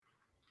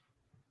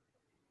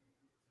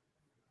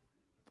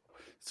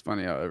It's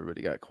funny how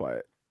everybody got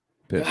quiet.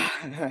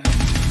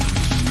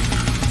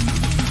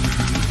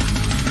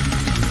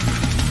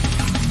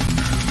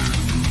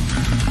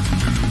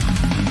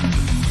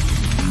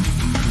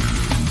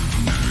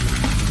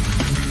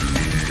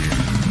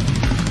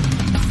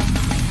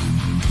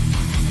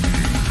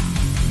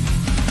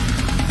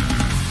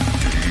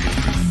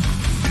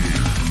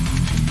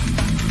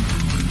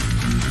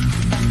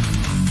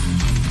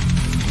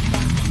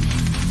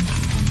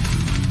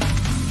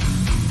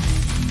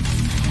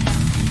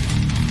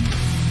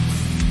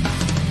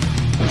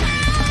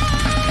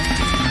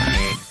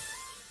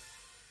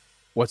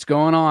 What's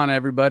going on,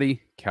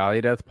 everybody? Cali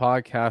Death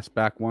Podcast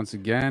back once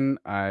again.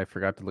 I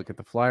forgot to look at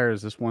the flyer.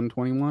 Is this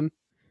 121?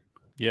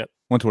 Yep.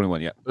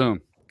 121, yeah.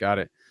 Boom. Got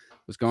it.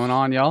 What's going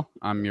on, y'all?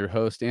 I'm your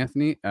host,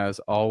 Anthony. As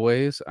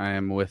always, I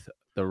am with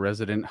the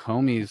resident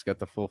homies. Got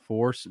the full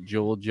force,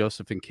 Joel,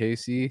 Joseph, and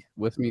Casey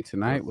with me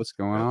tonight. What's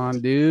going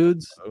on,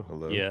 dudes? Oh,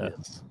 hello. Yeah.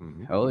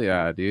 Mm-hmm. Hell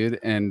yeah, dude.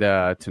 And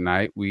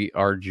tonight we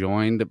are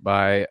joined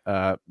by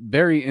a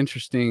very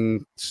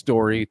interesting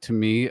story to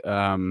me.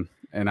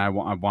 And I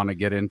want to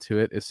get into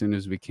it as soon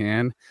as we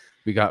can.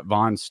 We got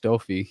Vaughn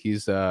Stoffey.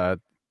 He's the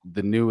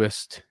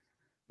newest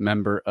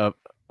member of...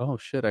 Oh,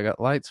 shit, I got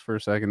lights for a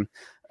second.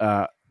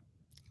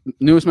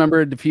 Newest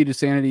member of Defeated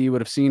Sanity. You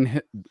would have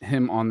seen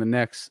him on the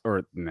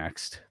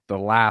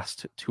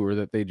last tour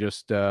that they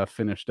just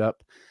finished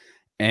up.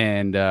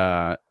 And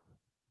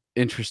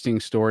interesting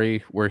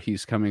story where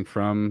he's coming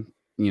from.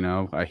 You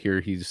know, I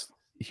hear he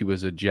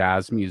was a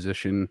jazz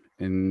musician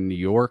in New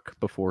York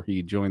before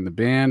he joined the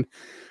band,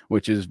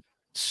 which is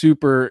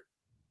super,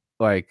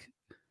 like,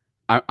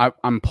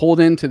 I'm pulled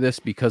into this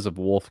because of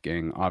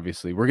Wolfgang.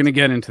 Obviously, we're gonna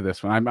get into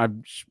this one. I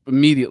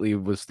immediately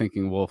was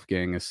thinking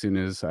Wolfgang as soon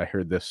as I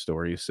heard this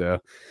story. So,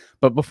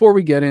 but before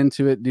we get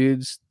into it,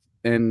 dudes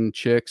and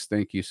chicks,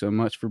 thank you so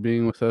much for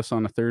being with us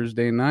on a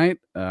Thursday night.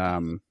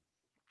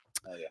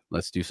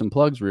 Let's do some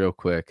plugs real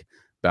quick.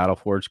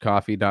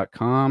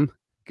 BattleforgeCoffee.com.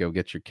 Go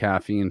get your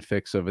caffeine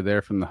fix over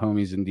there from the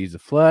homies in Deeds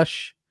of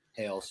Flesh.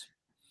 Hails.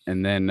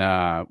 And then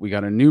we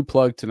got a new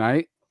plug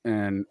tonight,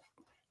 and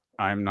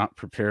I'm not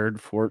prepared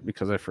for it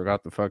because I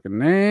forgot the fucking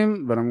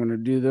name, but I'm going to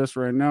do this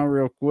right now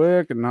real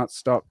quick and not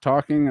stop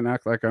talking and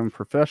act like I'm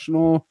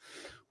professional.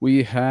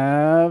 We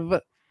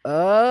have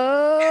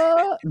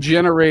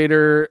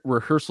Generator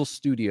Rehearsal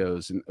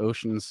Studios in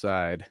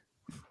Oceanside,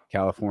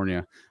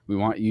 California. We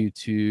want you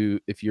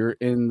to, if you're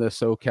in the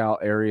SoCal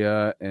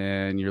area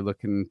and you're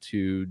looking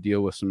to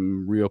deal with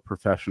some real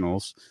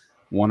professionals,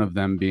 one of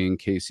them being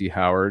Casey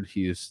Howard.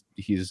 He's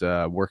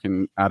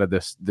working out of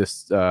this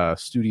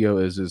studio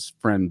is his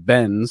friend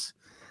Ben's,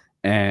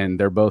 and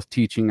they're both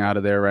teaching out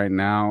of there right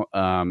now.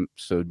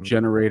 So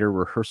Generator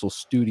Rehearsal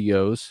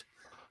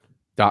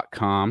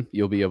Studios.com.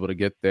 You'll be able to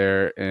get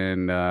there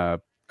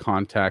and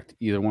contact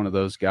either one of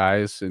those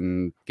guys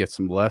and get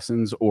some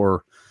lessons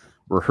or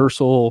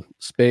rehearsal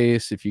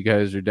space if you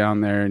guys are down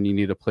there and you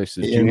need a place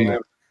to jam.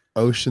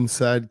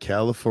 Oceanside,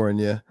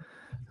 California.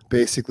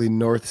 Basically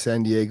North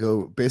San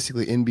Diego,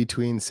 basically in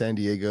between San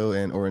Diego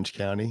and Orange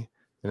County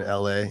in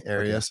LA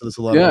area. So there's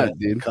a lot of bands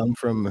that come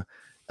from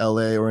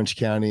LA, Orange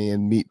County,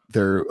 and meet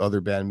their other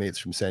bandmates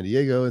from San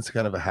Diego. It's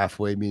kind of a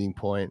halfway meeting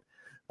point.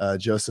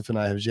 Joseph and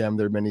I have jammed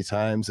there many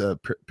times.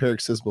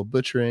 Paroxysmal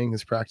Butchering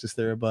has practiced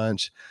there a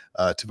bunch.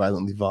 To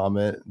Violently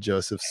Vomit,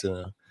 Joseph's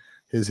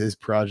his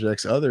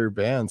projects, other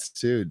bands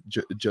too.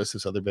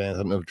 Joseph's other bands.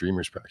 I don't know if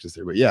Dreamers practice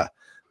there, but yeah,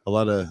 a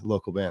lot of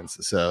local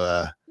bands.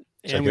 So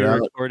and we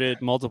recorded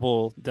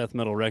multiple death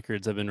metal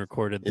records have been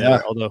recorded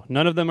there, although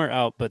none of them are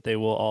out, but they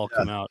will all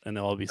come out and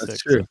they'll all be sick.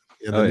 That's true.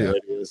 Yeah,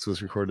 this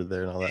was recorded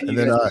there and all that. And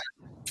then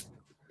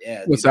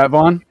what's that,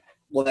 Vaughn?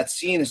 Well, that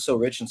scene is so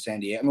rich in San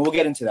Diego. I mean, we'll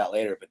get into that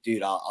later, but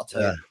dude, I'll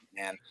tell you,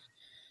 man,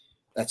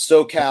 that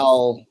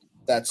SoCal,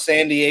 that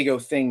San Diego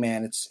thing,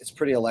 man, it's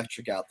pretty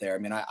electric out there. I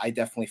mean, I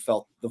definitely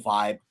felt the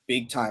vibe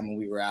big time when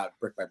we were out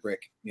Brick by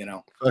Brick, you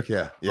know. Fuck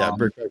yeah.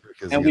 Brick by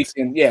Brick is, and we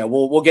can,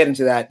 we'll get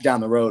into that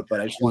down the road, but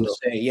I just want to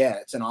say,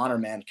 it's an honor,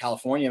 man.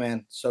 California,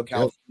 man.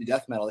 SoCal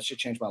death metal, that should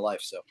change my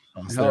life. So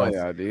hell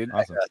yeah, dude.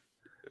 Awesome.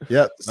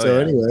 Yep. So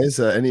anyways,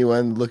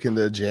 anyone looking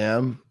to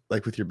jam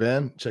like with your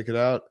band, check it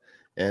out.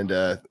 And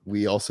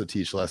we also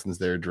teach lessons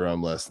there,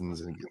 drum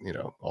lessons, and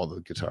all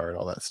the guitar and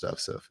all that stuff.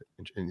 So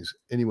if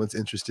anyone's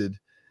interested,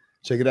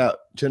 check it out.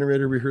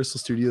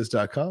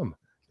 GeneratorRehearsalStudios.com.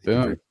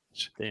 Boom.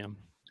 Damn.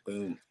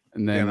 Boom.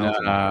 And then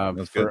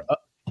for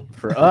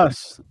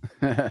us,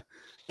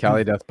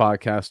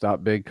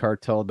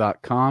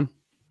 CaliDeathPodcast.BigCartel.com.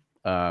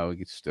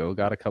 We still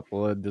got a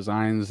couple of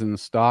designs in the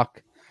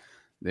stock.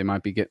 They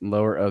might be getting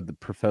lower. The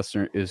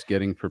professor is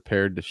getting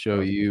prepared to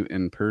show you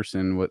in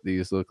person what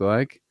these look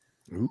like.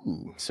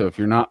 Ooh. So if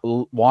you're not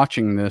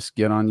watching this,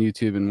 get on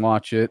YouTube and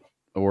watch it,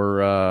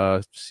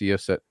 or see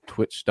us at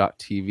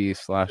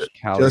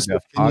twitch.tv/Cali.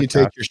 Can you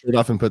take your shirt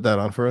off and put that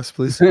on for us,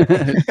 please?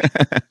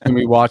 Can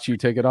we watch you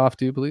take it off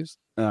too, please?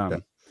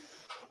 No,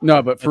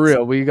 but for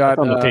real, we got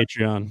on the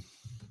Patreon.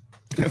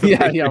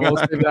 Yeah, we'll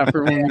save that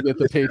for when we get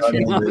the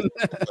Patreon.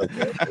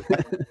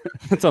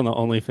 It's on the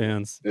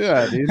OnlyFans.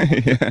 Yeah, dude.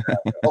 Yeah.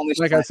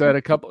 Like I said,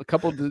 a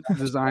couple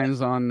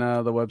designs on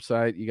the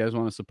website. You guys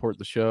want to support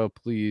the show,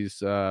 please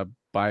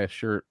buy a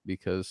shirt,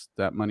 because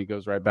that money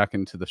goes right back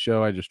into the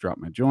show. I just dropped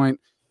my joint.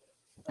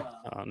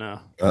 Oh no.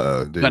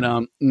 Dude.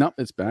 But no,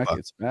 it's back.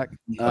 It's back.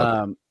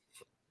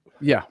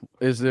 Yeah.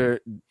 Is there?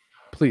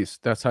 Please,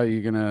 that's how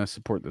you're gonna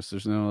support this.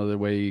 There's no other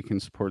way you can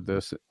support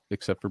this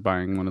except for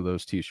buying one of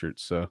those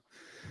T-shirts. So,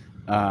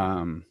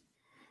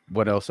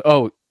 what else?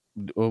 Oh,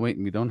 wait,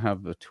 we don't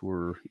have the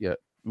tour yet.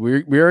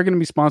 We are going to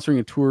be sponsoring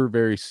a tour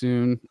very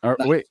soon.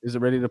 Wait, is it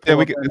ready to pull?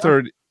 Yeah, it's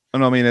already. Oh,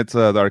 no, I mean, it's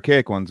the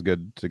Archaic one's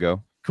good to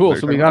go. Cool.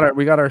 So we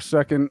got our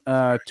second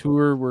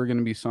tour. We're going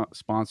to be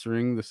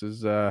sponsoring. This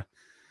is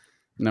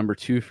number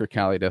 2 for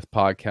Cali Death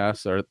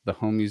Podcast. The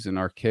homies in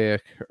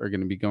Archaic are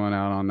going to be going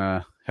out on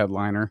a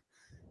headliner.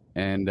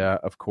 And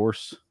of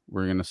course,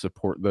 we're going to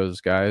support those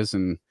guys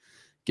and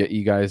get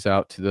you guys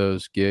out to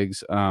those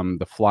gigs.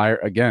 The flyer,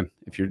 again,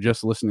 if you're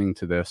just listening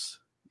to this,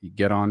 you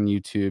get on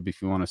YouTube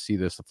if you want to see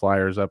this. The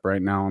flyer is up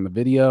right now on the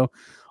video.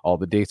 All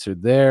the dates are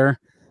there.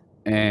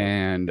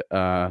 And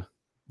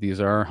these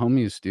are our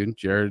homies, dude.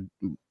 Jared,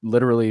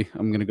 literally,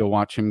 I'm going to go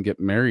watch him get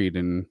married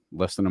in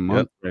less than a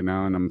month right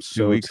now. And I'm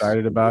so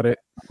excited about it.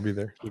 I'll be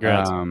there.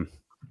 Congrats.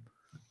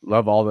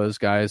 Love all those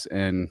guys.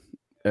 And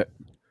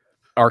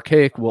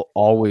Archaic will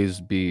always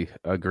be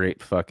a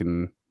great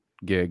fucking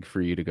gig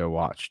for you to go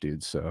watch,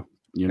 dude. So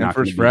you're not.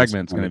 First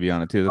Fragment's going to be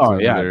on it too. That's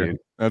dude.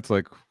 That's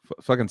like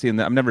fucking seeing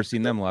that. I've never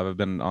seen them live. I've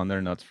been on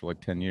their nuts for like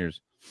 10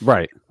 years.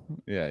 Right.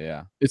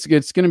 Yeah. It's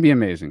going to be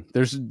amazing.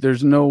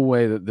 There's no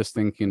way that this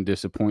thing can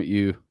disappoint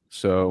you.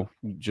 So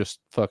just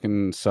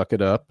fucking suck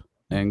it up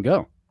and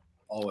go.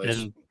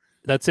 Always. And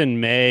that's in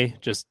May,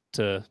 just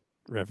to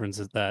reference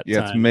that.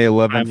 Yeah, time. it's May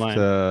 11th Timeline.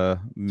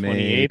 to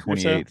May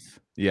 28th. So?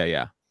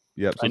 Yeah.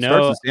 Yep. So it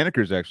starts in Santa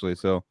Cruz actually.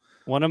 So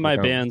one of my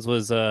bands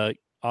was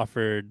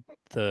offered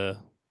the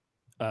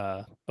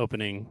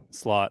opening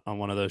slot on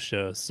one of those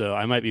shows, so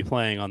I might be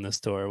playing on this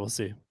tour. We'll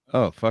see.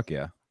 Oh fuck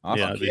yeah! Awesome.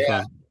 Yeah, it'd be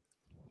fun.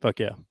 Fuck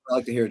yeah! I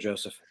like to hear it,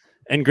 Joseph.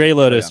 And Grey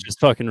Lotus just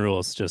fucking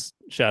rules. Just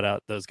shout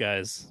out those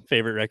guys.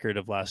 Favorite record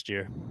of last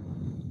year.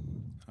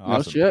 Awesome.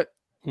 No shit.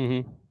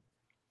 Mm-hmm.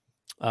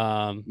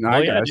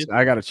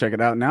 I got to check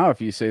it out now.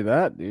 If you say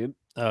that, dude.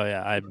 Oh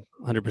yeah, I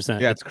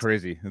 100%. Yeah, it's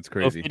crazy. It's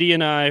crazy. Ophidy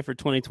and I for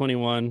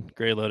 2021,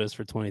 Grey Lotus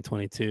for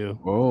 2022.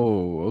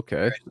 Oh,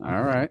 okay.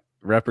 All right.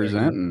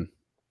 Representing.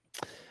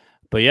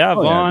 But yeah,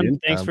 Vaughn,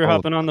 thanks for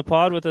hopping on the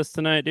pod with us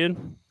tonight, dude.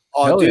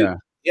 Oh, Hell dude.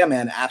 Yeah,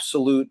 man.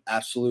 Absolute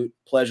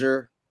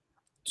pleasure.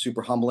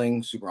 Super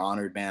humbling, super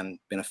honored, man.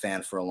 Been a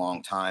fan for a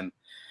long time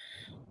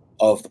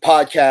of the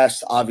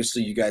podcast.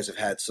 Obviously, you guys have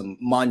had some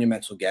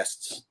monumental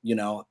guests,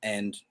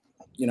 and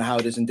you know how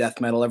it is in death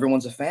metal.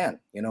 Everyone's a fan.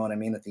 You know what I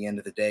mean? At the end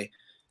of the day.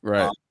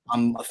 Right.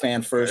 I'm a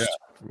fan first.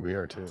 Yeah, we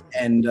are too.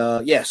 And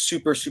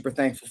super, super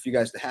thankful for you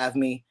guys to have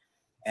me.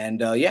 And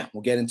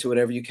we'll get into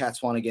whatever you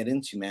cats want to get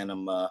into, man.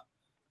 I'm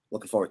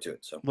looking forward to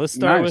it. So let's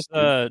start with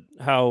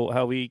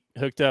how we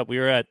hooked up. We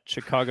were at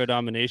Chicago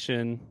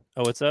Domination.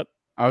 Oh, what's up?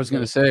 I was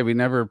going to say we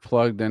never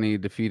plugged any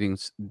defeated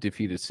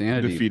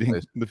Sanity.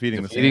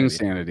 Defeating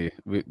Sanity.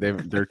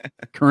 They're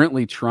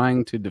currently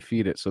trying to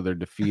defeat it, so they're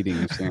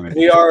defeating Sanity.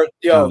 We are.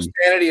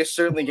 Sanity is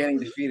certainly getting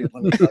defeated.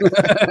 Let me tell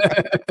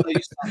you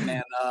something,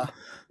 man.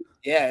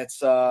 It's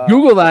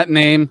Google that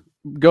name.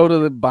 Go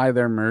to buy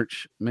their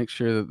merch. Make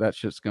sure that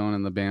shit's going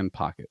in the band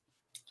pocket.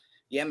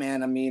 Yeah,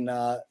 man. I mean,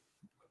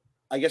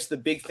 I guess the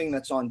big thing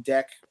that's on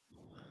deck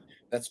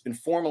that's been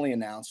formally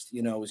announced,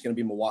 is going to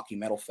be Milwaukee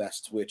Metal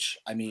Fest, which,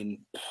 I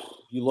mean,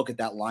 you look at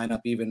that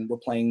lineup, even we're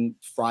playing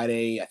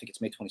Friday, I think it's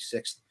May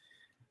 26th.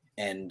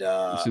 And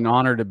it's an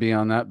honor to be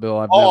on that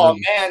bill.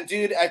 Man,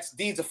 dude, it's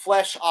Deeds of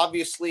Flesh,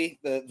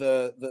 obviously,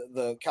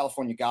 the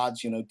California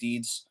gods,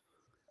 Deeds.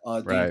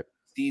 Right.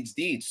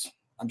 Deeds.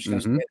 I'm just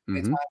going to say it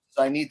as much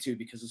as I need to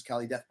because it's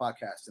Cali Death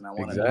Podcast, and I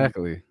want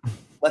to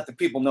let the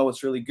people know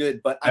it's really good.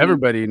 But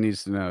everybody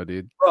needs to know,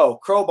 dude. Bro,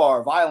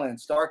 Crowbar,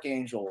 Violence, Dark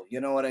Angel, you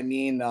know what I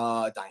mean?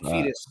 Dying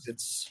Fetus.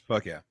 It's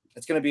fuck yeah.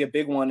 It's going to be a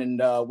big one, and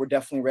we're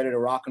definitely ready to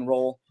rock and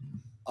roll.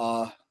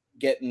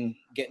 Getting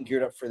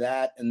geared up for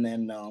that, and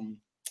then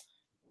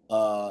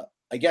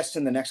I guess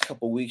in the next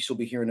couple of weeks you'll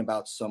be hearing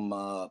about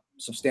some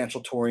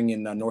substantial touring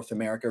in North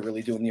America,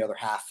 really doing the other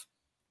half.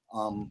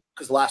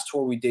 Because the last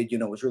tour we did,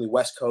 was really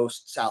West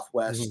Coast,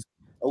 Southwest,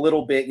 a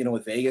little bit,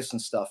 with Vegas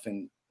and stuff,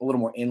 and a little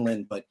more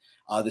inland. But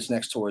this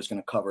next tour is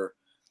going to cover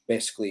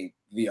basically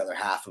the other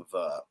half of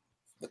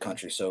the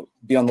country. So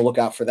be on the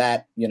lookout for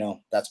that.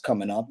 That's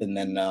coming up. And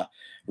then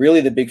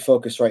really the big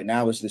focus right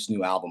now is this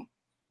new album.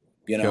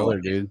 Killer,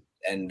 dude.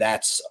 And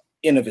that's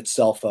in of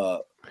itself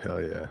a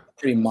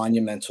pretty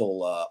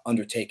monumental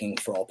undertaking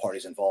for all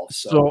parties involved.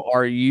 So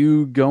are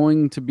you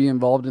going to be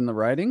involved in the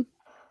writing?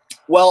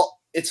 Well,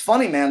 it's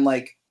funny, man.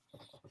 Like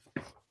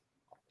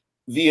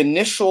the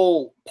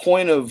initial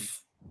point of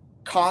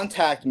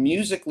contact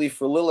musically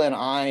for Lila and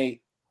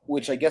I,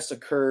 which I guess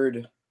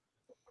occurred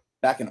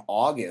back in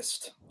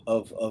August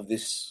of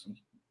this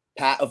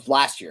of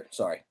last year,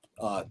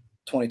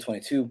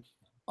 2022,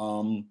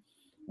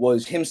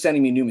 was him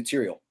sending me new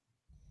material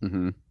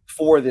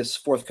for this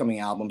forthcoming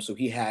album. So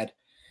he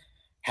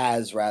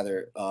has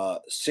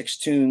 6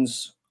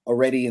 tunes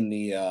already in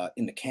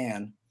the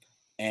can,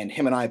 and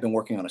him and I have been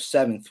working on a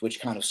 7th, which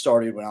kind of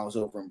started when I was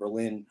over in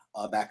Berlin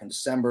back in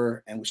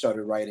December, and we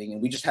started writing,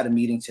 and we just had a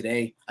meeting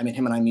today. I mean,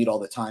 him and I meet all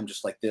the time,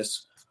 just like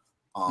this,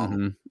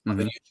 video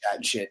chat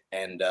and shit.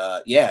 And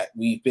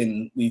we've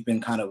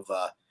been kind of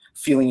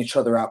feeling each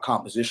other out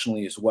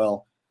compositionally as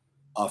well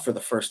for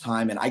the first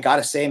time. And I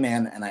gotta say,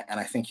 man, and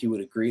I think he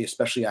would agree,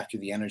 especially after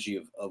the energy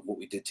of what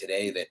we did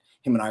today, that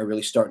him and I are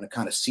really starting to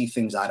kind of see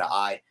things eye to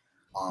eye.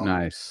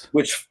 Nice.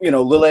 Which,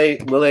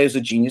 Lille is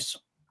a genius.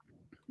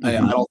 I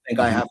don't think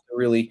I have to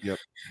really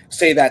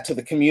say that to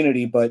the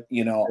community, but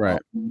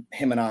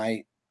him and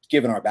I,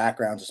 given our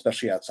backgrounds,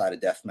 especially outside of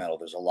death metal,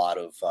 there's a lot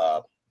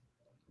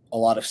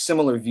of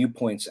similar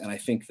viewpoints, and I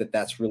think that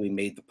that's really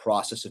made the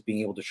process of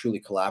being able to truly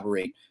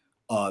collaborate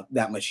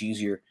that much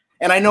easier.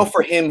 And I know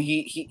for him,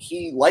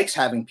 he likes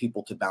having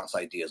people to bounce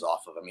ideas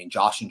off of. I mean,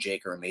 Josh and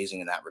Jake are amazing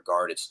in that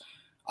regard.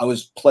 I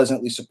was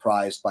pleasantly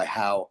surprised by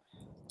how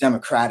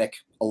democratic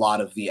a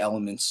lot of the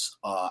elements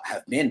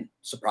have been,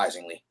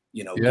 surprisingly.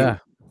 The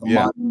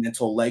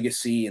monumental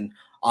legacy and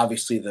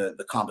obviously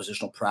the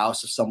compositional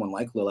prowess of someone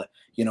like Lilla.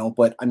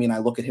 But I mean, I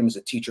look at him as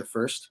a teacher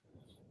first.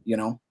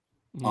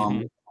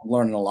 I'm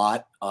learning a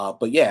lot.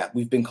 But yeah,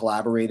 we've been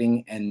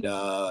collaborating, and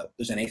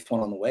there's an 8th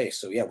one on the way.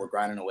 So yeah, we're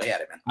grinding away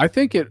at it, man. I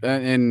think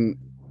and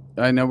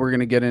I know we're going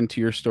to get into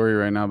your story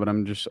right now, but I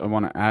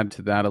want to add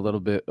to that a little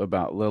bit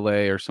about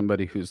Lille, or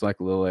somebody who's like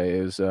Lille,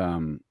 is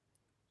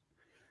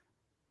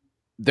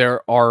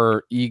there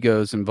are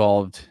egos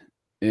involved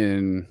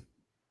in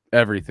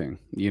everything,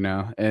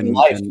 and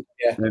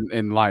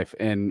in life,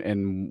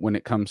 and when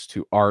it comes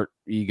to art,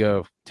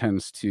 ego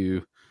tends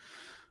to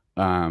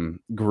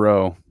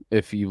grow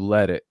if you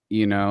let it,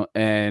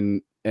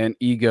 and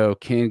ego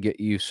can get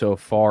you so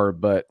far.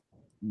 But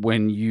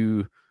when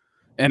you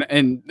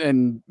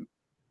and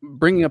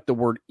bringing up the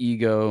word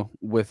ego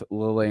with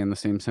Lille in the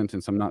same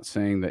sentence, I'm not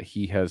saying that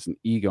he has an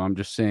ego. I'm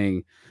just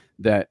saying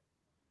that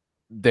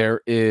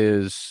there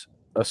is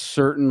a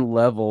certain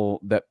level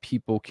that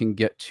people can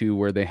get to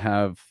where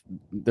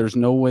there's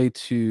no way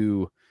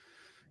to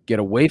get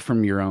away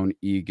from your own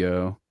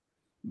ego,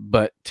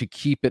 but to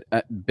keep it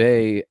at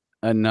bay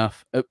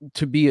enough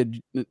to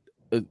be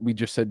we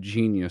just said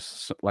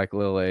genius like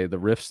Lille. The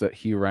riffs that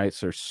he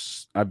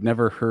writes I've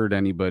never heard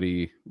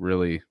anybody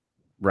really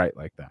write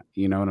like that.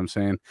 You know what I'm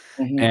saying?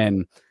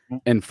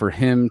 And for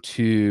him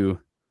to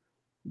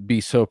be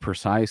so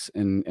precise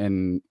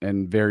and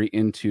very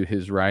into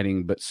his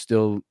writing, but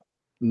still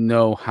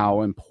know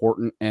how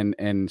important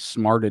and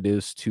smart it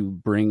is to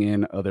bring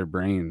in other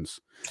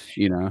brains,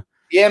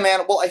 Yeah,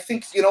 man. Well, I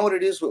think what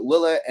it is with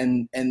Lille,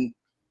 and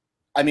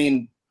I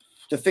mean,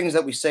 the things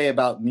that we say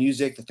about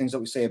music, the things that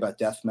we say about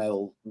death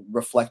metal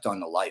reflect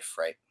on the life,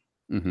 right?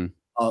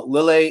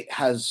 Lille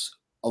has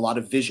a lot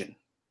of vision.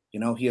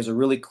 He has a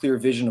really clear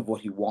vision of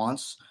what he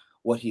wants,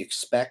 what he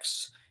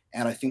expects,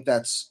 and I think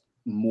that's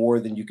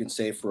more than you can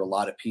say for a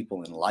lot of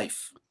people in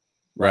life,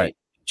 right?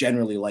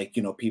 Generally, like,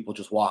 people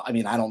just walk. I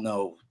mean, I don't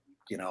know,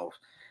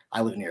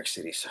 I live in New York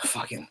City, so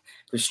fucking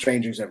there's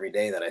strangers every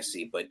day that I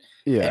see, but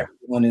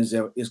everyone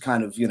is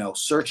kind of,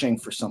 searching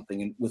for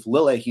something. And with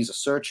Lille, he's a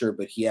searcher,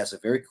 but he has a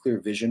very clear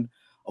vision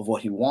of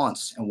what he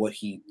wants and what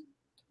he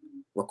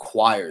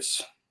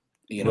requires,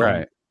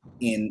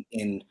 in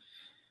the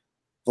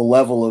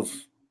level of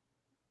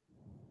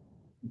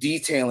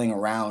detailing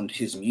around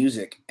his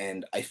music.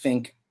 And I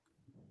think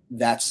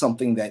that's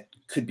something that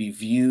could be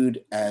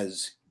viewed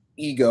as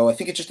ego. I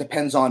think it just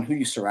depends on who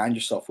you surround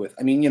yourself with.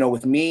 I mean,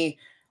 with me,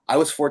 I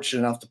was fortunate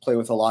enough to play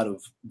with a lot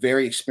of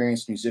very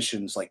experienced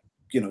musicians, like,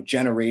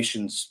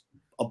 generations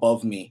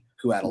above me,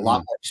 who had a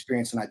lot more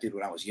experience than I did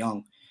when I was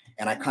young.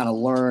 And I kind of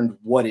learned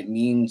what it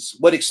means,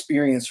 what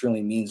experience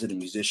really means in a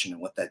musician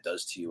and what that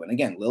does to you. And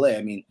again, Lille,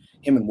 I mean,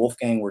 him and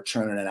Wolfgang were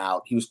churning it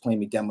out. He was playing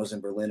me demos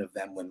in Berlin of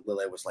them when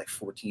Lille was like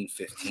 14,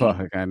 15.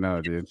 Fuck, I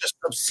know, dude. Just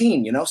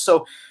obscene,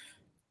 So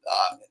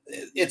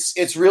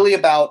it's really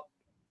about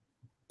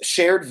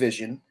shared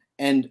vision.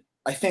 And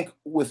I think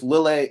with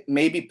Lille,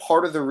 maybe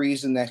part of the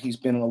reason that he's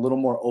been a little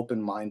more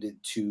open-minded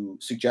to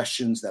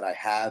suggestions that I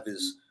have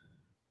is,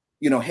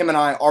 him and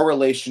I, our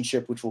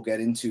relationship, which we'll get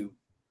into,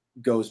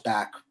 goes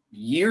back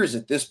years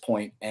at this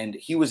point. And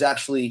he was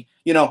actually,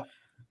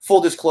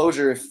 full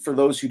disclosure, for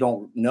those who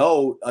don't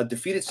know,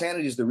 Defeated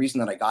Sanity is the reason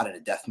that I got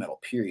into death metal,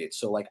 period.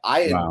 So like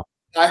I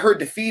heard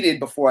Defeated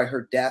before I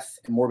heard Death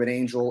and Morbid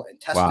Angel and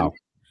Testament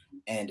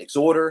and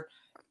Exhorter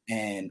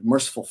and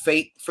Merciful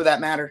Fate, for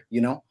that matter.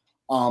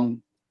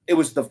 It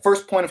was the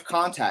first point of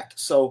contact.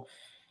 So,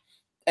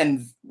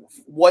 and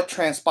what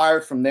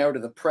transpired from there to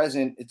the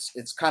present,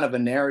 it's kind of a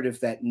narrative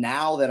that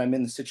now that I'm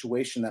in the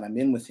situation that I'm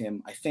in with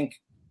him, I think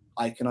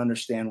I can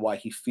understand why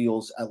he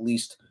feels at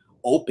least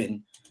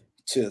open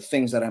to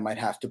things that I might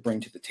have to bring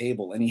to the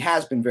table. And he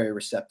has been very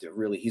receptive,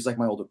 really. He's like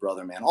my older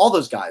brother, man. All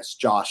those guys,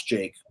 Josh,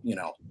 Jake,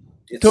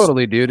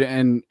 Totally, dude.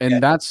 And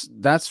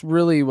that's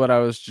really what I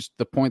was just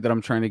the point that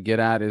I'm trying to get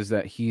at is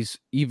that he's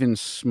even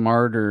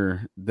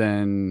smarter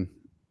than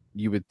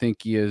you would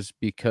think he is,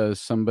 because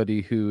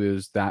somebody who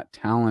is that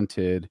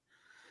talented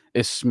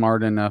is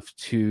smart enough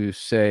to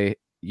say,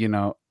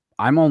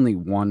 I'm only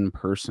one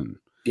person.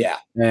 Yeah.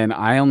 And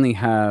I only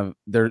have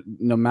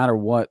no matter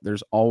what,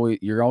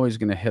 you're always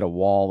going to hit a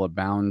wall, a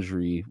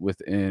boundary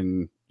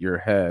within your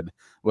head,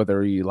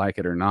 whether you like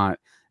it or not.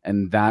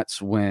 And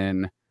that's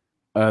when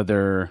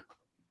other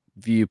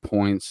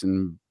viewpoints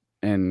and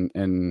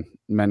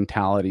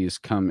mentalities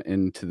come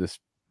into the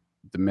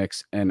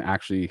mix and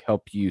actually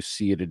help you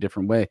see it a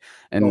different way.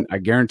 And I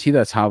guarantee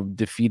that's how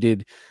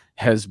Defeated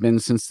has been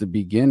since the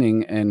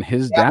beginning. And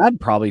his dad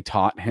probably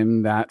taught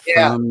him that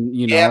from,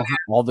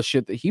 all the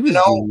shit that he was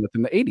dealing with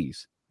in the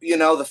 80s.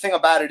 The thing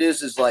about it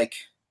is like,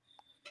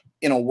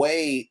 in a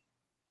way,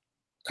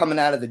 coming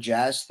out of the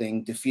jazz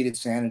thing, Defeated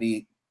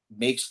Sanity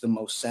makes the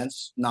most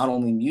sense, not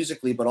only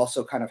musically, but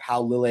also kind of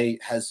how Lille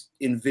has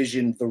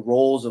envisioned the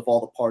roles of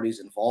all the parties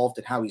involved,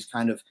 and how he's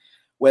kind of,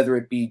 whether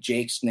it be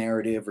Jake's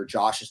narrative or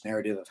Josh's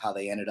narrative of how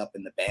they ended up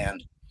in the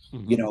band,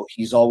 Lille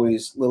is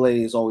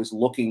always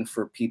looking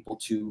for people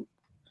to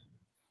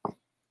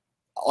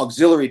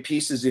auxiliary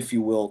pieces, if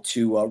you will,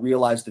 to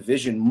realize the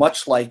vision,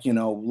 much like,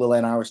 Lille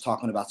and I was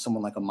talking about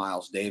someone like a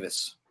Miles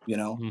Davis,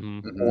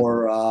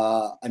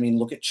 or,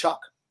 look at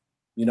Chuck,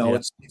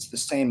 it's the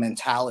same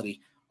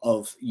mentality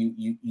of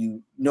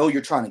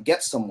you're trying to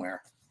get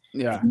somewhere.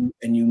 Yeah.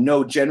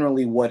 And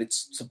generally what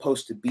it's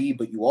supposed to be,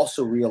 but you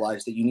also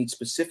realize that you need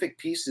specific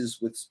pieces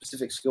with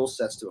specific skill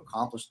sets to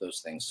accomplish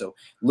those things. So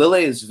Lille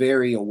is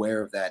very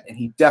aware of that. And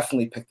he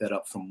definitely picked that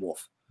up from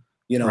Wolf,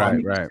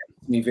 right.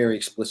 Me very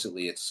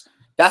explicitly.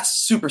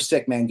 That's super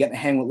sick, man. Getting to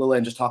hang with Lille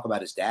and just talk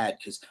about his dad.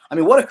 Cause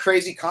what a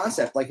crazy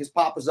concept. Like, his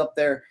pop was up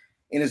there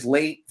in his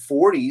late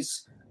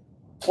 40s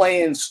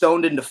playing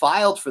Stoned and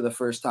Defiled for the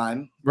first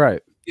time.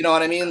 Right. You know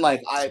what I mean?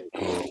 Like,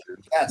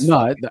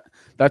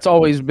 that's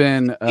always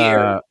been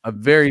a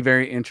very,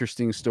 very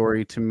interesting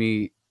story to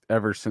me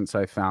ever since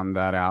I found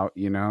that out,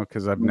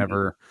 because I've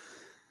never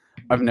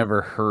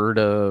heard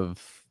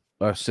of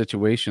a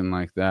situation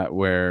like that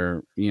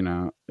where,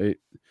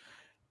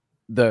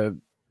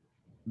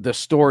 the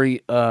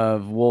story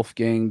of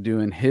Wolfgang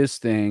doing his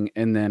thing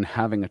and then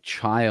having a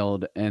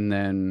child, and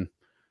then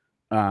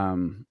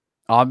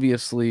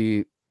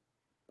obviously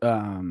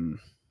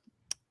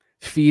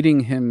feeding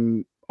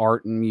him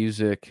art and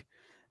music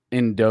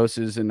in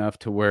doses enough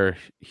to where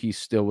he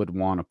still would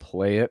want to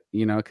play it,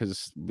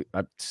 because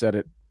I've said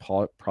it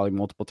probably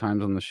multiple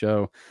times on the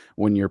show.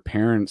 When your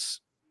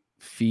parents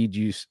feed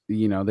you,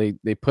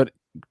 they put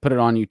it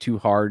on you too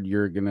hard,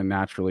 you're gonna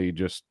naturally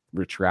just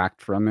retract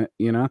from it,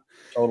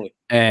 Totally.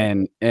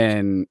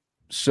 And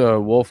so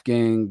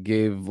Wolfgang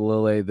gave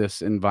Lille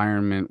this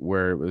environment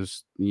where it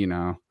was, he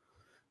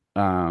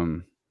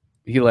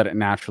let it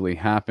naturally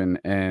happen,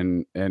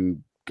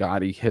 and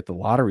God, he hit the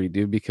lottery,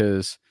 dude,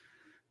 because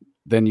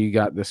then you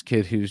got this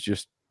kid who's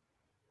just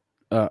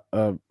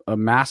a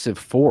massive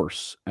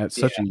force at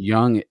such a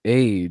young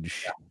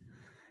age.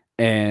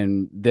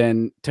 And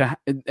then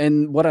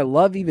and what I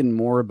love even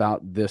more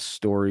about this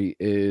story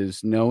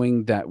is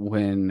knowing that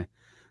when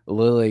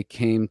Lille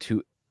came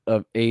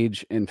of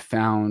age and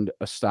found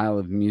a style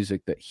of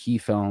music that he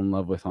fell in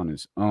love with on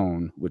his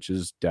own, which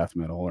is death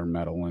metal or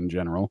metal in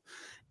general,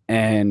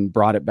 and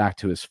brought it back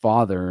to his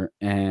father,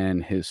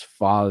 and his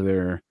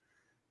father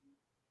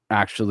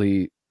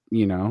actually,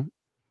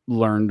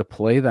 learned to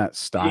play that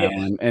style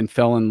and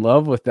fell in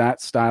love with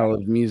that style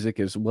of music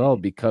as well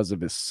because of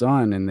his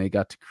son, and they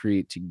got to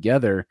create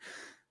together.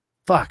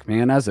 Fuck,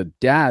 man, as a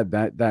dad,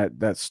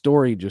 that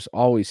story just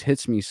always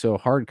hits me so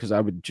hard, because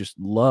I would just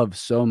love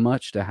so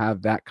much to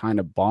have that kind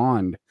of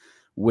bond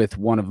with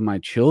one of my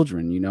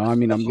children. I'll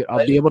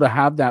be able to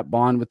have that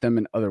bond with them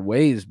in other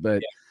ways,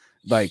 but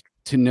like,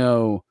 to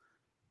know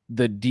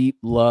the deep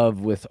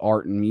love with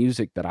art and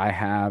music that I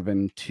have,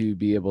 and to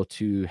be able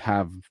to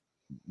have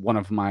one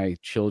of my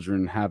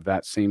children have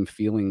that same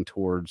feeling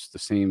towards the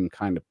same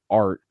kind of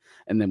art,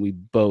 and then we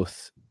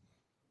both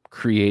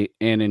create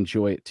and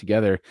enjoy it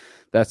together.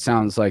 That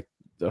sounds like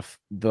the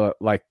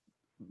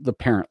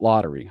parent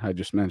lottery I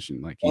just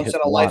mentioned. Like, once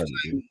in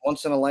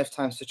a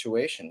lifetime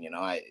situation.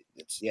 I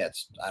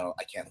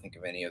can't think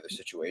of any other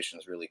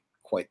situations really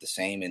quite the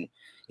same in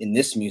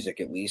this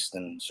music, at least,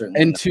 and certainly.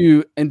 And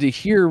to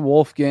hear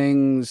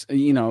Wolfgang's,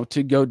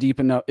 to go deep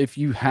enough. If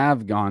you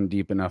have gone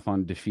deep enough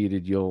on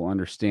Defeated, you'll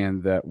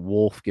understand that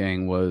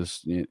Wolfgang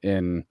was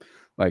in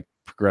like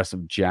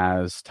progressive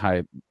jazz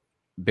type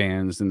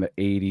bands in the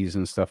 80s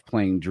and stuff,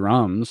 playing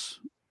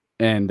drums.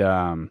 And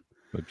I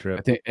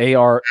think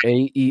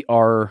AERA,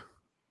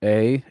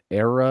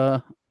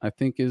 I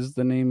think, is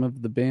the name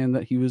of the band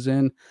that he was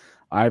in.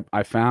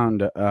 I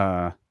found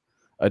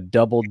a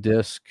double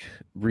disc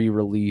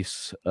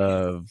re-release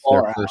of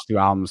their first two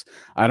albums.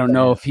 I don't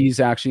know if he's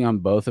actually on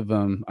both of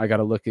them. I got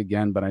to look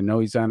again, but I know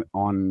he's on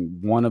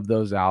one of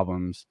those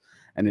albums,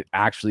 and it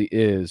actually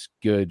is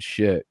good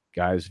shit.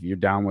 guys, if you're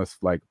down with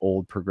like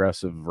old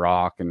progressive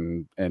rock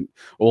and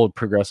old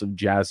progressive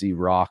jazzy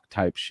rock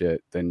type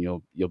shit, then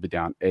you'll be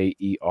down.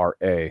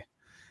 AERA.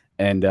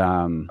 And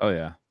oh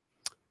yeah.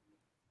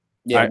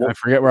 Yeah, I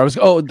forget where I was.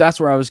 Oh, that's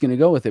where I was going to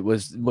go with it.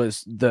 Was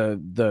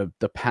the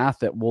path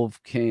that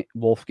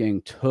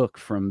Wolfgang took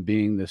from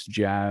being this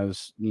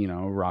jazz,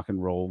 rock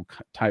and roll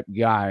type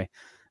guy,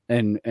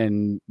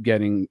 and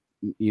getting,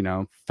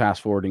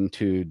 fast forwarding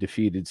to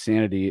Defeated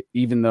Sanity.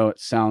 Even though it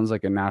sounds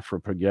like a natural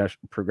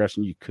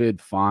progression, you could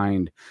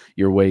find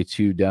your way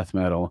to death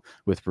metal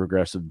with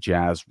progressive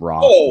jazz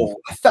rock. Oh,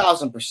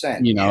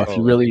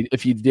 1,000%.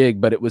 If you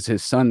dig. But it was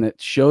his son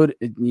that showed,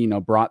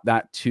 brought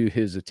that to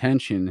his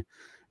attention.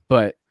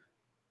 But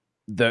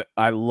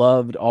I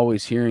loved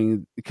always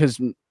hearing,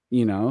 because,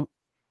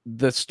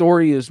 the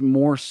story is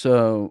more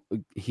so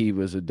he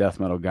was a death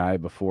metal guy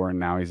before and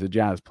now he's a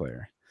jazz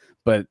player.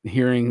 But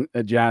hearing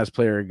a jazz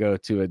player go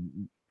to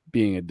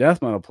being a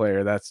death metal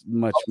player, that's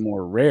much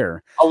more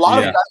rare. A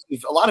lot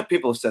of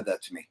people have said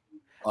that to me.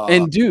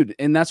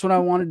 And that's what I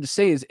wanted to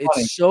say is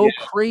it's so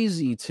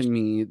crazy to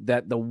me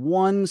that the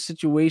one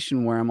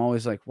situation where I'm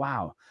always like,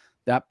 wow,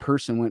 that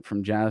person went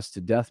from jazz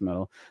to death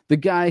metal. The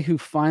guy who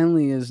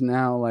finally is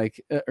now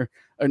like, or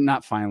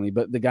not finally,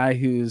 but the guy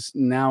who's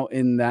now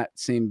in that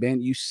same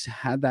band, you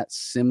had that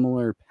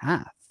similar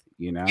path,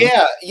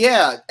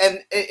 Yeah. And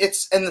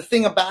the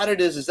thing about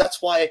it is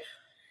that's why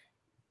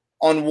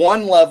on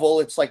one level,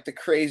 it's like the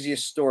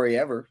craziest story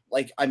ever.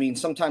 Like, I mean,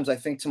 sometimes I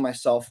think to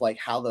myself, like,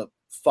 how the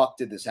fuck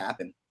did this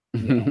happen?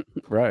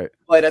 Right.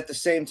 But at the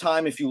same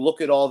time, if you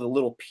look at all the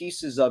little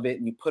pieces of it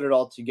and you put it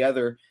all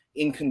together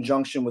in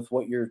conjunction with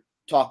what you're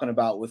talking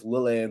about with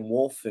Lille and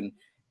Wolf and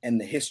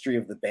the history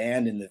of the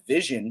band and the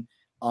vision,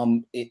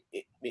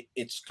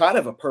 it's kind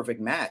of a perfect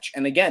match.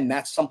 And again,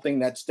 that's something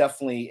that's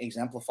definitely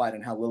exemplified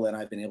in how Lille and I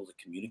have been able to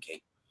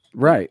communicate.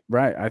 Right.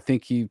 I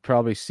think he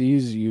probably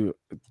sees you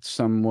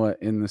somewhat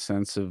in the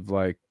sense of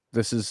like,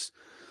 this is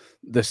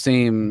the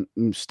same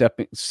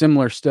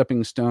similar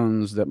stepping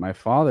stones that my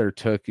father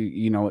took.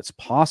 It's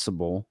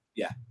possible.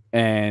 Yeah.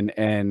 And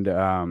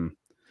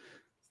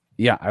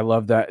yeah, I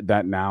love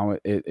that now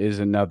it is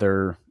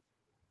another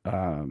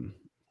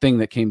thing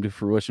that came to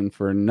fruition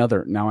for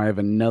now I have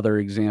another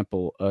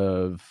example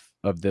of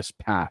this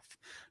path,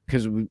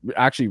 because we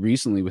actually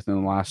recently, within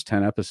the last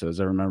 10 episodes,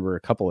 I remember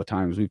a couple of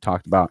times we've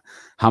talked about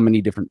how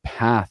many different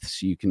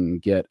paths you can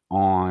get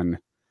on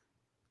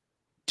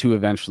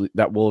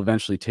that will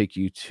eventually take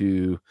you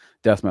to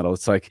death metal.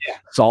 It's like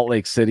Salt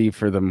Lake City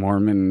for the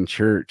Mormon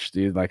church,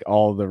 dude. Like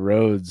all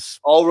roads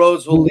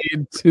will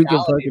lead to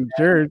the fucking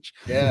church.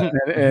 Yeah.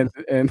 and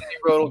any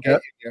road will get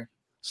you here.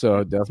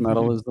 So death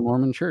metal is the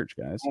Mormon church,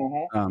 guys.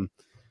 I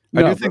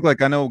do think,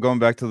 like, I know, going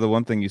back to the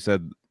one thing you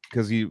said,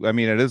 because it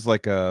is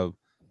like a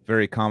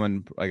very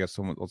common, I guess,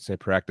 let's say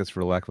practice,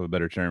 for lack of a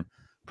better term,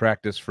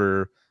 practice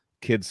for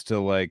kids to,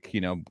 like,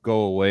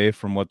 go away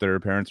from what their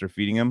parents are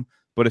feeding them.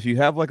 But if you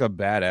have like a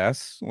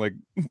badass,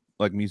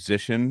 like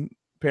musician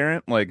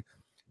parent, like,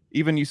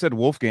 even you said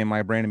Wolfgang,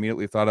 my brain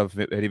immediately thought of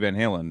Eddie Van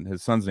Halen.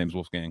 His son's name's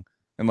Wolfgang,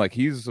 and like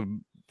he's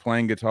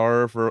playing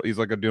guitar he's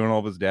like doing all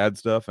of his dad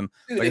stuff. And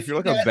dude, like if you're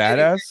like a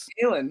badass,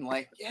 Halen,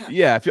 like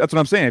that's what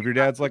I'm saying. If your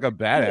dad's like a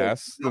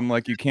badass, then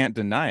like you can't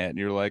deny it. And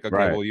you're like, okay,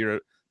 right. Well,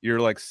 you're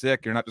like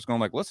sick. You're not just going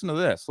like, listen to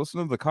this,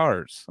 listen to the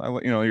Cars.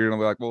 You're gonna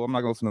be like, well, I'm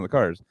not gonna listen to the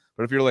Cars.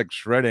 But if you're like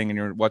shredding and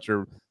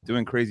you're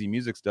doing crazy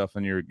music stuff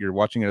and you're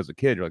watching it as a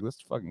kid, you're like, this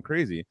is fucking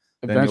crazy.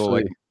 Then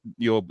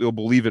you'll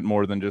believe it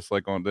more than just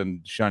like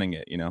than shunning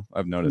it.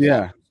 I've noticed.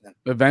 Yeah.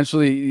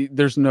 Eventually,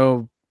 there's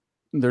no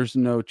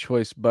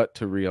choice but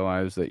to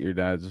realize that your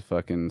dad's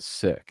fucking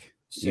sick.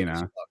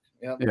 Yeah.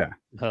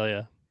 Hell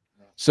yeah.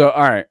 So,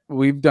 all right,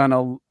 we've done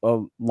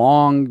a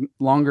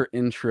longer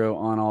intro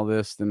on all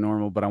this than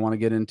normal, but I want to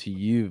get into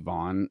you,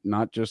 Vaughn,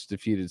 not just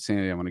Defeated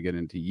Sanity. I want to get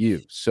into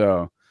you.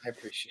 So I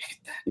appreciate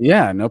that.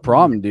 Yeah, no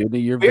problem, dude.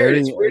 You're weird. very.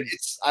 It's weird.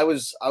 I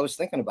was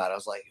thinking about it. I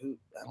was like, I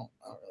don't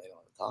really know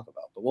what to talk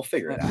about, but we'll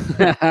figure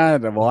it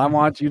out. Well, I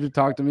want you to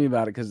talk to me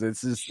about it because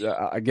it's just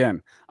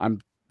again, I'm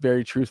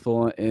very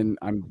truthful and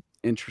I'm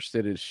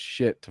interested as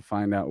shit to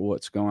find out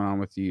what's going on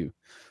with you.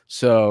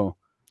 So.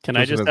 Can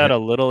I just add a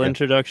little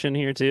introduction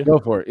here too? Go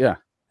for it.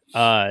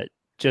 Yeah.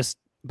 Just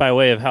by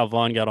way of how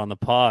Vaughn got on the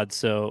pod.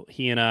 So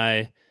he and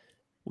I,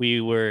 we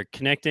were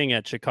connecting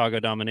at Chicago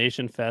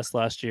Domination Fest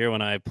last year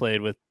when I played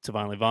with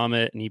Divinely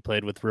Vomit and he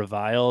played with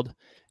Reviled.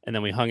 And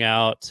then we hung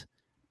out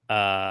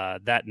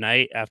that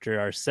night after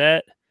our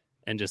set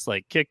and just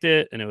like kicked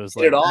it. And it was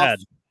like bad.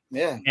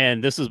 Yeah.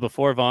 And this was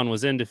before Vaughn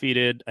was in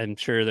Defeated. I'm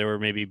sure there were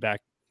maybe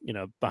back,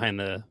 behind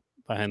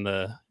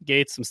the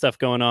gates, some stuff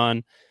going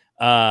on.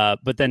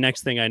 But then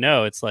next thing I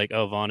know, it's like,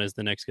 oh, Vaughn is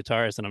the next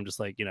guitarist. And I'm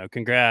just like,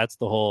 congrats,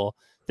 the whole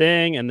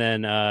thing. And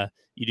then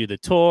you do the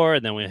tour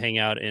and then we hang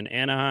out in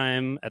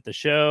Anaheim at the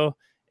show.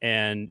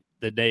 And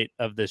the date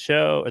of the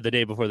show or the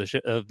day before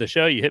the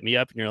show, you hit me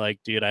up and you're like,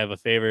 dude, I have a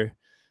favor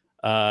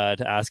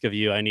to ask of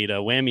you. I need a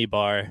whammy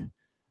bar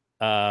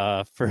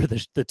for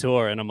the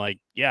tour. And I'm like,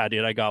 yeah,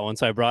 dude, I got one.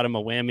 So I brought him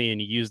a whammy and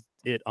he used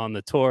it on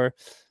the tour.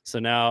 So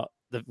now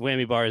the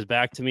whammy bar is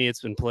back to me.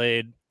 It's been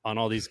played on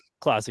all these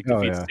classic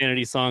Defeat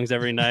Sanity songs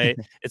every night.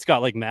 It's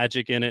got like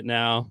magic in it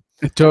now.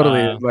 It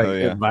totally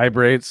it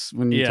vibrates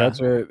when you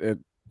touch it.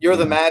 You're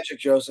the magic,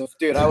 Joseph.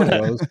 Dude, I would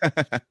have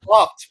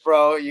fucked,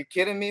 bro. Are you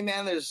kidding me,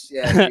 man?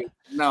 Dude.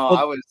 No,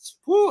 I was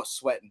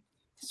sweating.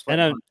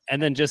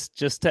 And then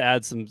just to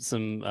add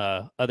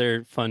some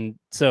other fun.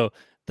 So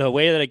the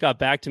way that it got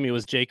back to me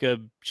was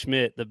Jacob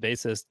Schmidt, the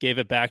bassist, gave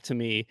it back to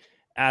me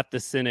at the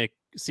Cynic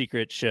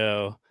Secret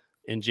show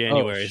in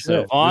January.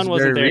 So Vaughn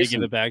wasn't there to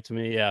give it back to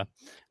me. Yeah.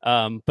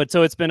 But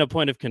so it's been a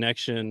point of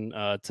connection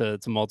to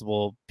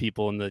multiple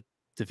people in the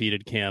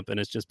Defeated camp, and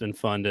it's just been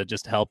fun to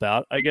just help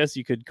out, I guess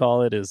you could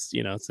call it. Is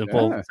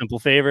simple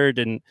favor.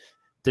 Didn't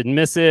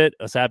miss it.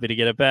 I was happy to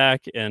get it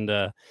back, and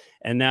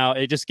now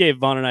it just gave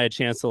Vaughn and I a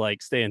chance to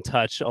like stay in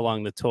touch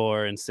along the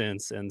tour and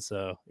since. And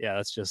so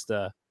that's just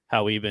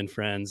how we've been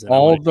friends. And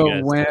all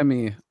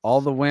the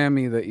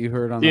whammy that you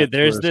heard on that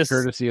there's tour, this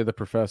courtesy of the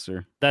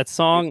professor. That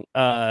song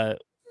on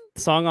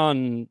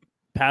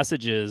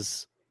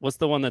Passages. What's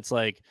the one that's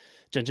like,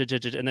 and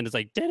then it's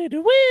like,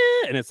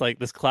 and it's like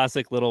this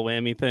classic little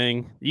whammy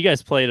thing. You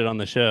guys played it on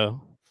the show.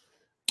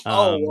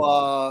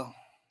 Was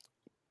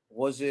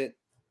it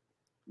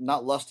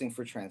not Lusting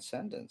for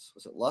Transcendence?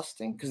 Was it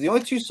Lusting? Because the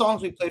only two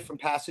songs we played from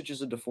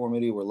Passages of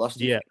Deformity were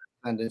Lusting for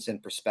Transcendence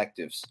and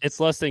Perspectives. It's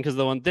Lusting because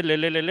the one that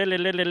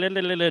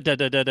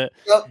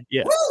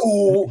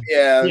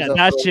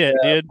shit,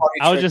 dude.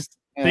 I was just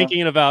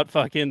thinking about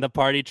fucking the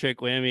party trick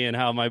whammy and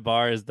how my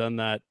bar has done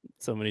that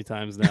so many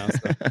times now.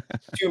 So.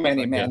 Too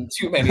many, man.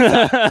 Too many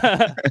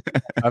times.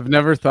 I've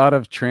never thought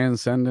of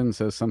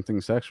transcendence as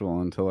something sexual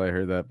until I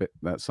heard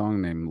that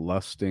song named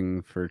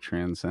Lusting for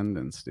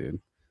Transcendence, dude.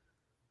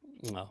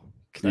 No,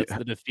 that's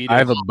the Defeated. I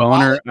have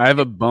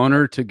a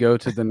boner to go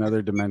to the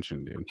nether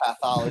dimension, dude.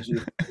 Pathology.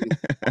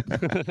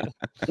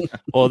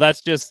 Well,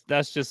 that's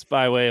just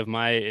by way of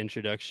my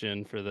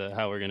introduction for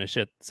how we're gonna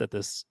set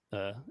this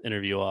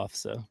interview off.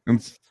 So,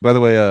 and by the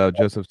way,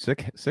 Joseph,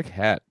 sick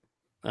hat.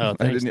 Oh,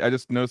 thanks. I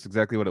just noticed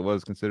exactly what it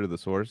was. Consider the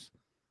Source.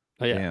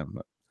 Oh yeah. Damn.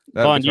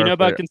 Vaughn, do you know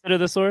about Consider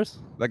the Source?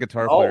 That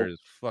guitar player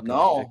is fucking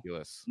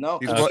ridiculous. No,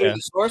 Consider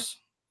the Source.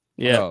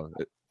 Yeah.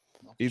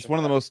 He's one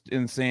of the most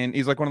insane.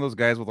 He's like one of those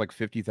guys with like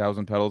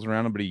 50,000 pedals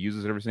around him, but he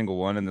uses every single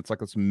one, and it's like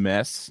this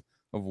mess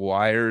of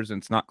wires,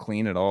 and it's not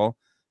clean at all.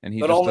 And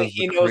but only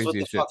he knows what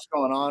the fuck's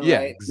going on,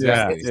 right?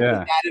 Exactly.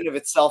 That in of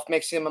itself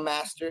makes him a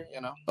master,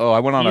 you know. Oh, I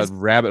went on a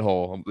rabbit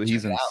hole.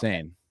 He's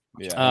insane.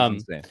 Yeah,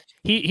 insane.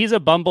 He's a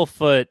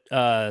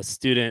Bumblefoot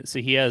student, so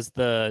he has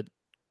the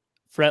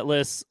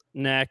fretless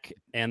neck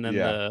and then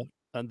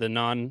the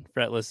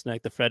non-fretless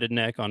neck, the fretted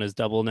neck on his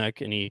double neck,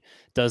 and he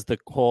does the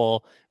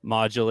whole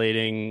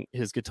modulating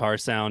his guitar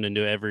sound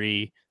into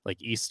every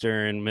like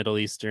Eastern, Middle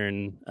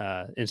Eastern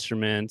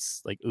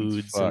instruments like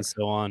ouds and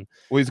so on.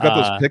 Well, he's got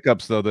those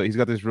pickups though. He's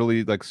got these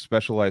really like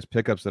specialized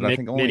pickups that I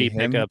think only MIDI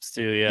pickups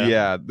too.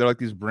 Yeah, they're like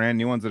these brand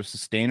new ones that are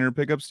sustainer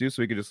pickups too,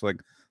 so he could just like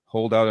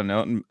hold out a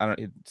note, and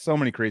so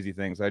many crazy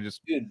things. I was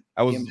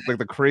like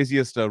the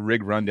craziest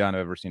rig rundown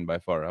I've ever seen by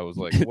far. I was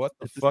like, what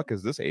the fuck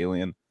is this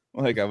alien?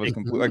 Like I was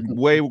completely like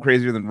way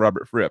crazier than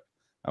Robert Fripp.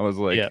 I was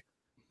like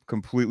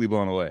completely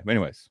blown away. But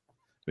anyways,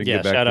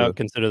 shout out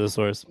Consider the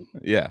Source.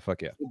 Yeah,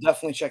 fuck yeah. We'll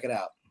definitely check it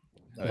out.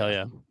 Hell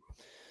yeah.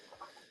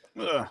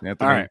 All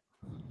right.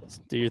 Let's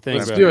do your thing.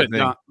 Let's do it.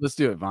 Let's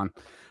do it, Vaughn.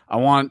 I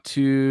want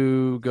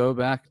to go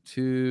back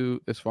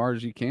to as far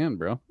as you can,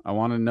 bro. I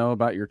want to know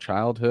about your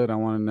childhood. I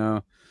want to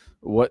know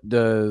what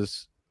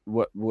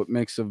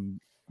makes a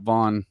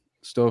Vaughn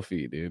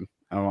Stoffey, dude.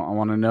 I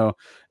want to know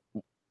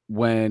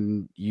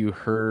when you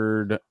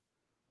heard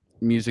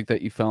music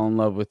that you fell in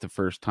love with the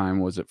first time.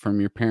 Was it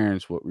from your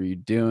parents? What were you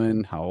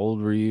doing? How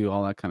old were you?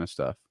 All that kind of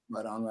stuff.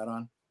 Right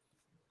on.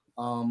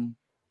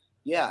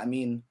 Yeah, I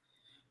mean,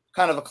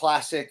 kind of a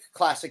classic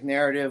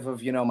narrative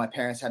of, you know, my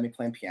parents had me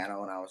playing piano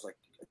when I was like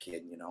a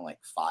kid, you know, like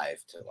 5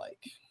 to like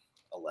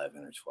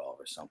 11 or 12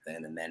 or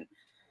something. And then,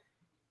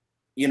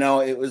 you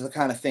know, it was the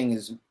kind of thing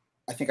is,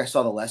 I think I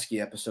saw the Lesky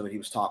episode. He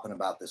was talking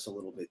about this a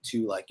little bit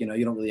too. Like, you know,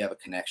 you don't really have a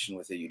connection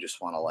with it. You just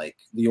want to, like,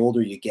 the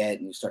older you get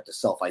and you start to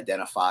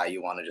self-identify,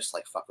 you want to just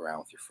like fuck around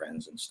with your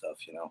friends and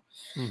stuff, you know,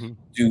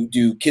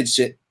 do kid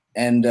sit.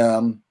 And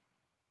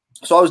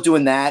so I was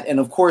doing that. And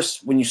of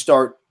course, when you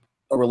start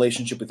a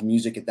relationship with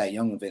music at that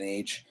young of an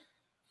age,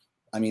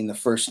 I mean, the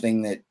first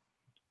thing that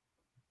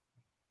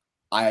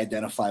I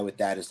identify with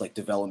that is like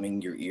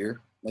developing your ear.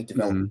 Like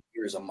developing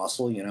your ear as a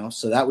muscle, you know?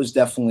 So that was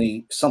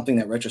definitely something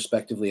that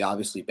retrospectively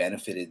obviously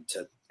benefited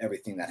to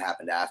everything that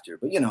happened after.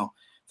 But, you know,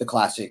 the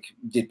classic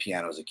did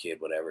piano as a kid,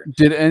 whatever.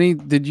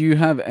 Did you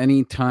have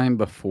any time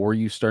before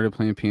you started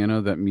playing piano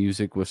that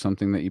music was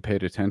something that you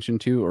paid attention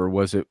to? Or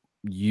was it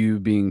you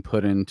being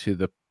put into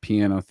the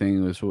piano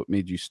thing was what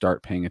made you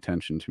start paying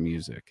attention to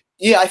music?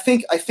 Yeah, I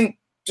think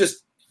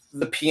just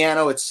the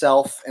piano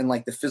itself and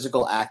like the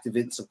physical act of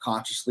it and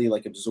subconsciously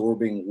like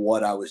absorbing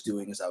what I was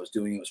doing as I was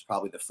doing it was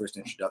probably the first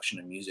introduction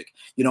to music.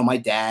 You know, my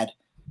dad,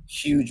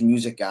 huge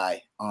music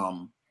guy.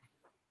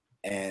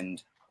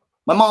 And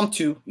my mom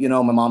too. You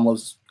know, my mom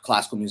loves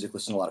classical music,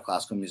 listens to a lot of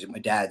classical music. My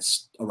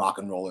dad's a rock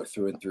and roller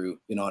through and through.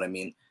 You know what I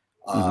mean?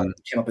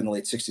 Came up in the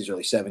late 60s,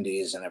 early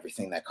 70s, and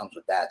everything that comes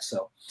with that.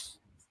 So,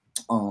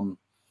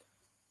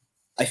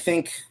 I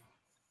think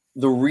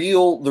the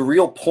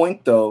real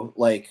point though,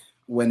 like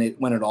when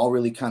it all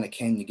really kind of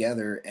came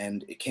together,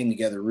 and it came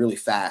together really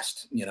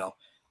fast, you know.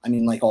 I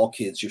mean, like all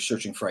kids, you're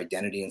searching for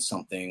identity in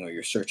something, or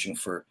you're searching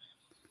for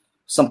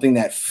something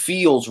that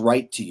feels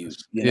right to you,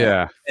 you know?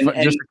 Yeah. And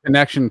just a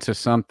connection to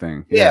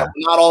something. Yeah.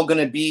 We're not all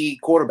going to be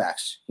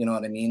quarterbacks. You know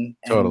what I mean?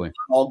 And totally.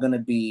 we're all going to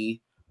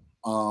be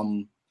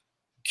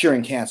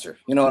curing cancer.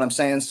 You know what I'm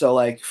saying? So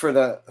like for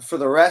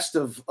the rest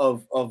of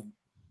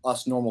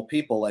us normal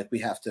people, like we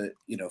have to,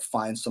 you know,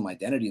 find some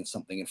identity in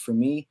something. And for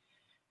me,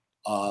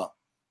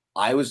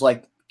 I was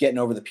like getting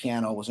over the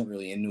piano, wasn't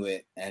really into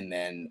it. And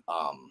then,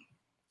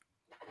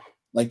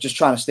 like just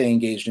trying to stay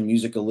engaged in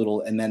music a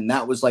little. And then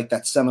that was like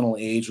that seminal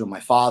age where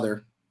my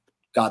father,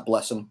 God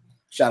bless him,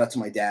 shout out to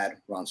my dad,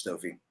 Vaughn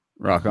Stoffey.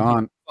 Rock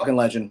on. Fucking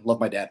legend. Love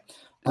my dad.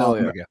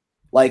 Yeah.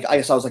 Like I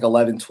guess I was like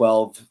 11,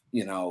 12,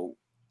 you know,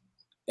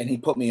 and he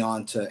put me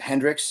on to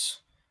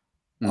Hendrix,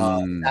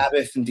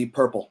 Sabbath, and Deep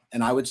Purple.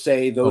 And I would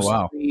say those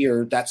three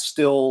are, that's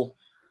still,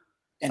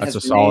 and that's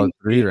a solid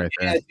three right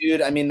there. Yeah,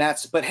 dude. I mean,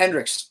 but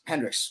Hendrix,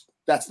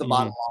 that's the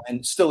bottom line,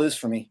 and still is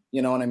for me.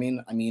 You know what I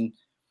mean? I mean,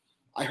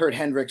 I heard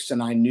Hendrix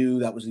and I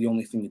knew that was the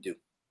only thing to do.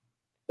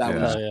 That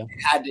was,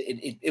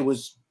 it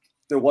was,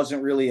 there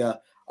wasn't really a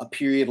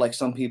period like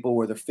some people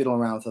where they're fiddling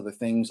around with other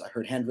things. I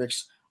heard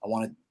Hendrix. I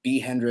wanted to be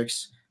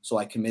Hendrix. So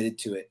I committed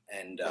to it.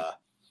 And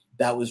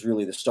that was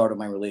really the start of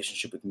my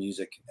relationship with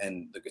music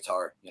and the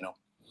guitar, you know.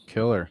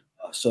 Killer.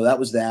 So that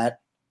was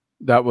that.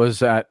 That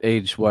was at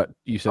age, what,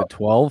 you said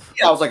 12?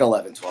 Yeah, I was like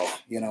 11,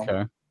 12, you know.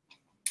 Okay.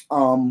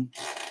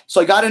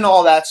 So I got into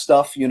all that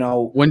stuff, you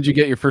know. When did you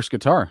get your first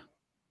guitar?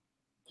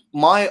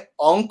 My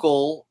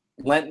uncle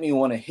lent me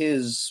one of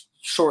his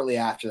shortly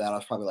after that. I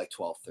was probably like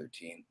 12,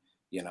 13,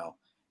 you know,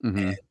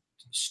 and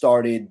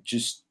started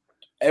just,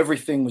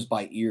 everything was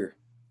by ear.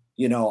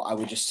 You know, I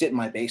would just sit in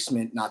my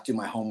basement, not do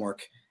my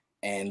homework,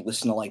 and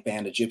listen to like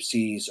Band of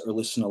Gypsies or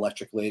listen to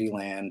Electric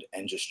Ladyland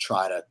and just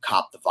try to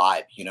cop the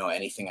vibe, you know,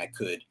 anything I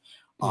could.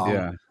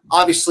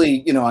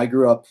 Obviously, you know, I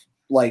grew up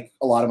like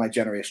a lot of my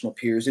generational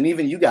peers, and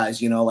even you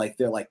guys, you know, like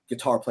they're like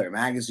Guitar Player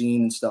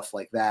Magazine and stuff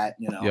like that,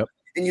 you know.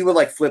 And you would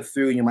like flip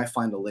through and you might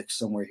find a lick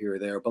somewhere here or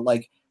there. But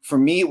like for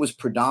me, it was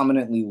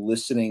predominantly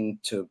listening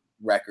to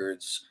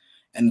records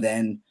and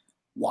then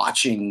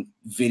watching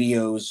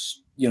videos,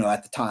 you know,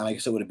 at the time, I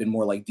guess it would have been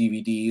more like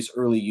DVDs,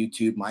 early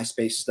YouTube,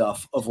 MySpace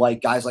stuff of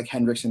like guys like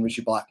Hendrix and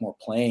Richie Blackmore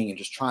playing and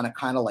just trying to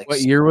kind of like.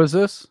 What year was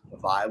this? The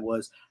vibe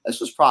was, this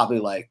was probably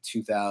like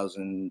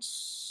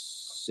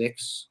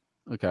 2006.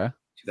 Okay.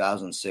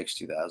 2006,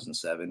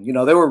 2007. You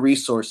know, there were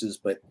resources,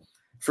 but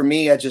for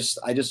me, I just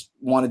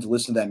wanted to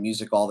listen to that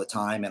music all the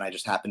time, and I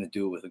just happened to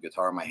do it with a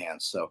guitar in my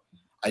hands. So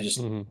I just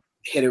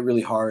hit it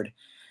really hard,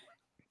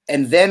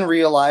 and then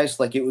realized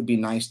like it would be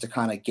nice to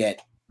kind of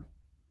get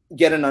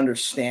an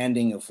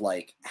understanding of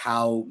like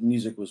how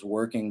music was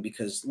working,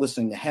 because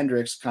listening to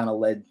Hendrix kind of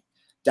led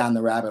down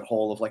the rabbit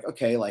hole of like,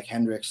 okay, like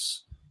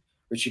Hendrix,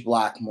 Richie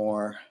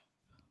Blackmore,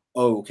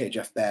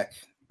 Jeff Beck,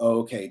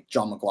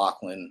 John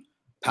McLaughlin,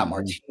 Pat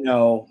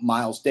Martino,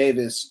 Miles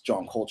Davis,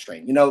 John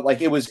Coltrane. You know, like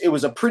it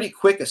was a pretty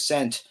quick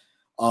ascent,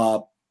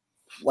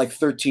 like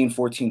 13,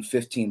 14,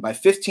 15. By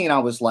 15, I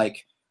was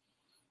like,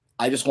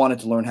 I just wanted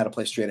to learn how to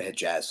play straight ahead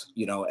jazz,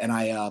 you know, and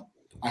I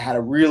had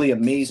a really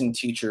amazing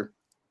teacher,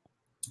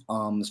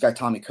 this guy,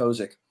 Tommy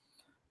Kozik,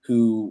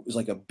 who was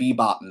like a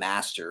bebop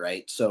master,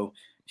 right? So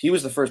he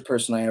was the first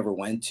person I ever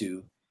went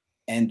to.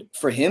 And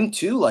for him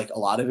too, like a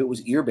lot of it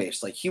was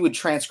ear-based. Like he would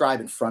transcribe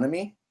in front of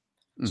me.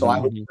 So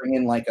I would bring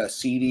in like a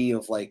CD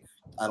of like,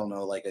 I don't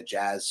know, like a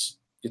jazz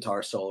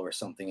guitar solo or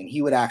something. And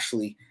he would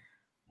actually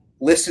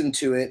listen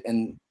to it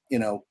and, you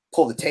know,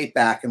 pull the tape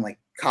back and like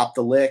cop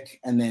the lick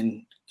and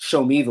then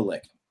show me the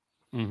lick.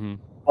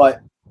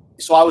 But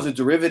so I was a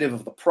derivative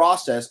of the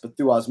process, but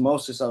through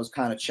osmosis, I was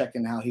kind of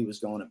checking how he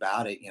was going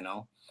about it. You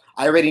know,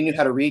 I already knew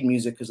how to read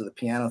music because of the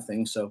piano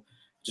thing. So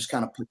just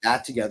kind of put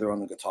that together on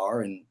the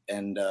guitar and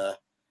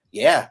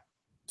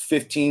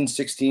 15,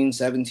 16,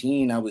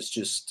 17, I was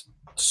just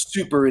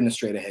super into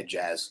straight ahead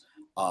jazz.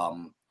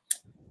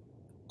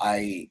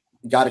 I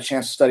got a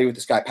chance to study with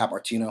this guy, Pat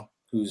Martino,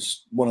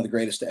 who's one of the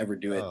greatest to ever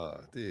do it.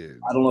 Oh, dude.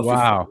 I don't know if you're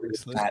familiar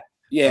with Pat.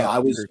 Yeah, I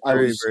was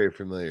very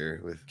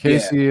familiar with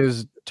Casey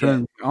is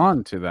turned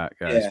on to that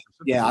guy.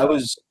 I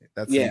was.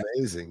 That's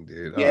amazing,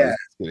 dude. Yeah,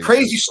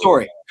 crazy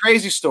story.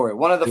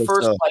 One of the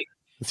first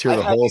let's hear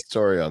the whole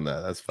story on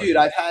that. That's fun. Dude,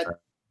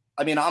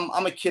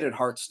 I'm a kid at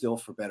heart still,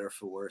 for better or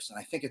for worse, and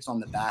I think it's on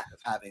the back of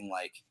having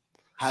like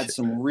had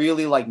some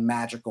really like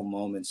magical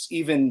moments,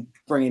 even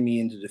bringing me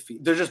into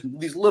defeat. There's just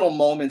these little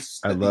moments.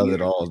 I love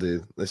it all,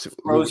 dude.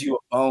 Throws you a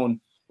bone.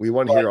 We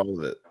want to hear all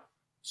of it.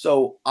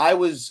 So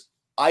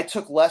I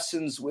took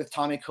lessons with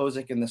Tommy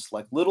Kozik in this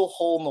like little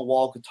hole in the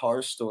wall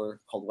guitar store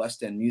called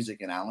West End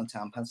Music in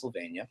Allentown,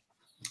 Pennsylvania.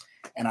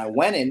 And I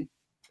went in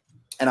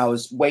And I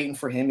was waiting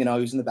for him, he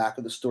was in the back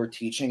of the store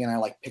teaching, and I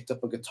like picked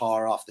up a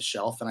guitar off the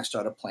shelf and I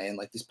started playing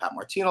like these Pat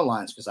Martino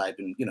lines because I'd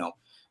been,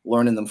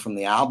 learning them from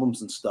the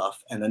albums and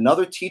stuff. And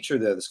another teacher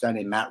there, this guy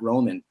named Matt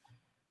Roman,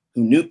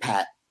 who knew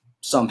Pat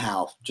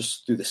somehow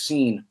just through the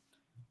scene,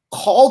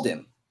 called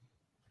him.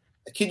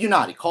 I kid you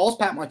not, he calls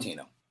Pat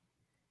Martino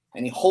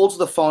and he holds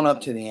the phone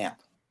up to the amp.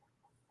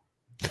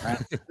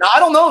 Right? Now, I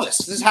don't know this.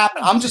 This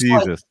happened. I'm just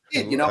like,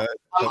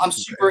 I'm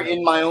super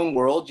in my own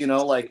world,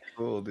 like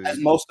cool, as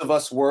most of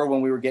us were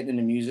when we were getting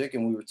into music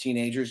and we were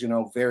teenagers,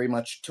 very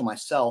much to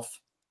myself,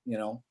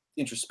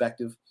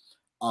 introspective.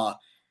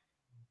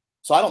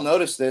 So I don't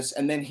notice this.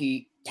 And then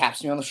he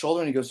taps me on the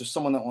shoulder and he goes, "There's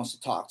someone that wants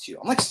to talk to you."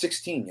 I'm like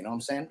 16, you know what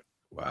I'm saying?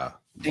 Wow.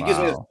 He gives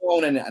me the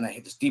phone and I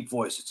hit this deep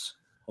voice. It's,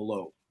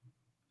 "Hello,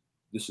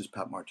 this is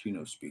Pat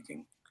Martino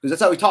speaking." Because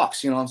that's how he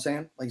talks, you know what I'm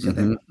saying? Like he's got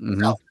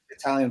that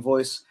Italian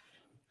voice.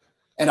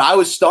 And I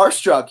was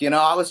starstruck,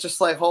 I was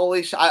just like,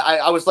 holy shit.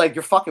 I was like,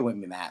 "You're fucking with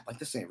me, Matt. Like,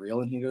 this ain't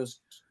real." And he goes,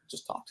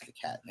 "Just talk to the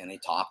cat." And he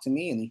talked to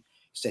me and he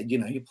said,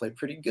 "You play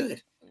pretty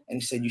good." And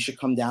he said, "You should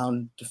come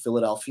down to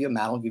Philadelphia.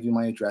 Matt will give you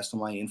my address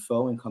and my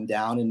info and come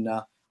down and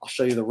I'll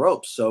show you the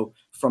ropes." So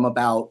from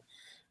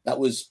that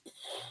was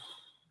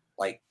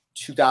like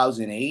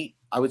 2008,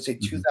 I would say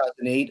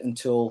 2008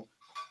 until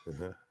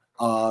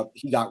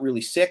he got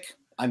really sick.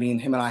 I mean,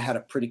 him and I had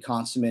a pretty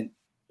consummate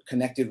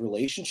connected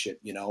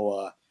relationship,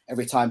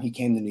 every time he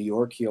came to New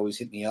York, he always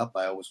hit me up.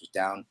 I always was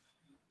down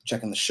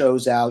checking the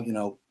shows out.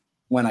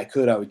 When I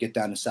could, I would get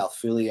down to South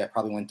Philly. I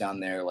probably went down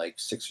there like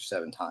 6 or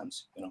 7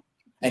 times,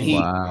 And he,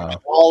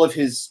 all of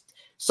his,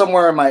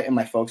 somewhere in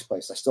my folks'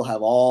 place, I still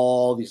have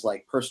all these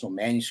like personal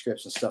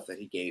manuscripts and stuff that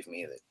he gave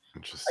me. That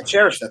I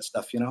cherish that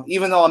stuff,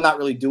 Even though I'm not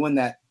really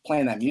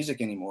playing that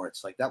music anymore.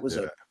 It's like that was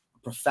a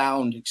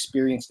profound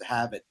experience to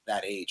have at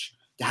that age,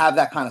 to have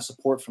that kind of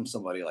support from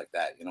somebody like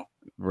that,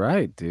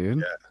 Right, dude.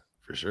 Yeah.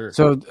 For sure.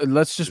 So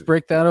let's just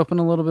break that open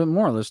a little bit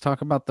more. Let's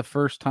talk about the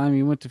first time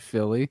you went to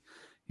Philly.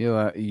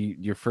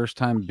 Your first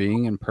time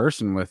being in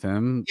person with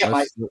him. Yeah,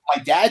 my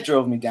dad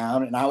drove me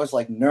down, and I was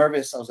like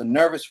nervous. I was a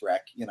nervous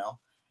wreck,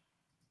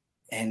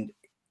 And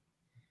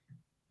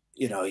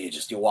you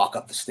walk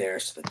up the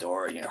stairs to the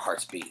door, and your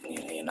heart's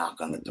beating. You knock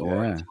on the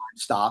door, and time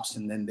stops,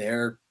 and then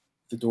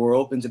the door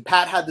opens. And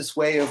Pat had this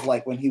way of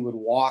like when he would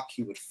walk,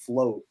 he would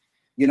float.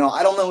 I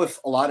don't know if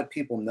a lot of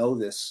people know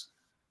this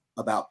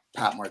about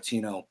Pat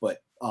Martino,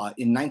 but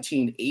in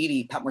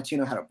 1980, Pat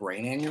Martino had a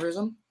brain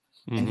aneurysm,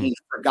 and he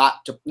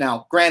forgot to.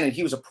 Now, granted,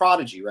 he was a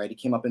prodigy, right? He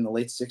came up in the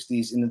late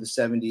 60s, into the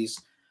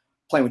 70s,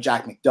 playing with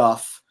Jack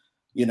McDuff,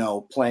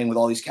 playing with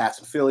all these cats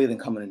in Philly, then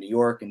coming to New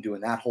York and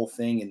doing that whole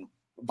thing. And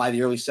by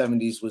the early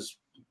 70s, was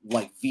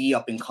like the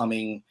up and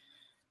coming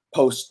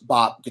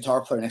post-bop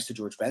guitar player next to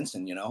George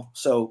Benson,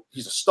 So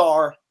he's a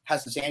star,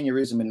 has this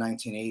aneurysm in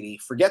 1980,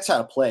 forgets how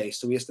to play,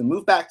 so he has to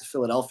move back to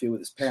Philadelphia with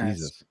his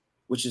parents.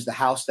 Which is the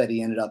house that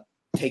he ended up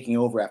taking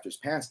over after his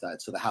parents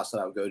died. So the house that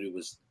I would go to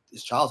was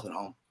his childhood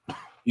home.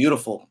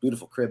 Beautiful,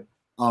 beautiful crib.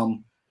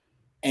 And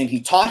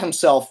he taught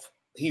himself,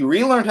 he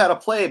relearned how to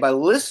play by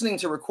listening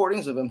to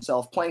recordings of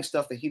himself playing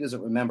stuff that he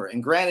doesn't remember.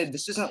 And granted,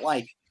 this isn't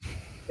like,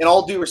 in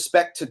all due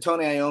respect to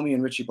Tony Iommi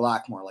and Richie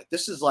Blackmore, like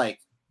this is like,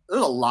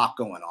 there's a lot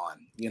going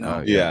on,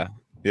 Yeah.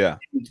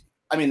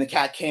 I mean, the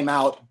cat came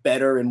out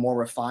better and more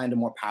refined and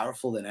more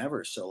powerful than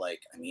ever. So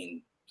like, I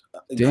mean,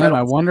 damn,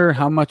 I wonder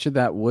how much of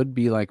that would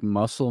be like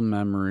muscle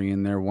memory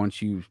in there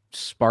once you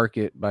spark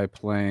it by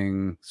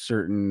playing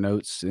certain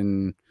notes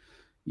in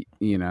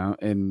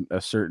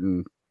a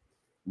certain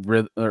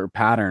rhythm or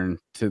pattern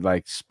to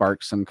like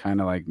spark some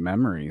kind of like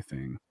memory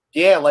thing.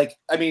 Yeah, like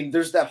I mean,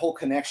 there's that whole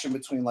connection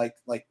between like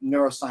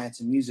neuroscience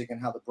and music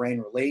and how the brain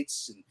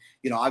relates,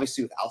 and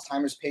obviously with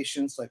Alzheimer's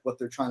patients, like what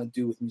they're trying to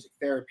do with music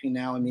therapy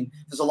now. I mean,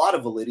 there's a lot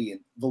of validity in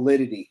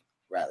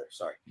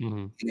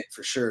it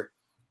for sure,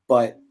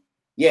 but.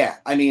 Yeah,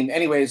 I mean,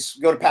 anyways,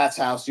 go to Pat's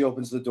house. He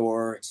opens the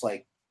door. It's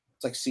like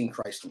seeing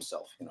Christ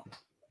himself,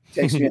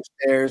 Takes me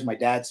upstairs. My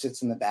dad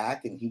sits in the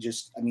back, and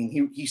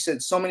he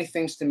said so many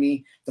things to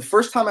me. The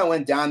first time I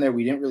went down there,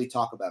 we didn't really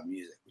talk about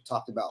music. We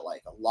talked about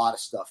like a lot of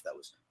stuff that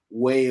was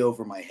way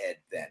over my head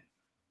then.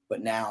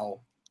 But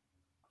now,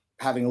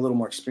 having a little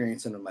more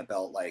experience under my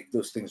belt, like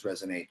those things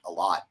resonate a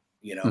lot,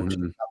 just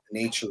about the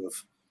nature of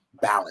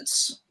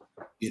balance,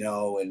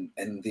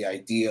 and the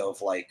idea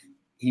of like,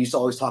 he used to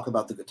always talk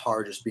about the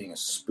guitar just being a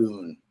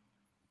spoon,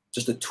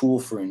 just a tool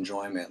for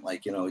enjoyment.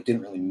 Like, it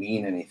didn't really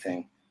mean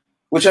anything,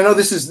 which I know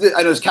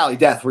it's Cali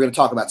death. We're going to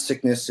talk about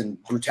sickness and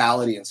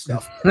brutality and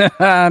stuff.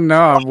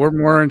 No, we're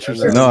more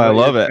interested. No, I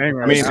love it.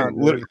 I mean,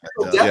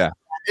 yeah.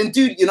 And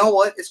dude, you know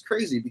what? It's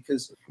crazy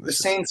because the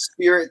same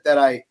spirit that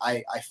I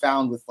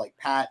found with like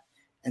Pat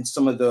and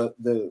some of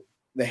the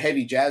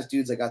heavy jazz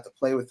dudes I got to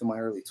play with in my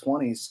early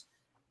 20s,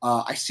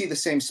 I see the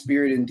same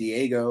spirit in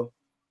Diego,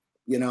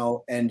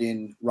 and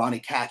in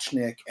Ronnie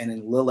Kachnik and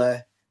in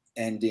Lille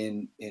and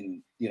in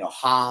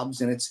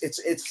Hobbs. And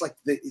it's like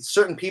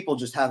certain people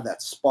just have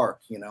that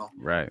spark,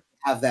 right.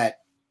 Have that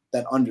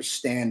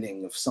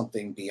understanding of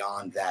something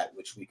beyond that,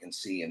 which we can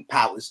see. And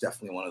Pat was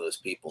definitely one of those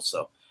people.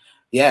 So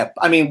Yeah,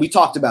 I mean, we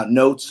talked about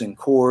notes and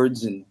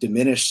chords and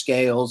diminished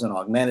scales and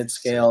augmented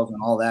scales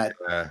and all that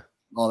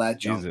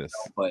junk. Jesus,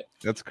 but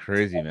that's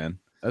crazy, man.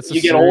 That's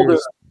you get older.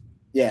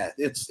 Yeah,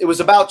 it was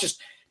about just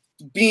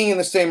being in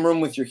the same room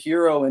with your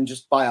hero and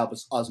just by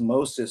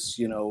osmosis,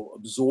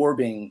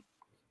 absorbing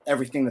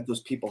everything that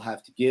those people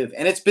have to give.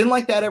 And it's been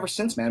like that ever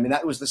since, man. I mean,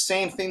 that was the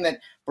same thing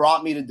that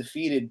brought me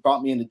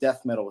into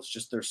death metal. It's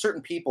just there are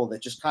certain people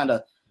that just kind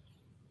of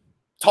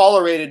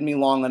tolerated me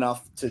long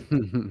enough to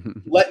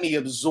let me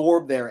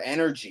absorb their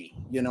energy.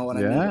 You know what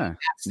I mean?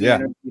 That's the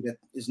energy that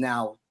is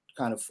now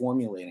kind of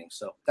formulating.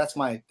 So that's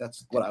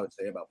what I would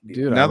say about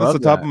people. Dude, now that's the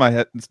top of my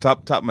head. It's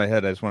top of my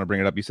head. I just want to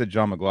bring it up. You said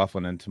John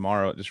McLaughlin, and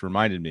tomorrow it just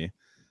reminded me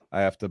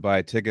I have to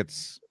buy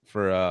tickets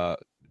for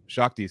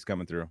Shakti's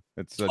coming through.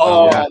 It's John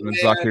McLaughlin,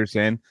 Zakir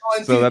Hussain.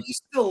 So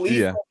that's still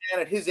lethal,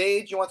 man. At his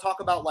age, you want to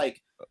talk about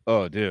like.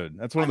 Oh, dude,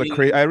 that's one of the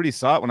crazy. I already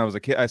saw it when I was a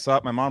kid. I saw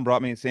it. My mom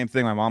brought me. Same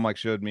thing. My mom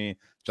showed me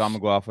John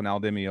McLaughlin, Al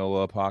Di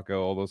Meola,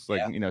 Paco, all those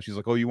she's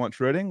like, oh, you want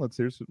shredding?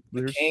 Here's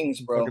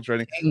Kings, bro.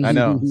 Shredding. I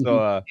know.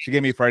 So she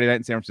gave me Friday night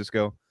in San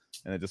Francisco,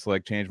 and it just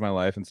changed my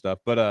life and stuff.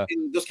 But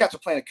those cats are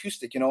playing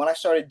acoustic. When I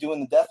started doing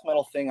the death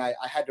metal thing, I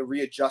had to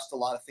readjust a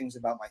lot of things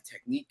about my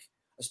technique,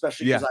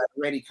 especially because I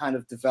already kind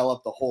of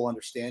developed the whole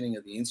understanding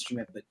of the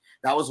instrument. But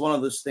that was one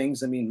of those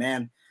things. I mean,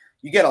 man,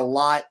 you get a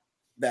lot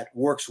that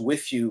works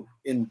with you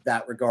in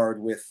that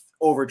regard with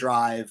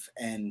overdrive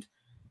and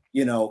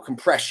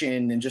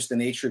compression and just the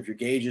nature of your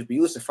gauges. But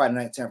you listen to Friday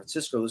Night in San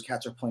Francisco, those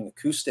cats are playing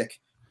acoustic,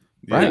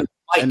 right?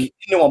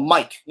 Into a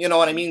mic, you know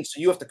what I mean? So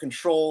you have to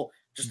control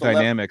just the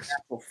dynamics,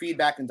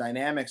 feedback and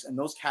dynamics, and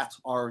those cats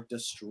are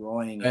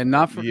destroying it. And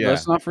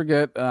let's not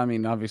forget, I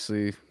mean,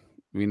 obviously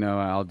we know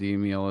Al Di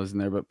Meola is in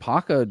there, but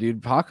Paco,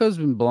 dude, Paco's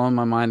been blowing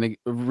my mind,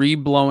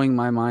 re-blowing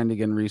my mind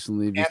again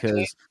recently because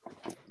Anthony,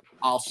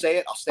 I'll say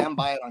it, I'll stand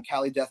by it on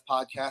Cali Death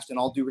Podcast, and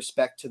all due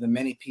respect to the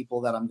many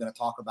people that I'm going to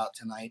talk about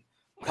tonight,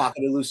 Paco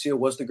de Lucia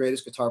was the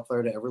greatest guitar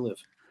player to ever live.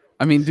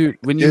 I mean, dude,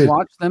 when you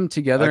watch them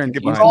together and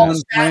put all the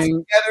stats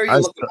together, you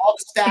look at all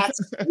the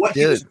stats, what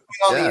he was doing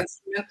on the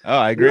instrument. Oh,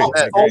 I agree.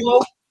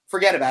 Solo,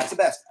 forget about it. It's the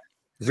best.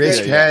 Raise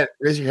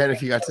your hand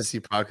if you got to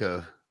see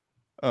Paco.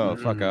 Oh,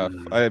 fuck off.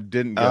 I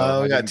didn't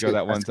go. I didn't go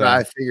that one time.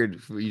 I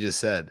figured what you just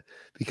said.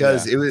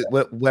 Because it was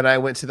when I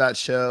went to that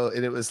show,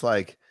 and it was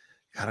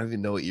I don't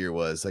even know what year it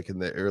was, in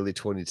the early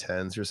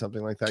 2010s or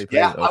something like that.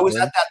 I was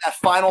at that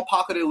final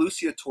Paco de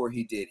Lucia tour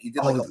he did. He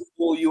did a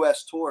full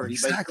U.S. tour.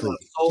 Exactly.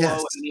 He solo, and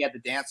then he had the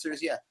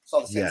dancers. Yeah, saw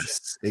the same shit.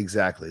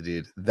 Exactly,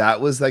 dude.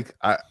 That was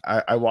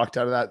I walked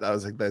out of that. That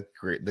was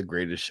the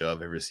greatest show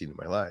I've ever seen in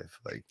my life.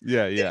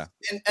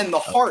 And the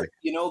heart,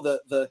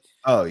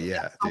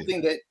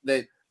 something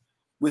that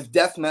with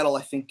death metal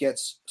I think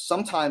gets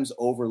sometimes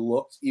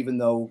overlooked, even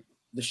though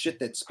the shit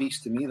that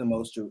speaks to me the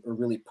most or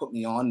really put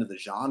me on to the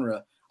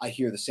genre. I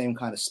hear the same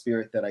kind of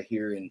spirit that I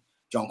hear in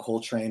John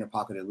Coltrane or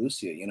Paco de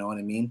Lucia. You know what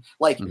I mean?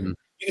 You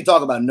can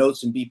talk about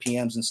notes and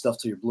BPMs and stuff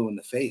till you're blue in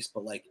the face,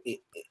 but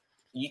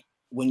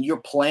when you're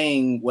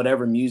playing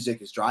whatever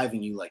music is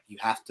driving you, you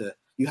have to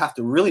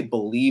really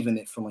believe in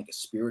it from a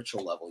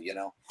spiritual level,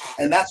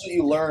 and that's what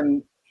you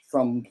learn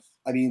from.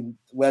 I mean,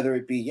 whether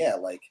it be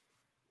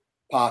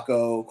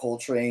Paco,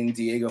 Coltrane,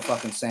 Diego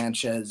fucking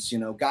Sanchez,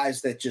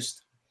 guys that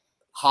just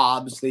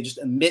Hobbs, they just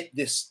emit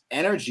this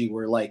energy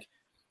where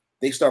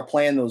they start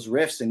playing those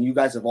riffs, and you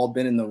guys have all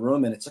been in the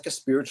room, and it's a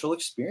spiritual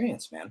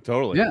experience, man.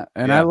 Totally. Yeah.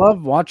 And I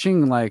love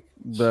watching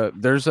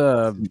there's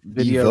a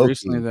video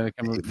recently that I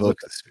came up with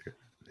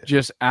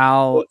just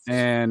Al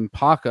and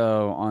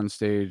Paco on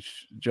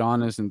stage.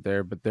 John isn't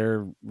there, but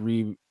they're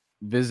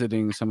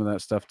revisiting some of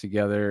that stuff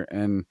together,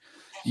 and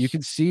you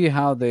can see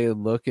how they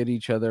look at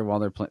each other while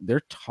they're playing.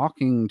 They're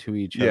talking to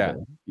each other,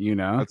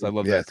 I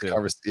love that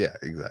too. Yeah,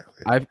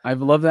 exactly.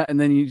 I've loved that. And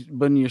then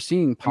when you're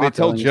seeing Paco, they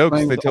tell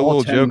jokes. They tell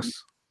little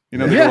jokes.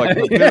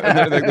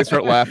 They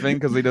start laughing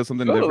because he does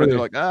something different. They're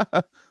like, I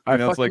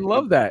fucking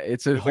love that.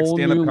 It's a whole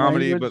new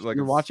comedy, but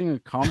you're watching a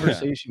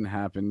conversation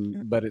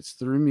happen, but it's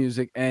through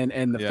music and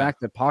the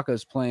fact that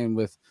Paco's playing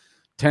with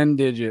 10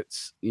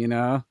 digits. He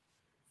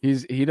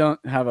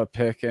don't have a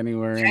pick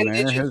anywhere in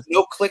there. Digits,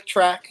 no click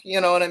track. You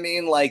know what I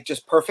mean?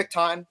 Just perfect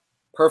time,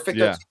 perfect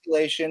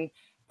articulation,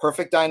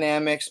 perfect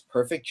dynamics,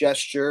 perfect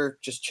gesture.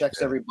 Just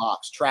checks every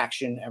box,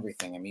 traction,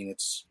 everything. I mean,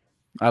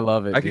 I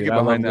love it. I could get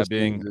behind that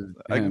being.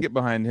 I can get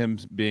behind him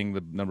being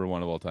the number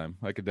one of all time.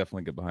 I could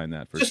definitely get behind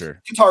that for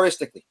sure.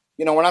 Guitaristically,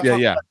 we're not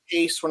talking about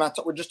pace.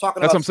 We're just talking.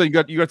 That's what I'm saying.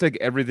 You got to take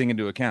everything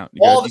into account.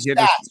 All the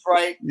stats,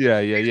 right?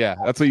 Yeah.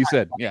 That's what you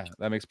said. Yeah,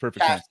 that makes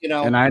perfect sense.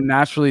 And I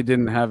naturally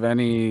didn't have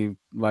any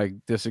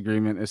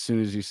disagreement as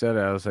soon as you said it.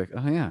 I was like,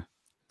 oh yeah,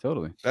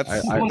 totally. That's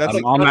I'm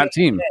on that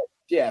team.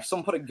 Yeah, if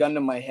someone put a gun to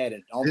my head,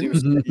 and all due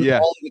respect,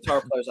 all the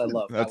guitar players I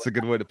love. That's a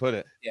good way to put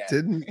it. Yeah,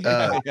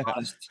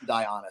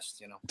 die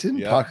honest.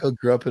 Didn't Paco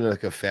grow up in a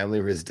family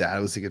where his dad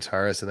was a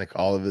guitarist, and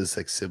all of his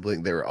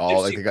siblings, they were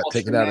all they got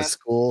taken out of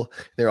school.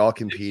 They're all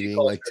competing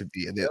to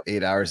be in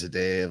 8 hours a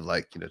day of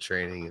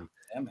training,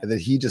 and then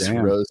he just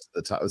rose to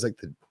the top. It was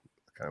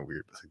kind of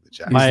weird. It's like the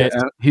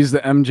Jackson. He's the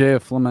MJ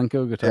of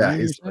flamenco guitar. Yeah,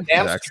 he's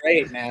damn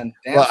straight, man.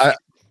 Damn well, straight.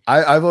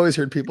 I've always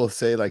heard people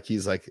say like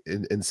he's like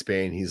in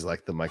Spain, he's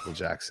like the Michael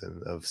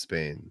Jackson of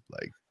Spain,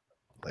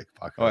 like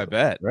Paco. Oh, I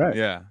bet. Right.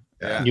 Yeah.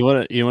 You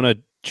want to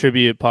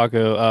tribute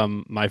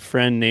Paco? My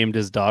friend named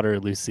his daughter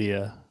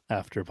Lucia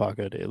after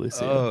Paco de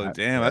Lucia. Oh,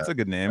 damn, that's a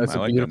good name. That's I a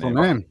like beautiful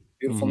that name. name.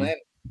 Beautiful name.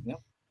 Yeah.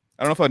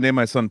 I don't know if I'd name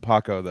my son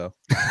Paco though.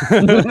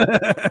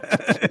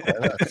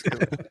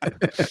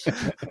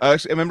 I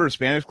remember a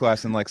Spanish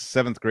class in like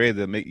 7th grade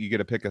that you get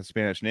to pick a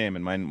Spanish name,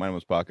 and mine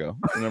was Paco.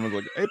 And everyone's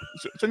like, "Hey,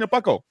 Señor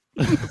Paco."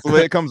 That's the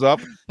way it comes up.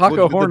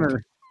 Paco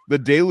Horner. The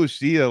De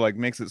Lucia like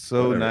makes it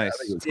so nice.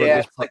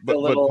 Yeah, but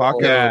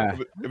Paco.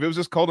 If it was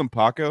just called him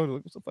Paco,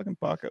 like, what's the fucking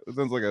Paco? It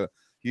sounds like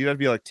you'd have to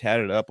be like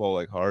tatted up all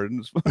like hard.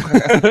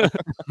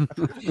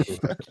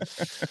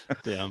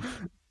 Damn.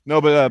 No,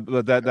 but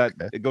that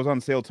it goes on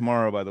sale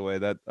tomorrow. By the way,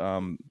 that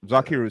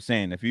Zakir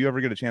Hussain. If you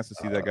ever get a chance to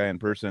see that guy in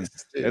person,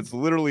 it's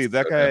literally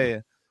that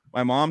guy.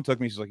 My mom took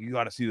me. She's like, "You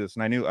got to see this,"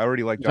 and I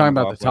already liked. Talking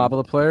about the top of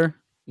the player.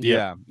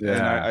 Yeah.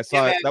 And I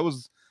saw it. That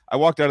was. I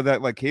walked out of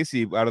that like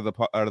Casey out of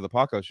the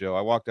Paco show.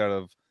 I walked out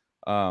of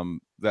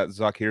that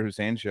Zakir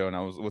Hussain show, and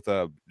I was with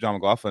John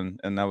McLaughlin,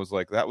 and I was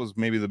like, that was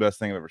maybe the best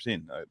thing I've ever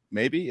seen.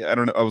 Maybe, I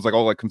don't know. I was like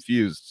all like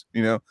confused,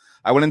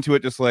 I went into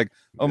it just like,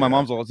 oh, my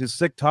mom's all, he's a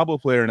sick tabla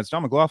player, and it's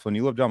John McLaughlin.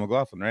 You love John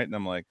McLaughlin, right? And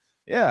I'm like,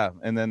 yeah.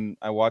 And then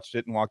I watched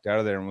it and walked out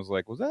of there and was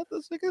like, was that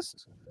the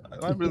sickest? I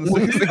remember the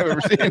sickest thing I've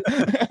ever seen.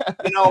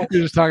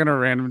 You're just talking to a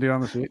random dude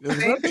on the street.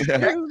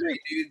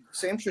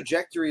 Same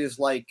trajectory as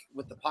like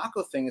with the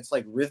Paco thing. It's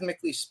like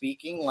rhythmically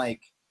speaking,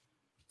 like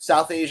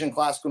South Asian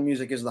classical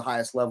music is the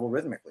highest level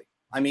rhythmically.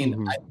 I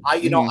mean,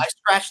 I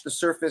scratched the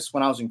surface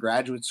when I was in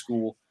graduate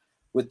school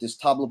with this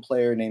tabla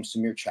player named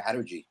Samir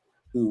Chatterjee,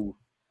 who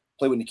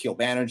played with Nikhil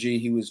Banerjee.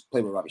 He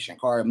played with Ravi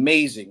Shankar.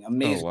 Amazing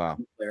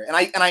player. And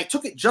I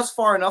took it just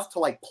far enough to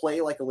like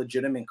play like a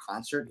legitimate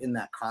concert in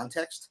that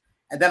context.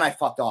 And then I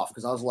fucked off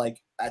because I was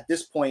like, at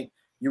this point,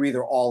 you're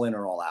either all in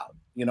or all out.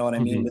 You know what I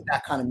mean? With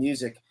that kind of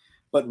music.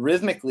 But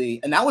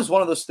rhythmically, and that was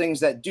one of those things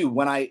that, dude,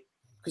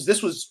 because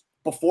this was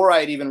before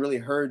I had even really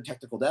heard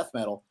technical death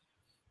metal,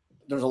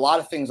 there's a lot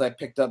of things I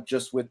picked up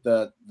just with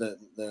the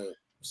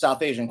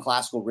South Asian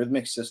classical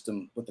rhythmic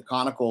system with the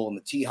conical and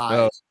the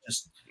T-highs,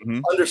 just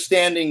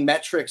understanding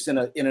metrics in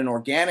an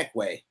organic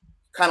way,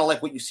 kind of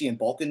like what you see in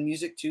Balkan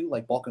music too,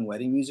 like Balkan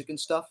wedding music and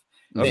stuff.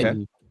 Okay.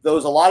 And a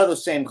lot of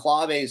those same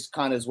claves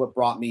kind of is what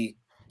brought me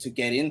to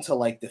get into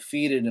like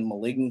Defeated and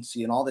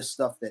Malignancy and all this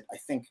stuff that I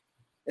think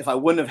if I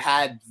wouldn't have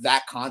had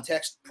that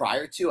context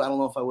prior to, I don't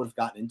know if I would have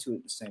gotten into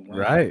it the same way.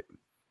 Right.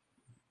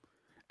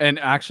 And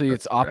actually,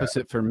 it's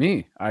opposite for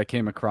me. I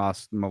came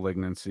across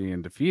Malignancy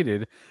and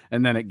Defeated,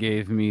 and then it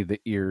gave me the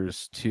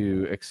ears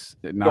to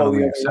not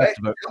only accept,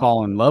 but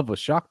fall in love with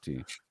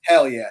Shakti.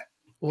 Hell yeah.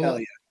 Hell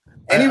yeah.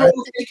 Any road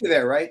will take you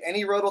there, right?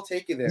 Any road will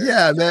take you there.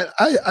 Yeah, man.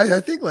 I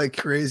think like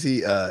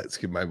crazy.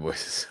 Excuse my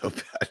voice is so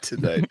bad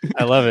tonight.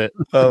 I love it.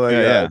 Oh my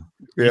god.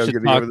 Yeah, I'm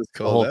gonna give this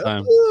the whole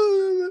time.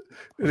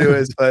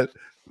 Anyways, but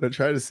what I'm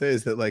trying to say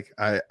is that like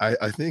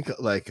I think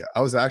like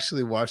I was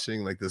actually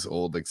watching like this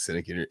old like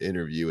Cynic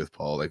interview with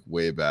Paul like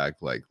way back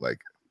like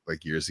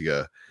years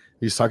ago.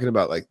 He was talking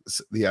about like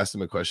he asked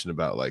him a question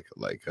about like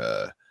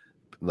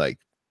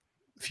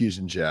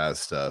fusion jazz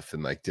stuff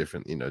and like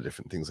different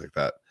things like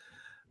that.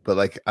 But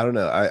like I don't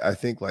know, I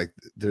think like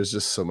there's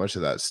just so much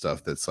of that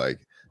stuff that's like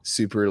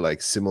super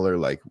like similar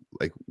like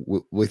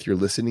with your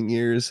listening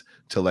ears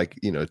to like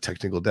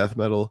technical death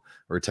metal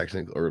or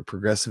technical or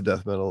progressive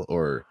death metal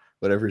or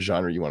whatever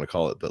genre you want to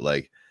call it, but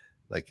like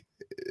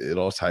it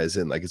all ties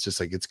in. Like it's just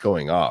like it's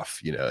going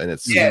off, and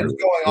it's it's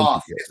going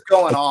off. It's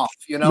going off,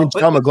 I mean,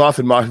 John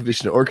McLaughlin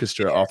Mahavishnu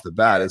Orchestra off the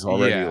bat is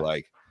already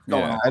like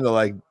kind of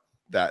like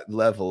that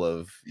level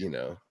of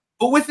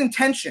but with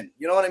intention.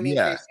 You know what I mean?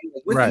 Yeah,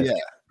 like, with right. Yeah,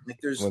 like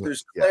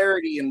there's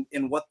clarity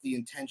in what the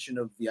intention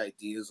of the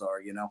ideas are.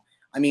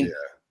 I mean,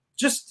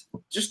 just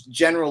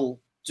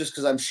general. Just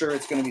because I'm sure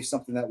it's going to be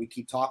something that we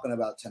keep talking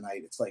about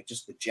tonight. It's like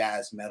just the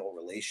jazz metal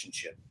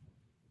relationship.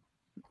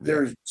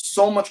 They're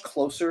so much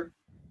closer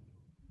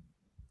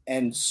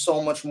and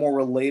so much more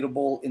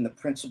relatable in the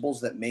principles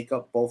that make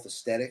up both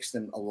aesthetics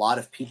than a lot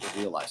of people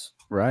realize.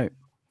 Right.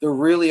 There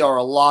really are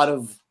a lot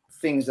of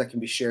things that can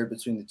be shared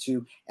between the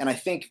two. And I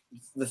think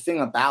the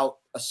thing about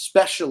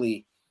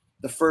especially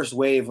the first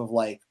wave of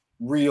like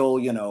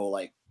real,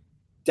 like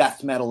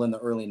death metal in the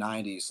early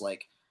 90s,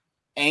 like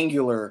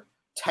angular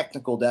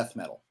technical death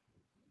metal,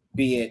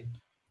 be it,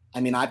 I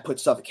mean, I put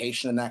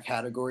Suffocation in that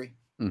category.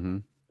 Mm-hmm.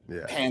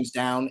 Yeah. Hands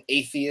down,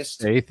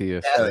 Atheist,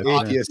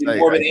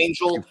 Morbid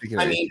Angel.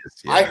 I mean,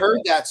 I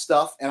heard that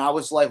stuff and I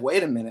was like,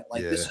 wait a minute,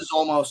 like this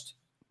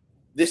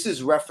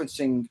is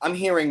referencing, I'm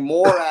hearing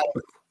more out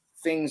of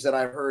things that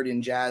I've heard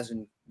in jazz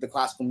and the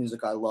classical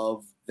music I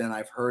love than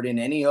I've heard in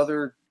any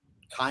other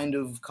kind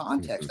of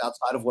context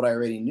outside of what I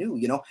already knew,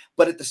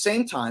 But at the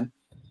same time,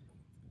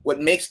 what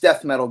makes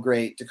death metal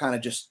great, to kind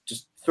of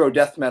just throw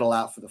death metal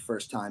out for the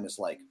first time, is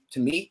like, to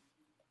me,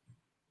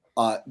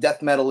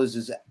 death metal is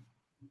as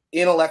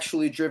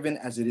intellectually driven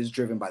as it is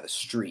driven by the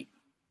street.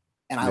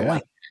 and I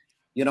like it.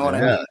 You know what I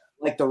mean? I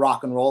like the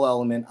rock and roll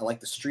element. I like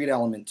the street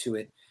element to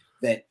it.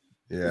 That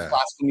with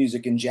classical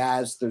music and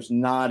jazz, there's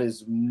not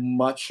as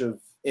much of,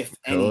 if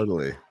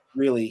any,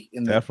 really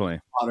in the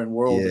modern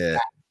world.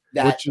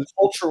 That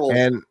cultural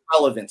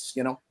relevance,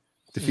 you know.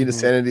 Defeated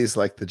Sanity is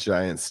like the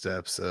giant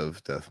steps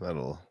of death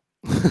metal.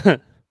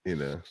 You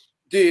know,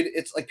 dude,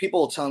 it's like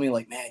people will tell me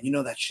like, man, you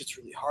know that shit's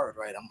really hard,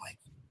 right? I'm like,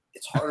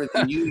 it's harder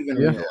than you even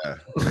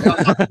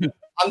realize.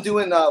 I'm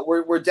doing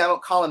we're down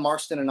Colin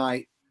Marston and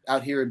I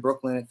out here in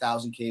Brooklyn at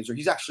Thousand Caves, or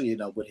he's actually in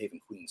Woodhaven,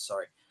 Queens,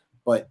 sorry.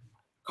 But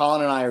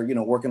Colin and I are,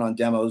 working on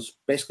demos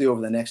basically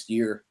over the next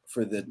year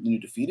for the new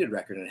Defeated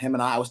record. And him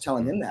and I was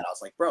telling him that. I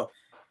was like, bro,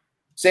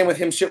 same with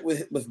him shit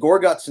with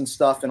Gorguts and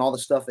stuff and all the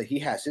stuff that he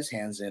has his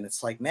hands in.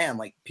 It's like, man,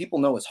 like people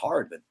know it's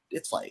hard, but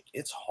it's like,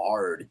 it's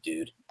hard,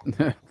 dude.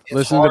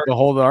 Listen hard. To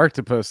Behold the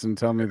Octopus and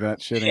tell me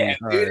that shit ain't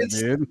hard,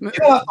 dude. You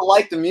don't have to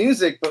like the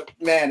music, but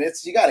man,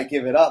 you got to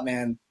give it up,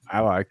 man. I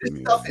like the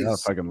music. I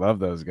fucking love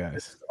those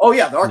guys. Oh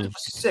yeah, the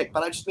Octopus is sick,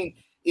 but I just mean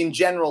in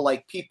general,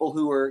 like people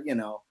who are,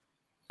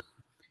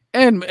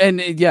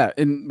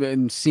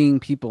 and seeing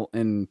people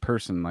in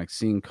person, like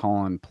seeing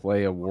Colin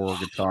play a war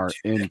guitar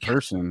in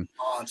person,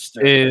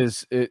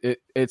 is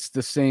it's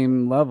the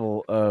same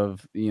level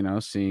of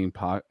seeing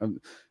Paco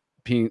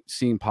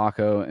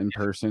in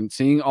person,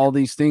 seeing all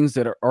these things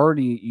that are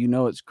already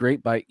it's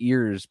great by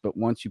ears, but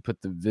once you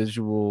put the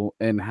visual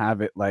and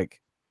have it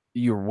like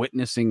you're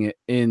witnessing it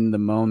in the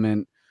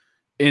moment,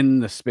 in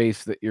the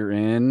space that you're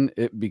in,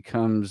 it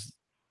becomes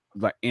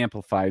like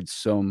amplified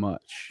so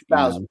much.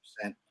 1,000%.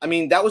 I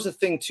mean, that was the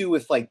thing too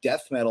with like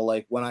death metal.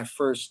 Like when I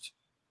first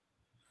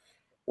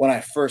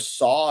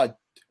saw,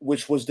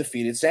 which was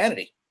Defeated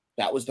Sanity,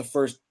 that was the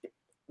first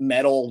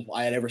metal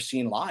I had ever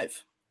seen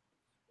live.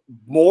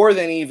 More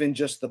than even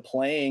just the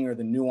playing or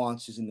the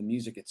nuances in the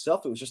music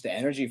itself, it was just the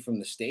energy from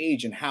the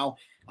stage and how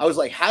I was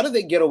like, how did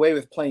they get away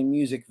with playing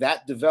music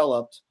that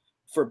developed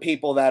for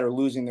people that are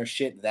losing their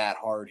shit that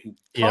hard, who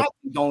probably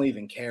don't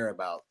even care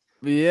about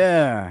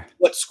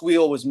what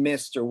squeal was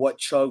missed or what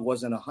chug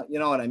wasn't you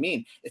know what I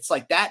mean? It's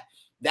like that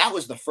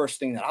was the first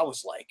thing that I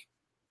was like,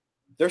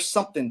 there's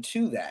something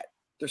to that.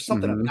 There's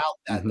something about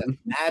that that's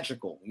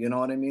magical. You know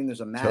what I mean?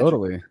 There's a magic.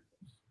 Totally.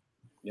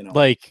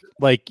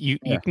 Like you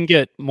can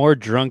get more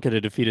drunk at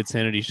a Defeated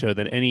Sanity show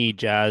than any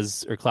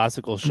jazz or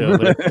classical show,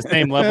 but it's the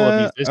same level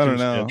of musicianship. I don't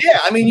know. Yeah,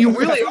 I mean, you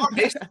really are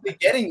basically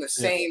getting the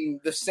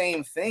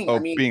same thing. Oh, I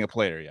mean, being a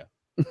player, yeah.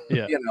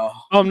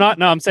 Oh,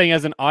 I'm saying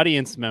as an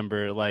audience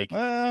member, like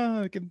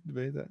I can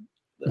debate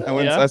that.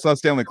 I saw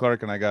Stanley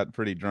Clark and I got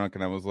pretty drunk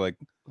and I was like,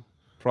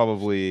 I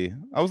was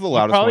the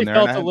loudest one there.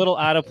 Probably felt a little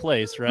out of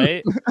place,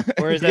 right?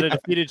 Whereas at a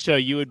Defeated show,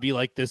 you would be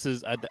like, "This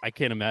is I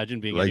can't imagine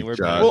being like anywhere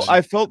better." Well,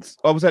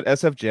 I was at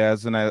SF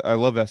Jazz, and I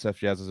love SF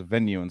Jazz as a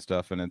venue and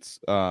stuff, and it's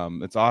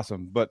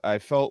awesome. But I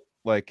felt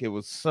like it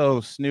was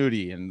so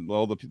snooty and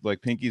all the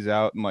like pinkies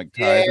out and like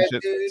ties and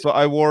shit. Dude. So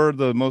I wore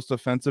the most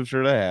offensive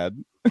shirt I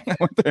had. I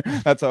went there.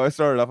 That's how I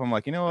started off. I'm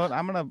like, you know what?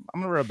 I'm gonna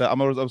rebel. I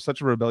was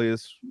such a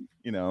rebellious,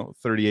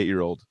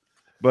 38-year-old.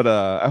 But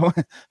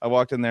I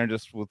walked in there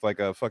just with like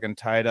a fucking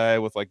tie-dye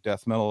with like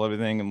death metal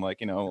everything and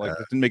like it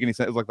didn't make any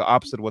sense. It was like the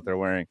opposite of what they're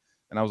wearing.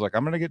 And I was like,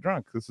 I'm gonna get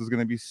drunk. This is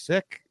gonna be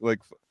sick. Like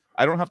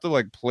I don't have to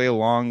like play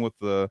along with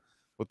the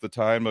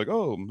tie and be like,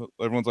 oh,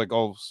 everyone's like,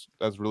 oh,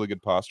 that's really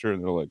good posture,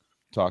 and they're like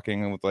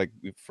talking and with like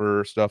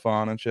fur stuff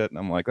on and shit. And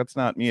I'm like, that's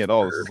not me at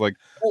all. This is like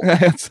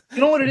you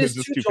know what it is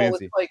too, Joel?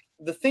 It's like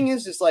the thing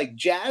is like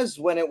jazz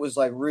when it was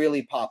like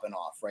really popping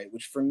off, right?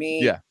 Which for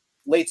me,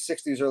 late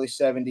 60s, early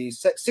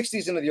 70s,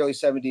 60s into the early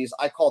 70s.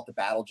 I call it the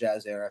battle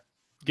jazz era.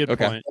 Good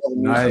point.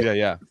 Nice.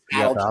 Yeah.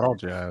 Battle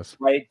jazz.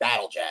 Right?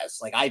 Battle jazz.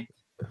 Like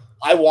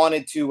I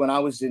wanted to, when I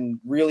was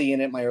really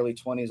in it, my early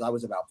 20s, I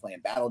was about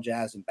playing battle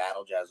jazz and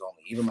battle jazz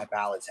only. Even my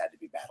ballads had to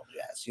be battle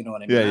jazz. You know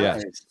what I mean? Yeah.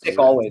 Sick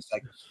always.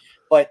 Like,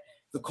 but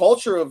the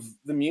culture of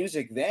the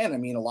music then, I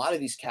mean, a lot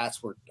of these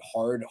cats were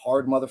hard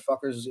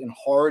motherfuckers in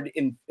hard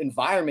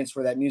environments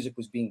where that music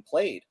was being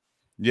played.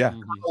 Yeah.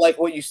 Like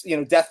what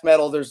death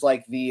metal, there's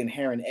like the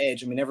inherent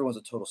edge. I mean, everyone's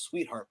a total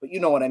sweetheart, but you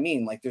know what I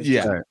mean? Like there's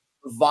the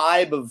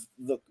vibe of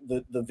the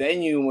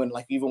venue. And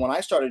like, even when I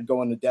started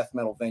going to death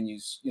metal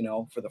venues,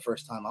 for the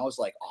first time, I was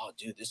like, oh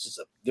dude,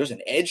 there's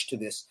an edge to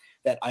this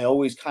that I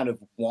always kind of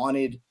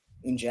wanted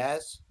in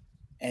jazz.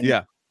 And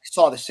I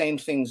saw the same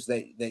things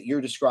that you're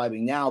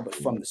describing now, but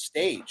from the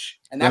stage.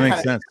 And that makes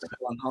kind sense. of makes me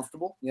feel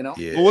uncomfortable,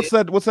 Yeah. Well,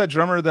 what's that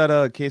drummer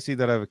that Casey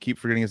that I keep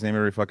forgetting his name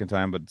every fucking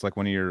time, but it's like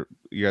one of you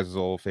guys'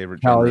 old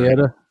favorite.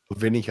 Calieta.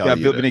 Vinny Calieta.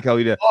 Yeah, Vinny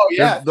Calieta. Oh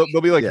yeah.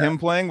 They'll be like him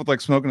playing with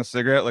like smoking a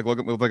cigarette, like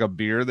looking with like a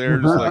beer there,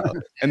 just like.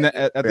 And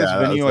at this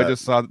venue, I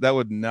just saw that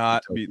would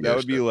not be. That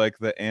would be like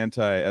the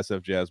anti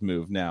SF Jazz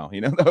move. Now,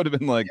 that would have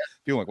been like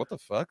feeling like, what the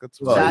fuck? That's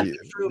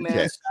true,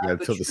 man. You got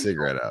to put the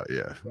cigarette out.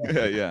 Yeah.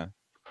 Yeah.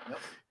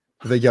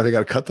 They got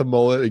to cut the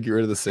mullet and get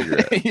rid of the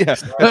cigarette.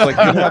 It's like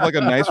you have like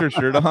a nicer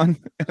shirt on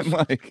and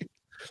like.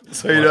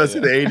 So it's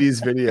an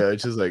 80s video.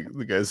 It's just like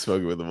the guy's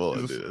smoking with a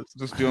mullet, dude.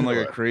 Just doing like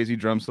a crazy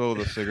drum solo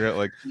with a cigarette,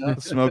 like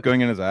the smoke going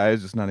in his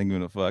eyes, just not even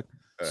giving a fuck.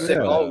 Sick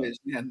always,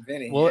 man,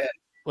 Vinny. Well,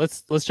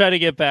 let's try to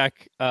get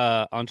back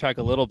on track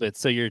a little bit.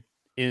 So you're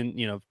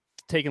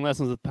taking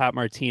lessons with Pat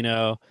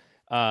Martino.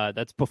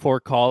 That's before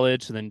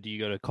college. And then do you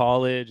go to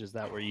college? Is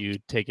that where you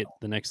take it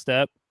the next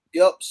step?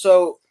 Yep.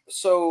 So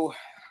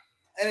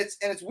and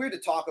it's weird to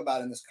talk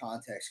about in this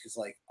context because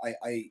like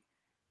I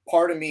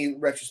part of me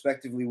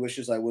retrospectively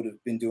wishes I would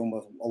have been doing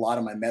what a lot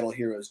of my metal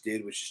heroes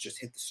did, which is just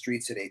hit the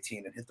streets at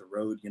 18 and hit the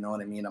road. You know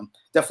what I mean? I'm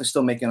definitely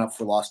still making up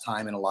for lost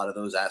time in a lot of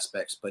those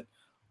aspects. But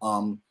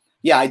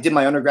yeah, I did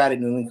my undergrad at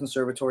New England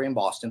Conservatory in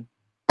Boston,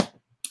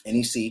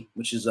 NEC,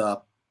 which is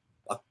a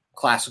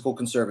classical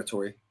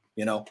conservatory,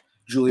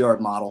 Juilliard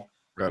model.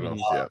 Right on.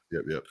 Yep.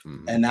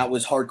 Mm-hmm. And that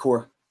was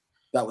hardcore.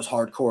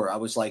 I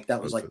was like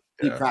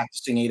keep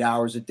practicing 8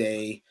 hours a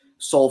day,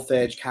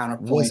 solfege,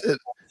 counterpoint.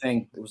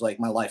 Thing. It was like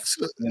my life,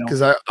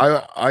 because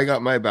I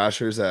got my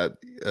bachelor's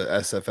at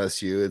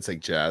SFSU. It's like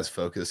jazz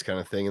focused kind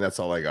of thing, and that's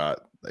all I got.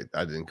 Like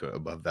I didn't go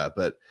above that,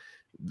 but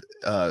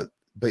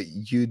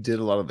you did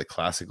a lot of the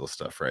classical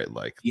stuff, right?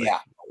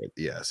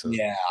 So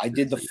I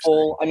did the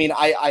full. I mean,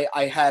 I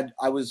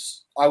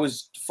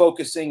was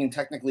focusing and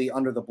technically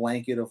under the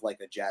blanket of like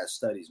a jazz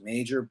studies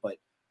major, but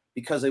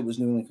because it was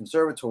New England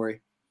Conservatory.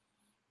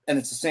 And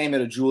it's the same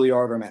at a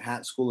Juilliard or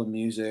Manhattan School of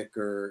Music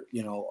or,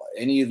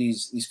 any of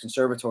these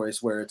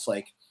conservatories where it's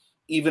like,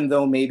 even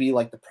though maybe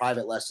like the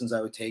private lessons I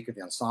would take or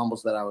the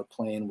ensembles that I would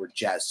play in were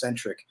jazz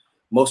centric,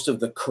 most of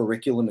the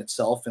curriculum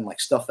itself and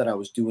like stuff that I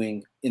was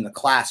doing in the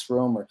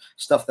classroom or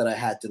stuff that I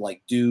had to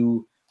like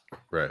do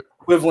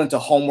equivalent to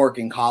homework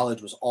in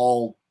college was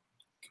all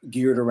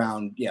geared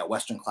around,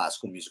 Western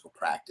classical musical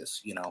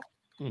practice,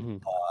 Mm-hmm.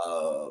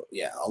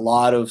 A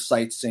lot of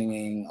sight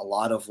singing, a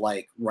lot of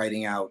like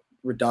writing out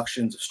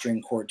reductions of string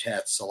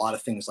quartets, a lot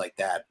of things like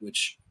that,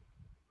 which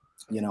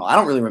I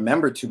don't really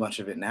remember too much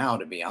of it now,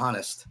 to be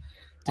honest.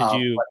 Did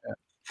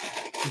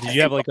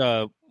you have like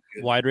a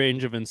wide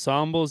range of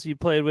ensembles you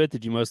played with?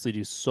 Did you mostly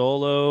do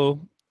solo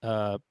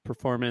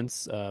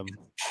performance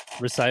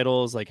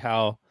recitals? Like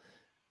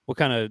what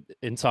kind of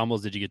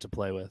ensembles did you get to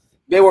play with?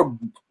 They were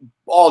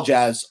all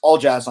jazz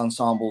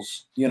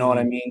ensembles, what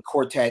I mean?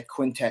 Quartet,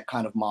 quintet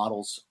kind of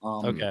models.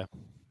 Okay.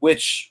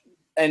 Which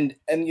and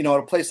at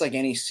a place like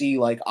NEC,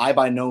 like I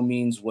by no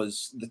means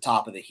was the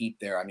top of the heap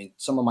there. I mean,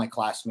 some of my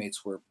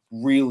classmates were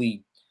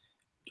really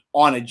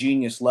on a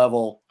genius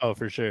level. Oh,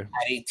 for sure.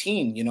 At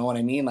 18, you know what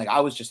I mean? Like I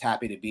was just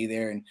happy to be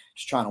there and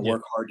just trying to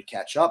work hard to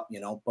catch up,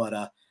 But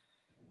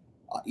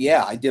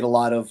I did a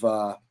lot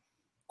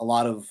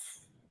of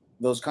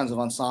those kinds of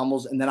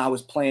ensembles, and then I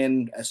was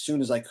playing as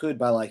soon as I could.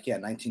 By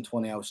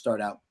 1920, I would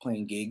start out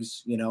playing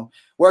gigs.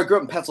 Where I grew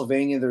up in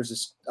Pennsylvania, there's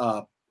this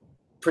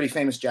pretty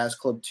famous jazz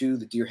club too,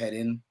 the Deerhead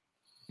Inn,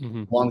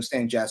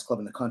 longest-standing jazz club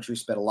in the country.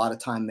 Spent a lot of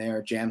time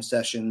there, jam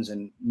sessions,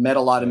 and met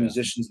a lot of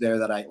musicians there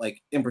that I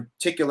like. In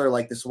particular,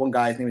 like this one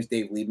guy, his name is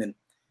Dave Liebman.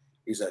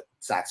 He's a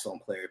saxophone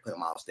player. He played with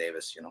Miles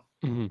Davis,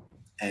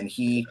 and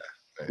he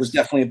was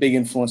definitely a big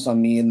influence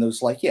on me in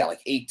those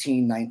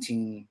 18,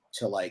 19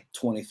 to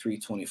 23,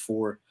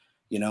 24,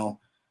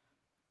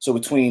 So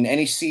between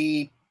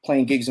NEC,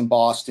 playing gigs in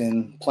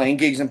Boston, playing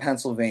gigs in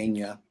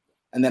Pennsylvania.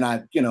 And then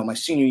my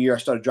senior year, I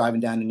started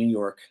driving down to New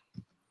York.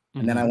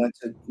 And then I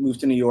moved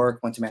to New York,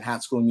 went to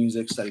Manhattan School of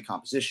Music, studied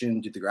composition,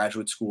 did the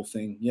graduate school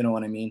thing. You know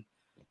what I mean?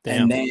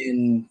 Damn. And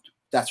then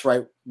that's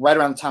right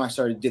around the time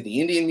I did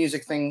the Indian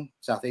music thing,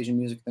 South Asian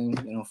music thing,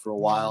 for a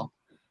while.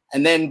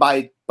 And then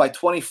by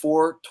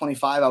 24,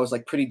 25, I was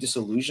like pretty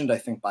disillusioned, I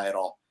think, by it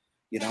all,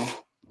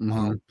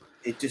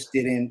 it just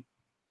didn't,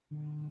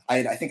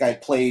 I think I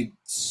played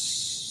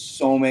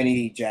so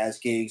many jazz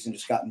gigs and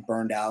just gotten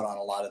burned out on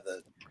a lot of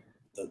the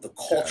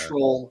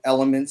cultural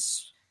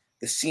elements,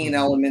 the scene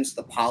elements,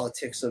 the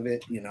politics of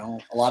it, a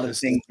lot of the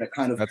things that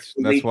kind of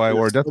that's why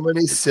we're so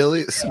many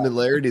silly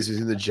similarities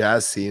between the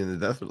jazz scene and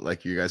the death,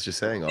 like you guys are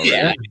saying already.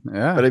 Yeah.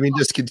 But I mean,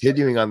 just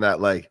continuing on that,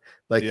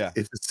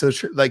 it's so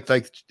true. Like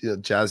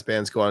jazz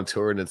bands go on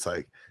tour and it's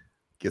like,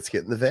 let's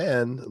get in the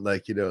van,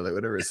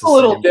 whatever. It's a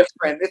little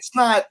different. It's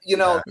not,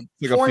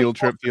 like a field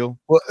trip feel.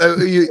 Well,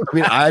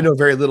 I know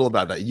very little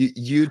about that.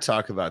 You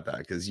talk about that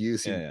because you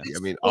see. I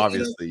mean,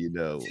 obviously,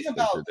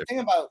 the thing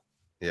about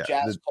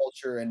jazz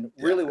culture and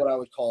really what I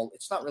would call,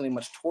 it's not really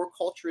much tour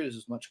culture, it is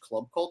as much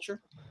club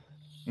culture.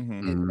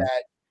 Mm-hmm.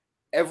 That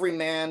every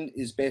man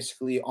is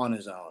basically on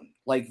his own.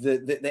 Like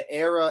the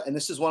era, and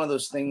this is one of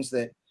those things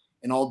that,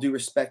 in all due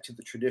respect to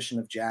the tradition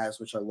of jazz,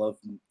 which I love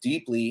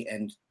deeply,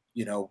 and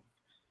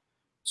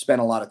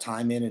spent a lot of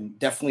time in, and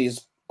definitely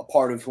is a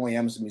part of who I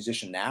am as a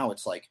musician now.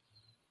 It's like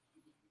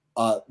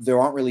there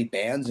aren't really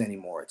bands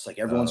anymore. It's like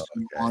everyone's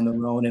on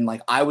their own, and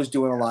like I was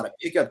doing a lot of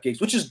pickup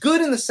gigs, which is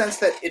good in the sense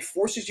that it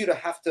forces you to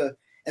have to,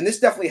 and this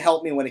definitely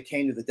helped me when it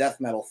came to the death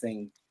metal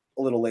thing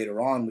a little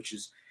later on, which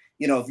is,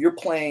 if you're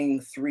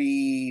playing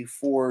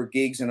 3-4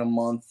 gigs in a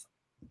month,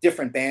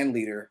 different band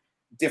leader,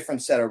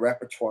 different set of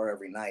repertoire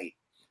every night.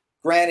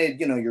 Granted,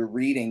 you're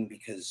reading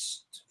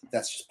because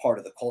that's just part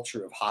of the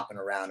culture of hopping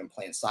around and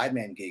playing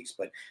sideman gigs,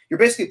 but you're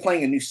basically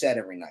playing a new set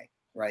every night,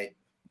 right?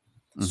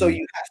 Mm-hmm. So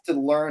you have to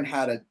learn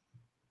how to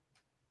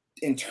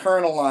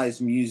internalize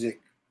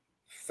music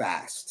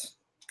fast,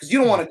 because you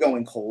don't want to go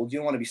in cold. You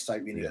don't want to be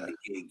sight reading on a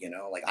gig,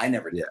 Like I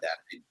never did that.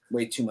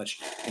 Way too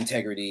much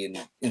integrity and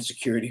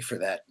insecurity for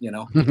that,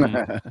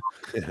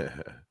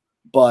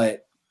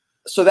 But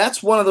so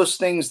that's one of those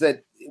things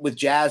that with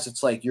jazz,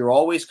 it's like you're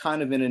always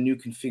kind of in a new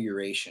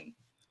configuration.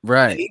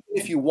 Right. And even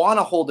if you want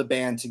to hold a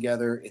band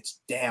together,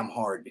 it's damn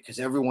hard because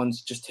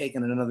everyone's just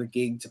taking another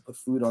gig to put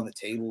food on the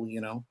table,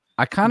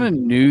 I kind of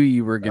knew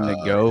you were going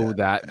to go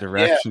that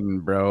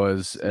direction, bro,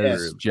 as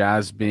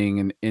jazz being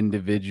an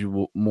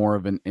individual, more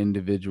of an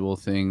individual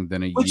thing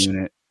than a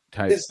unit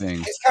type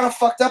thing. It's kind of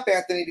fucked up,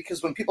 Anthony,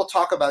 because when people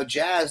talk about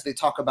jazz, they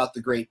talk about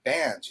the great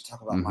bands. You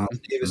talk about Miles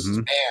Davis's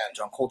band,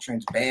 John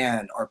Coltrane's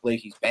band, Art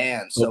Blakey's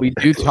band. So we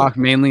do talk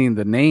mainly in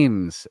the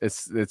names.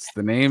 It's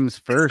the names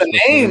first.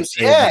 The names,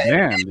 the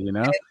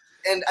band,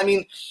 And I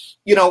mean,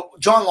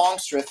 John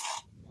Longstreth,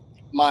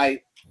 my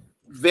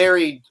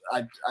very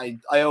I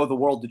owe the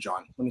world to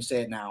John. Let me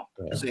say it now.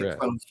 Say it in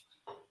front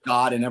of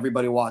God and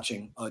everybody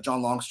watching.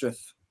 John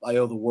Longstreth, I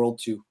owe the world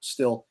to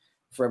still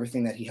for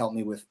everything that he helped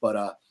me with.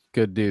 But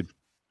good dude.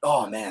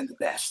 Oh man, the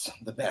best.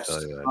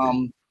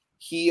 Oh,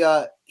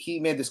 yeah, he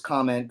made this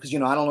comment because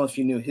I don't know if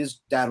you knew his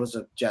dad was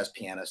a jazz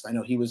pianist. I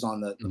know he was on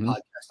the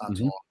podcast not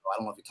too long ago. I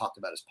don't know if he talked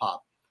about his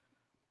pop.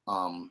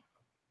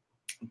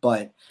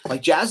 But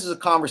like jazz is a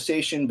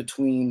conversation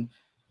between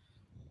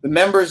the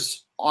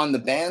members on the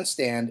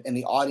bandstand and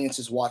the audience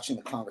is watching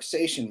the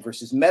conversation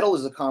versus metal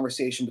is a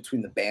conversation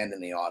between the band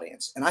and the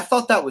audience. And I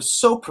thought that was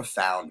so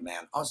profound,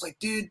 man. I was like,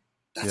 dude,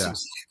 that's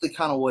exactly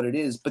kind of what it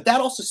is. But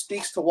that also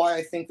speaks to why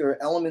I think there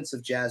are elements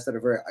of jazz that are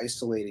very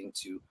isolating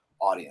to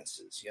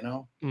audiences,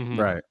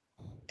 Right.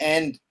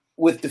 And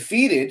with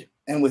Defeated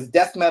and with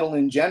death metal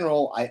in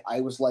general,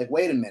 I was like,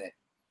 wait a minute.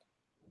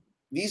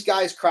 These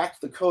guys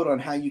cracked the code on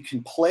how you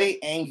can play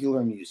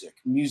angular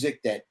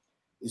music that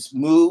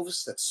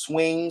moves, that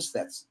swings,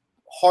 that's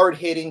hard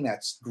hitting,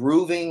 that's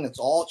grooving, that's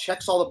all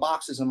checks all the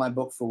boxes in my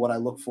book for what I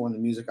look for in the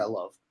music I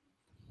love.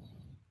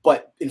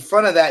 But in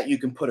front of that, you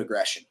can put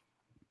aggression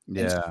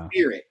and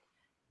spirit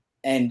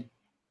and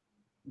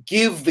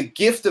give the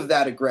gift of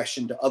that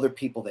aggression to other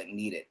people that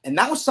need it. And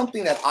that was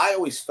something that I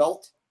always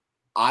felt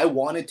I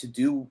wanted to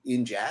do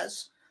in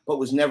jazz, but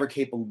was never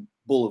capable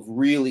of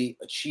really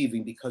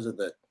achieving because of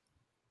the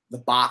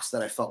box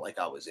that I felt like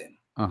I was in.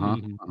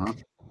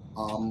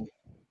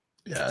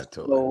 Yeah,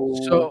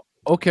 totally. So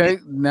okay,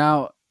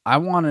 now I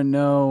want to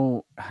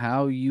know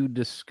how you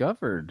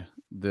discovered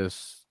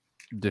this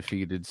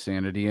Defeated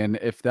Sanity, and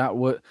if that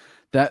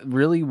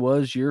really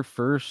was your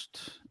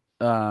first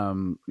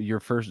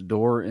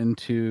door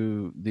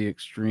into the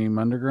extreme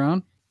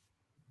underground.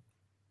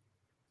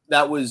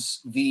 That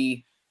was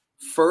the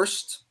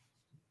first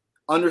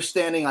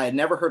understanding. I had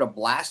never heard a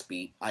blast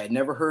beat. I had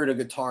never heard a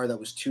guitar that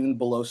was tuned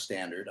below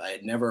standard. I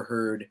had never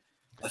heard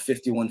a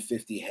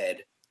 5150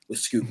 head with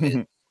scoop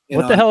in.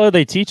 What the hell are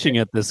they teaching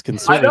at this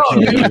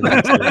conservatory? So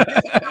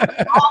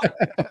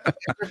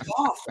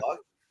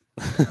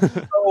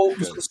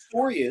the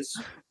story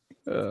is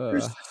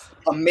there's this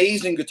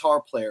amazing guitar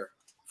player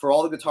for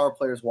all the guitar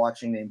players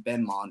watching named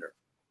Ben Monder.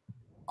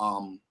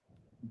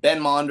 Ben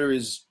Monder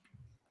is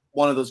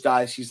one of those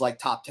guys. He's like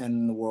top 10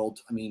 in the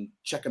world. I mean,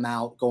 check him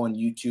out. Go on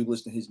YouTube,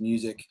 listen to his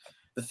music,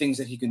 the things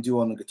that he can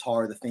do on the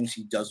guitar, the things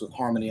he does with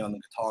harmony on the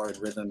guitar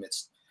and rhythm.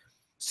 It's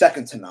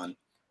second to none.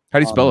 How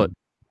do you spell it?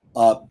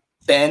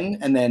 Ben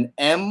and then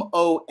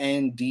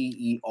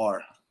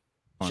Monder.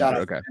 Shout out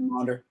to Ben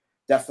Monder.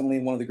 Definitely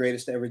one of the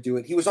greatest to ever do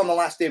it. He was on the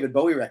last David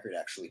Bowie record,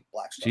 actually.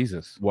 Black Star.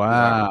 Jesus.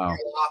 Wow.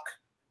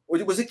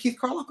 Or was it Keith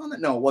Carlock on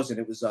that? No, it wasn't.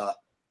 It was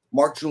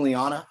Mark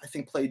Juliana, I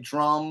think, played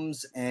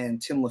drums,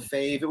 and Tim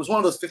LaFave. It was one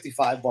of those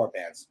 55 bar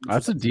bands.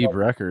 That's a deep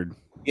record.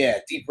 Yeah,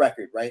 deep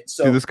record, right?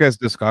 So dude, this guy's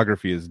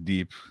discography is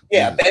deep.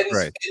 Yeah,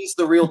 Ben's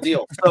the real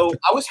deal. So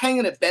I was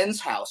hanging at Ben's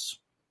house,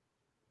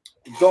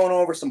 going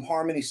over some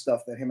harmony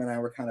stuff that him and I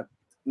were kind of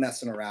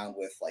messing around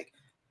with. Like,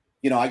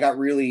 I got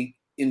really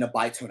into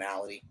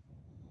bitonality,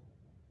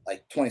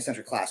 like 20th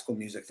century classical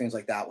music, things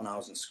like that when I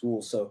was in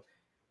school. So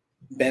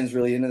Ben's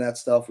really into that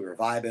stuff. We were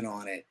vibing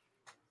on it.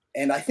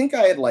 And I think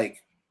I had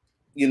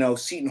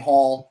Seton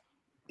Hall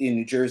in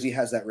New Jersey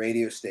has that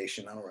radio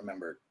station. I don't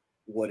remember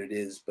what it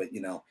is, but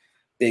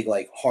big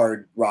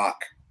hard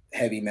rock,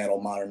 heavy metal,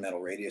 modern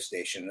metal radio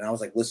station. And I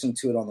was listening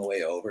to it on the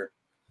way over.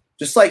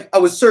 Just I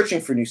was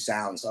searching for new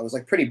sounds. I was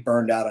pretty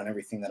burned out on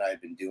everything that I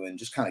had been doing,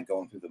 just kind of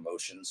going through the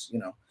motions,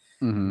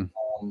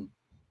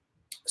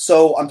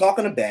 So I'm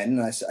talking to Ben,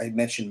 and I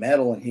mentioned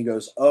metal, and he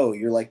goes, "Oh,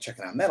 you're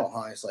checking out metal,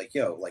 huh?" He's like,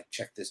 "Yo,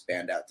 check this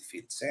band out,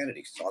 Defeated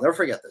Sanity." So I'll never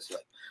forget this. He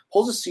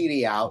pulls a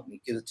CD out and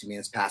he gives it to me.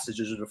 It's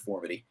Passages of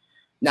Deformity.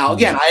 Now,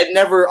 again, I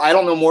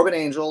don't know Morbid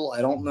Angel.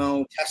 I don't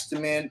know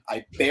Testament.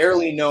 I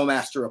barely know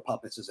Master of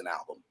Puppets as an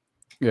album.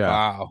 Yeah.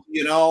 Wow.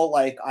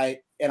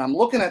 I'm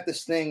looking at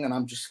this thing, and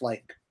I'm just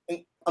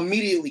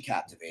immediately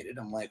captivated.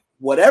 I'm like,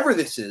 whatever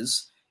this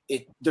is,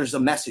 there's a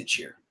message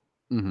here.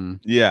 Mm-hmm.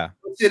 Yeah.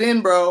 Puts it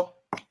in, bro.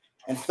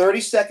 And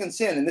 30 seconds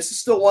in, and this is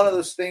still one of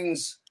those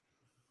things,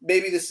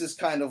 maybe this is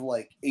kind of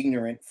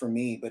ignorant for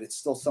me, but it's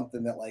still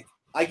something that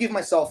I give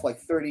myself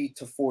 30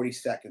 to 40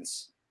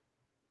 seconds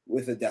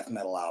with a death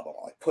metal album.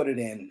 I'll like put it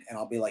in and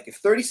I'll be like, if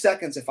 30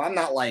 seconds, if I'm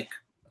not like,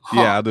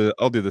 yeah,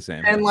 I'll do the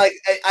same. And like,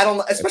 I don't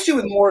know, especially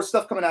with more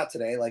stuff coming out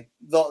today, like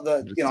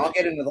the you know, I'll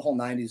get into the whole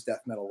 90s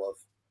death metal love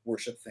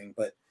worship thing,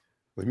 but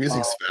the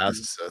music's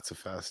fast, so it's a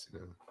fast, you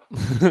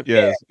know.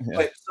 Yeah.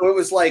 But so it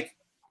was like,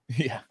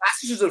 yeah,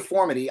 Passages of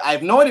Deformity. I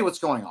have no idea what's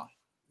going on.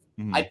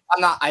 I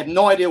have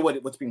no idea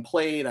what's being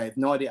played. I have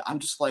no idea. I'm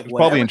just like,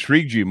 probably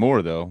intrigued you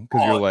more though,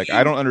 because you're like, dude.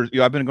 I don't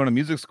understand. I've been going to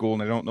music school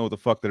and I don't know what the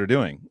fuck they're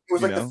doing. It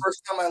was like the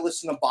first time I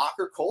listened to Bach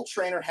or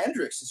Coltrane or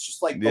Hendrix. It's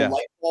just like the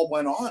light bulb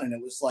went on, and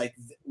it was like,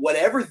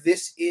 whatever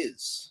this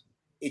is,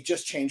 it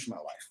just changed my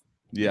life.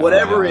 Yeah,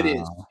 whatever it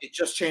is, it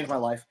just changed my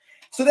life.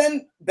 So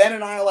then Ben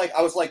and I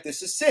was like,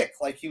 this is sick.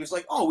 Like he was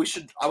like, oh, we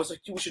should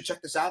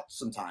check this out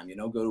sometime. You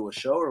know, go to a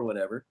show or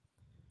whatever.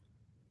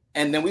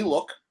 And then we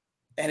look.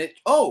 And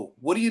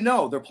what do you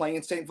know? They're playing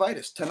in St.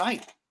 Vitus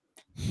tonight.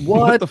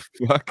 What the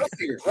fuck?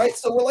 Right?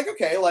 So we're like,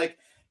 okay, like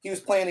he was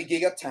playing a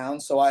gig uptown.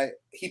 So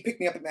he picked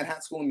me up at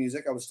Manhattan School of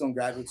Music. I was still in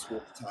graduate school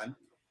at the time.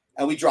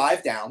 And we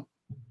drive down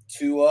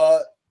to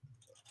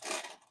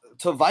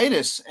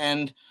Vitus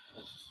and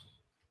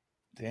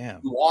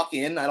damn, walk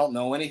in. I don't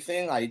know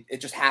anything.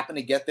 It just happened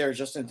to get there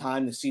just in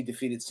time to see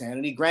Defeated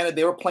Sanity. Granted,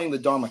 they were playing the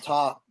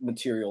Dharmata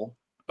material.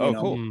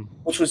 Cool.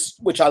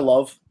 Which I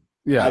love.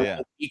 Yeah,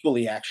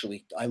 equally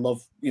actually. I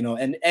love, you know,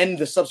 and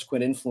the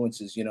subsequent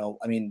influences, you know,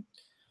 I mean,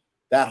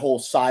 that whole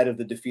side of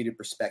the Defeated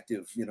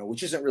perspective, you know,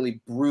 which isn't really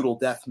brutal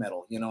death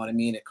metal, you know what I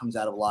mean? It comes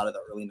out of a lot of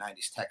the early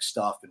 90s tech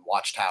stuff and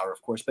Watchtower, of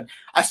course. But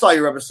I saw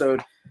your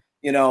episode,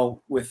 you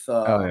know, with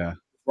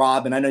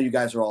Rob, and I know you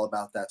guys are all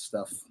about that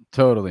stuff.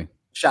 Totally.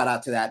 Shout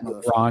out to that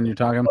motherfucker. Ron, you're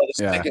talking?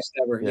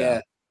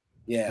 Ever.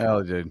 Yeah.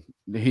 Hell, dude.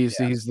 He's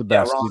the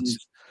best.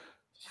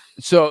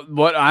 So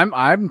what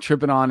I'm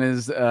tripping on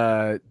is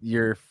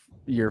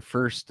your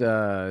first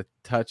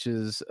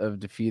touches of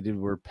Defeated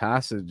were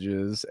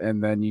Passages,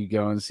 and then you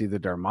go and see the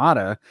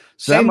Dharmata.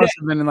 So that must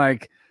have been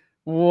like,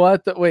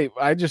 what the wait,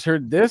 I just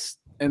heard this,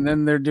 and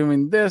then they're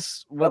doing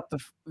this. What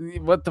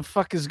the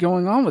fuck is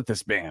going on with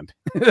this band?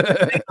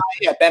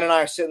 Yeah, Ben and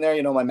I are sitting there,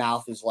 you know, my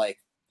mouth is like,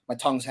 my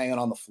tongue's hanging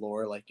on the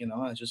floor, like, you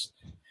know, I just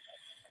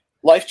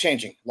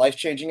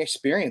life-changing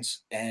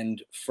experience.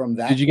 And from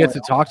that, did you get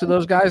to talk to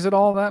those guys at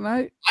all that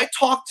night? I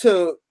talked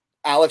to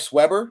Alex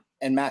Weber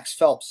and Max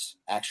Phelps,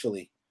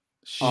 actually.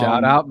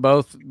 Shout out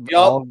both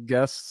all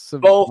guests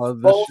of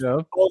the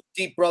show. Both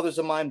deep brothers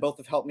of mine. Both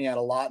have helped me out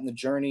a lot in the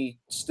journey.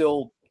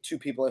 Still two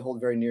people I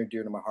hold very near and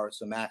dear to my heart.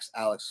 So Max,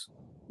 Alex,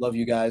 love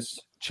you guys.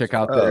 Check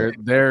out their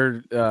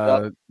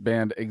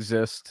band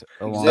Exist.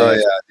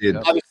 Dude.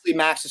 Obviously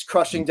Max is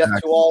crushing Death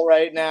to All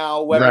right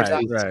now. Weber's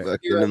out.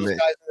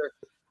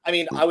 I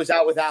mean, I was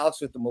out with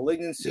Alex with the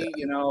Malignancy,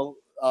 you know,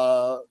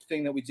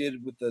 thing that we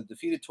did with the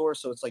Defeated tour.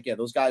 So it's like, yeah,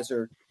 those guys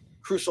are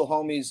crucial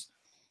homies,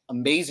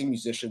 amazing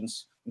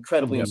musicians,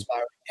 incredibly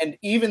inspiring. And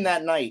even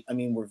that night, I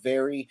mean,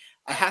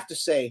 I have to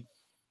say,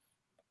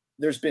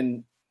 there's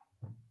been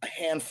a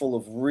handful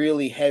of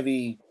really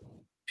heavy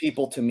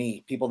people to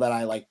me, people that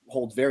I like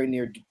hold very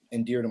near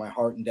and dear to my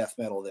heart in death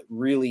metal that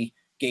really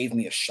gave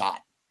me a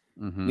shot.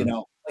 You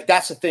know, like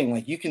that's the thing.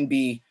 Like you can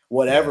be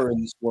whatever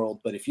in this world,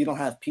 but if you don't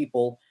have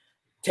people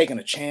taking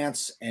a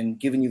chance and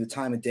giving you the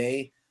time of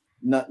day,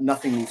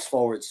 nothing moves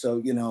forward. So,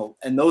 you know,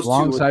 and those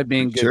alongside two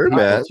being good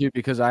people too,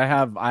 because I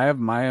have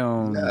my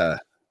own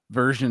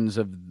versions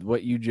of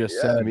what you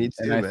just said. Me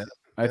too, man.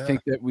 I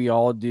think that we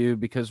all do,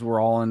 because we're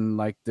all in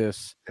like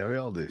this we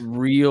all do.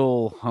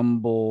 real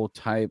humble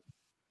type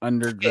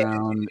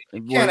underground.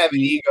 You can't have an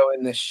ego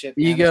in this shit.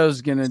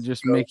 Ego's gonna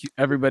just make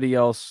everybody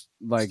else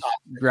like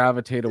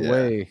gravitate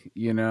away,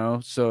 you know?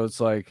 So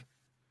it's like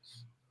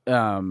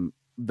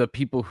the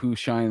people who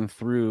shine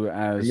through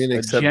as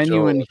a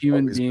genuine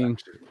human being,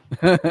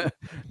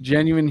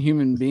 genuine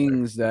human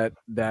beings that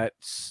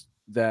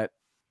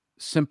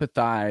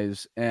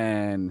sympathize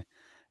and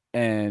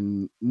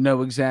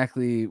know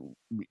exactly,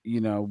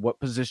 you know, what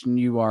position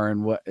you are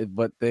and what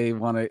they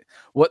want to,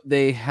 what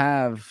they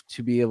have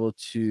to be able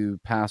to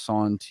pass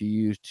on to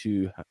you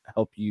to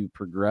help you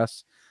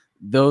progress.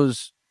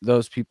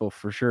 Those people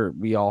for sure,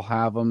 we all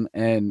have them.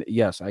 And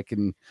yes, I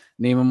can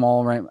name them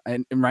all right.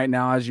 And right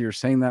now, as you're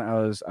saying that,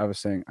 I was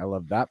saying, I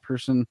love that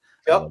person.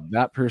 I love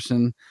that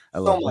person. I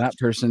love that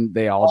person.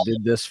 They all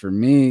did this for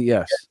me.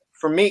 Yes.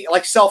 For me,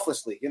 like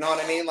selflessly, you know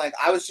what I mean? Like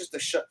I was just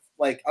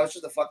I was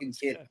just a fucking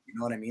kid. You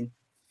know what I mean?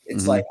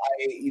 It's like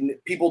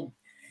people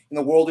in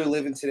the world we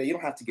live in today, you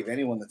don't have to give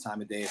anyone the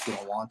time of day if you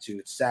don't want to.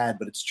 It's sad,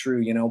 but it's true,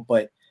 you know.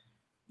 But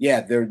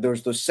yeah,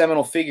 there's those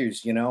seminal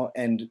figures, you know,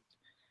 and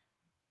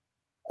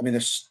I mean,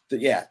 there's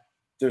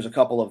a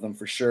couple of them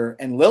for sure.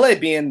 And Lille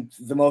being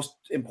the most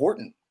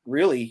important,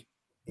 really,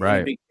 right?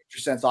 In a big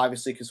picture sense,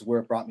 obviously, because of where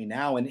it brought me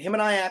now. And him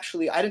and I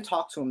didn't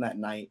talk to him that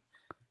night,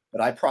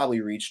 but I probably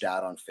reached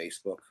out on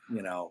Facebook,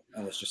 you know,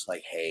 and was just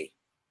like, hey,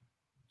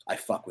 I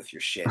fuck with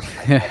your shit.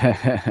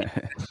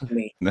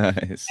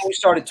 Nice. And we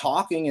started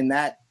talking, and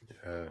that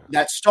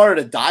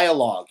started a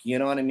dialogue, you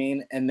know what I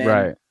mean? And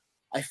then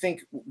I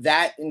think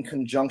that in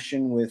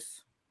conjunction with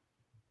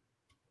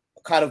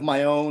kind of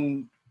my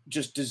own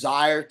just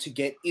desire to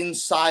get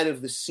inside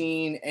of the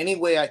scene any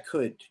way I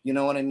could, you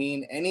know what I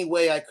mean? Any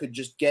way I could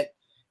just get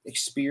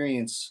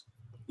experience,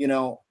 you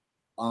know,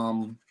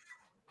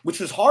 which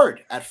was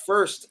hard at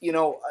first. You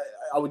know,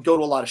 I would go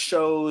to a lot of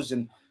shows,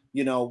 and,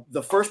 you know,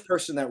 the first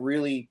person that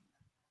really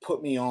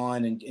put me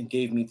on and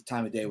gave me the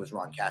time of day was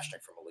Ron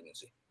Kashnik from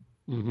Malignancy.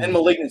 And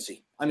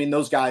Malignancy. I mean,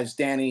 those guys,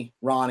 Danny,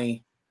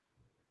 Ronnie,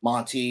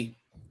 Monty,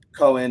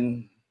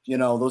 Cohen, you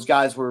know, those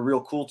guys were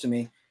real cool to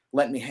me,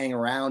 let me hang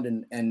around.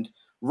 And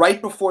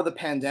right before the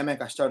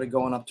pandemic, I started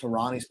going up to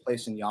Ronnie's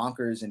place in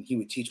Yonkers, and he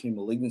would teach me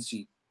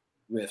Malignancy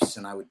riffs,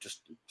 and I would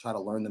just try to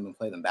learn them and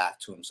play them back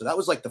to him. So that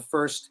was like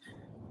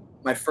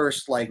my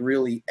first like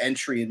really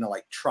entry into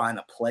like trying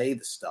to play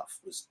the stuff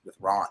was with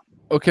Ron.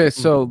 Okay,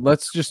 so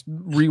let's just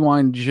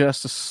rewind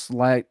just a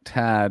slight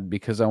tad,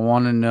 because I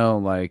want to know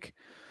like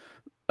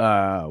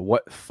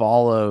what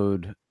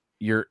followed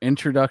your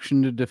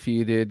introduction to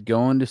Defeated,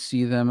 going to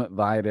see them at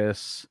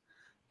Vitus,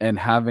 and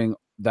having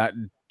that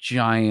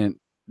giant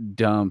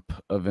dump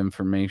of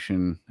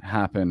information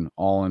happen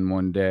all in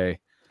one day.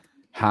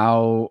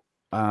 How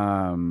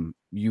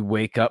you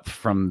wake up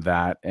from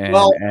that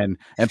and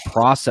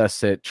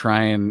process it,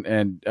 try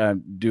and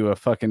do a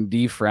fucking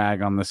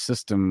defrag on the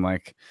system,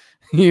 like,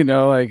 you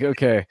know, like,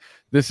 okay,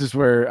 this is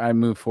where I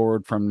move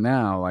forward from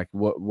now. Like,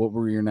 what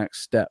were your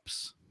next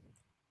steps?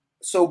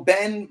 So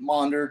Ben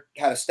Monder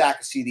had a stack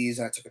of CDs,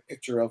 and I took a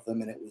picture of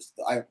them, and it was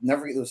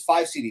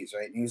 5 CDs,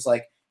 right? And he was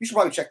like, you should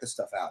probably check this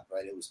stuff out,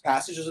 right? It was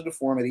Passages of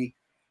Deformity,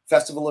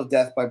 Festival of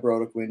Death by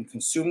Brodequin,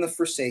 Consume the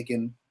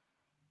Forsaken,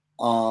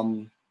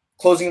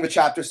 Closing of a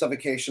Chapter,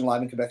 Suffocation,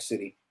 live in Quebec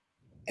City,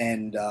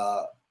 and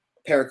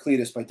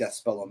Paracletus by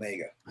Deathspell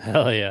Omega.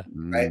 Hell yeah.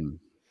 Right?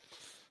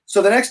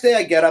 So the next day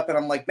I get up and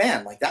I'm like,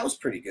 man, like that was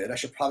pretty good. I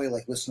should probably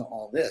like listen to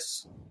all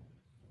this.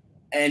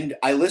 And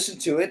I listened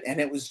to it, and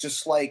it was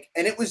just like,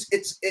 and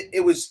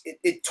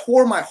it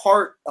tore my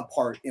heart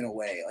apart in a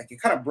way. Like,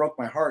 it kind of broke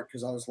my heart,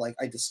 because I was like,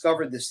 I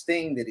discovered this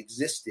thing that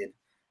existed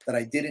that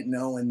I didn't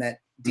know, and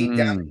that deep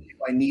down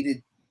I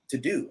needed to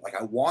do, like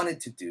I wanted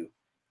to do.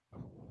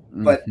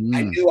 But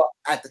I knew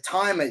at the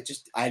time,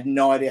 I had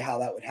no idea how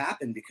that would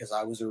happen, because I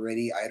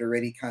had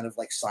already kind of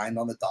like signed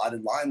on the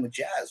dotted line with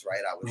jazz,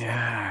 right? I was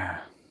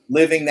like,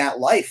 living that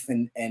life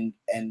and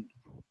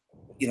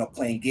you know,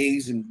 playing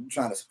gigs and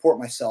trying to support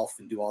myself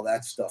and do all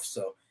that stuff.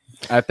 So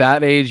at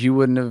that age, you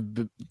wouldn't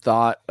have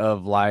thought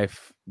of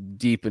life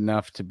deep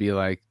enough to be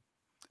like,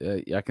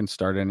 I can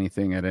start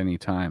anything at any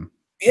time.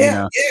 Yeah, you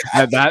know?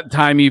 At that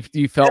time,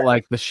 you felt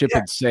like the ship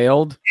had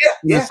sailed,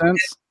 in a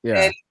sense.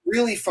 And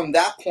really, from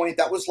that point,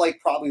 that was like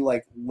probably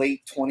like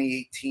late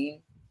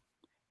 2018.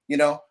 You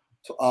know,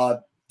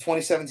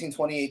 2017,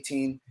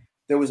 2018.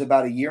 There was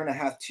about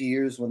 1.5 to 2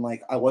 years when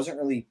like I wasn't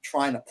really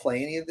trying to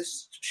play any of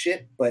this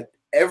shit, but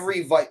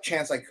every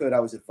chance I could, I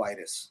was at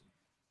Vitus,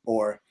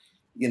 or,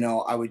 you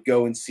know, I would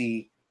go and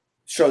see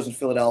shows in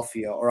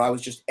Philadelphia, or I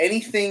was just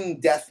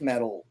anything death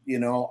metal, you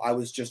know, I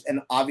was just,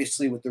 and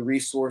obviously with the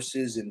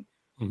resources and,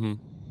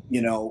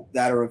 you know,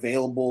 that are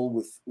available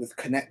with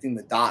connecting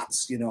the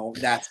dots, you know,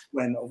 that's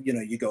when, you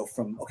know, you go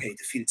from, okay,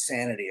 Defeated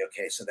Sanity.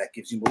 Okay. So that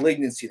gives you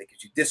Malignancy, that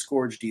gives you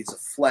Disgorge, Deeds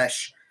of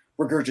Flesh,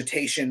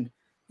 Regurgitation,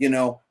 you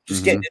know,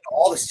 just getting into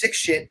all the sick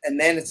shit. And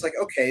then it's like,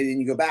 okay, then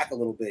you go back a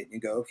little bit and you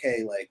go,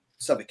 okay, like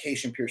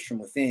Suffocation, Pierced from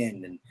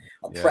Within, and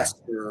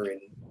Oppressor,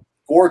 and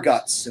Gore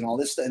Guts, and all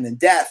this stuff, and then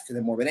Death, and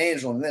then Morbid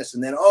Angel, and this,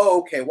 and then,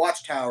 okay,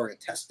 Watchtower, and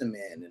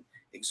Testament, and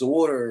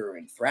Exhorter,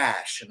 and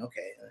Thrash, and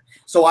okay.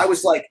 So I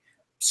was like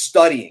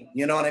studying,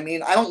 you know what I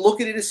mean? I don't look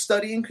at it as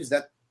studying, because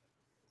that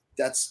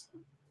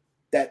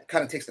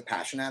kind of takes the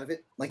passion out of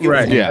it. Like,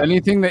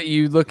 anything that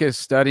you look at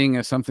studying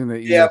as something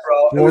that you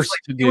forced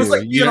to do.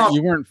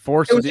 You weren't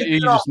forced to do it. You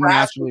just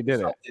naturally did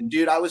it.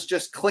 Dude, I was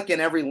just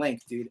clicking every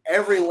link, dude.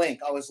 Every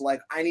link. I was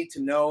like, I need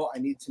to know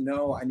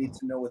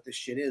what this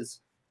shit is.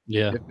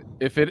 Yeah.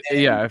 If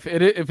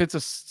it's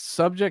a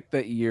subject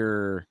that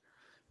you're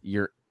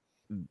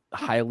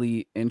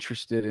highly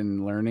interested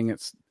in learning,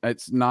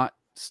 it's not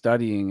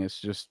studying, it's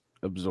just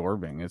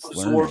absorbing. It's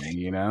learning,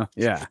 you know?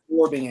 Yeah.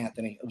 Absorbing,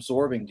 Anthony.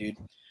 Absorbing, dude.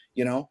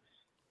 You know,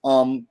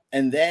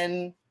 and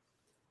then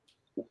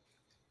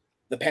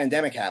the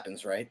pandemic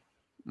happens, right?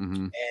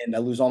 And I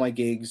lose all my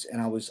gigs.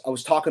 And I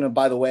was talking to,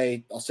 by the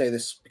way, I'll say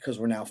this because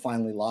we're now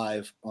finally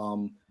live.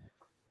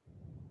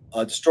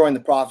 Destroying the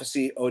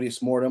Prophecy,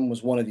 Odious Mortem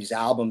was one of these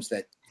albums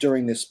that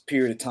during this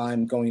period of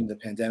time going into the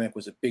pandemic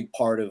was a big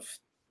part of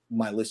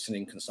my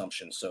listening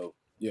consumption. So,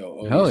 you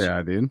know, hell yeah,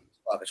 dude.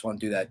 I just want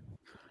to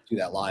do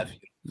that live.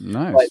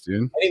 Nice, but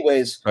dude.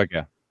 Anyways,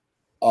 okay.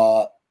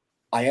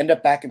 I end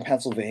up back in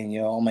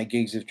Pennsylvania. All my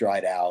gigs have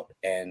dried out.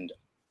 And,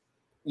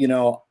 you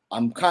know,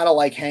 I'm kind of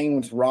like hanging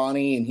with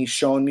Ronnie, and he's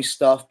showing me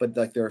stuff, but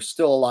like there are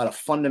still a lot of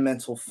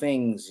fundamental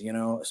things, you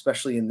know,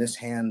 especially in this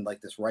hand,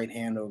 like this right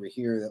hand over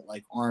here, that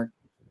like aren't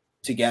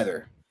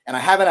together. And I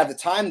haven't had the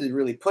time to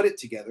really put it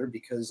together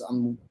because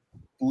I'm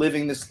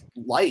living this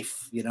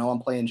life, you know, I'm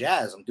playing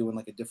jazz, I'm doing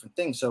like a different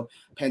thing. So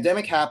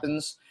pandemic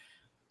happens,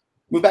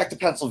 move back to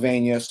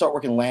Pennsylvania, start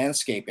working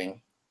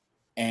landscaping,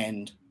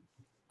 and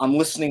I'm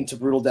listening to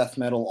brutal death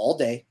metal all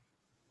day,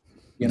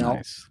 you know,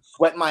 nice.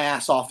 Sweating my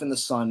ass off in the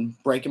sun,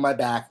 breaking my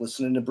back,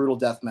 listening to brutal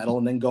death metal,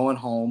 and then going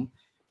home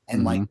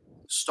and like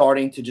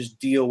starting to just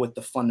deal with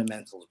the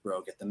fundamentals,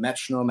 bro. Get the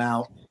metronome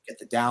out, get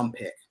the down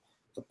pick,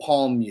 the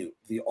palm mute,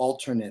 the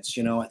alternates.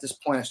 You know, at this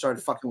point, I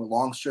started fucking with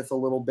Longstreth a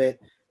little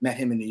bit. Met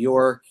him in New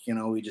York. You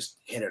know, we just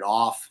hit it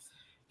off.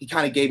 He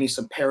kind of gave me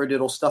some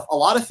paradiddle stuff. A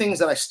lot of things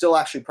that I still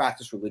actually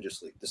practice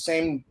religiously. The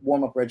same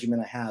warm-up regimen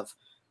I have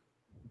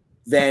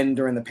then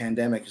during the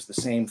pandemic is the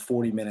same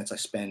 40 minutes I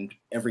spend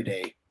every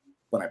day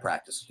when I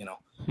practice, you know.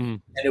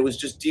 And it was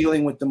just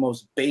dealing with the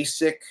most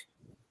basic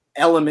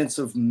elements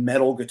of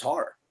metal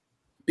guitar.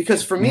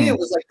 Because for me, it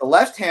was like the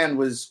left hand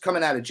was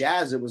coming out of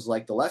jazz. It was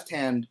like the left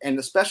hand, and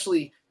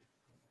especially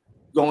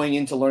going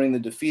into learning the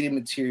Defeated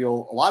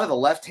material, a lot of the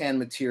left hand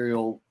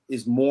material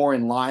is more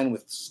in line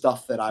with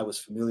stuff that I was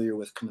familiar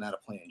with coming out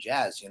of playing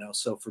jazz, you know?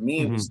 So for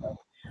me, it was like,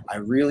 I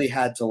really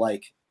had to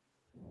like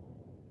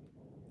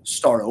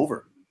start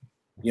over,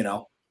 you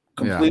know,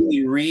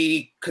 completely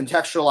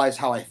recontextualize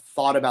how I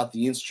thought about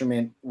the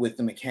instrument with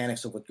the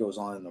mechanics of what goes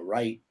on in the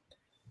right.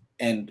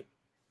 And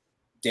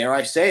dare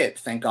I say it,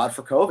 thank God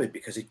for COVID,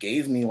 because it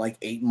gave me like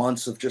 8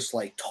 months of just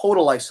like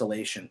total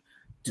isolation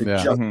to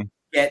just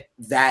get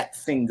that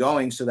thing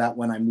going, so that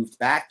when I moved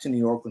back to New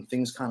York, when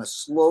things kind of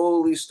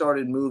slowly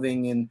started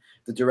moving in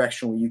the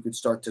direction where you could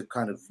start to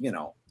kind of, you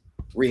know,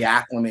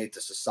 reacclimate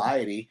to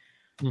society,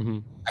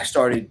 I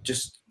started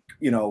just,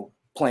 you know,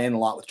 playing a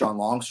lot with John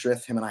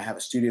Longstreth. Him and I have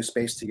a studio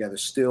space together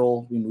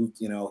still. We moved,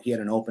 you know, he had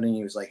an opening.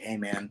 He was like, hey,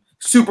 man,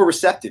 super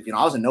receptive. You know,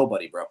 I was a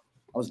nobody, bro.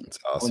 That's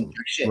awesome.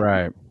 Shit.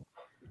 Right.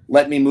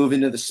 Let me move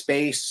into the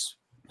space.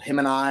 Him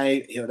and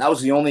I, you know, that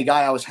was the only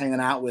guy I was hanging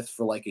out with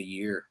for like a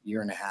year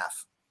and a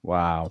half.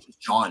 Wow.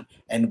 John.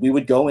 And we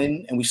would go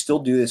in, and we still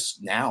do this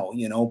now,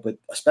 you know, but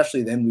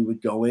especially then we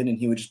would go in and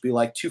he would just be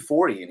like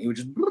 240 and he would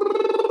just,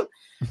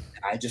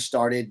 and I just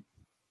started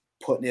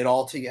putting it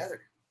all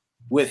together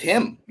with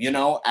him, you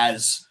know,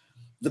 as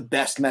the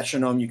best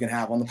metronome you can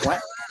have on the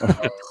planet.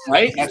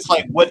 Right? That's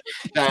like what,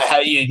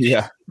 how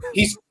you,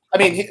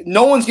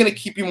 no one's going to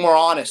keep you more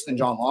honest than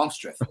John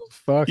Longstreth.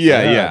 Fuck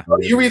yeah.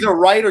 You're either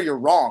right or you're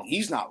wrong.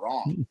 He's not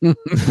wrong.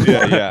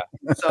 Yeah.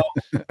 So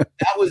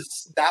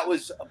that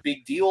was a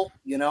big deal,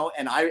 you know,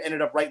 and I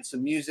ended up writing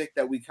some music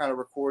that we kind of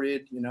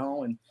recorded, you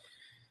know, and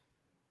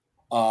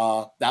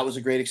that was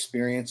a great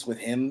experience with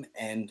him,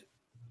 and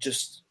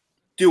just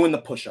doing the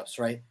push-ups,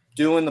 right?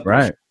 Doing the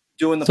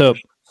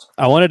push-ups.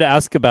 I wanted to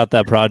ask about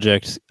that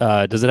project.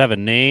 Does it have a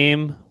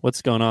name?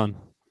 What's going on?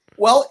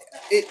 Well,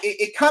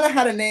 it kind of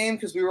had a name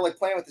because we were like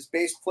playing with this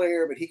bass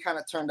player, but he kind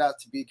of turned out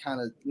to be kind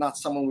of not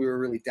someone we were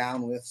really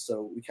down with.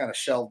 So we kind of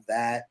shelved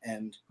that.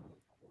 And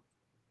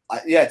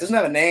it doesn't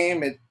have a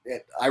name.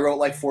 I wrote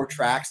like 4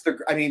 tracks.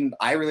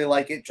 I really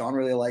like it. John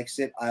really likes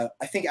it. I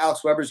think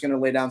Alex Weber's going to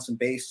lay down some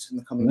bass in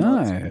the coming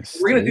months.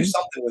 We're going to do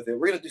something with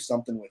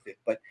it.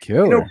 But you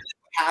know, what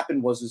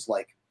happened was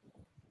like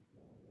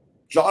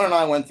John and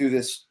I went through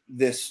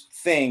this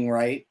thing,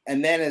 right?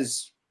 And then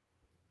as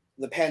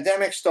the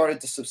pandemic started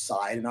to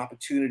subside and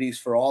opportunities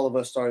for all of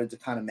us started to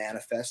kind of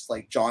manifest,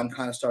 like John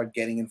kind of started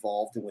getting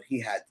involved in what he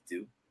had to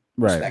do.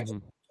 Right.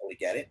 Totally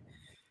get it.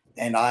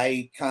 And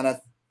I kind of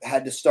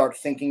had to start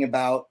thinking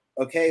about,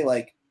 okay,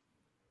 like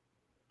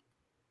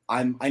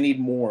I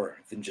need more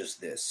than just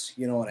this.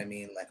 You know what I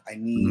mean? Like I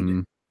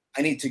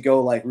need to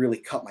go like really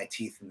cut my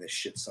teeth in this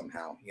shit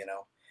somehow, you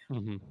know?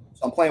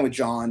 So I'm playing with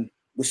John.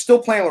 We're still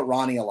playing with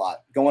Ronnie a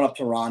lot, going up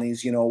to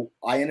Ronnie's. You know,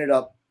 I ended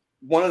up,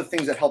 one of the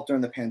things that helped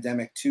during the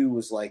pandemic too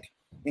was like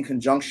in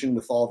conjunction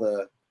with all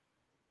the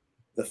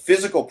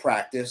physical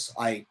practice,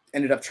 I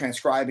ended up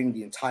transcribing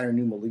the entire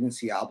New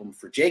Malignancy album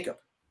for Jacob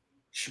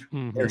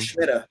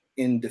Schmidt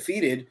in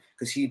Defeated,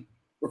 because he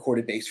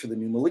recorded bass for the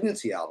New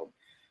Malignancy album.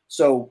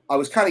 So I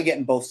was kind of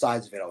getting both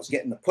sides of it. I was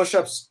getting the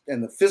push-ups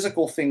and the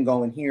physical thing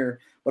going here,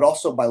 but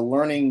also by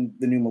learning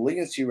the New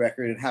Malignancy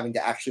record and having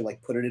to actually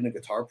like put it in a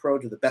Guitar Pro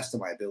to the best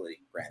of my ability.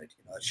 Granted,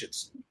 you know, that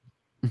shit's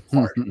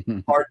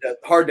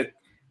hard to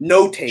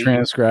notate,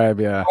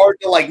 transcribe, hard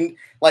to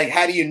like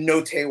how do you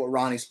notate what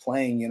Ronnie's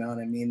playing, you know what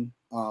I mean?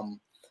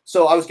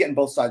 So I was getting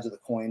both sides of the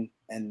coin,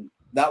 and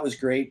that was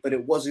great, but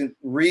it wasn't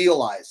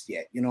realized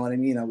yet, you know what I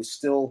mean? I was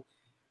still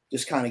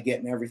just kind of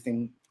getting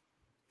everything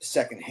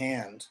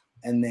secondhand.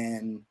 And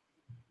then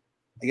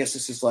I guess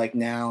this is like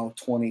now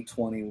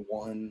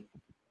 2021.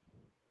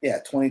 Yeah,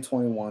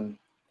 2021.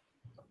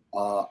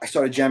 I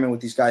started jamming with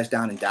these guys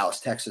down in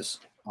Dallas, Texas,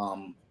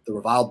 the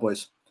Reviled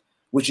Boys,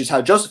 which is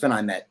how Joseph and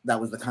I met. That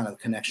was the kind of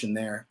connection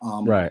there.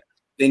 Right.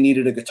 They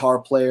needed a guitar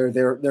player.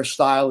 Their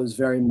style is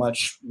very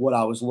much what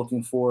I was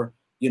looking for,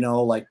 you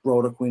know, like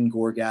Brodequin,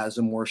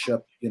 Gorgasm,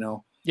 Worship, you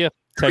know. Yeah,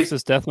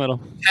 Texas death metal.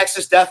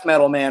 Texas death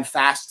metal, man.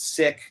 Fast,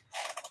 sick,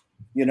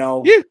 you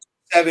know,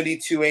 70,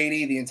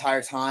 280 the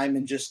entire time.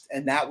 And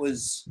that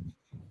was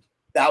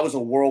a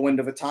whirlwind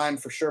of a time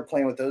for sure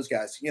playing with those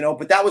guys, you know.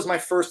 But that was my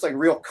first like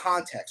real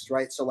context,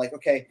 right? So like,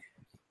 okay,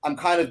 I'm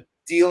kind of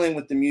dealing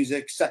with the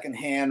music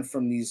secondhand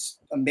from these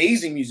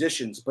amazing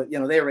musicians, but they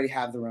already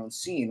have their own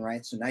scene,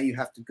 right? So now you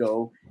have to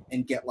go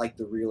and get like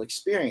the real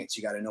experience.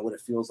 You got to know what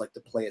it feels like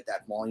to play at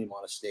that volume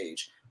on a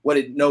stage, what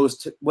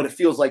it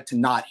feels like to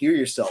not hear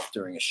yourself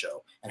during a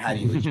show, and how do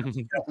you adjust?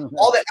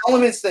 All the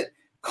elements that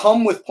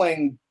come with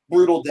playing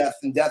brutal death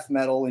and death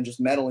metal and just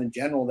metal in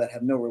general that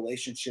have no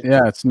relationship.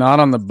 Yeah, it's not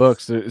on the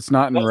books. It's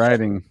not in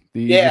writing.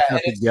 You just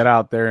have to get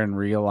out there and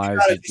realize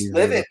that just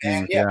live it,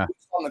 man. Yeah,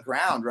 on the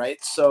ground, right?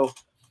 So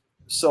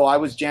I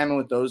was jamming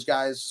with those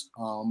guys.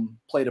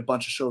 Played a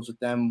bunch of shows with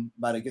them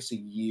about, I guess, a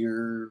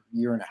year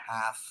and a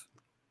half,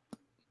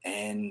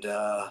 and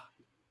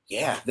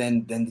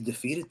then the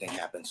Defeated thing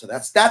happened. So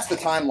that's the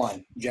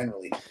timeline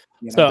generally.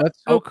 So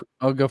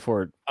I'll go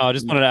for it. I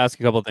just wanted to ask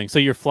a couple of things. So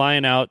you're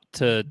flying out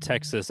to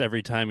Texas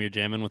every time you're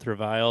jamming with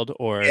Reviled,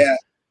 or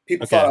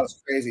people thought I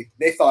was crazy.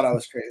 They thought I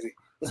was crazy.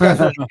 Those guys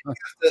were like, you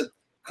have to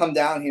come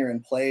down here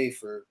and play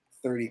for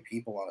 30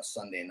 people on a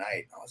Sunday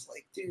night. I was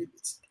like, dude,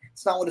 it's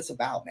not what it's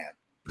about, man.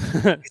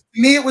 To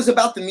me, it was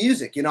about the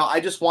music.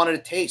 I just wanted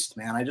a taste,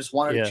 man. I just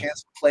wanted a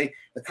chance to play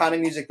the kind of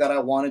music that I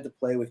wanted to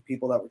play with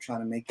people that were trying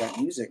to make that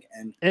music.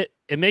 And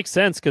it makes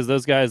sense because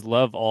those guys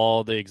love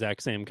all the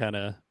exact same kind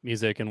of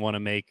music and want to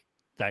make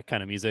that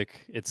kind of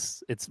music.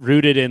 It's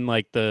rooted in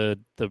like the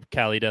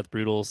Cali Death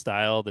Brutal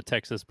style, the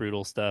Texas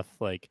brutal stuff.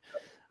 Like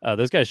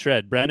those guys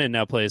shred. Brennan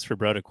now plays for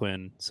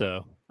Brodequin,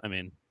 so I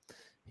mean,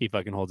 he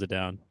fucking holds it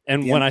down.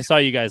 And when I saw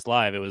you guys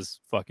live, it was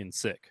fucking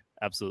sick.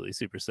 Absolutely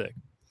super sick.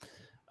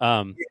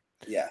 Those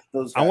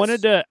guys. I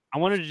wanted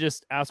to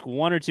just ask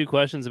one or two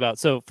questions about.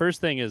 So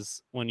first thing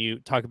is, when you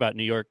talk about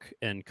New York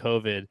and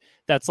COVID,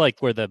 that's like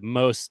where the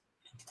most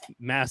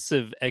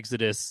massive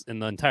exodus in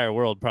the entire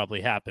world probably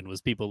happened,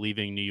 was people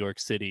leaving New York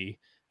City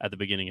at the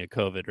beginning of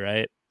COVID,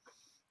 right?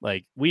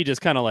 Like we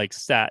just kind of like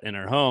sat in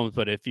our homes,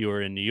 but if you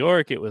were in New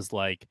York, it was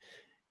like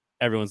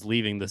everyone's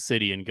leaving the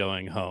city and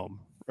going home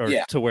or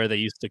to where they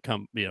used to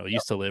come,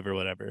 used to live or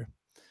whatever.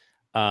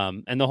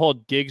 And the whole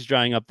gigs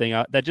drying up thing,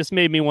 that just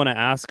made me want to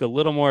ask a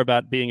little more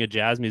about being a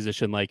jazz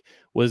musician. Like,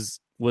 was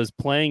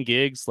playing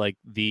gigs like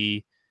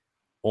the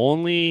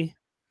only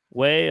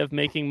way of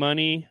making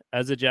money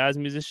as a jazz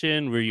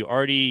musician? Were you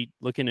already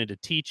looking into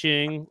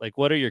teaching? Like,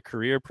 what are your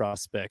career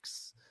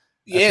prospects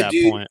at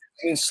that point?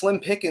 I mean, slim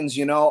pickings,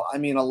 I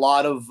mean, a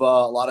lot of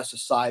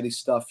society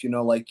stuff,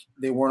 like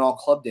they weren't all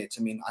club dates.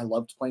 I mean, I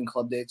loved playing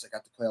club dates. I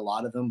got to play a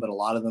lot of them, but a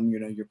lot of them,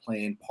 you're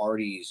playing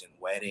parties and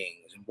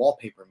weddings and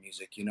wallpaper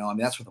music, I mean,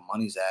 that's where the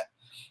money's at.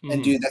 Mm-hmm.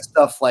 And dude, that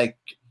stuff, like,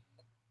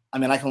 I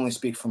mean, I can only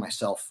speak for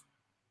myself.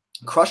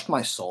 Crushed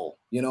my soul.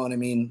 You know what I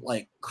mean?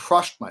 Like,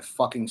 crushed my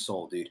fucking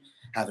soul, dude,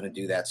 having to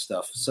do that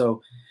stuff.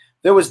 So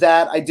there was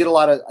that. I did a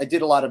lot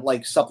of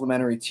like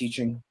supplementary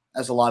teaching,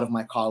 as a lot of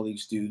my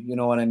colleagues do, you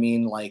know what I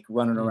mean? Like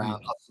running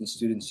around hustling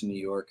students in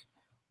New York.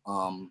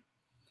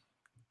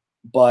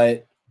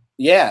 But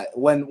yeah,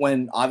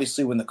 when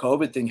obviously when the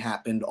COVID thing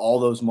happened, all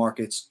those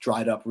markets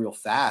dried up real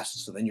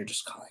fast. So then you're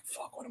just kind of like,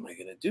 fuck, what am I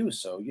going to do?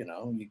 So, you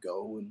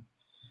go and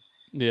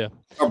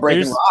or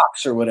breaking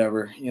rocks or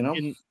whatever,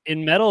 In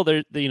metal,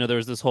 there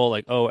was this whole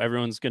like, oh,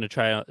 everyone's going to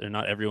try out, or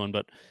not everyone,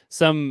 but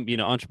some,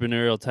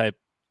 entrepreneurial type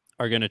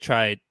are going to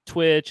try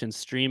Twitch and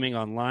streaming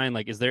online.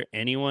 Like, is there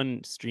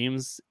anyone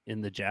streams in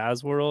the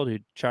jazz world who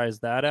tries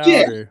that out?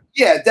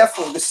 Yeah,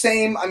 definitely. The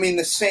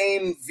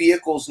same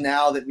vehicles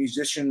now that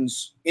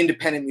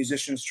independent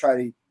musicians try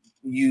to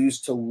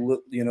use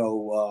to,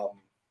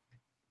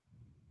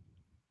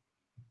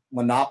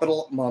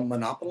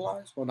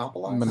 monopolize.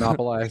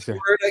 Yeah.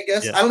 Word, I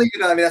guess. Yeah. I don't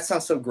even know. I mean, that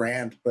sounds so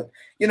grand, but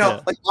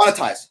like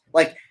monetize,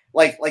 like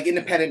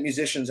independent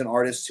musicians and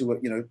artists who,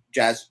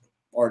 jazz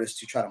artists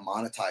who try to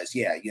monetize.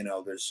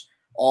 There's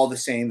all the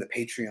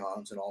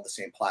Patreons and all the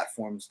same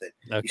platforms that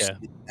you see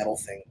the metal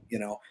thing.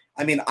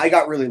 I mean, I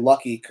got really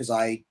lucky because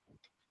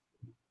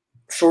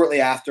shortly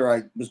after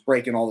I was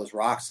breaking all those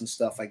rocks and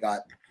stuff,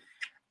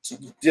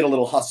 did a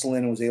little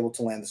hustling and was able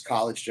to land this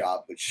college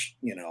job, which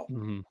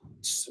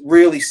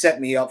really set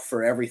me up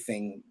for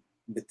everything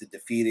with the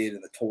Defeated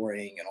and the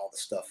touring and all the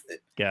stuff that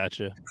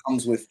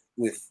comes with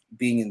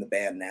being in the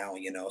band now.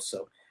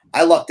 So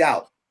I lucked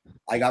out.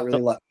 I got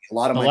really lucky. A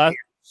lot of my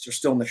peers are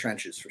still in the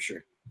trenches for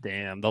sure.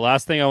 Damn. The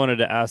last thing I wanted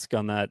to ask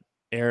on that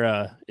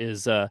era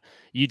is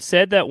you'd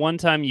said that one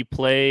time you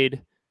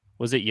played,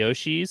 was it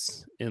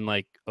Yoshi's in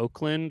like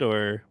Oakland,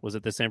 or was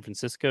it the San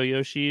Francisco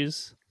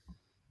Yoshi's?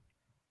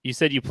 You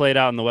said you played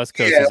out on the West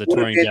Coast as a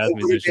touring jazz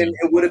musician.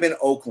 It would have been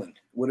Oakland.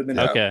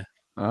 Okay.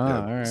 All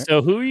right.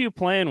 So who were you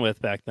playing with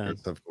back then?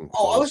 I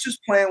was just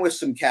playing with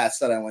some cats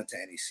that I went to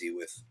NEC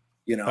with.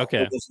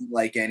 Okay. It wasn't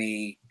like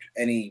any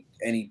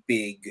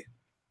big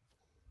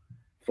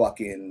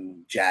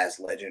fucking jazz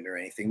legend or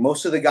anything.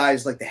 Most of the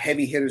guys, like the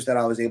heavy hitters that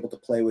I was able to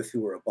play with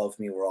who were above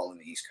me, were all in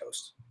the East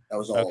Coast. That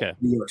was all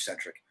New York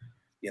centric,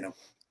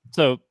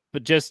 So,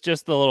 but just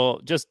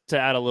to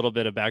add a little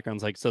bit of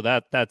background, like, so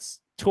that's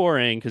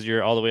touring because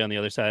you're all the way on the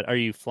other side. Are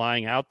you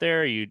flying out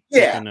there? Are you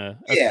yeah.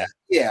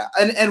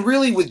 And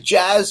really with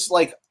jazz,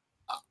 like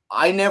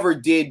I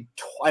never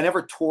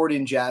toured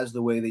in jazz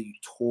the way that you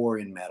tour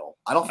in metal.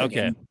 I don't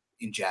think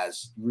in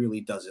jazz really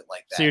does it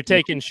like that. So you're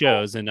taking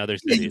shows in other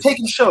cities. Yeah, you're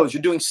taking shows.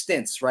 You're doing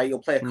stints, right? You'll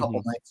play a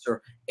couple nights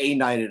or a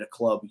night at a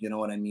club. You know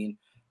what I mean?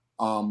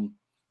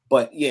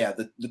 But yeah,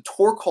 the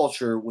tour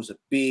culture was a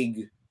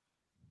big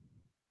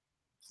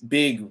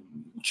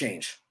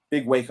change,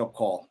 big wake up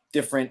call.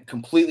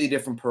 Completely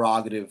different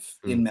prerogative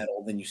in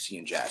metal than you see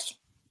in jazz.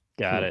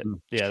 Got it.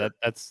 Yeah,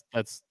 that's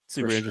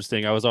super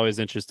interesting. I was always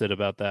interested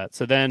about that.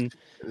 So then,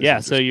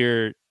 so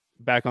you're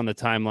back on the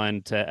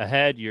timeline to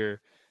ahead.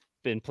 You're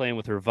been playing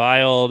with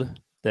Reviled.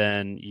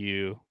 Then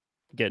you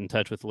get in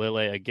touch with Lille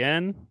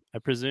again, I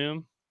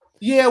presume.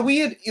 Yeah, we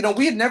had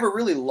never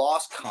really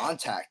lost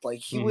contact. Like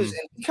he was,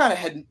 and he kind of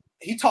had.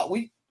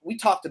 We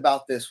talked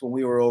about this when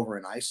we were over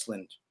in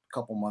Iceland a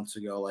couple months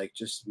ago. Like,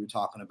 we were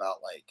talking about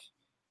like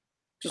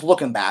just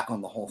looking back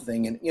on the whole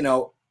thing, and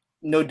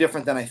no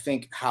different than I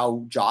think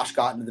how Josh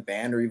got into the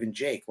band or even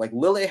Jake. Like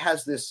Lille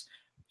has this.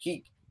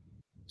 He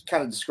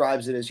kind of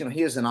describes it as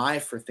he has an eye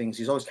for things.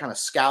 He's always kind of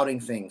scouting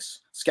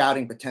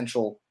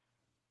potential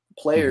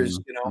players.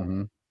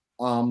 And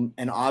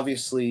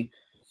obviously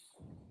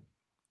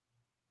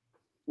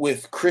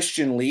with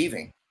Christian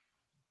leaving,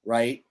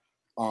 right?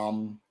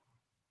 And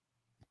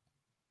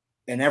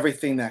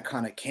everything that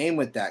kind of came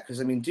with that.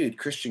 Because I mean, dude,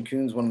 Christian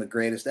Kuhn's one of the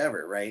greatest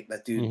ever, right?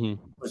 That dude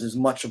was as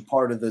much a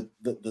part of the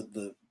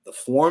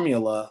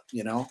formula,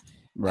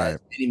 right? As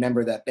any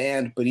member of that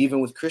band. But even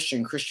with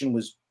Christian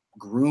was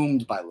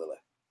groomed by Lille,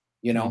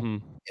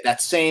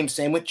 that same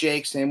with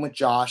Jake, same with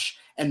Josh,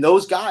 and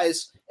those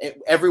guys.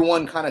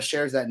 Everyone kind of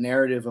shares that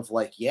narrative of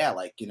like,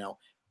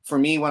 for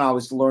me, when I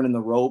was learning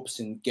the ropes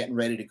and getting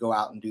ready to go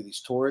out and do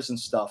these tours and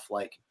stuff,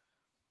 like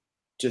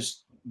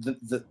just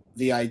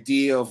the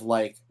idea of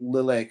like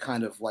Lille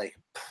kind of like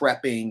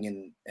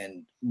prepping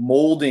and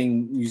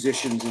molding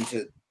musicians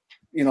into,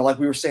 like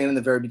we were saying in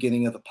the very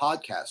beginning of the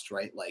podcast,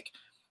 right? Like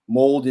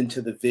mold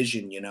into the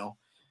vision,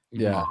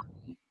 Yeah.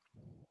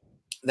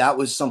 That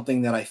was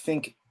something that I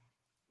think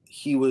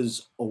he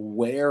was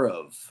aware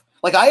of.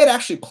 Like I had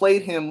actually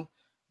played him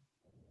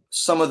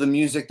some of the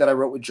music that I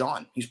wrote with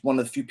John. He's one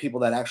of the few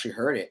people that actually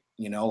heard it,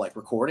 like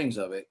recordings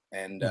of it.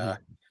 And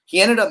he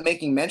ended up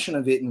making mention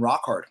of it in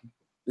Rock Hard.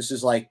 This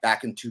is like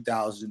back in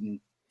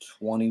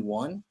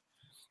 2021,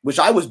 which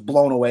I was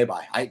blown away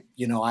by. I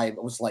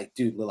was like,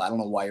 dude, Lil, I don't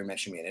know why you're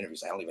mentioning me in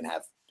interviews. I don't even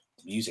have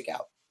music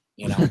out,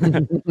 That's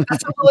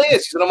what Lil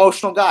is. He's an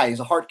emotional guy.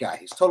 He's a heart guy.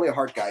 He's totally a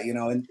heart guy,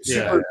 and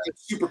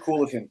super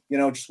cool of him,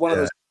 just one of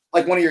those,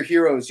 like one of your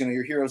heroes,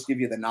 your heroes give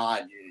you the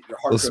nod. Your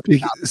heart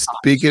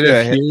speaking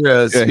of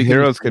heroes,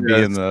 heroes could be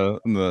in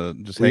the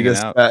just hanging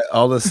out.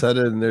 All of a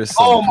sudden, there's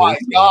oh my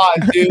god,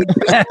 dude!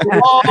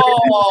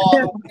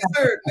 Oh,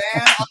 Wizard,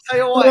 man! I'll tell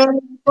you what.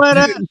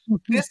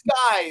 This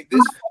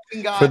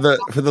fucking guy.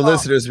 For the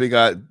listeners, we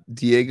got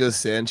Diego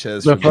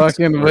Sanchez. The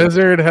fucking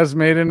Wizard has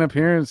made an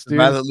appearance, dude.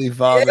 Violently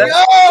Vaughn.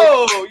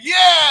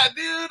 Yeah,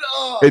 dude.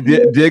 Oh. Hey,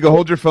 Diego,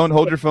 hold your phone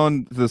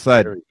to the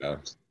side. There we go.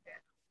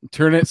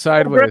 Turn it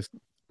sideways.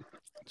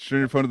 Turn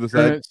your phone to the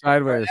Turn side. it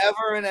sideways.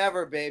 Forever and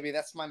ever, baby.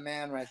 That's my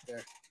man right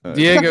there.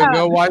 Diego,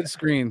 go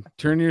widescreen.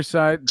 Turn your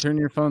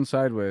phone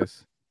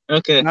sideways.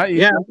 Okay. Not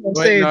you. Yeah.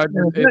 Wait,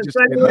 no, it just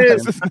stayed All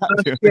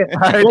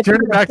right, turn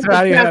it back to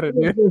how you had it,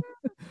 dude.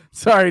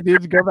 Sorry,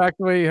 dude. Go back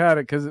the way you had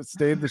it because it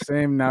stayed the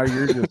same. Now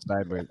you're just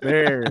sideways.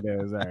 There it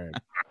is. All right.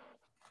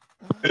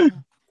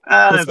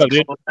 That's cool,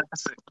 dude.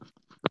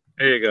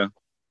 There you go.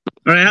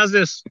 All right. How's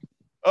this?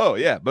 Oh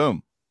yeah,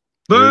 boom.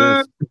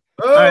 Boom.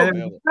 Oh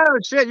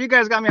shit! You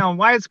guys got me on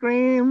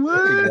widescreen.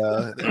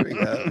 There we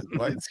go.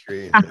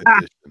 Widescreen.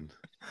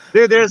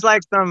 Dude, there's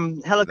like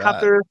some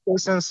helicopter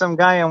chasing some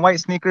guy in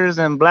white sneakers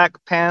and black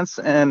pants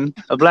and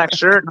a black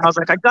shirt, and I was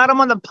like, I got him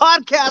on the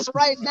podcast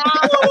right now.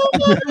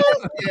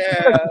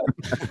 Yeah.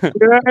 You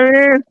know what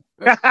I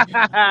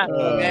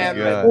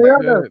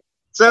mean?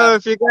 So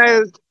if you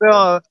guys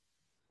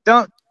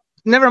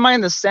never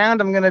mind the sound,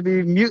 I'm gonna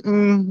be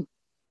muting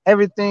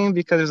everything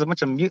because there's a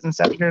bunch of mutants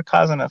out here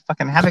causing a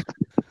fucking havoc.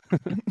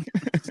 What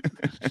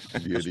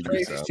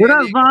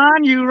up,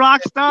 Vaughn? You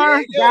rock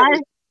star guy?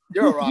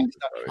 You're a rock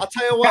star. I'll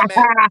tell you what,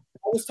 man. I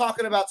was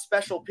talking about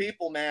special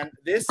people, man.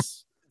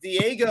 This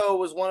Diego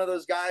was one of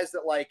those guys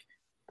that like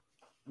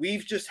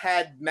we've just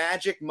had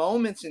magic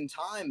moments in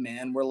time,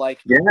 man. Where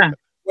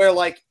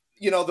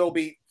there'll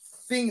be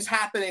things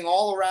happening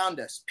all around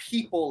us,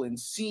 people and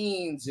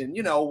scenes, and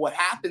what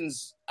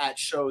happens at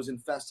shows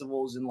and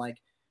festivals, and like.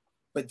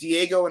 But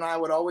Diego and I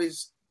would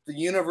always, the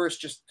universe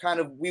just kind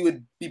of, we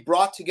would be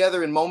brought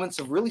together in moments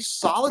of really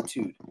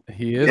solitude.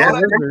 He is a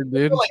wizard,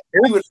 dude. Like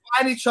we would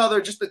find each other,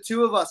 just the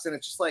two of us, and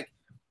it's just like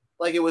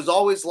it was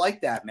always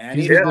like that, man.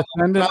 He's a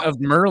descendant of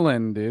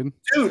Merlin, dude.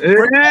 Dude,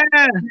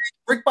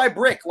 brick by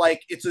brick,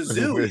 like it's a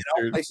zoo,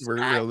 Places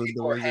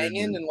people are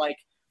hanging, and like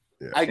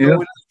I go into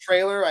the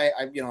trailer, I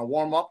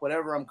warm up,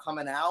 whatever, I'm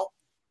coming out.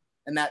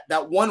 And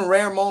that one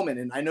rare moment,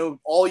 and I know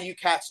all you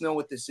cats know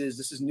what this is.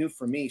 This is new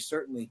for me,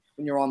 certainly.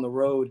 When you're on the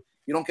road,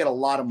 you don't get a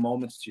lot of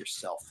moments to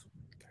yourself.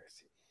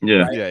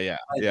 Yeah. Right? Yeah.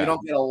 Like, you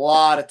don't get a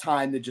lot of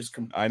time to just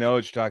I know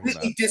what you're talking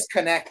about. completely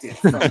disconnected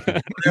from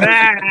whatever's going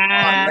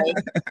on, right?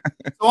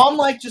 So I'm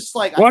like, just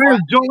like, Why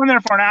is Joe in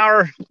there for an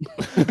hour?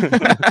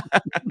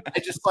 I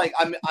just like,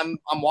 I'm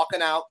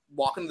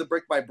walking the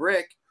brick by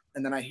brick,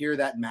 and then I hear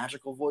that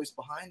magical voice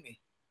behind me.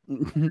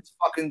 It's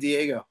fucking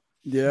Diego.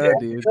 Yeah,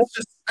 dude.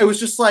 It was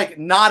just like,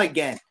 not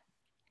again.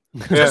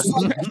 Just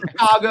like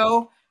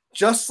Chicago,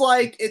 just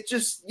like it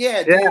just,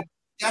 dude.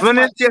 When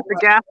it's at the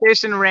gas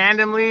station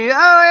randomly.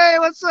 Oh, hey,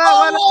 what's up?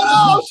 I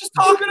was just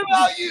talking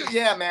about you.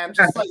 Yeah, man.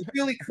 Just like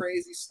really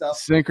crazy stuff.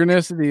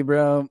 Synchronicity,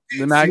 bro.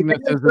 The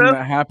magnetism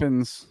that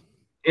happens.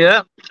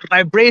 Yeah.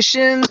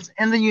 Vibrations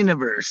in the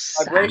universe.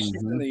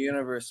 Vibrations in the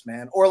universe,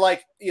 man. Or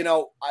like,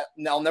 I'll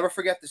never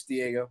forget this,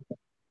 Diego.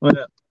 What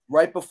up?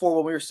 Right before,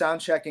 when we were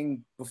sound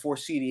checking before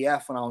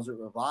CDF, when I was at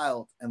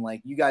Reviled, and like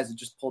you guys had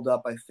just pulled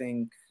up, I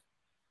think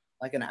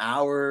like an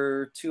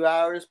hour, 2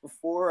 hours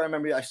before. I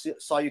remember I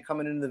saw you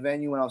coming into the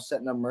venue when I was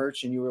setting up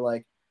merch, and you were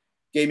like,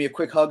 gave me a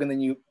quick hug, and then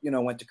you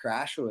went to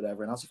crash or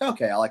whatever. And I was like,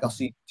 okay, I'll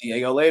see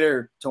Diego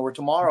later, or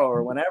tomorrow,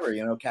 or whenever.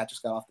 Cat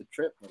just got off the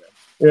trip, whatever.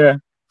 Yeah.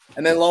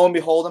 And then lo and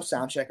behold, I'm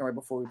sound checking right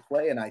before we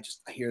play, and I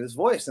hear this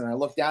voice, and I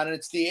look down, and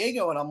it's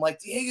Diego, and I'm like,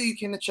 Diego, you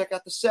came to check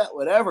out the set,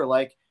 whatever.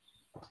 Like,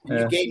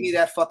 you gave me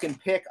that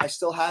fucking pick. I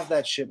still have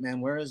that shit, man.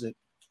 Where is it?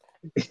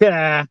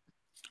 Yeah.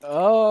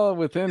 Oh,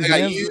 within I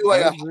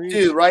got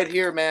dude, right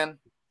here, man.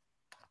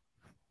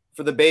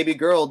 For the baby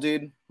girl,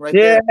 dude. Right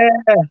there.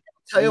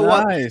 Tell you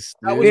what, that was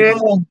one of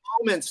those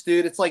moments,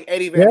 dude. It's like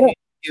Eddie Van Halen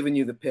giving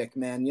you the pick,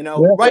 man.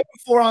 Right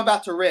before I'm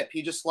about to rip,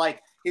 he was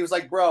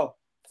like, bro,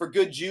 for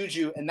good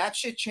juju, and that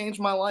shit changed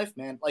my life,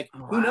 man. Like,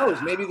 who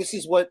knows? Maybe this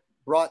is what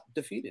brought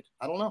Defeated.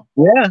 I don't know.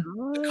 Yeah.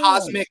 The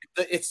cosmic.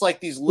 It's like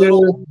these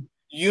little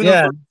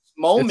universe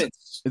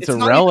moments. It's a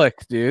relic,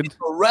 dude. It's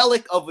a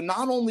relic of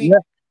not only. Yeah.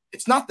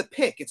 It's not the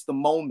pick; it's the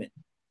moment.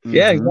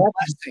 Yeah,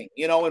 exactly.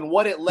 And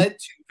what it led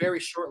to very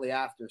shortly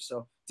after.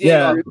 So,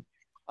 Diego,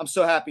 I'm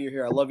so happy you're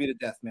here. I love you to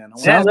death, man.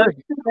 It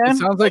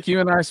sounds like you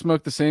and I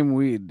smoke the same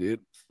weed, dude.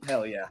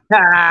 Hell yeah.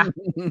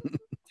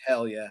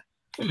 Hell yeah.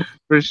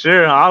 For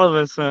sure, all of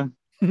us.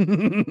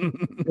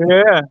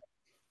 Yeah.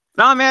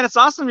 No, man, it's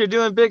awesome. You're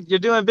doing big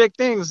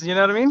things. You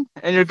know what I mean?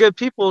 And you're good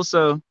people,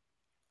 so.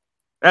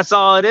 That's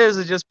all it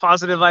is just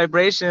positive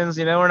vibrations.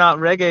 We're not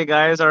reggae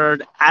guys. Our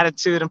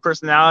attitude and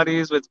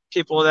personalities with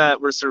people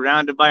that we're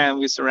surrounded by and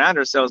we surround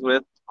ourselves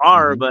with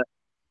are, but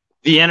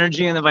the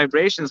energy and the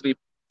vibrations we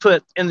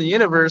put in the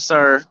universe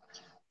are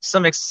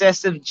some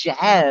excessive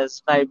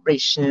jazz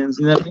vibrations.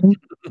 You know what I mean?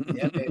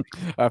 Yeah, baby.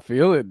 I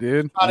feel it,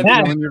 dude. I'm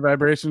feeling your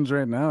vibrations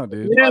right now,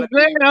 dude. Yeah,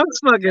 man, I'm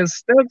fucking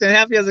stoked and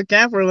happy as a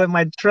camper with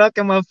my truck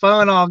and my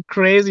phone all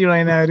crazy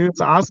right now, dude.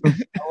 It's awesome.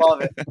 I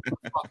love it.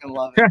 I fucking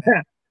love it,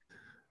 man.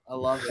 I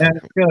love it. Yeah,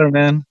 it's good,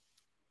 man.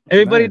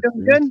 Everybody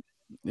doing good?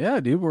 Yeah,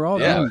 dude, we're all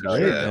doing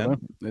great. Yeah.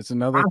 It's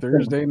another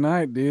Thursday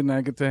night, dude, and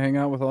I get to hang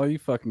out with all you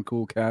fucking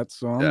cool cats.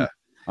 So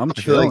I'm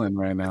chilling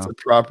right now. It's a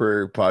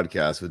proper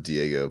podcast with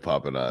Diego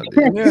popping on,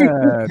 dude.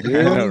 Yeah, dude.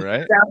 I know,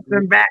 right?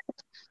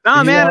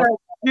 No, man.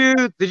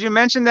 Did you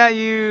mention that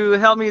you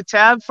helped me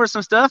tab for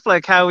some stuff,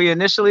 like how we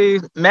initially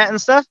met and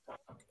stuff?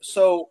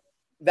 So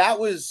that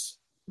was,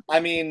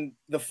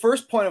 the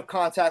first point of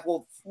contact.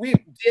 Well,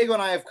 Diego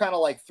and I have kind of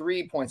like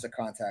 3 points of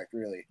contact,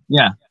 really.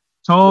 Yeah,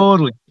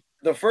 totally.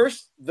 The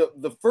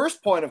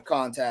first point of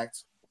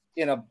contact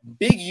in a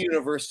big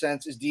universe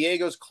sense is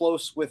Diego's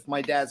close with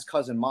my dad's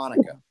cousin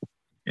Monica.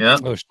 Yeah.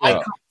 I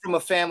come from a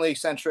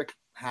family-centric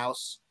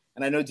house,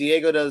 and I know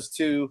Diego does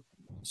too.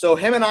 So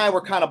him and I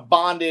were kind of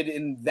bonded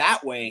in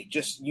that way.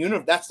 Just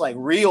that's like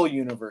real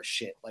universe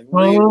shit, like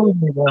real,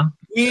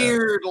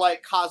 weird,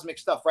 like cosmic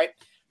stuff, right?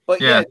 But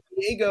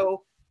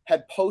Diego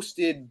had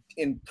posted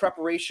in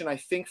preparation, I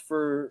think,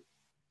 for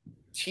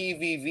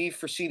TVV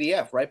for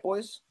CDF, right,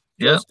 boys?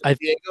 Yeah,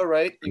 Diego,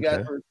 right? You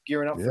guys were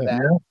gearing up for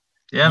that.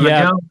 Yeah,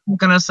 Miguel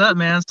hooking us up,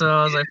 man. So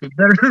I was like, we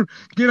better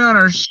get on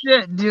our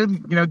shit,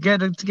 dude.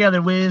 Get it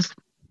together, Wiz.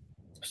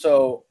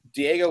 So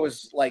Diego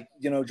was like,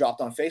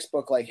 dropped on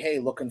Facebook, like, hey,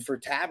 looking for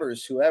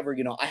tabbers, whoever.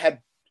 I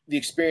had the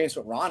experience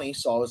with Ronnie,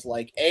 so I was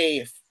like, hey,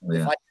 if I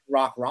can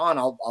rock Ron,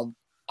 I'll.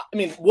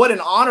 What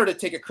an honor to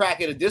take a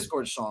crack at a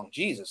Discord song.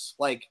 Jesus,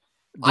 like,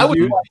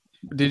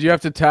 Did you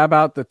have to tab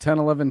out the 10,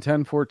 11,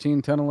 10,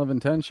 14, 10, 11,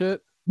 10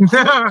 shit?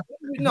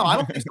 No, I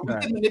don't think so. We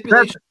did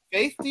manipulation of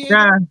faith, Diego.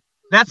 Yeah,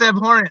 that's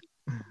abhorrent.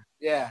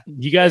 Yeah.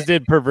 You guys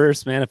did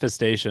perverse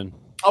manifestation.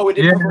 Oh, we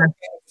did perverse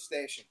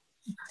manifestation.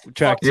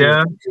 Track 2.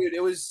 Yeah. Dude,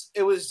 it was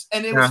was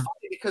funny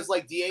because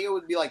like Diego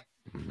would be like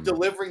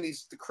delivering the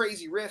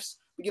crazy riffs,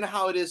 but you know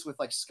how it is with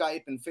like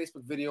Skype and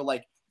Facebook video,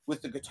 like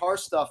with the guitar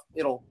stuff,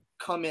 it'll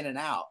come in and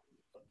out.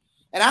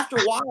 And after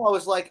a while, I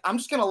was like, I'm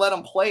just going to let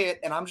him play it.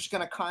 And I'm just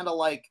going to kind of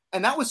like,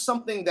 and that was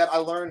something that I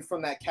learned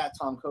from that cat,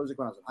 Tom Kozik,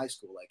 when I was in high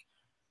school. Like,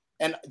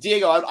 and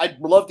Diego, I'd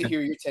love to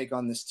hear your take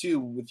on this too,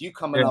 with you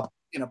coming up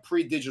in a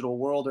pre-digital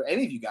world, or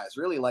any of you guys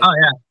really like. Oh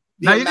yeah.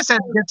 No, you just had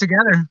to get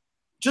together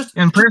just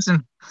in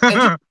person.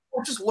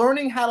 Just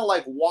learning how to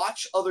like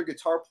watch other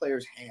guitar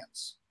players'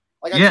 hands.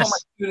 Like I tell my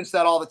students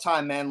that all the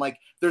time, man. Like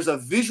there's a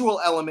visual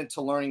element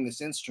to learning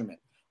this instrument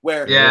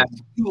where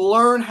you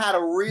learn how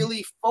to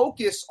really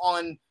focus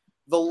on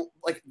the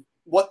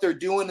what they're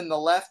doing in the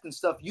left and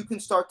stuff. You can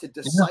start to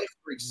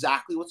decipher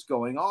exactly what's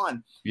going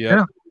on.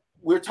 Yeah.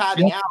 We're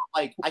tabbing out,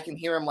 like I can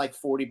hear him like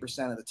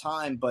 40% of the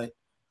time, but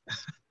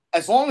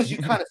as long as you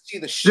kind of see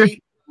the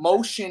shape,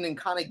 motion, and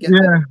kind of get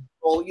that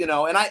control, you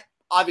know, and I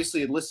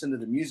obviously had listened to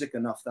the music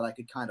enough that I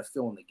could kind of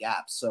fill in the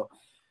gaps. So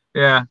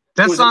that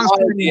song's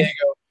pretty Diego.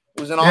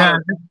 It was an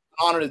honor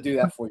to do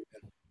that for you,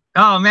 man.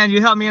 Oh man,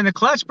 you helped me in the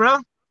clutch, bro.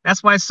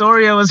 That's why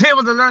Soria was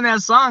able to learn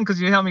that song,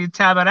 because you helped me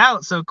tab it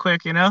out so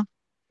quick, you know.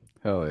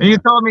 Hell yeah. And you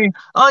told me,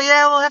 oh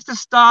yeah, we'll have to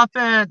stop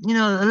at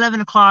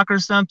 11 o'clock or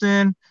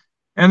something.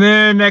 And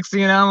then next thing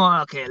you know, I'm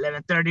like, okay,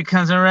 11:30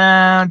 comes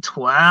around,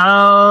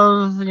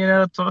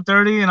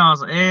 12:30, and I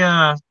was like,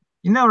 hey,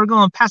 we're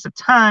going past the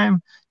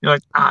time. You're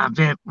like,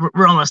 man,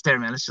 we're almost there,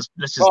 man. Let's just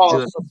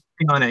do it,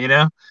 on it, you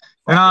know.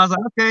 And I was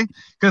like, okay,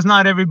 because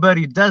not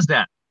everybody does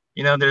that.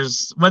 You know,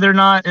 there's whether or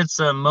not it's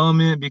a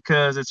moment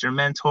because it's your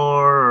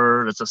mentor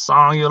or it's a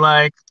song you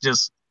like,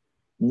 just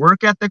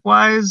work ethic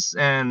wise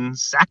and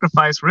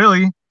sacrifice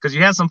really, because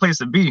you have some place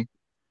to be.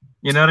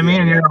 You know what I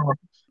mean? Yeah.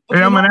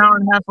 I'm an hour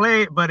and a half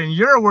late, but in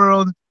your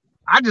world,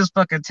 I just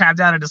fucking tapped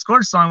out a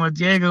Discord song with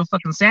Diego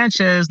fucking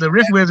Sanchez, the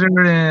riff wizard,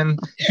 and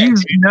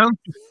he's,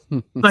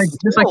 like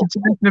just like you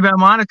mentioned about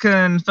Monica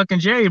and fucking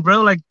Jay,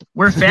 bro. Like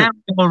we're family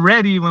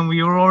already when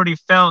we already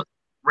felt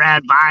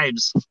rad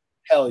vibes.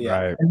 Hell yeah!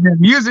 Right. And then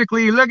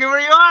musically, look at where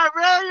you are,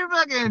 bro. You're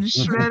fucking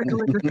shredded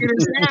with the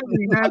Sanity,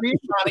 you know what I mean?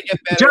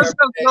 Just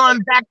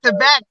going back to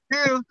back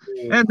too.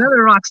 And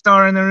another rock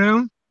star in the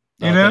room,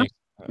 you know.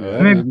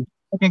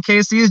 Fucking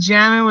KC is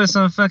jamming with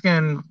some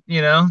fucking,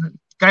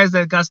 guys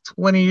that got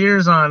 20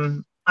 years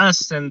on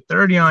us and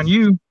 30 on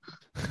you.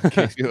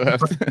 Casey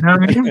left. You know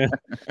what I mean?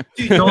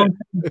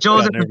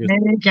 Joel's at the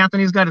bank.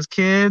 Anthony's got his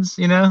kids.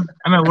 I'm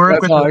at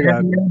work with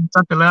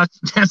something else.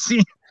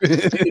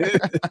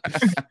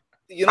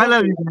 I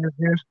love you guys,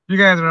 dude. You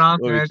guys are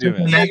awesome. Man.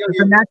 It's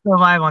a natural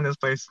vibe on this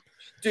place.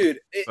 Dude,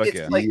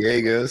 it's like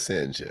Diego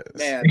Sanchez.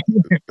 Man.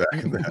 Back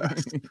in the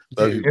house.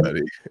 Love you,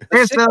 buddy.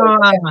 Hey, so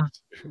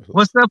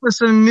what's up with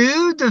some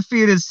new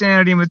Defeated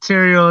Sanity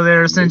material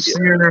there? Since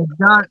you're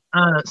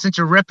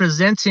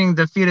representing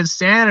Defeated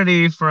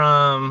Sanity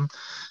from,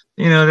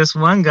 this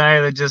one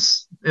guy that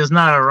just is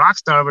not a rock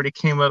star, but he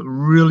came up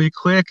really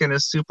quick and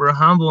is super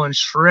humble and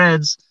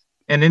shreds.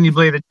 And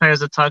anybody that tries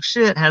to talk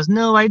shit has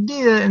no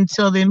idea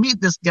until they meet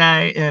this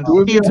guy. And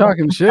we've been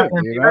talking shit,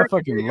 dude. I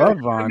fucking love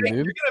Vaughn, dude.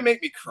 You're gonna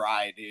make me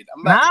cry, dude.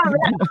 I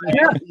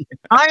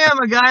am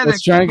a guy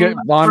Let's try and get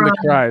Vaughn to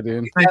cry,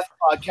 dude. Death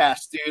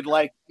podcast, dude.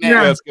 Like,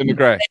 man, that's gonna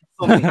cry.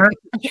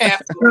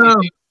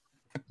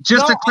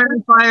 Just to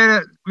clarify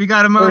it, we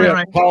got a moment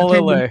right now.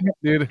 Paul LA,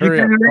 dude.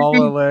 Hurry up,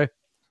 Paul LA.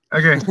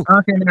 Okay,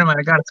 never mind.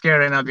 I got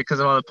scared right now because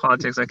of all the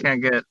politics. I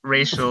can't get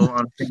racial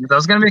on things. I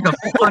was gonna make a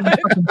fun. How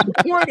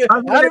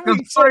did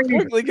we so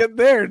quickly get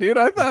there, dude?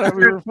 I thought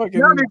we were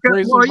fucking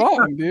praising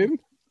Vaughn, dude.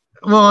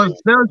 Well,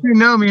 those who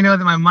know me know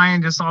that my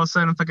mind just all of a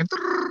sudden fucking,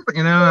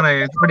 and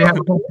I already have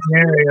a whole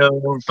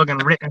scenario fucking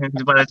written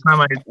by the time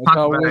I talk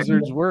how about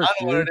wizards it. work. I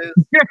know what it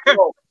is.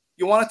 So,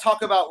 you want to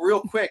talk about real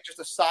quick?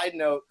 Just a side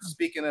note.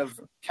 Speaking of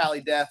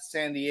Cali Death,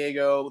 San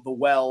Diego, the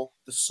well,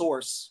 the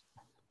source,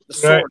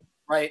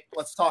 Right,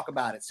 let's talk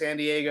about it. San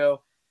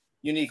Diego,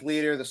 unique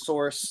leader, the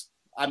source.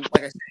 I'm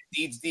like I said,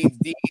 deeds,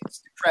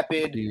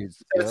 decrepit,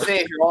 say it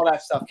here, all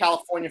that stuff.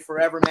 California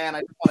forever, man.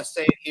 I just want to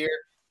say it here,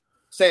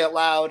 say it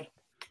loud,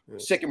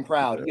 sick and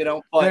proud,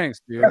 But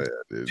thanks, dude.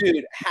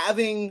 Dude,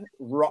 having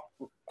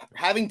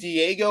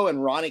Diego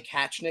and Ronnie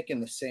Kachnik in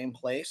the same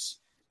place.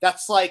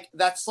 That's like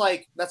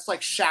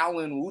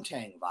Shaolin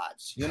Wu-Tang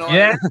vibes, you know?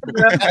 Yeah.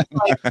 That's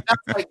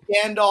like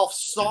Gandalf.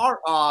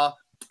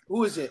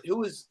 Who is it?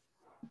 Who is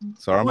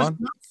Saruman?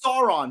 Not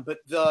Sauron, but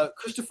the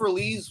Christopher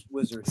Lee's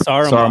wizard.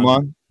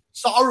 Saruman.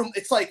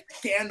 It's like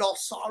Gandalf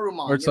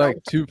Saruman. Or it's like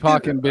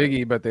Tupac and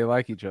Biggie, but they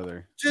like each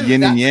other. Dude,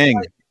 Yin and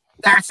Yang.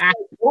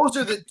 Those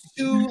are the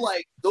two,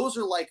 those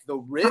are like the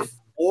riff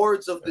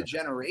boards of the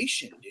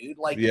generation, dude.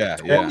 Like,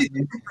 totally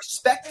different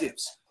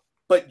perspectives,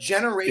 but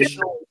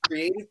generational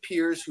creative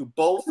peers who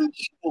both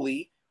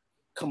equally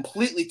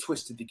completely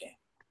twisted the game.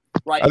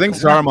 Right. I think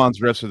Saruman's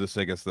riffs are the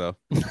sickest, though.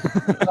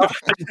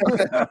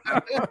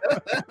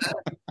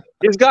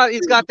 He's got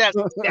that.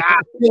 Feels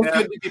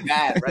good to be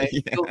bad, right?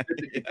 Feels good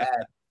to be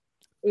bad.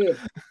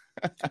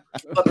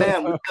 But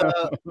man, with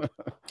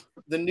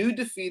the new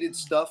Defeated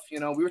stuff, we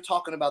were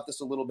talking about this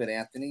a little bit,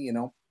 Anthony.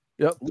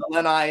 Yep. Lil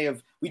and I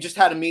we just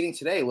had a meeting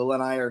today. Lil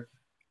and I are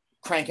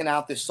cranking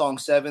out this song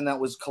 7 that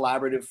was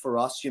collaborative for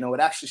us. It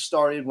actually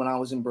started when I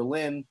was in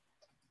Berlin.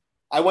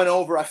 I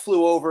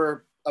flew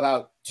over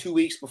about 2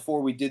 weeks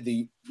before we did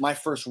my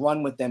first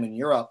run with them in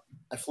Europe.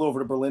 I flew over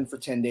to Berlin for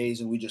 10 days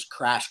and we just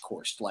crash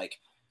coursed. Like,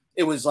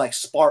 it was like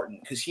Spartan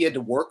because he had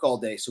to work all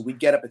day. So we'd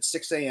get up at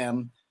 6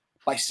 a.m.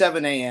 By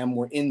 7 a.m.,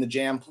 we're in the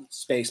jam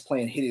space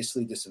playing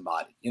Hideously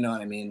Disembodied. You know what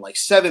I mean? Like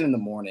 7 in the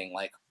morning.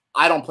 Like,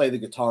 I don't play the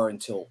guitar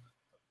until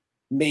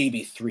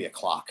maybe 3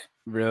 o'clock.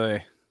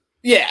 Really?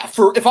 Yeah,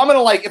 if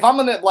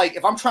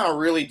I'm trying to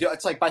really do,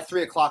 it's like by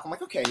 3 o'clock, I'm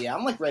like, okay, yeah,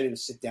 I'm like ready to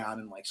sit down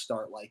and like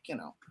start like,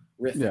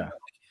 riffing. Yeah. Like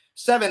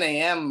 7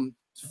 a.m.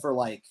 for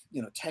like,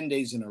 10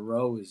 days in a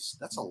row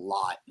that's a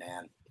lot,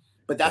 man.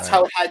 But that's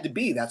how it had to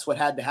be. That's what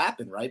had to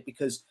happen, right?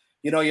 Because,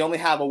 you only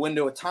have a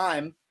window of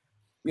time.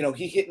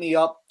 He hit me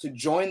up to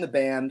join the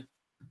band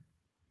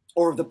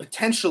or the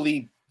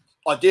potentially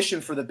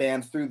audition for the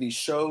band through these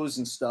shows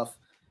and stuff,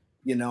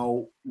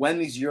 when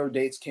these Euro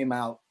dates came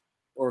out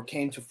or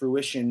came to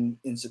fruition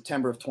in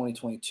September of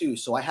 2022.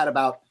 So I had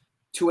about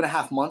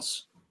 2.5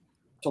 months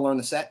to learn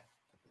the set.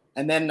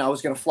 And then I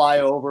was going to fly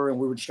over and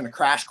we were just going to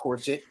crash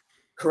course it,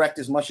 correct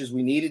as much as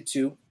we needed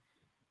to.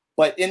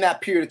 But in that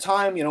period of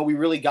time, we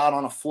really got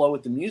on a flow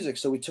with the music.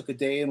 So we took a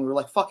day and we were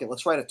like, fuck it,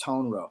 let's write a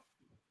tone row.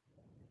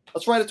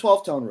 Let's write a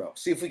 12-tone row,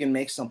 see if we can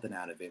make something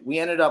out of it. We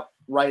ended up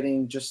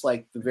writing just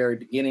like the very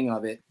beginning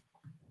of it,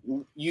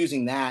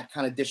 using that,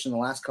 kind of dishing the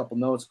last couple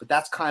notes. But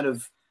that's kind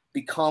of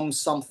become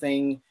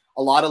something,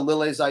 a lot of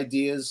Lille's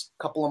ideas,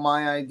 a couple of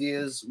my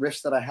ideas,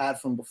 riffs that I had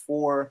from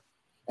before.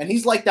 And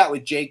he's like that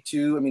with Jake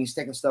too. I mean, he's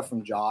taking stuff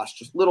from Josh,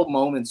 just little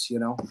moments,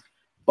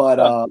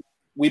 But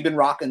we've been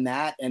rocking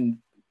that and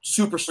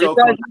super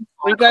stoked.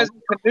 Were you guys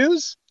in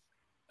canoes?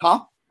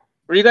 Huh?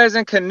 Were you guys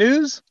in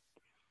canoes?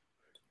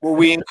 Were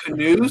we in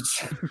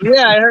canoes?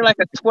 Yeah, I heard like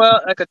a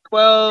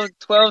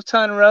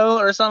 12-ton row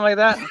or something like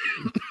that.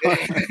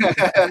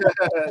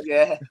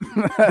 Yeah.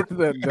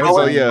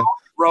 Yeah.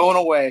 Rowing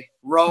away.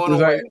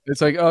 It's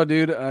like, oh,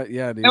 dude,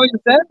 yeah, dude. You know what you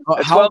said?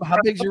 How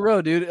big's your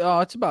row, dude? Oh,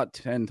 it's about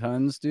 10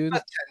 tons, dude.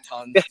 Not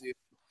 10 tons, dude.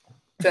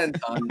 10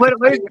 tons. What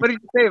did you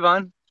say,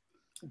 Vaughn?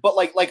 But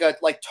like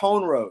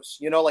tone rows,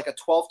 like a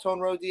 12-tone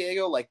row,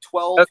 Diego, like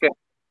 12. Okay.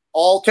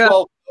 All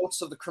 12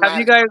 notes of the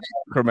chromatic.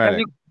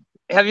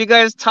 Have you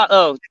guys taught?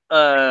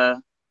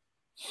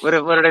 What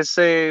did I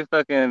say?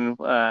 Fucking.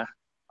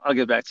 I'll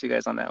get back to you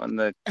guys on that one.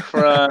 The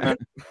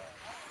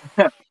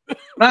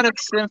not a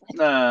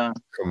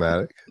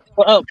chromatic.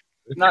 Oh,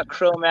 not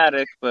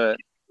chromatic, but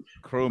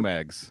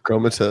Chromags.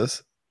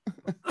 Chromatus.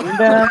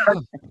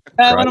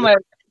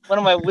 One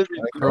of my wizards.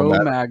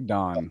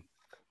 Chromagnon.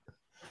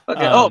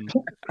 Okay.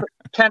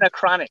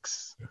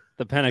 Penachronics.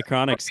 The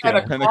Penachronics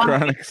scale.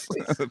 Penachronics.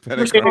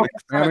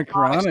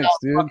 Penachronics,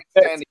 dude.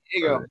 San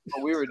Diego.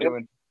 What we were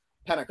doing.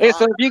 Hey, so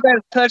have you guys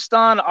touched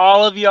on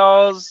all of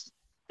y'all's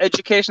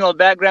educational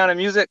background in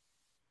music?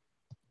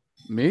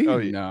 Me? Oh,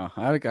 yeah. No,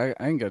 I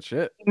ain't got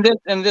shit.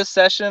 In this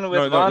session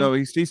with Vaughn? No,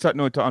 he's talking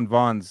on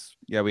Vaughn's.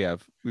 Yeah, we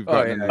have. We've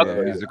gotten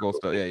into musical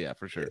stuff. Yeah,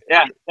 for sure.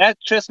 Yeah, that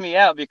trips me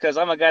out because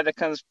I'm a guy that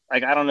comes,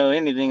 like, I don't know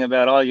anything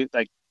about all you,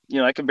 like,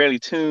 I can barely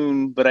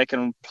tune, but I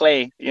can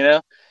play,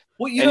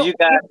 Well, you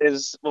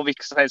guys,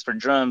 besides for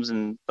drums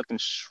and fucking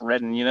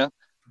shredding,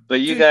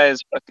 but you guys,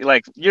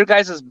 like, your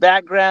guys'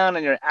 background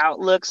and your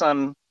outlooks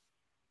on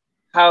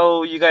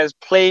how you guys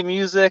play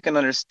music and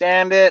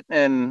understand it,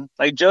 and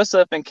like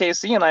Joseph and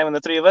KC and I, when the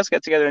three of us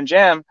get together and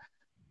jam,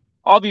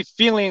 I'll be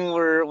feeling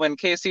when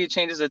KC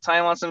changes the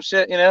time on some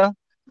shit,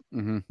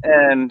 Mm-hmm.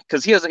 And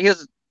because he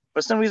has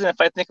for some reason, if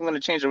I think I'm going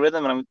to change the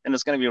rhythm and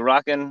it's going to be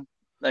rocking,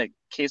 like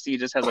KC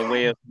just has a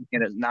way of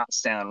making it not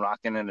sound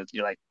rocking, and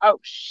you're like, oh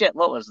shit,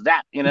 what was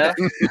that? Like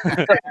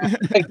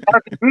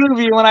dark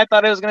groovy when I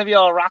thought it was going to be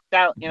all rocked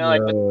out,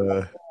 like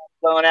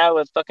going out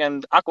with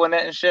fucking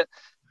Aquanet and shit.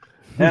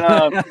 And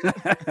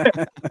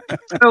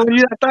so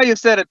I thought you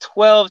said a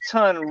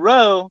 12-ton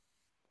row,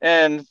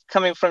 and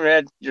coming from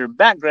your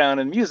background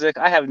in music,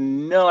 I have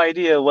no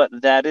idea what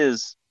that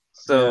is.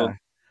 So,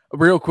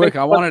 real quick,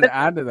 I wanted to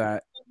add to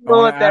that.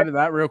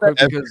 Real quick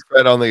because every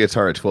fret on the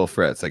guitar at 12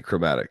 frets, like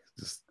chromatic.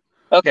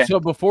 Okay.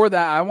 So before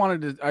that,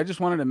 I just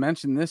wanted to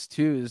mention this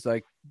too. Is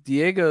like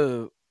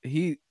Diego,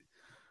 he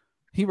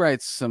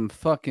writes some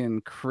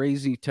fucking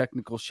crazy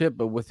technical shit,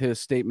 but with his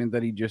statement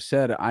that he just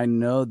said, I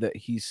know that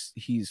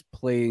he's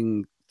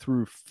playing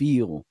through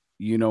feel.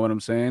 You know what I'm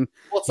saying?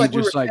 Well, he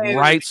just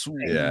writes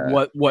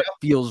what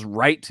feels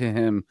right to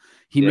him.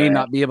 He may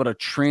not be able to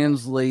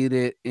translate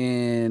it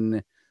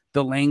in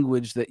the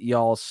language that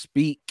y'all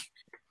speak.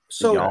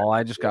 So y'all,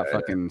 I just got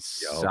fucking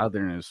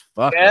southern as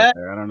fuck right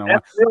there. I don't know why,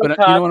 but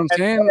you know what I'm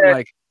saying?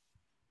 Like,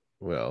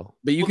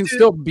 but you can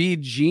still be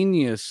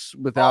genius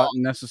without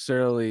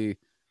necessarily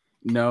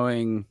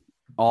knowing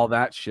all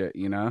that shit,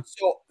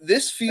 So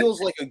this feels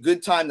like a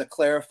good time to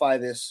clarify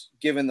this,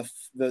 given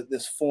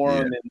this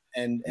forum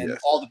and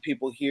all the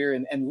people here.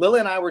 And Lily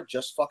and I were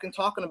just fucking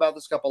talking about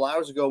this a couple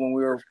hours ago when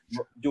we were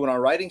doing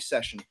our writing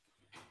session.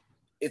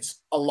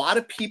 It's a lot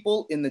of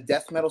people in the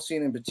death metal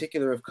scene in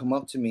particular have come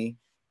up to me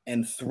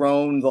and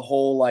thrown the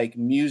whole like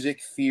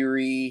music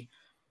theory.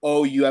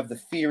 Oh, you have the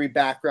theory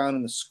background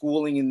and the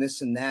schooling and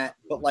this and that.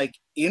 But like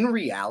in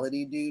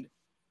reality, dude,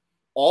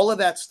 all of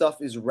that stuff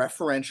is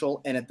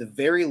referential. And at the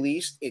very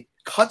least, it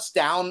cuts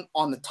down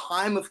on the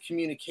time of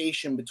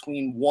communication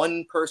between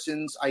one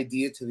person's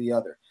idea to the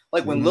other.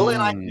 Like when Lily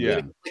and I,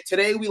 like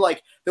today,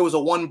 there was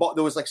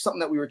there was like something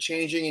that we were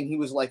changing. And he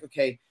was like,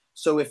 okay,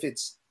 so if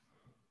it's,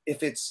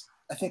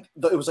 I think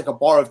it was like a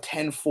bar of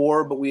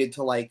 10-4, but we had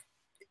to like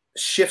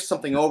shift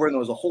something over, and there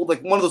was a whole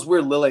like one of those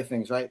weird Lille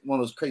things, right? One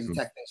of those crazy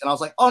tech things. And I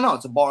was like, oh no,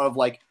 it's a bar of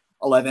like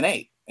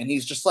 11/8. And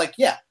he's just like,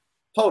 yeah,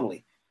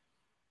 totally.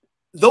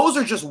 Those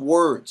are just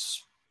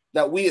words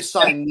that we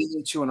assign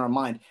meaning to in our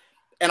mind.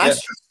 And I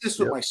stress this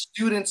with my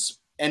students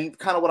and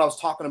kind of what I was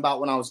talking about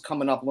when I was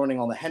coming up, learning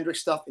all the Hendrix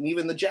stuff and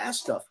even the jazz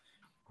stuff.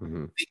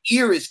 The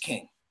ear is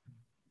king.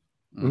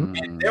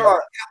 And there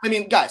are, I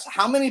mean, guys,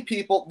 how many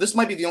people, this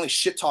might be the only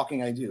shit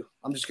talking I do.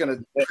 I'm just going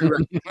to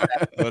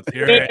let's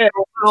hear it.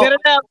 Get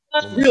it out.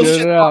 Real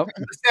shit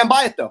talking. Stand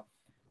by it though.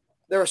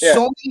 There are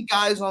so many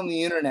guys on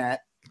the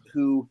internet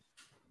who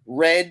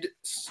read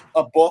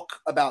a book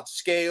about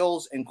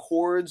scales and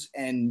chords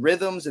and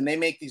rhythms, and they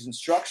make these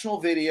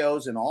instructional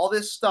videos and all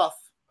this stuff,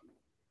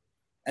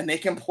 and they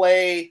can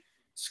play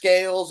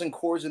scales and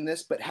chords in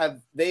this, but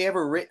have they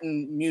ever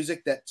written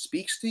music that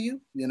speaks to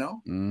you, you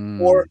know?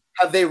 Or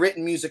have they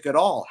written music at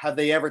all? Have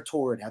they ever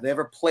toured? Have they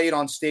ever played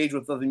on stage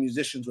with other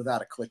musicians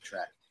without a click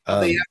track?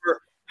 Have they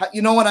ever,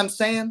 you know what I'm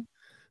saying?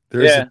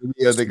 There's a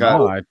video that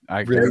got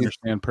I can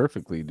understand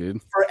perfectly,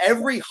 dude. For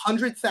every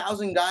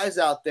 100,000 guys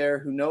out there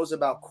who knows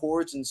about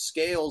chords and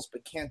scales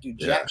but can't do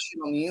jack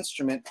shit on the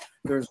instrument,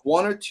 there's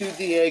one or two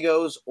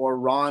Diegos or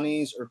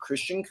Ronnies or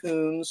Christian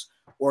Coons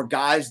or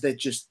guys that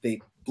just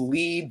they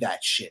bleed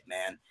that shit,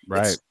 man.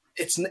 Right.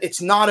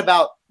 It's not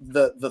about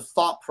the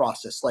thought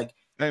process. Like,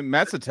 and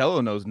Matt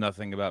Sotelo knows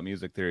nothing about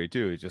music theory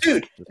too. He just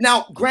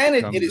now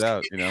granted, it you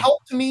know?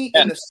 helped me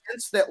in the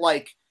sense that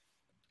like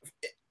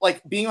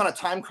being on a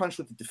time crunch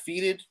with the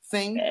Defeated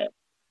thing.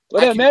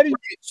 What up, Maddie?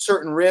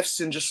 Certain riffs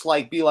and just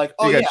like be like,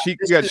 oh, you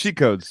got cheat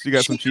codes. You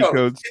got some cheat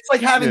codes. It's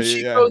like having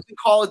cheat codes in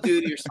Call of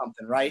Duty or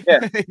something, right?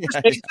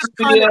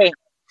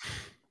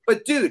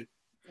 But dude,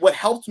 what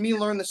helped me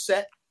learn the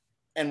set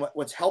and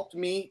what's helped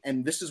me,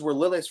 and this is where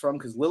Lille's from,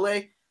 because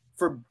Lille,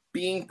 for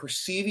being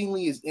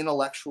perceivingly as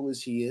intellectual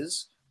as he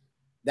is,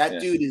 that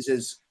dude is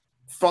as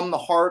from the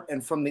heart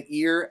and from the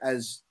ear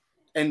as,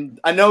 and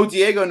I know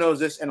Diego knows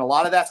this, and a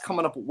lot of that's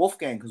coming up with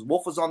Wolfgang because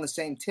Wolf was on the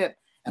same tip.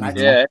 And I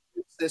tell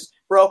you this,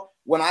 bro,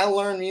 when I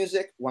learn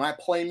music, when I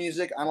play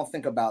music, I don't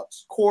think about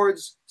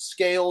chords,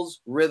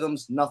 scales,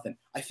 rhythms, nothing.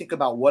 I think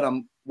about what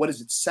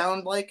does it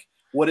sound like?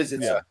 What is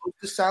it supposed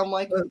to sound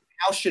like?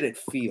 How should it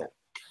feel?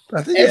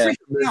 I think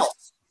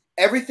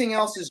everything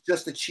else is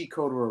just a cheat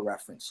code or a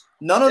reference.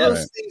 None of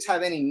those things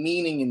have any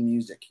meaning in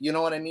music. You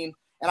know what I mean?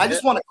 And I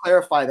just want to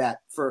clarify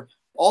that for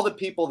all the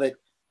people that,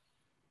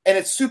 and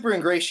it's super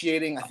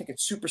ingratiating. I think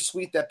it's super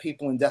sweet that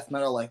people in death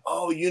metal are like,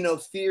 oh, you know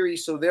theory,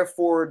 so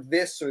therefore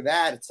this or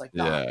that. It's like,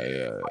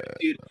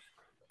 dude.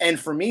 And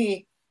for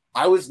me,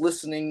 I was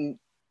listening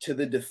to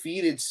the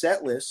Defeated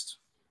set list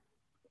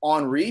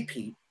on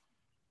repeat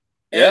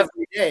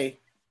every day,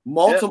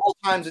 multiple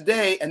times a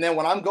day. And then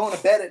when I'm going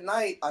to bed at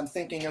night, I'm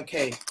thinking,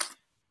 okay,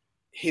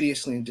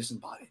 hideously and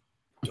disembodied.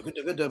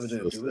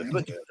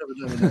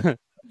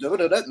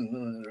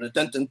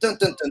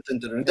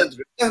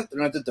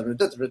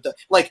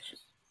 Like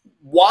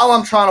while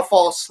I'm trying to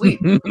fall asleep.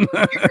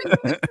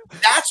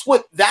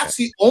 That's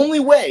the only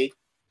way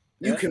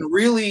you can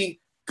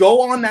really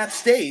go on that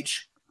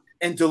stage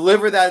and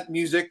deliver that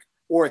music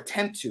or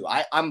attempt to.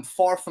 I'm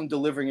far from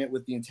delivering it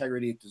with the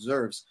integrity it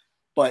deserves,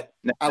 but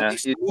at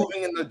least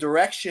moving in the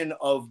direction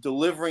of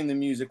delivering the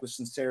music with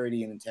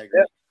sincerity and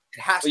integrity. It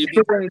has to be.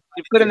 You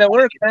put in the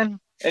work, man,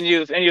 and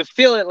you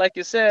feel it, like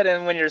you said,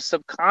 and when your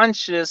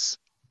subconscious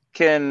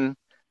can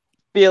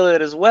feel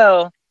it as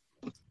well,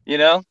 you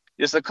know,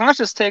 your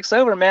subconscious takes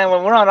over, man.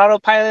 When we're on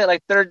autopilot,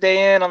 like third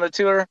day in on the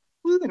tour,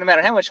 no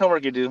matter how much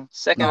homework you do,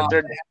 second or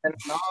third day in,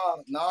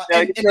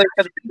 you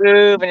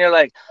move, and you're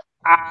like,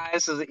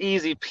 this is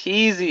easy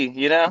peasy,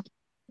 you know?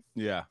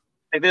 Yeah.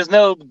 Like there's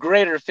no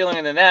greater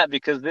feeling than that,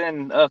 because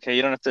then, okay,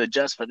 you don't have to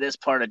adjust for this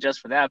part,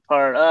 adjust for that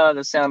part.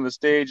 The sound of the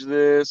stage,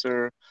 this,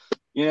 or,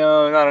 you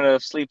know, not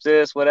enough sleep,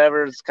 this,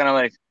 whatever. It's kind of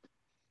like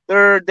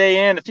third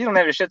day in. If you don't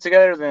have your shit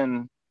together,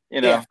 then,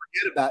 you know.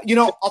 Forget about it. You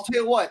know, I'll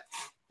tell you what.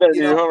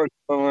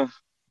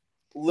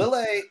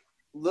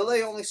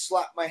 Lille only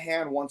slapped my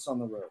hand once on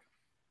the road.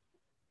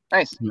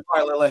 Nice. All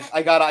right, Lille.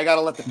 I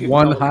gotta let the people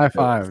one know. high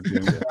five,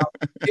 dude.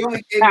 He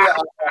only gave me a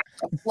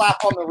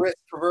slap on the wrist,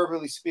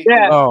 proverbially speaking.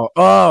 Yeah.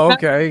 Oh,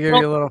 okay. He gave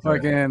you a little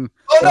fucking.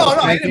 No,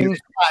 he didn't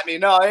slap me.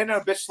 No, I didn't know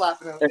a bitch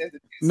slapping him.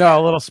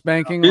 No, a little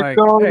spanking. He's like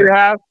going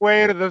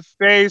halfway to the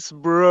face,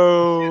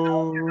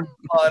 bro. You know,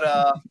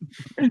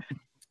 but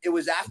it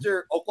was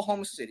after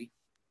Oklahoma City,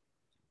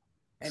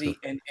 and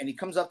he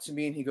comes up to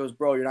me and he goes,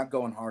 "Bro, you're not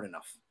going hard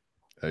enough.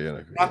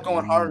 You're not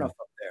going hard enough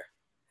up there."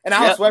 And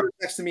Alex Weber's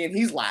next to me, and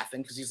he's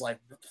laughing because he's like,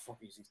 "What the fuck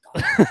is he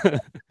talking?"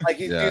 Like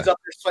he's up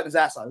there sweating his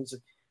ass off.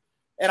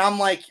 And I'm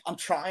like, I'm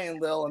trying,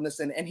 Lil, and this,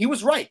 and he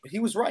was right. He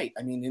was right.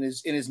 I mean, in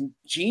his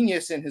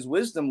genius and his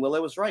wisdom, Lil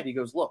was right. He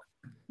goes, "Look,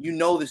 you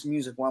know this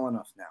music well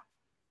enough now.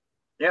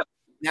 Yep.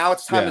 Now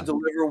it's time to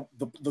deliver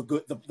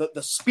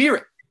the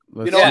spirit.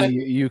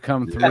 You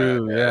come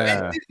through."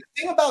 And the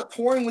thing about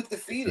touring with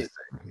Defeated,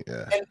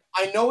 and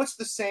I know it's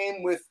the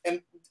same with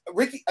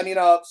Ricky.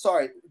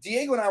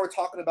 Diego and I were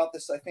talking about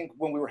this, I think,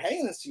 when we were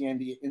hanging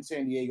in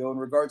San Diego in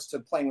regards to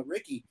playing with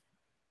Ricky.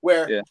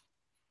 where,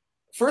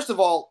 first of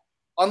all,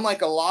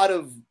 unlike a lot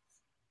of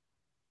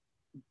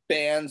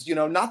bands, you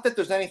know, not that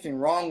there's anything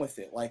wrong with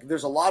it. Like,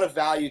 there's a lot of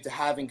value to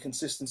having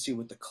consistency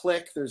with the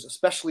click. There's,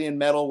 especially in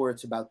metal where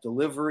it's about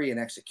delivery and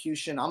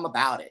execution. I'm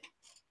about it.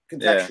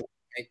 Contextual,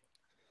 right?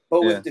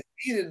 But with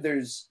Defeated,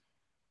 there's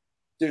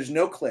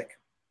no click.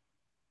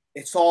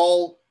 It's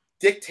all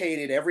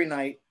dictated every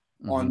night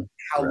on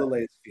how Lille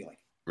is feeling.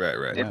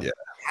 Right. Yeah.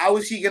 How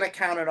is he going to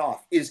count it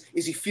off? Is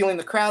he feeling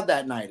the crowd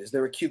that night? Is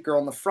there a cute girl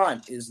in the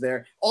front? Is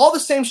there all the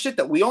same shit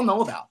that we all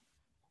know about?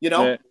 You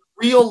know,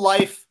 real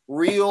life,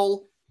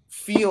 real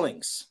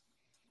feelings.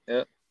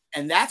 Yeah.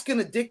 And that's going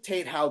to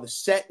dictate how the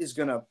set is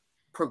going to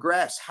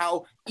progress.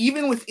 How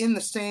even within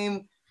the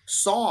same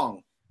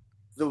song,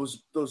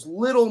 those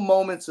little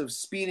moments of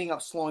speeding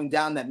up, slowing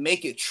down that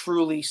make it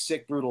truly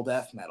sick, brutal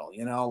death metal,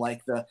 you know,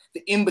 like the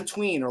in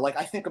between, or like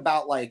I think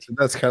about like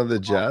that's kind of the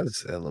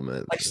jazz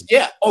element. Like,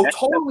 yeah,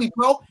 totally,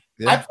 bro.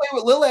 I play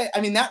with Lille.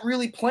 I mean, that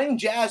really playing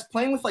jazz,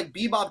 playing with like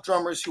bebop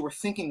drummers who were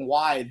thinking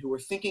wide, who were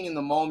thinking in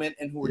the moment,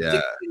 and who were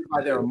dictated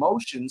by their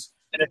emotions.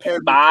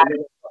 Compared to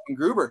fucking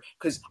Gruber,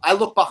 because I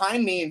look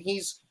behind me and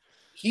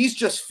he's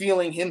just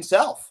feeling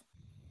himself.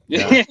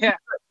 Yeah.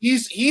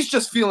 He's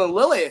just feeling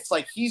Lille. It's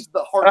like he's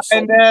the heart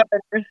soul.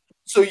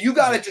 So you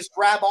got to just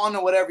grab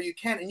onto whatever you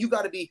can, and you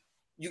got to be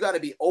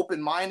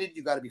open-minded.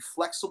 You got to be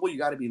flexible. You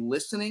got to be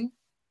listening.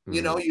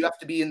 You know, you have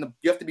to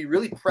be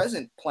really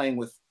present playing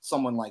with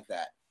someone like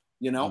that.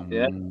 You know,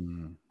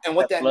 and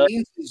what that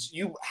means is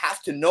you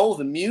have to know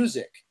the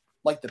music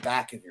like the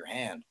back of your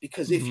hand,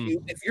 because if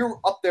you're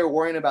up there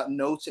worrying about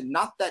notes, and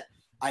not that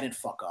I didn't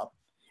fuck up.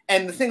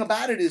 And the thing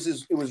about it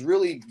is it was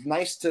really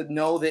nice to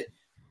know that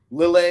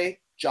Lille,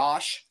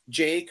 Josh,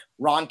 Jake,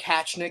 Ron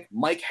Kachnick,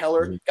 Mike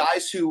Heller,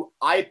 guys who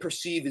I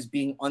perceive as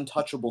being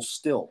untouchable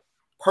still,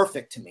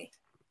 perfect to me.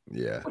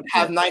 Yeah. Would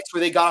have nights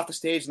where they got off the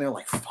stage and they're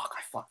like, fuck,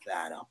 I fucked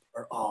that up.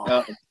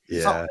 Or,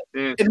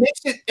 it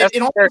makes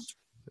it almost,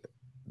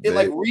 it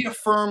like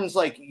reaffirms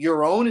like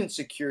your own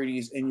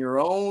insecurities and your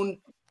own,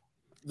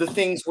 the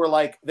things where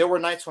like, there were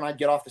nights when I'd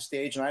get off the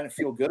stage and I didn't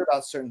feel good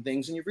about certain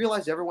things. And you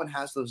realize everyone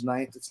has those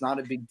nights. It's not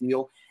a big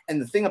deal.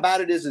 And the thing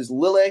about it is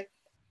Lille,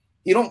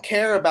 you don't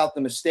care about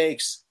the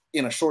mistakes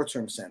in a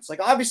short-term sense. Like,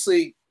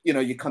 obviously, you know,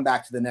 you come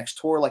back to the next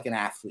tour like an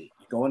athlete.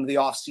 You go into the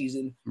off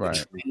season, you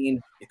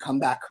train, you come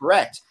back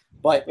correct.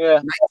 But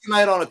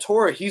night on a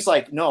tour, he's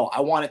like, no,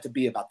 I want it to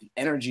be about the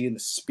energy and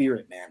the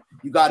spirit, man.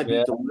 You got to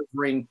be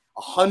delivering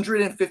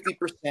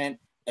 150%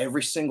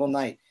 every single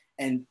night.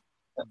 And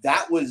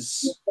that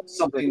was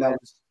something that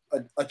was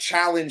a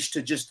challenge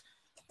to just,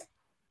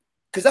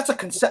 because that's a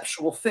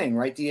conceptual thing,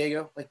 right,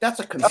 Diego? Like, that's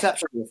a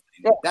conceptual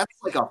thing. That's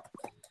like a...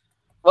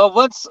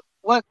 Well,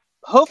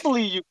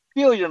 hopefully you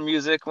feel your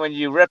music when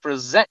you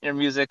represent your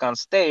music on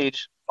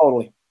stage.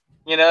 Totally.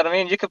 You know what I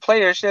mean? You could play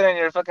your shit in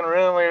your fucking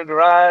room or your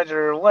garage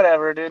or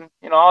whatever, dude.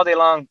 You know, all day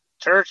long,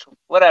 church,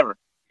 whatever,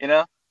 you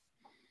know?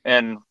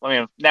 And, I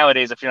mean,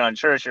 nowadays, if you're on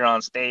church, you're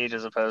on stage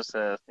as opposed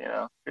to, you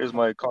know, here's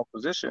my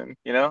composition,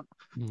 you know?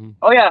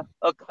 Oh, yeah.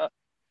 Okay.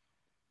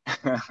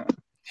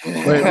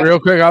 Wait, real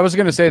quick. I was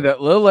going to say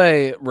that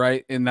Lille,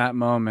 right, in that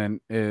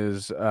moment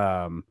is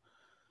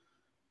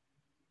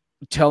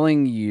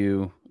telling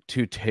you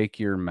to take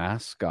your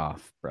mask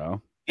off,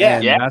 bro.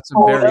 And that's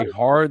a very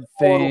hard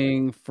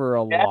thing for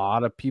a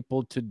lot of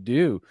people to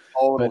do.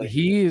 But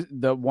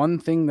the one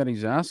thing that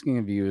he's asking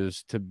of you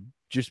is to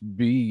just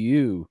be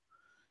you.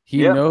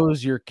 He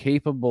knows you're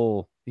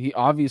capable. He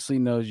obviously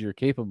knows you're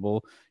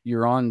capable.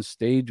 You're on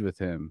stage with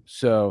him.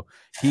 So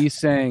he's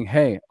saying,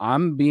 hey,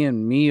 I'm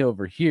being me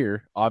over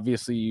here.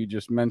 Obviously, you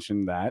just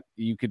mentioned that.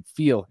 You could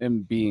feel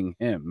him being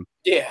him.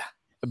 Yeah.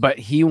 But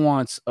he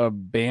wants a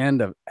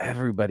band of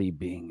everybody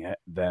being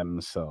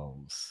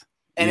themselves.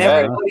 And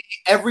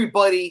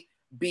everybody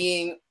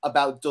being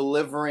about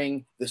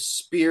delivering the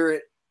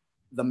spirit,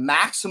 the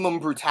maximum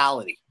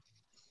brutality.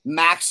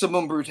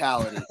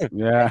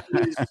 Yeah.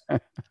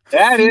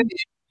 That is.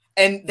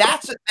 And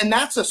that's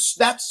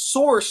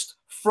sourced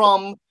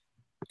from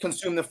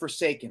Consume the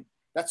Forsaken.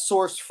 That's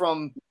sourced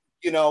from,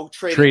 you know,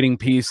 Trading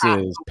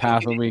Pieces,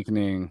 Path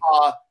Awakening.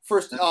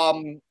 First,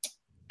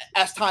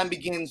 As Time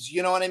Begins,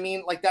 you know what I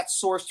mean? Like, that's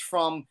sourced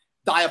from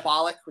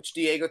Diabolic, which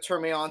Diego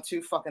turned me on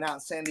to, fucking out in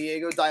San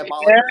Diego.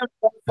 Diabolic.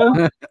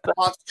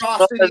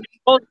 Monstrosity.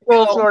 Old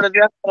school sort of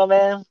death metal,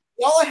 man.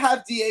 While I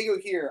have Diego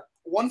here,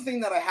 one thing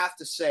that I have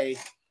to say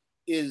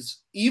is,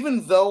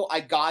 even though I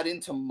got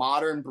into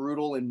modern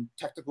brutal and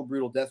technical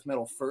brutal death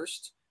metal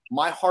first,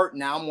 my heart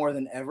now more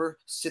than ever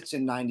sits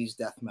in 90s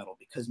death metal,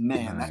 because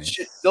man, that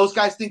shit, those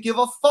guys didn't give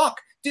a fuck.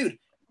 Dude,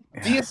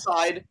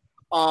 Deicide,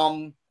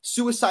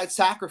 Suicide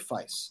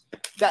Sacrifice.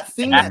 That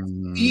thing that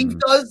Steve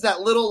does,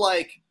 that little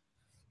like,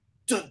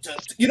 dun, dun,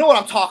 you know what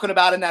I'm talking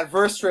about in that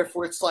verse riff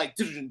where it's like,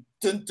 dun,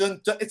 dun,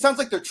 dun, dun. It sounds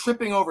like they're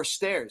tripping over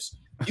stairs.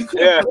 You could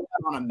put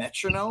that on a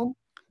metronome,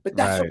 but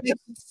that's what makes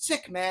it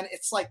sick, man.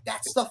 It's like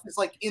that stuff is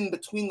like in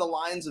between the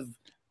lines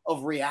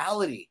of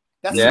reality.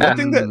 That's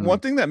one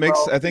thing that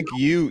makes I think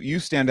you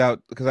stand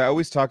out, because I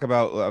always talk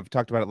about, I've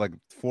talked about it like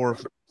 4 or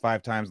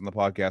 5 times in the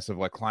podcast, of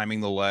like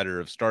climbing the ladder,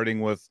 of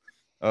starting with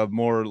a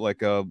more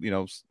like a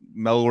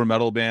mellower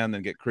metal band,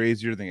 then get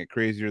crazier, then get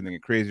crazier, then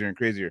get crazier and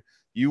crazier.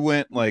 You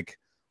went like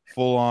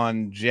full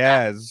on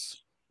jazz,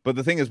 but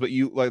the thing is,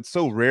 it's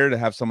so rare to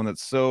have someone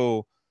that's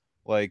so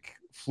like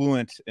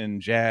fluent in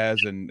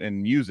jazz and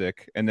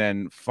music, and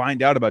then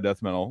find out about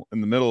death metal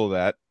in the middle of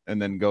that, and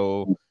then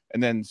go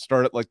and then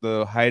start at like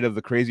the height of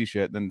the crazy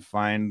shit, then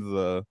find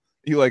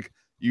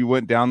you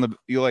went down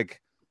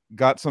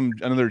got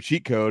another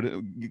cheat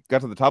code, got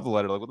to the top of the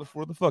ladder, like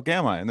where the fuck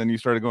am I? And then you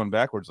started going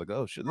backwards, like,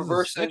 oh shit, this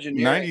reverse is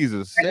engineering. 90s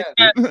is sick.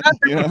 And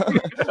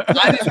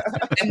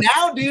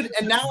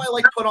now I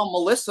like put on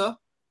Melissa,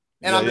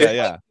 and I'm just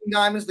like,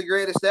 Diamond's the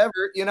greatest ever.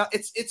 It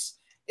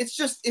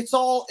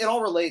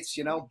all relates,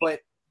 but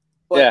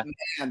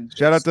man,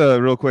 shout out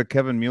to real quick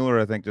Kevin Mueller,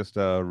 I think just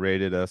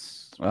rated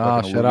us.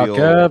 Shout out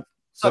Kev.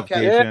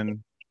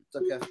 Suffocation.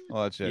 What's up, Kev?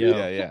 All that shit.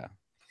 Yeah.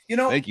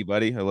 Thank you,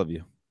 buddy. I love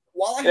you.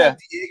 While I have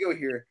Diego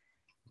here,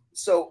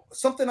 so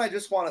something I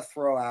just want to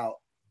throw out,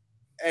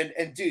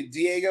 and dude,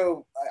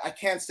 Diego, I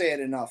can't say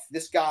it enough.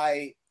 This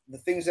guy, the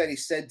things that he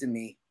said to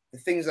me, the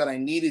things that I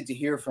needed to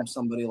hear from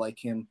somebody like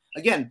him.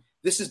 Again,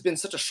 this has been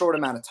such a short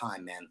amount of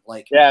time, man.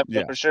 Like, yeah,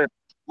 for sure.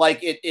 Like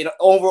it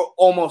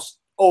almost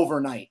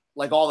overnight.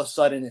 Like all of a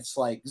sudden, it's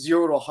like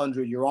 0 to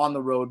 100. You're on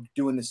the road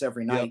doing this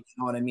every night. You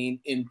know what I mean?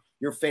 In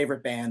your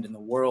favorite band in the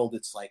world,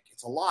 it's like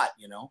it's a lot,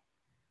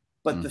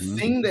 But the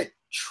thing that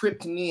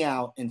tripped me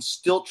out and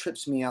still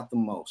trips me out the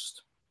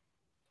most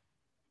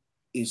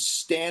is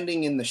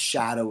standing in the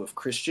shadow of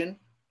Christian,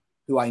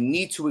 who I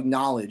need to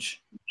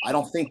acknowledge. I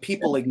don't think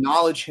people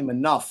acknowledge him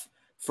enough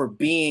for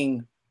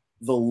being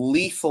the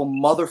lethal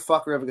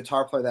motherfucker of a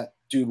guitar player that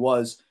dude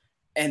was,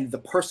 and the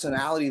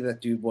personality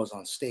that dude was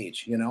on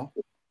stage,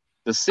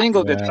 The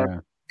single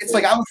guitar. It's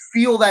like I would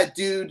feel that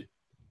dude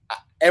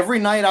every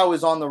night I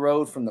was on the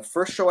road, from the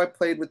first show I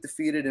played with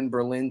Defeated in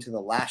Berlin to the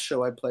last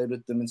show I played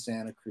with them in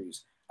Santa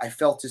Cruz. I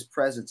felt his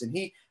presence, and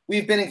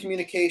we've been in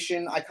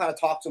communication. I kind of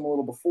talked to him a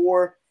little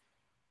before.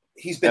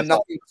 He's been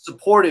nothing but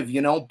supportive,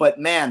 but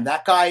man,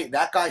 that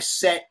guy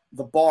set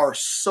the bar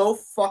so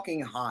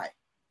fucking high.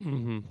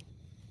 Mm-hmm.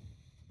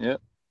 Yeah.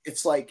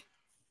 It's like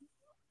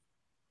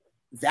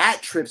that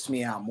trips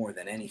me out more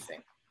than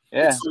anything.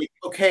 Yeah. It's like,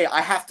 okay, I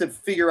have to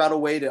figure out a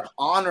way to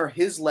honor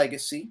his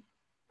legacy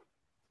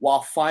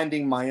while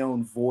finding my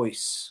own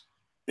voice.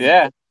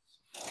 Yeah.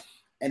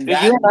 And you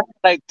are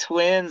like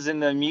twins in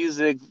the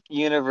music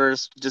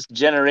universe, just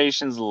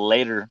generations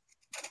later,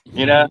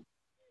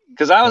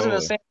 Because I was in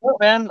the same boat,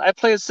 man. I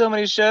played so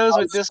many shows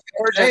with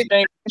Discord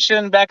and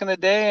Nation back in the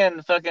day,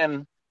 and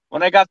fucking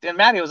when I got and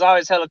Maddie was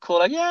always hella cool,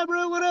 like, yeah,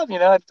 bro, what up?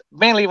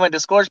 Mainly when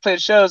Discord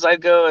played shows, I'd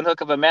go and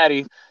hook up a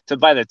Maddie to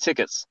buy the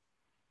tickets.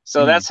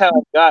 So that's how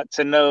I got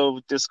to know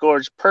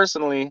Discord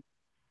personally.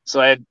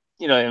 So I'd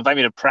invite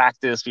me to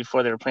practice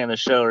before they were playing the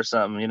show or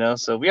something,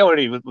 So we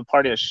already would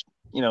party,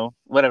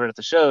 whatever at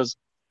the shows,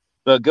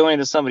 but going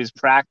to somebody's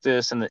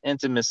practice and the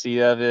intimacy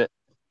of it,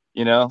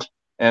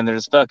 and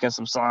there's fucking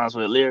some songs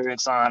with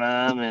lyrics on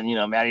them,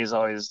 and Maddie's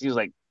he was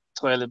like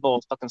toilet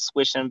bowl fucking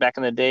swishing back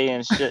in the day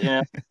and shit,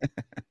 and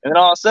then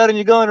all of a sudden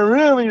you go in a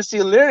room and you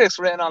see lyrics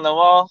written on the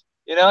wall,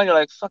 and you're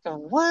like, fucking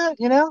what,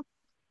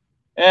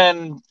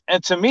 and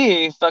to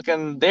me,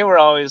 fucking they were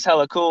always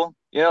hella cool.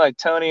 Like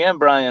Tony and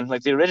Brian,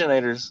 like the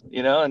originators,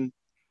 and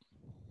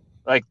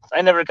like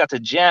I never got to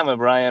jam with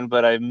Brian,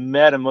 but I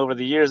met him over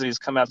the years and he's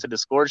come out to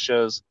Discord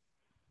shows,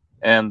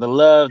 and the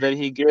love that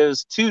he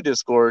gives to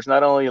Discord,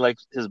 not only like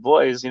his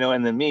boys,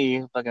 and then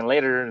me fucking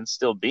later and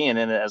still being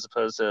in it as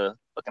opposed to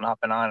fucking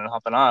hopping on and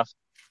hopping off.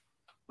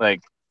 Like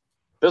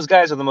those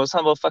guys are the most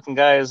humble fucking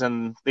guys,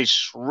 and they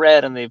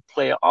shred and they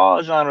play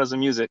all genres of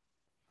music.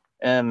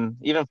 And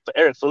even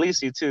Eric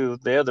Felici too,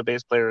 the other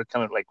bass player,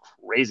 coming like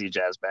crazy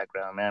jazz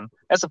background, man.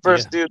 That's the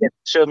first dude that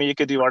showed me you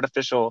could do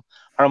artificial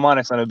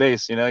harmonics on a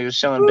bass. He was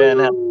showing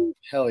Ben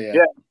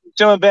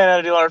showing Ben how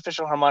to do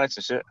artificial harmonics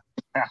and shit.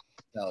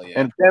 Hell yeah.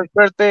 And Ben's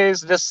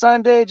birthday's this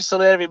Sunday, just to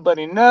let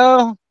everybody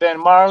know. Ben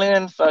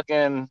Marlin,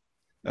 fucking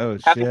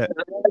shit,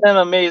 an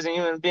amazing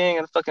human being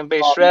and fucking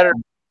bass shredder,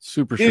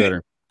 super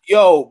shredder.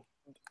 Yo,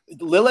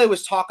 Lille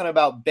was talking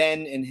about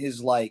Ben and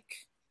his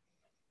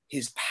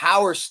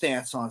power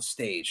stance on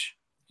stage.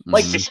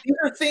 Like these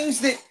are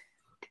things that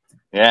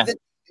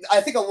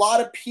I think a lot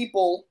of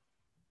people,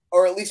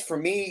 or at least for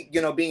me,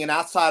 being an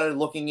outsider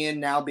looking in,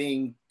 now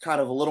being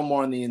kind of a little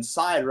more on the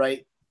inside,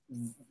 right?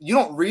 You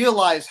don't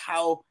realize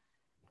how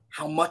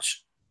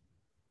much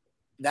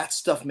that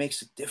stuff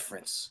makes a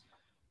difference.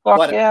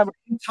 But at the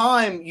same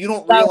time, you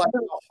don't realize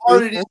how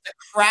hard it is to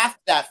craft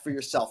that for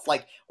yourself.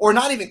 Or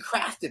not even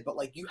craft it,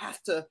 but you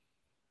have to.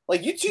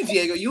 Like you too,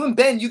 Diego, you and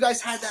Ben, you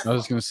guys had that. I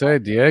was going to say,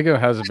 Diego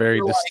has a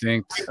very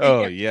distinct. He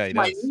does.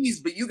 My knees,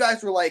 but you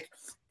guys were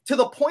to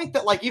the point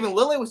that even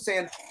Lily was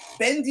saying,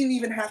 Ben didn't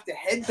even have to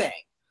headbang.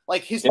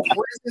 His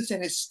presence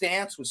and his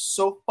stance was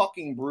so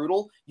fucking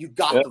brutal. You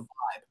got the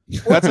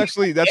vibe. That's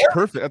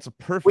perfect. That's a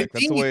perfect.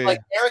 That's the way.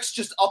 Eric's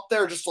just up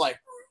there, just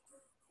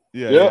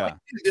Yeah.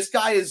 This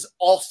guy is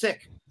all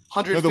sick.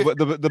 No,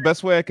 the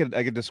best way I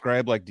could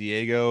describe like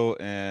Diego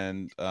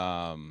and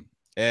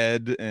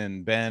Ed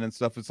and Ben and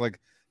stuff.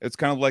 It's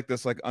kind of like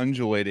this like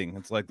undulating.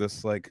 It's like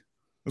this like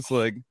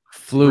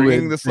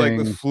fluid this thing.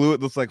 like this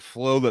fluid this like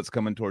flow that's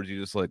coming towards you,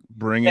 just like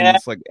bringing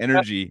this like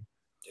energy,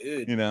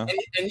 dude. You know,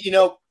 and you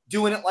know,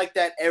 doing it like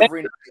that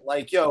every night.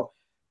 Like, yo,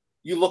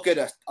 you look at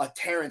a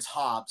Terrence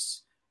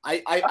Hobbs.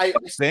 I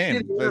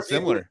same, that's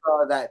similar.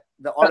 With,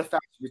 the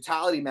Artifact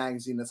Brutality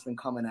magazine that's been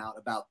coming out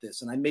about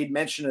this, and I made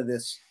mention of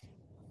this,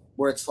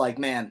 where it's like,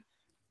 man,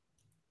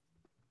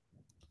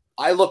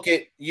 I look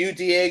at you,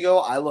 Diego,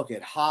 I look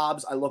at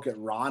Hobbs, I look at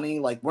Ronnie.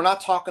 Like, we're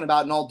not talking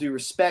about, in all due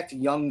respect,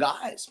 young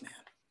guys, man.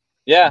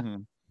 Yeah.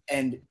 Mm-hmm.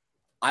 And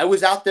I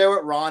was out there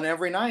with Ron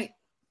every night,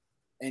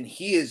 and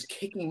he is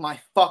kicking my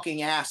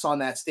fucking ass on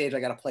that stage. I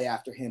got to play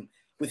after him.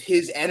 With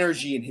his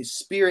energy and his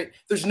spirit,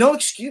 there's no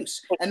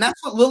excuse. And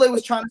that's what Lille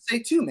was trying to say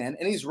too, man.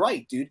 And he's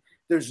right, dude.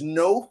 There's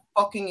no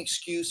fucking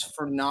excuse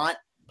for not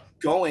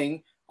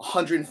going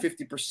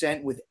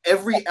 150% with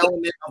every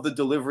element of the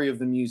delivery of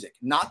the music.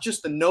 Not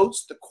just the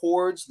notes, the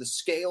chords, the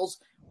scales.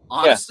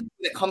 Honestly,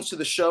 when it comes to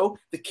the show,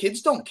 the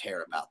kids don't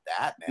care about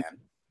that, man.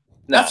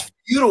 That's for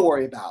you to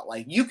worry about.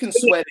 Like, you can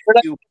sweat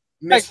if you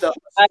missed up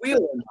a squeal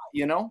or not,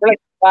 you know? We're like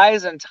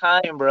guys in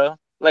time, bro.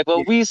 Like,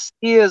 what we see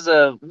is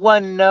a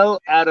one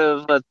note out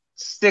of a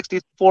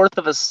 64th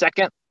of a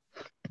second.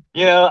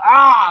 You know,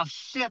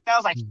 shit, that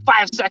was like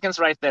 5 seconds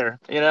right there,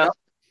 you know?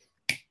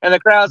 And the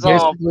crowd's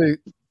all...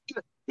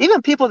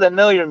 Even people that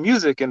know your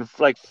music and,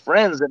 like,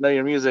 friends that know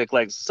your music,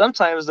 like,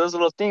 sometimes those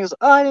little things,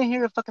 I didn't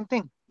hear a fucking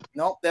thing.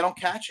 No, they don't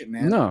catch it,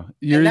 man. No,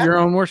 you're your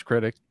own worst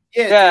critic.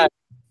 Yeah.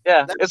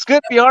 It's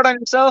good to be hard on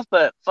yourself,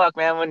 but fuck,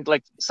 man, when,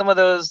 like, some of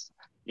those,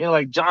 you know,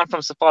 like John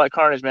from Cephalic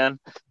Carnage, man,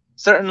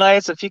 certain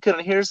nights, if you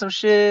couldn't hear some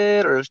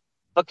shit or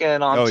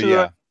fucking on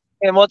tour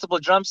and multiple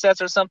drum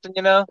sets or something,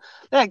 you know,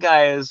 that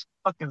guy is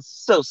fucking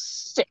so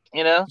sick,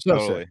 you know?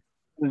 Totally.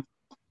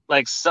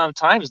 Like,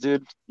 sometimes,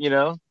 dude, you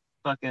know,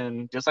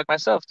 fucking just like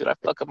myself, dude, I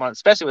fuck up on,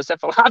 especially with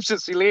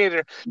cephalopsis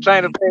later,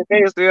 trying to play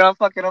bass, dude, I'm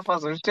fucking up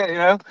on some shit, you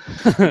know?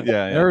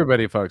 Yeah.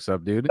 Everybody fucks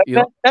up, dude.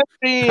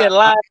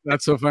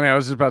 That's so funny. I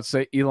was just about to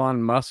say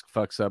Elon Musk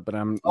fucks up, but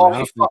I'm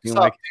now thinking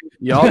like,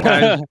 y'all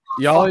guys,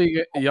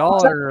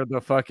 y'all are the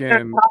fucking.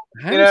 I'm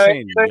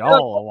saying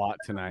y'all a lot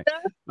tonight.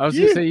 I was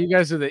gonna say you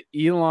guys are the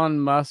Elon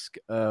Musk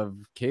of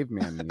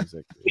caveman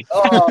music.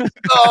 Oh,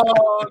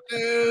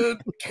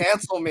 dude,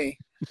 cancel me.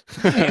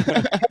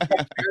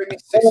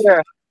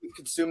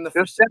 Consume the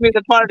first. Send me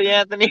the party,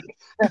 Anthony.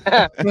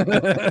 I'll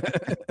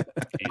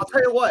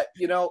tell you what,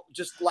 you know,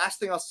 just last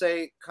thing I'll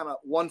say, kind of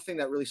one thing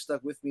that really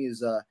stuck with me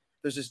is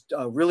there's this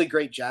really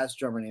great jazz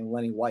drummer named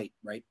Lenny White,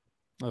 right?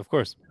 Of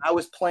course. I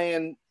was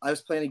playing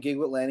a gig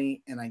with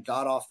Lenny, and I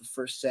got off the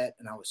first set,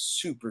 and I was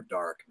super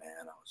dark, man.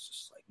 I was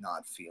just like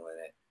not feeling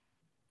it,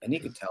 and he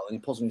could tell. And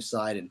he pulls me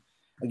aside, and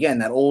again,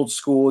 that old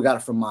school, we got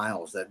it from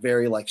Miles, that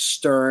very like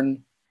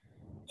stern,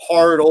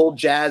 hard old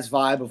jazz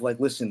vibe of like,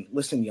 listen,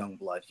 young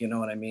blood, you know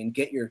what I mean?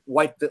 Get your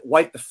wipe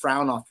the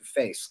frown off your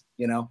face,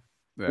 you know?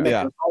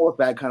 Yeah. All look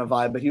bad kind of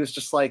vibe. But he was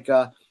just like,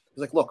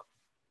 look,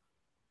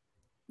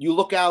 you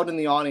look out in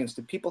the audience.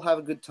 Do people have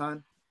a good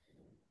time?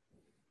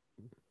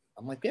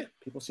 I'm like, yeah,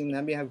 people seem to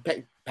have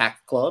a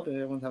packed club and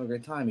everyone's having a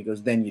great time. He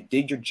goes, then you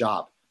did your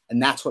job,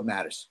 and that's what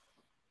matters.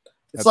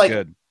 It's that's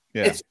good.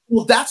 Yeah.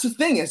 That's the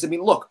thing is, I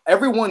mean, look,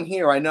 everyone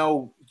here, I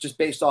know just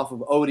based off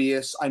of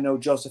Odious, I know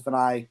Joseph and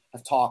I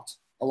have talked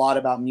a lot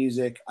about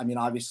music. I mean,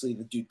 obviously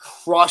the dude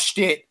crushed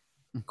it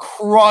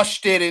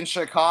in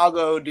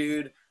Chicago,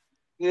 dude.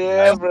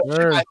 Yeah, bro.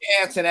 My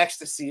pants in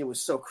ecstasy. It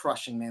was so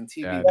crushing, man.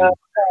 TV. Yeah,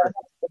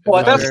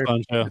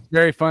 it's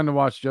very fun to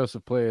watch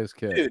Joseph play his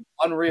kid. Dude,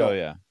 unreal. Oh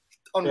yeah.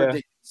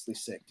 Unridiculously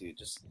sick,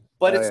 dude.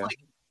 But it's like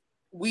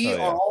we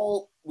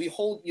hold,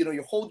 you know,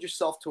 you hold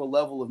yourself to a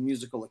level of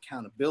musical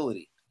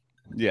accountability.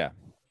 Yeah.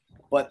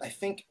 But I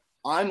think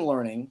I'm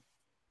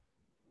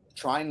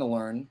trying to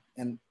learn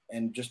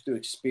and just through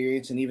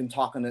experience and even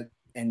talking to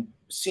and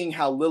seeing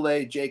how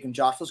Lille, Jake, and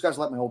Josh, those guys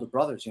are like my older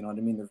brothers, you know what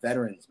I mean? They're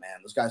veterans, man.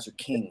 Those guys are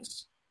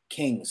kings.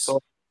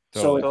 So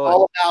it's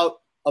all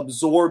about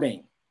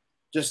absorbing,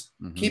 just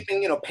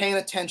keeping, you know, paying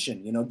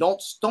attention, you know,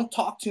 don't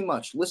talk too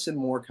much, listen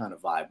more kind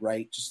of vibe,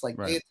 right? Just like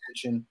pay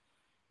attention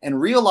and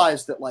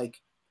realize that,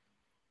 like,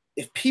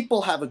 if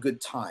people have a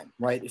good time,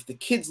 right? If the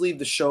kids leave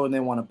the show and they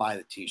want to buy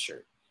the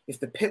t-shirt, if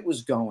the pit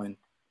was going,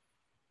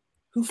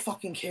 who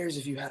fucking cares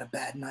if you had a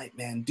bad night,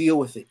 man? Deal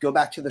with it. Go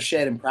back to the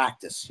shed and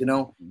practice, you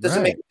know?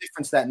 Doesn't make a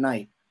difference that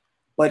night.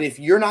 But if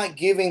you're not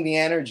giving the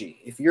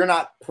energy, if you're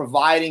not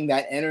providing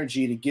that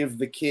energy to give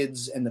the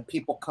kids and the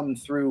people coming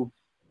through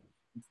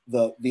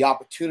the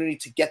opportunity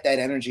to get that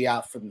energy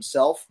out for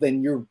themselves,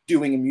 then you're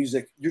doing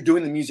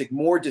the music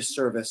more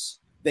disservice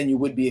than you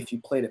would be if you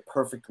played it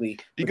perfectly.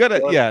 You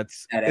gotta, totally.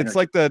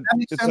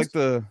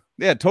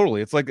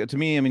 It's like, to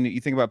me, I mean,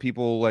 you think about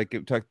people like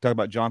talk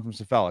about John from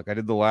Cephalic. I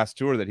did the last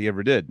tour that he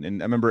ever did,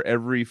 and I remember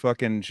every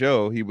fucking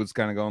show he was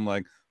kind of going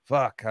like,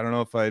 "Fuck, I don't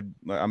know if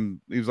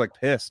he was like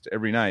pissed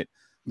every night."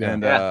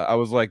 And I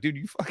was like, "Dude,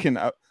 you fucking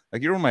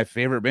Like you're one of my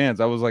favorite bands.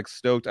 I was like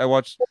stoked.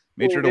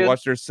 Made sure to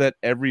watch their set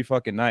every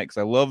fucking night because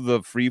I love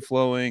the free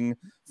flowing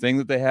thing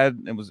that they had.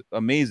 It was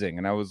amazing.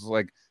 And I was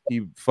like,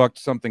 he fucked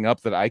something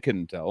up that I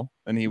couldn't tell,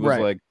 and he was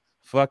like,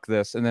 fuck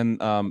this. And then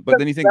but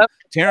then you think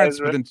Terrence,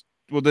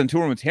 then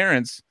touring with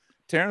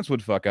Terrence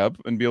would fuck up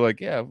and be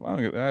like, yeah,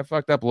 I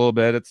fucked up a little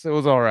bit. It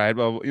was all right.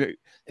 Well,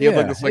 he had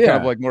like this like kind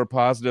of like more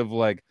positive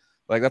like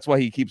that's why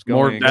he keeps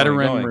going. More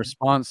veteran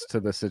response to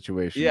the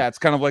situation. Yeah, it's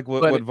kind of like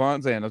what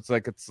Vaughn's saying. It's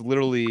like it's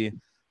literally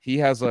he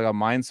has like a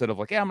mindset of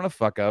like, yeah, I'm gonna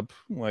fuck up.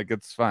 Like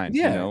it's fine.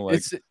 Yeah, you know,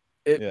 like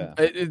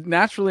it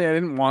naturally I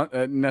didn't want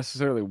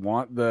necessarily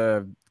want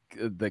the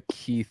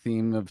key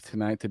theme of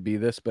tonight to be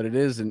this, but it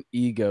is an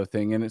ego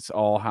thing, and it's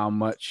all how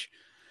much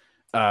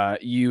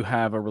you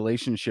have a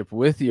relationship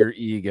with your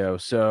ego.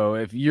 So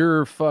if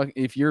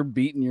you're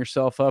beating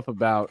yourself up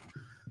about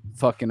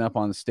fucking up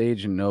on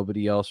stage and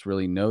nobody else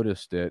really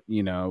noticed it,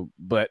 you know,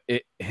 but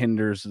it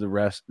hinders the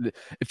rest.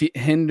 If it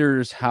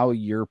hinders how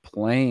you're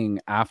playing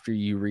after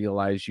you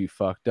realize you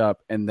fucked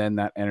up, and then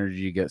that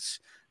energy gets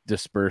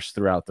dispersed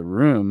throughout the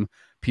room,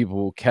 people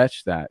will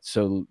catch that.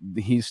 So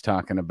he's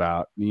talking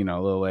about, you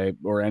know, Lil A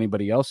or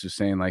anybody else who's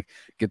saying like,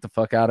 get the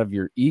fuck out of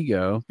your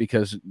ego,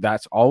 because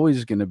that's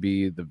always going to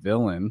be the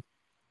villain.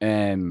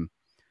 And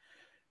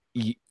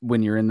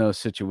when you're in those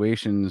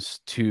situations,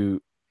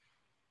 to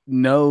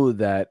know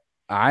that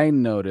I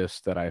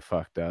noticed that I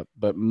fucked up,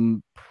 but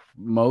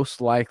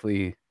most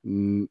likely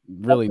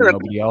really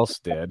nobody else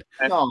did.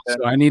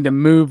 So I need to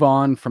move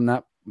on from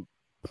that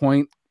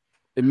point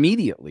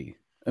immediately.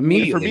 For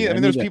me, I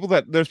mean, there's people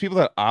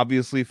that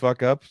obviously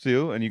fuck up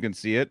too, and you can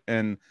see it,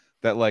 and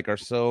that like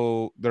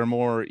they're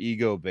more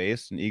ego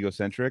based and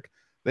egocentric.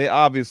 They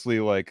obviously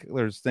like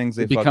there's things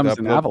they fucked up.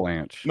 An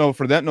avalanche. No,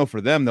 for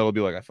them, they'll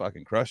be like, I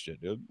fucking crushed it,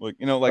 dude. Like,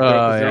 you know, like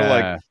they're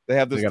like they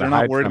have this. They're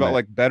not worried about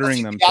like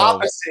bettering themselves. The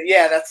opposite,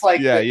 yeah. That's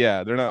like they're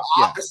not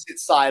the opposite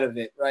side of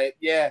it, right?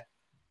 Yeah,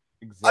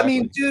 exactly. I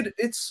mean, dude,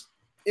 it's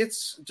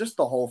just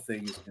the whole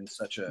thing has been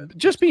such a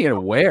just being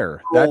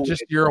aware that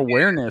just your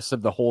awareness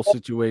of the whole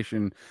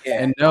situation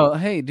and know,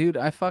 hey, dude,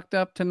 I fucked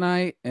up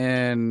tonight,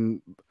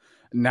 and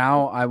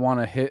now I want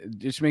to hit.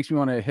 Just makes me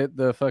want to hit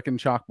the fucking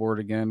chalkboard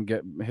again,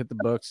 hit the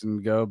books,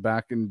 and go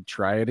back and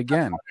try it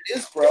again. It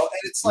is, bro, and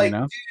it's like,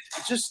 dude,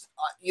 just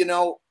you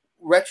know,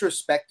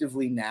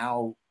 retrospectively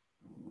now,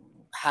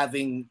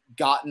 having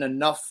gotten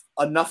enough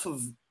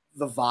of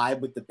the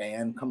vibe with the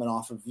band coming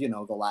off of, you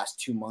know, the last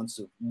 2 months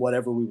of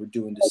whatever we were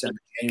doing, December,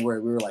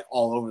 January, we were like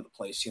all over the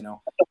place, you know.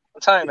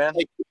 Time, man.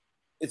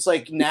 It's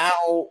like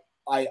now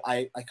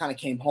I kind of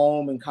came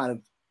home and kind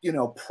of, you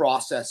know,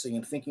 processing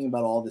and thinking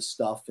about all this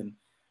stuff. And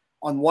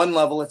on one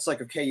level, it's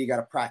like, okay, you got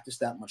to practice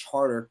that much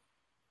harder,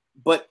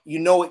 but you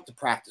know what to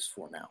practice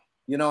for now.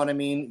 You know what I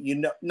mean? You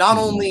know, not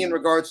only in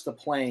regards to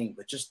playing,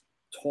 but just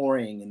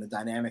touring and the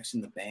dynamics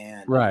in the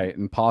band, right?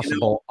 And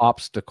possible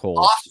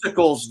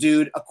obstacles,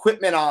 dude,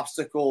 equipment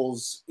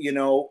obstacles, you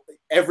know,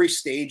 every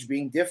stage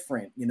being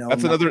different, you know.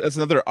 That's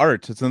another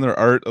art. It's another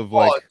art of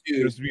like,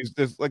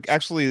 there's like,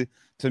 actually,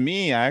 to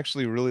me, I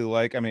actually really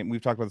like, I mean, we've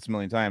talked about this a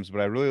million times,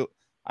 but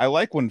I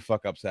like when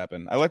fuck ups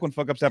happen. I like when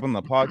fuck ups happen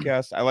on the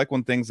podcast. I like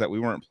when things that we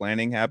weren't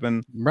planning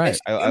happen. Right.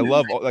 I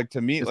love, like,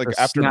 to me, like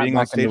after being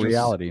on stage,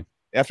 reality,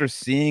 after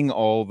seeing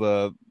all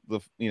the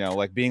you know,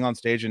 like being on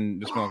stage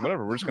and just being like,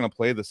 whatever, we're just gonna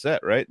play the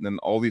set, right? And then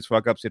all these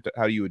fuck ups,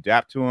 how do you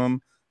adapt to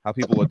them? How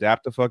people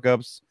adapt to fuck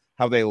ups?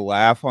 How they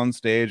laugh on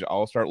stage?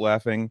 I'll start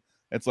laughing.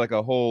 It's like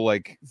a whole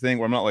like thing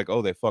where I'm not like,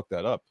 oh, they fucked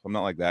that up. I'm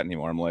not like that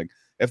anymore. I'm like,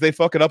 if they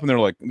fuck it up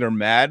and they're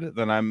mad,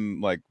 then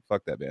I'm like,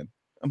 fuck that band.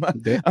 I'm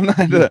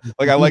not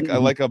like I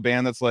like a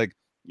band that's like,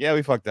 yeah,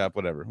 we fucked up,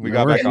 whatever. We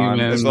got back on.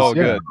 It's all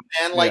good.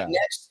 And like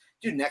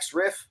next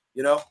riff,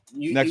 you know,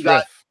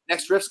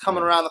 next riff's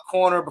coming around the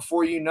corner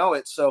before you know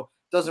it. So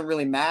doesn't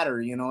really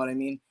matter, you know what I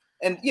mean?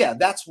 And yeah,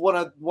 that's one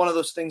of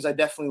those things I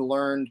definitely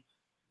learned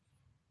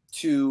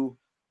to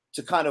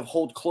kind of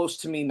hold close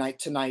to me night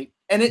to night,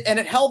 and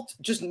it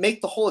helped just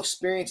make the whole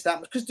experience that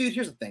much. Because dude,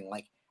 here's the thing: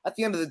 like at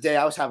the end of the day,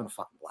 I was having a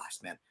fucking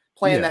blast, man.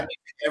 Playing that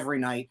music every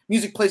night.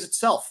 Music plays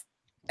itself,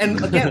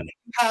 and again,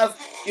 I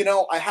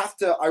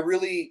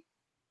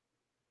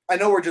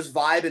know we're just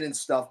vibing and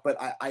stuff, but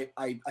I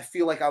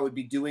feel like I would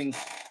be doing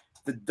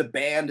the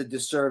band a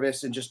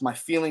disservice, and just my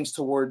feelings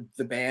toward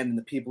the band and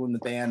the people in the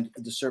band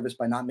a disservice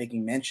by not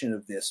making mention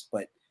of this.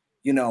 But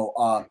you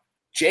know,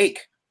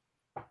 Jake,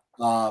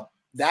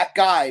 that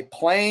guy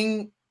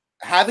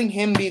having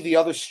him be the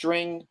other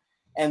string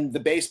and the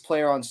bass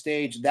player on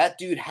stage, that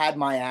dude had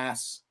my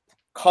ass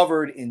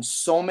covered in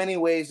so many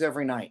ways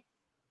every night,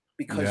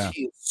 because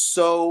he is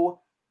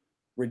so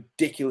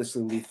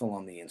ridiculously lethal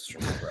on the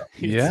instrument, bro.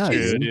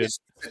 His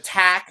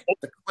attack,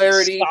 the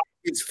clarity,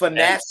 his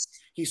finesse.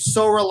 He's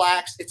so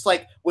relaxed. It's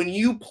like when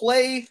you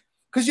play,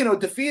 because, you know,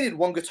 Defeated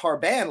one guitar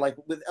band, like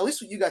with at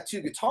least when you got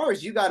two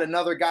guitars, you got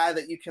another guy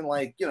that you can,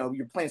 like, you know,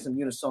 you're playing some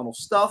unisonal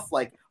stuff.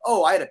 Like,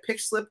 oh, I had a pick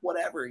slip,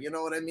 whatever. You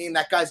know what I mean?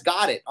 That guy's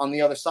got it on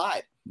the other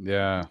side.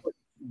 Yeah.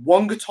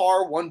 One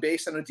guitar, one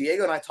bass. I know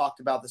Diego and I talked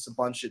about this a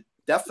bunch.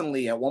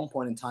 Definitely at one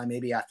point in time,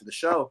 maybe after the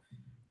show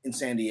in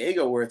San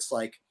Diego, where it's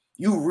like,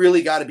 You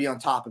really got to be on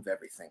top of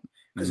everything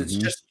because it's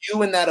just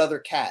you and that other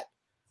cat.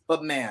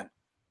 But man,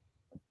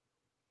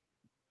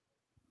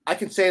 I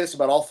can say this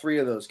about all three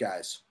of those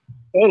guys.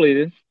 Totally,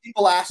 dude.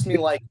 People ask me,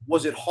 like,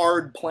 was it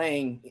hard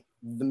playing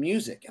the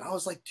music? And I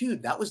was like,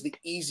 dude, that was the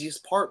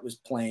easiest part, was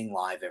playing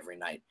live every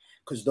night,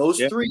 because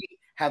those three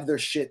have their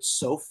shit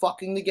so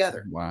fucking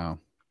together. Wow.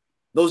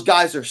 Those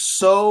guys are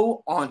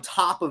so on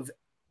top of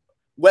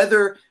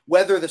whether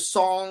the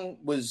song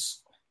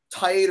was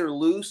tight or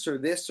loose or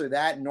this or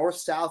that, north,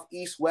 south,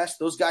 east, west.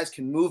 Those guys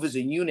can move as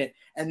a unit.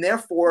 And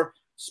therefore,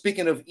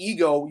 speaking of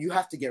ego, you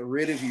have to get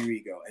rid of your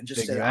ego and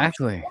just say, I'm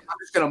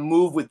just going to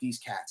move with these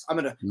cats. I'm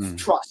going to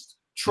trust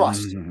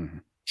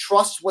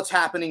what's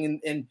happening.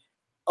 And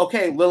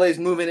okay, Lille's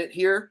moving it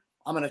here.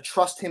 I'm going to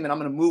trust him and I'm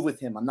going to move with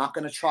him. I'm not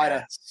going to try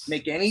to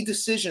make any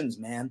decisions,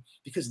 man,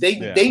 because they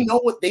know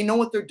what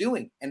they're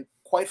doing. And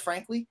quite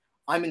frankly,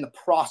 I'm in the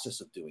process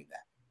of doing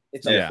that.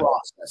 It's a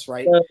process,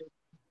 right?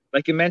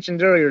 Like you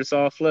mentioned earlier, it's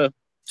all flow.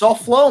 It's all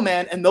flow,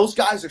 man. And those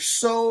guys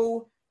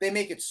are they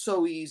make it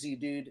so easy,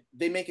 dude.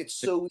 They make it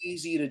so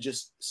easy to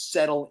just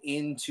settle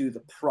into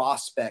the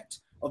prospect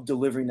of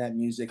delivering that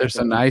music. There's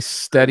a nice,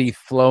 steady,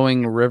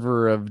 flowing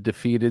river of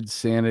defeated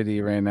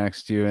sanity right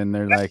next to you. And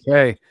they're like,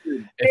 hey,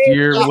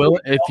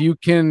 if you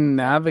can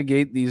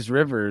navigate these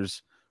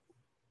rivers,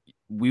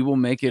 we will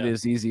make it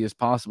as easy as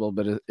possible.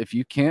 But if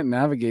you can't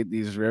navigate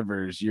these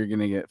rivers, you're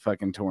gonna get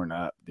fucking torn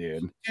up,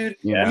 dude. Dude,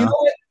 you know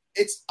what?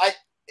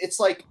 It's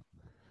like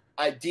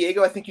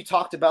Diego, I think you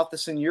talked about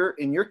this in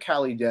your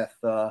Cali Death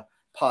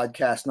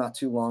podcast not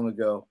too long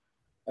ago.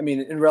 I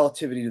mean, in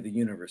relativity to the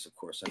universe, of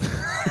course. I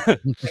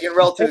mean, like in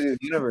relativity to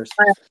the universe,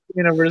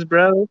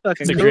 bro.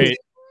 It's a great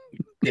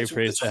it's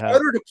phrase to have.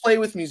 harder to play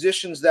with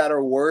musicians that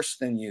are worse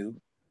than you.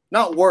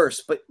 Not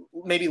worse, but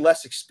maybe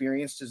less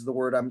experienced is the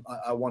word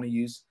I want to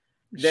use.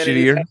 Then it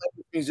is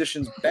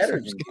musicians better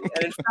than you.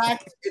 And in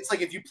fact, it's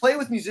like if you play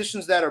with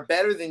musicians that are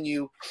better than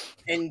you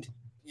and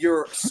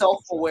you're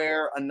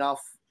self-aware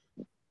enough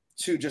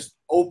to just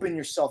open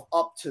yourself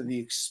up to the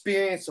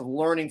experience of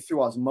learning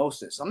through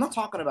osmosis. I'm not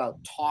talking about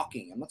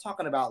talking. I'm not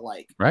talking about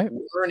like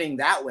learning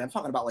that way. I'm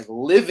talking about like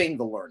living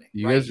the learning.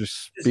 You guys are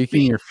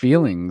speaking your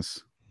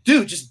feelings.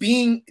 Dude, just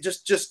being,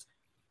 just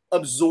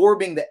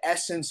absorbing the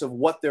essence of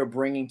what they're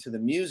bringing to the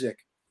music.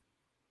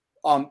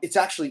 It's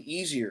actually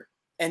easier.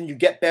 And you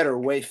get better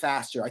way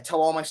faster. I tell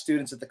all my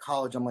students at the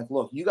college, I'm like,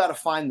 look, you got to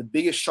find the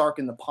biggest shark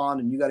in the pond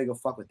and you got to go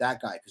fuck with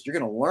that guy because you're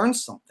going to learn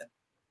something.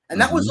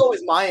 And that was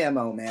always my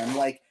MO, man.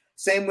 Like,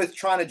 same with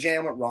trying to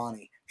jam with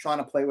Ronnie, trying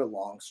to play with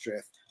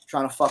Longstreth,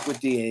 trying to fuck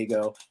with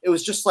Diego. It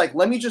was just like,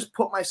 let me just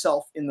put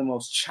myself in the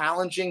most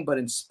challenging but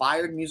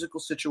inspired musical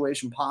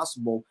situation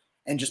possible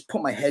and just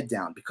put my head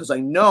down because I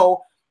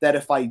know that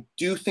if I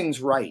do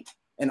things right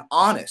and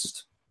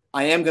honest,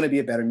 I am going to be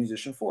a better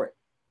musician for it.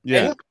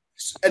 Yeah.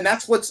 And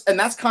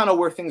that's kind of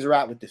where things are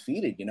at with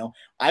Defeated. You know,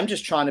 I'm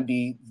just trying to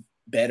be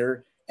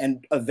better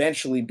and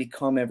eventually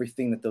become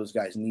everything that those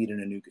guys need in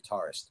a new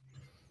guitarist.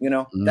 You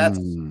know,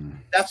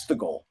 that's the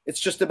goal.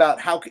 It's just about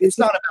it's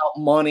not about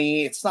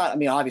money. It's not, I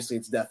mean, obviously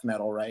it's death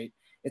metal, right?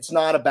 It's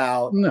not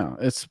about, no,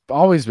 it's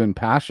always been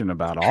passion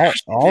about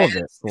all of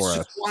it for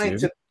us. Wanting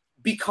to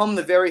become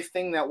the very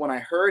thing that when I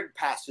heard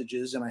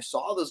Passages and I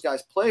saw those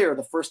guys play, or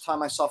the first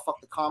time I saw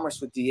Fuck the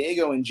Commerce with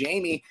Diego and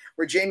Jamie,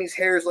 where Jamie's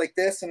hair is like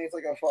this and he's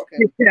like a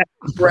fucking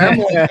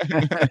gremlin.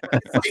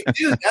 It's like,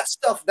 dude,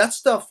 that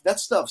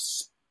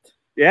stuff's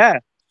yeah.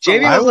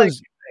 Jamie was like,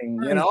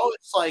 you know,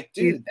 it's like,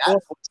 dude,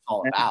 that's what it's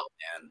all about,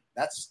 man.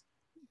 That's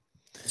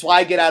why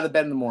I get out of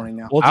bed in the morning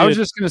now. Well, I was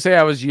just gonna say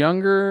I was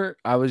younger.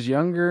 I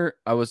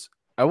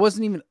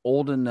wasn't even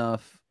old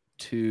enough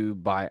to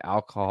buy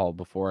alcohol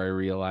before I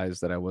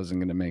realized that I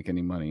wasn't going to make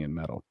any money in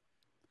metal.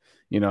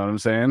 You know what I'm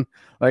saying?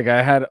 Like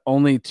I had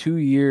only 2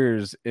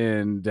 years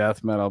in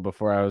death metal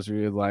before I was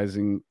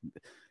realizing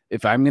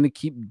if I'm going to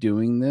keep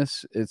doing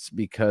this, it's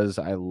because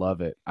I love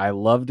it. I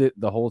loved it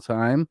the whole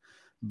time,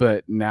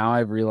 but now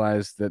I've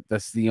realized that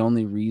that's the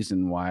only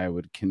reason why I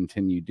would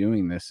continue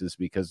doing this is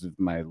because of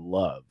my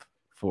love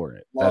for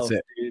it. That's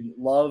it. Dude.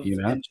 Love, you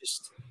know?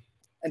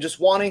 And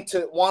just wanting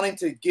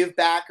to give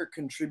back or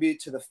contribute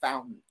to the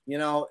fountain, you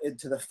know,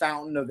 to the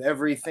fountain of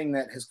everything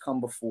that has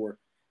come before,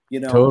 you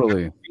know,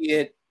 totally.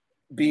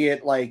 Be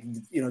it like,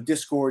 you know,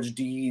 Disgorge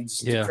Deeds,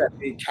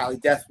 Decrepit, Cali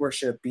Death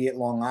Worship, be it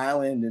Long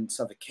Island and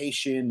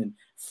Suffocation and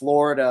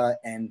Florida,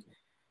 and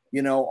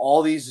you know,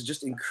 all these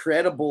just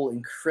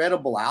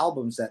incredible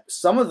albums that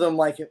some of them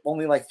like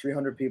only like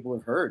 300 people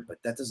have heard, but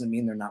that doesn't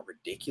mean they're not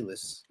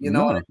ridiculous, you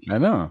know. What I mean? I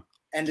know,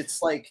 and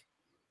it's like.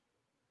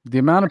 The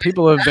amount of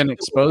people who have been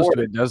exposed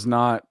to it does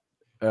not,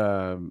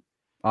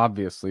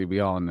 obviously,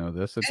 we all know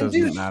this. It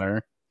doesn't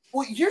matter.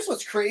 Well, here's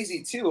what's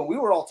crazy, too. And we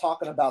were all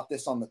talking about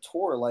this on the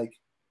tour. Like,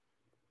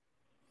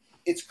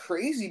 it's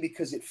crazy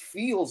because it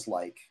feels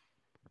like,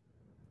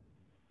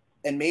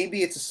 and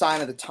maybe it's a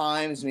sign of the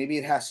times. Maybe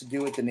it has to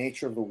do with the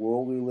nature of the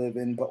world we live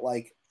in. But,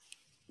 like,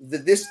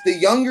 the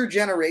younger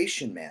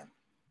generation, man.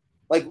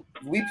 Like,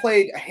 we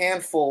played a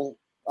handful,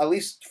 at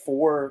least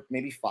 4,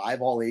 maybe 5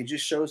 all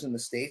ages shows in the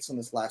States on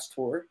this last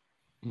tour.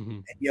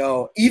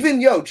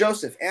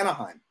 Joseph,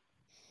 Anaheim.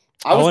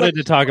 I wanted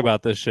to talk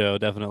about this show,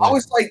 definitely. I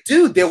was like,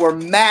 dude, there were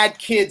mad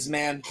kids,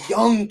 man,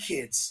 young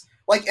kids.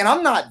 Like, and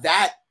I'm not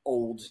that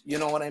old, you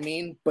know what I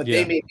mean? But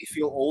they made me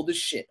feel old as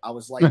shit. I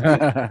was like, dude,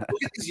 look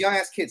at these young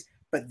ass kids,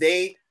 but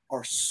they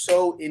are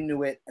so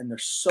into it and they're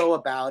so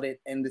about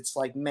it. And it's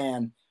like,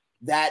 man,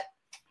 that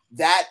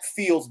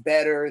feels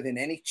better than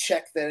any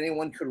check that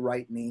anyone could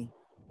write me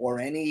or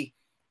any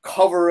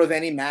cover of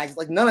any magazine.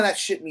 Like, none of that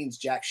shit means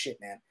jack shit,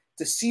 man.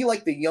 To see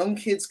like the young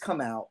kids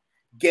come out,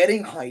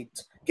 getting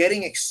hyped,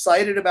 getting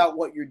excited about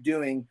what you're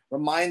doing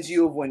reminds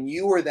you of when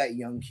you were that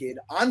young kid.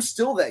 I'm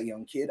still that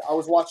young kid. I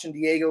was watching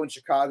Diego in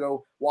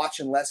Chicago,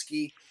 watching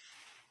Lesky,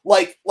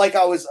 like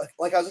I was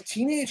a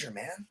teenager,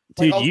 man.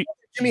 Dude,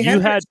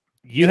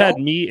 you had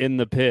me in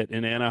the pit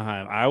in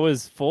Anaheim. I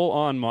was full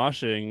on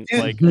moshing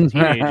like a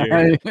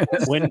teenager.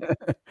 When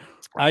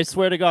I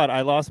swear to God,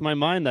 I lost my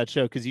mind that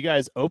show because you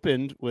guys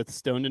opened with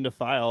Stoned and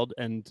Defiled,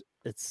 and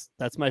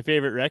that's my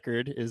favorite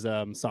record is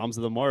Psalms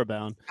of the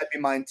Moribund. That'd be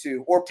mine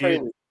too, or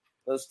Prelude.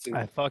 Those two.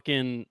 I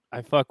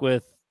fuck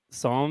with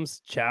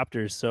Psalms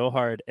chapters so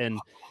hard, and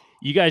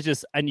you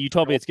guys and you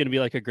told me it's gonna be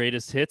like a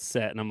greatest hits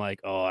set, and I'm like,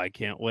 oh, I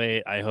can't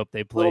wait. I hope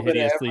they play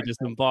Hideously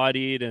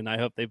Disembodied, and I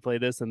hope they play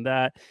this and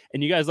that.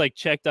 And you guys like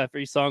checked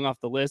every song off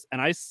the list, and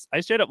I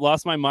straight up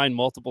lost my mind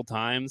multiple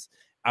times.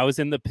 I was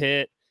in the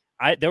pit.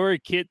 There were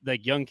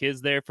young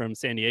kids there from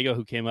San Diego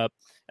who came up,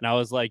 and I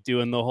was like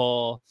doing the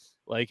whole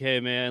like, hey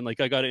man, like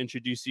I got to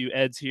introduce you.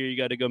 Ed's here. You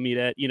got to go meet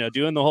Ed.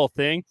 Doing the whole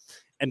thing.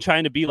 And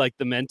trying to be like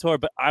the mentor,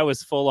 but I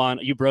was full on,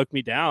 you broke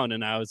me down,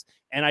 and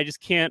I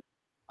just can't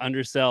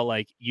undersell,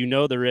 like, the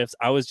riffs.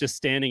 I was just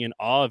standing in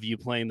awe of you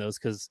playing those,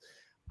 because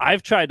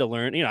I've tried to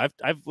learn,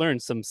 I've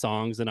learned some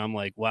songs, and I'm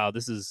like, wow,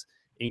 this is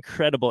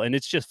incredible, and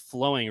it's just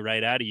flowing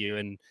right out of you.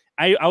 And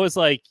I was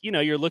like,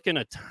 you're looking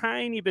a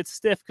tiny bit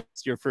stiff because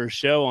it's your first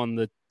show on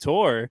the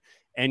tour,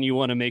 and you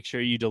want to make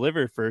sure you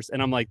deliver first.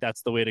 And I'm like,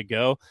 that's the way to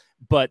go.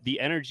 But the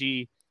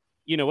energy,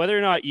 whether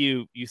or not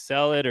you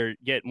sell it or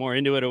get more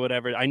into it or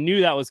whatever, I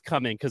knew that was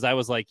coming, because I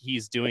was like,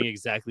 he's doing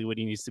exactly what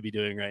he needs to be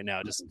doing right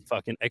now, just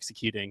fucking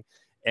executing.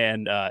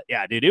 And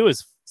dude, it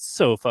was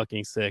so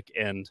fucking sick.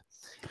 And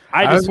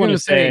I just want to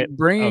say,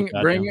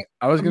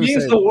 I was going to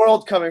say, the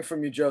world coming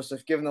from you,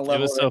 Joseph, given the level.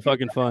 It was so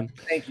fucking fun.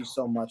 Thank you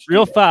so much.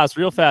 Real fast.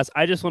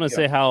 I just want to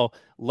say how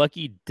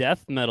lucky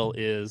death metal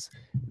is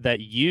that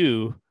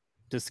you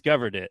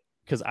discovered it.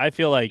 Because I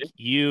feel like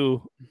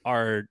you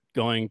are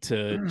going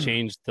to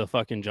change the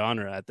fucking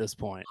genre at this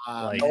point.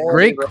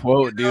 Great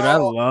quote, dude. I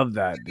love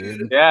that,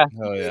 dude. Yeah.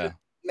 Oh yeah,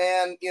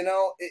 man.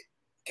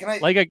 Can I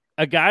like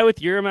a guy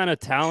with your amount of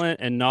talent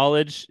and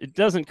knowledge? It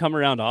doesn't come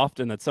around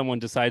often that someone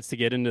decides to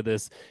get into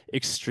this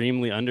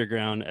extremely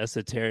underground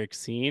esoteric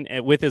scene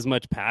with as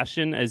much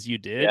passion as you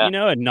did,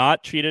 and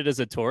not treat it as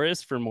a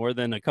tourist for more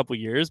than a couple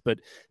years, but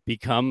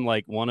become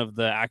like one of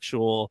the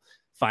actual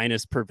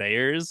finest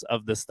purveyors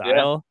of the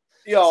style.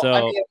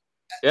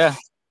 Yeah.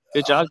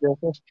 Good job,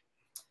 Joseph.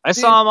 I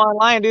saw him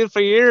online, dude,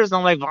 for years. And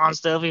I'm like, Vaughn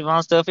Stoffey.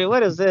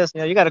 What is this?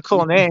 You got a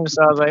cool name.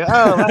 So I was like,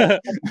 oh,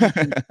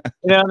 and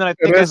then I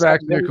think it's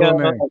actually a cool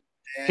name.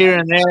 Here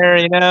and there,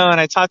 and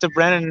I talked to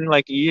Brennan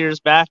like years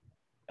back.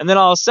 And then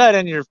all of a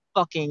sudden, you're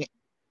fucking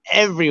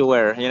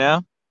everywhere,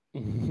 Well,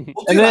 dude,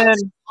 and then I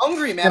was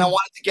hungry, man. I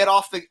wanted to get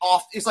off.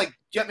 It's like,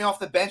 get me off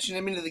the bench and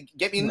get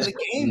me into the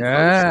game.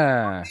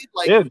 Yeah.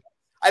 Like, dude.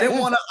 I didn't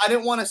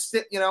want to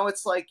sit,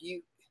 it's like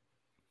you.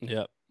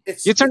 Yeah.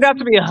 You turned out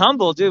to be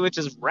humble, dude, which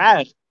is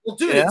rad. Well,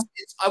 dude,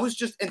 I was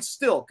just, and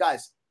still,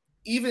 guys,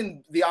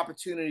 even the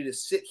opportunity to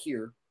sit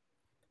here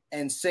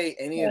and say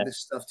any of this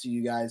stuff to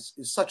you guys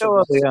is such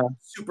a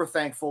super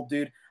thankful,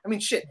 dude. I mean,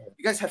 shit,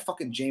 you guys had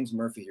fucking James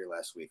Murphy here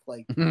last week.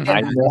 Like,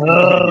 I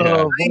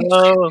know.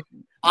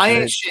 I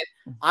ain't shit.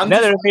 I'm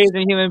another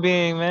amazing human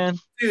being, man.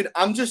 Dude,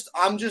 I'm just,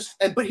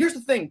 but here's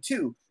the thing,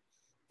 too.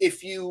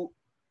 If you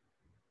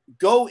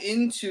go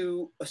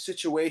into a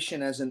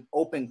situation as an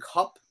open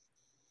cup,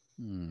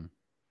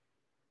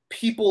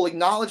 people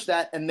acknowledge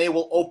that, and they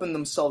will open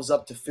themselves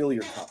up to fill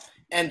your cup.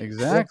 And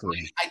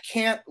exactly, I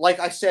can't, like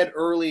I said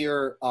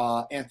earlier,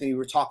 Anthony, we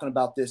were talking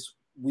about this.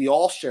 We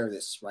all share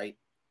this, right?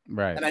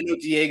 Right. And I know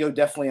Diego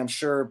definitely, I'm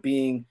sure,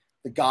 being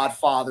the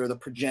godfather, the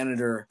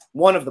progenitor,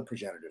 one of the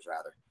progenitors,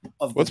 rather.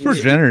 What's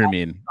progenitor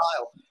mean?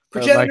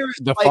 Progenitor, like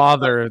the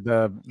father,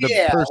 the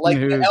person like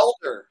who the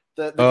elder.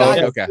 The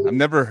guy okay. I've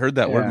never heard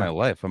that word in my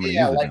life. I'm gonna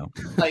use it now.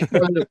 Like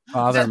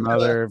father,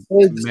 mother,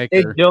 maker.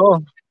 Hey,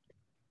 Joel.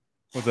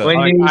 What's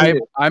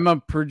that? I'm a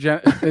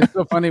progenitor. It's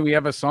so funny. We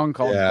have a song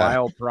called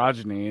 "Vile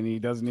Progeny," and he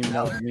doesn't even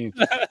know what it means.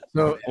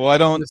 So, well, I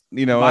don't. I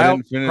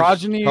didn't finish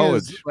progeny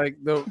college. Is like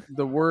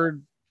the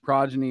word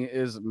progeny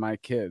is my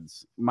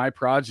kids. My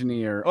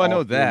progeny are. Oh, I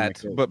know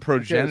that, but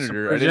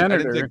progenitor. Okay, so I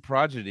didn't think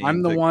progeny.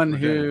 I'm the one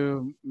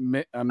who.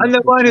 I'm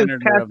the one who's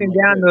passing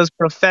down those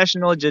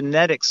professional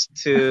genetics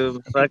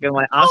to fucking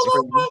my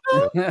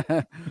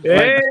offspring.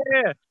 Yeah,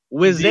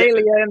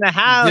 Wizalia in the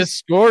house.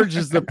 Disgorge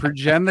is the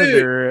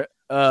progenitor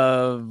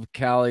of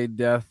Cali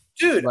Death,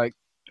 dude. Like,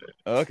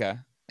 okay,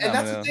 and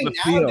that's the thing.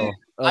 Nowadays,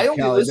 I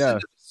only listen to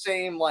the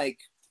same like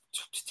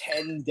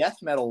 10 death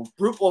metal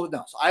brutal.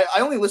 No, so I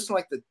only listen to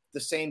like the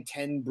same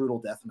 10 brutal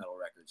death metal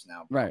records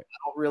now. Right. I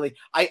don't really.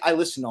 I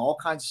listen to all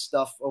kinds of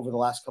stuff over the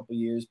last couple of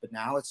years, but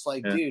now it's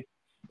like, dude,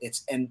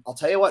 and I'll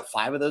tell you what,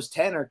 5 of those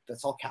 10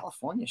 that's all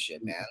California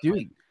shit, man. Dude,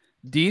 like,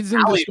 Deeds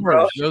and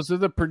Disorders. Those are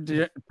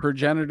the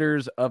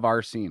progenitors of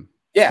our scene.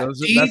 Yeah, that's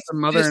the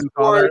mother and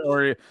father,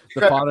 or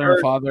the father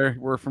and father.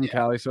 We're from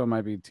Cali, so it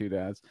might be 2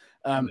 dads.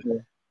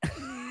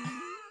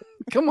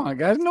 Come on,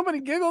 guys! Nobody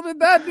giggled at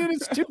that, dude.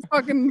 It's 2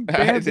 fucking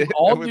bands.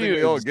 All dudes.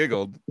 We all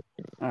giggled.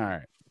 All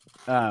right.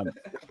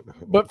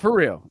 But for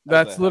real,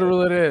 that's literally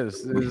what it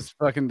is. Is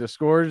fucking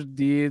Discourse.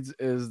 Deeds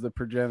is the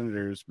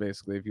progenitors,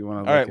 basically. If you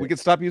want to. All right, we could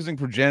stop using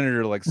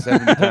progenitor like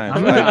 70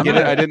 times. I get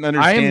it. I didn't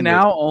understand. I am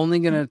now only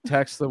gonna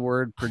text the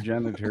word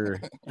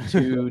progenitor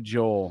to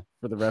Joel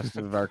for the rest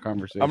of our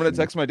conversation. I'm gonna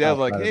text my dad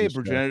like, "Hey,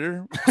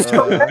 progenitor."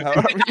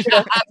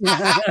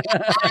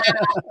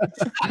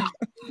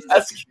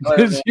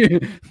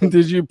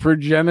 Did you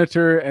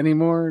progenitor any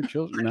more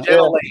children?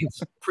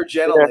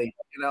 Progenolate,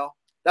 you know.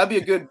 That'd be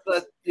a good,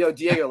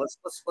 Diego. Let's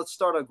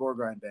start a gore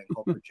grind band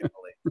called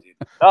Progenolate, dude.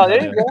 Oh,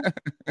 there you go.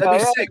 That'd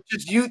be sick.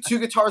 Just you, 2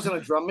 guitars and a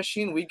drum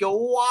machine. We go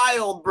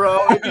wild, bro.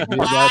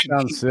 That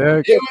sounds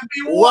sick. It would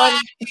be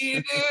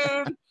wacky,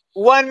 dude.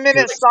 1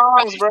 minute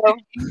songs, bro.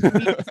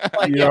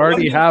 You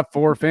already have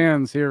 4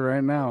 fans here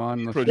right now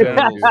on the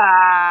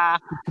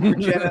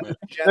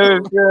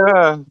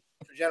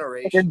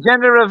Generation.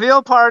 Gender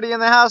reveal party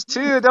in the house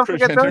too. Don't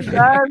forget those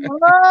guys.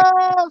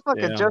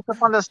 Fucking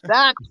Joseph on the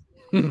stack.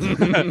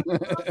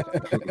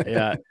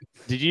 Yeah.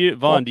 Did you,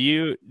 Vaughn? Do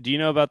you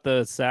know about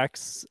the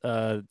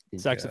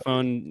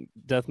saxophone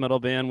death metal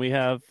band we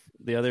have?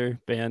 The other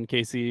band,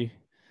 Casey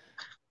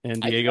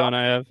and Diego and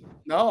I have.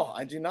 No,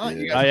 I do not.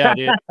 You guys oh yeah,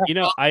 dude. You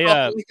know,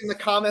 I'll link in the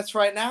comments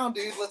right now,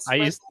 dude. Let's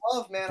spread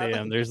love, man.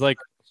 Damn, there's like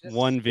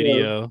one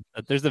video.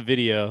 There's a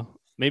video.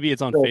 Maybe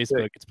it's on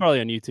Facebook. It's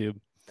probably on YouTube.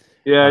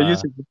 Yeah,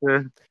 YouTube for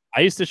sure. I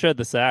used to shred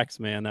the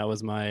sax, man. That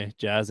was my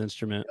jazz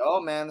instrument.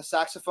 Oh man, the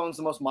saxophone's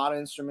the most modern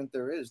instrument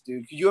there is,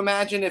 dude. Could you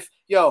imagine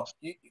could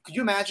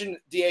you imagine,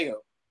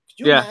 Diego?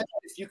 Could you imagine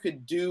if you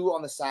could do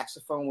on the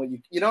saxophone what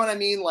you know what I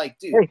mean? Like,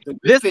 dude,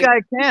 this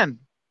guy can.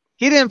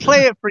 He didn't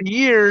play it for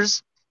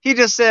years. He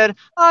just said,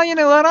 "Oh, you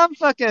know what? I'm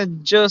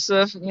fucking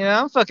Joseph. You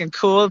know, I'm fucking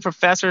cool. The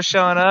professor's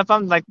showing up.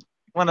 I'm like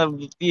one of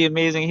the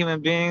amazing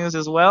human beings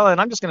as well, and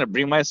I'm just gonna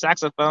bring my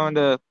saxophone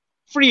to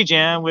free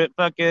jam with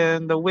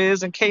fucking the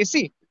Wiz and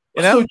KC."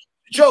 You know,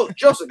 so,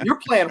 Joseph, you're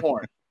playing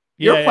horn.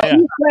 You're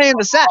playing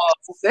the sax.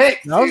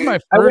 Sick, that was my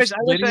first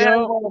video. I had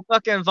a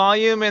fucking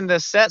volume in the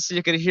set so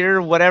you could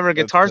hear whatever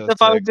guitar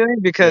stuff I was doing,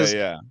 because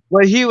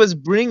what he was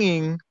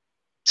bringing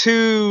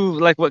to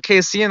like what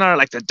KC and I are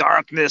like, the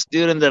darkness,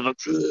 dude, and the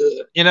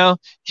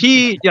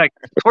he like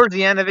towards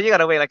the end of it, you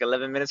gotta wait like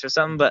 11 minutes or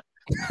something. But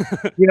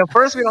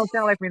first we don't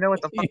sound like we know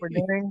what the fuck we're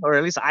doing, or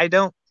at least I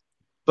don't.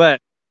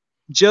 But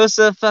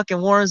Joseph fucking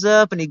warms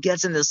up and he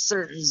gets in this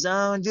certain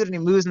zone, dude, and he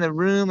moves in the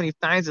room and he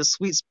finds a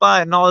sweet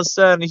spot, and all of a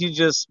sudden he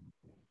just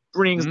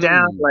brings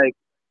down like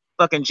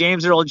fucking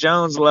James Earl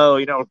Jones low,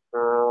 and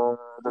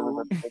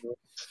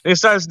he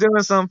starts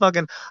doing some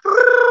fucking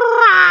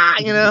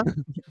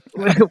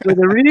with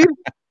a reed.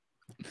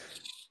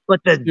 But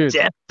the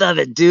depth of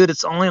it, dude,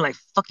 it's only like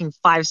fucking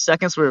 5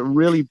 seconds where it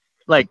really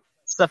like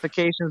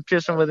suffocation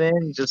pierced from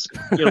within.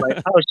 You're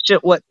like, oh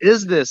shit, what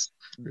is this?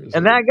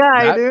 And that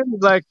guy, dude,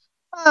 is like,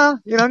 I'm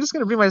just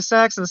gonna bring my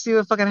sax and see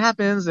what fucking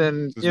happens.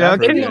 And that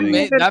video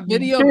made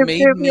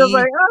me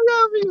like, oh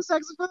yeah, bring a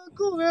saxophone,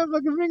 cool man,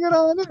 fucking bring it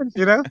on in,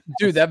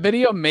 Dude, that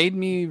video made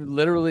me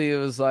literally. It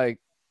was like,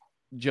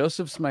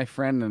 Joseph's my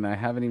friend, and I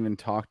haven't even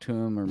talked to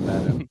him or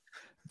met him.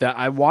 That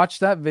I watched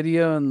that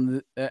video,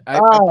 and I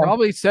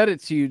probably said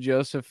it to you,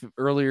 Joseph,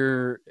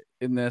 earlier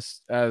in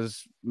this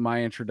as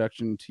my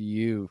introduction to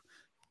you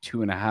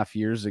 2.5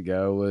 years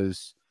ago.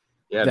 Was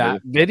that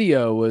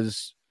video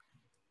was.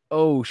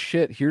 Oh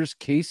shit, here's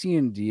Casey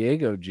and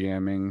Diego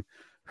jamming.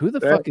 Who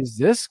the fuck is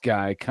this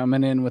guy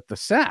coming in with the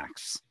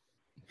sax?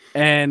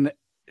 And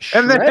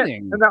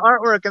shredding. And the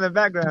artwork in the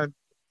background.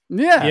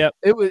 Yeah.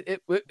 Yep.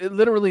 It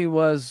literally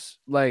was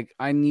like,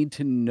 I need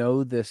to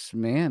know this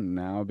man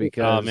now,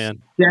 because I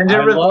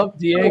love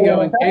Diego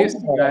and Casey.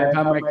 I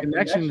have my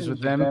connections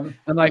with them.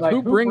 And like,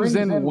 who brings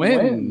in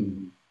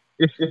wind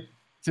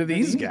to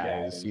these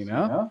guys,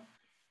 Yeah.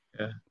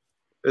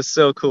 It's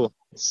so cool.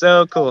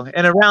 So cool.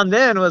 And around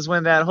then was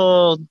when that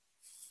whole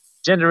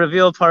gender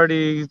reveal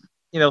party,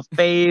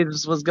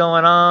 phase was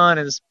going on,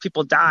 and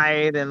people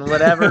died and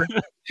whatever.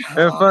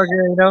 And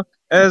fucking,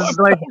 as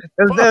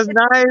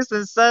nice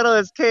and subtle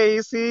as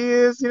KC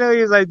is,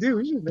 he's like, dude,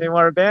 we should name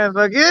our band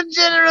fucking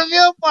gender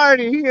reveal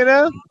party,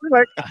 We're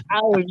like,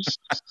 ouch.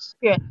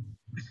 Yeah.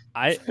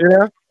 I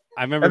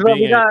remember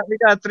we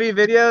got 3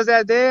 videos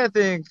that day. I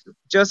think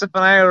Joseph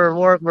and I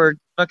were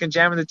fucking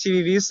jamming the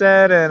TVV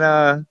set,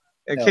 and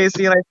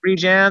Casey and I free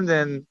jammed,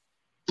 and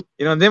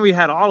then we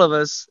had all of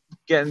us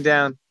getting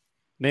down.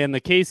 Man,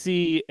 the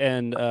Casey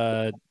and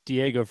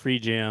Diego free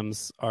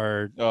jams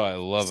are I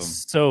love them.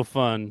 So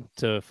fun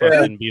to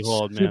fucking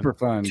behold, man. Super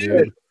fun,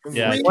 dude.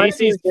 Yeah,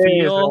 Casey's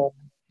feel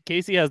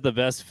Casey has the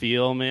best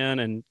feel, man,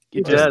 and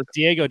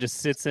Diego just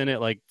sits in it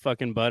like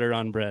fucking butter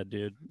on bread,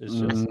 dude. It's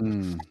just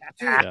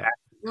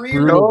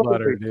brutal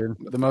butter, dude.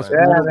 The most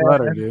brutal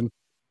butter, dude.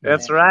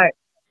 That's right.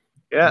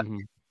 Yeah,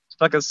 it's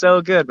fucking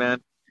so good,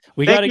 man.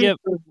 We gotta get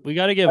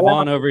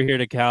Vaughn over here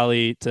to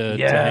Cali to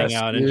hang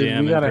out and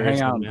jam. We gotta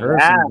hang out in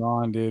person,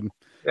 Vaughn, dude.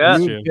 Yeah,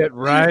 you get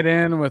right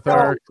in with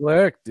our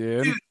clique,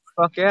 dude.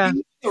 Fuck yeah.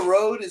 The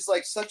road is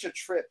like such a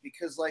trip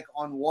because, like,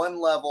 on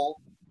one level,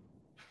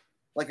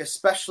 like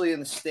especially in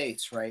the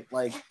States, right?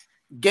 Like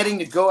getting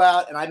to go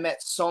out, and I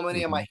met so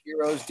many of my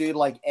heroes, dude.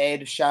 Like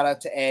Ed, shout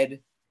out to Ed.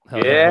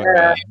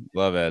 Yeah,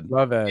 love Ed.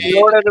 Lord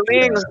of the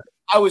Rings.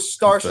 I was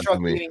starstruck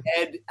meeting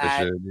Ed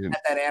at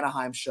that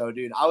Anaheim show,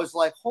 dude. I was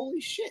like,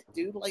 holy shit,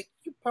 dude. Like,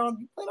 you played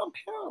on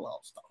Parallel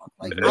stuff.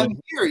 Like, I'm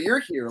here, you're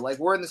here. Like,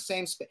 we're in the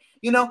same space.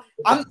 You know,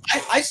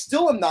 I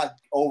still am not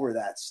over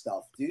that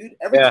stuff, dude.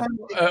 Every time.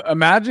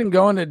 Imagine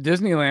going to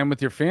Disneyland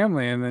with your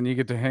family, and then you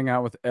get to hang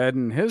out with Ed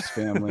and his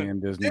family in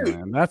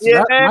Disneyland. Dude, that's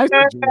my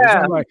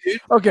situation. I'm like,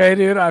 okay,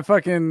 dude,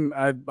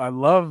 I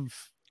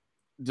love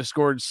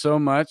Discord so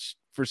much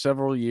for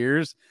several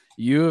years.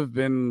 You have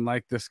been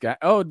like this guy.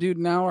 Oh, dude,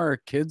 now our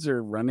kids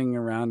are running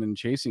around and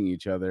chasing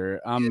each other.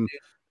 I'm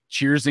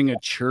cheersing a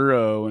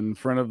churro in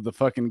front of the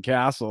fucking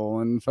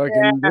castle and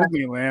fucking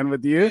Disneyland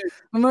with you.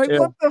 I'm like,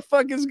 what the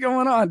fuck is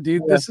going on,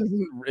 dude?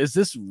 Is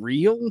this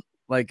real?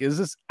 Like, is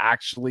this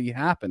actually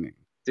happening?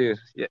 Dude,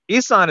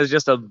 Isan is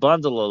just a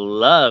bundle of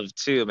love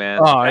too, man.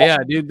 Oh yeah,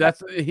 dude,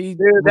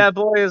 that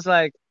boy is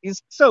like,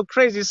 he's so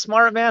crazy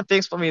smart, man.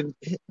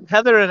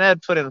 Heather and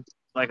Ed put in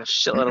like a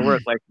shitload of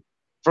work, like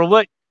for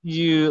what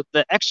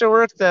the extra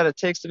work that it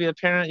takes to be a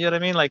parent, you know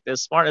what I mean? Like,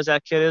 as smart as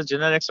that kid is,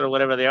 genetics or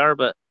whatever they are,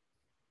 but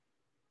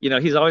you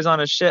know, he's always on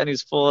his shit and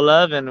he's full of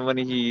love, and when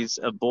he's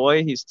a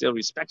boy, he's still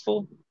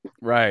respectful.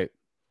 Right.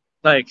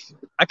 Like,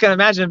 I can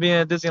imagine being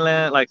at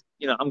Disneyland, like,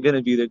 you know, I'm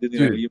gonna be there,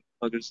 Disneyland, you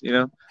fuckers, you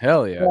know?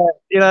 Hell yeah.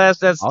 You know,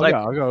 that's I'll like,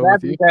 go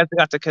glad with you guys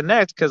got to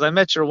connect, because I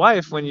met your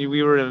wife when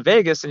we were in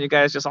Vegas, and you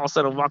guys just all of a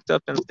sudden walked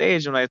up on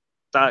stage, and I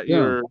thought you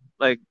were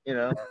like, you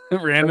know,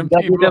 random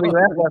people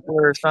WWF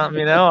or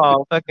something, you know,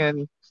 all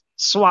fucking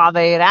suave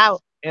it out,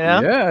 you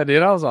know? Yeah,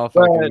 dude, I was all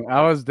fucking.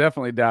 I was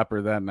definitely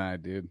dapper that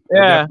night, dude.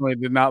 Yeah, I definitely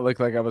did not look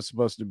like I was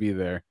supposed to be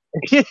there.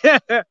 Yeah,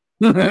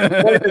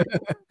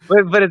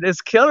 but it's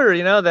killer,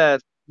 you know,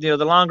 that, you know,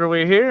 the longer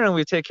we're here and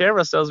we take care of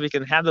ourselves, we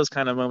can have those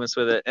kind of moments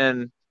with it.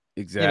 And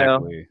exactly, you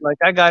know, like,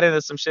 I got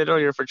into some shit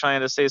earlier for trying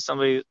to say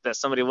somebody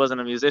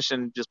wasn't a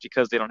musician just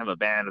because they don't have a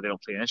band or they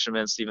don't play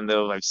instruments, even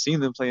though I've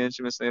seen them play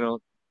instruments.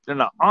 They're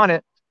not on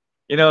it.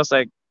 You know, it's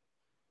like,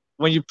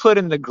 when you put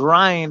in the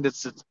grind,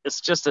 it's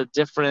just a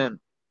different,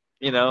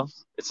 you know,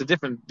 it's a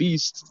different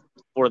beast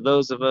for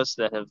those of us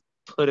that have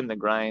put in the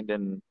grind.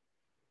 And,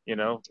 you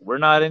know, we're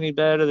not any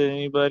better than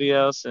anybody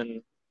else.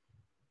 And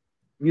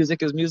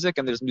music is music.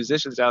 And there's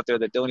musicians out there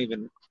that don't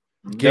even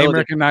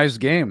recognized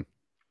game.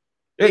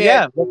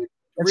 Yeah.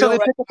 Until they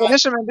pick up an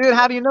instrument, dude,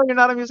 how do you know you're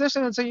not a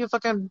musician until you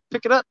fucking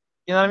pick it up?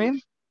 You know what I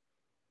mean?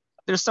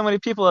 There's so many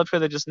people up here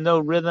that just know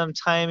rhythm,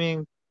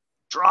 timing,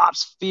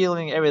 drops,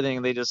 feeling,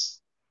 everything.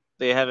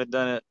 They haven't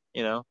done it,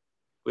 you know,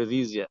 with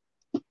ease yet.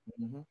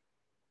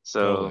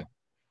 So,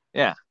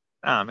 yeah.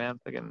 Man,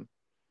 fucking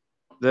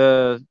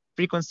the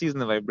frequencies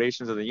and the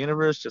vibrations of the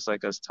universe, just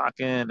like us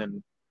talking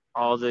and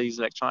all these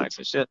electronics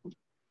and shit.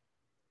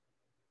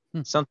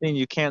 Something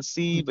you can't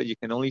see, but you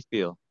can only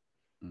feel.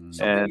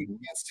 Something you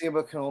can't see,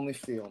 but can only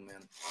feel,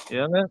 man.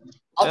 Yeah, man.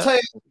 I'll tell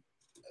you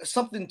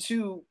something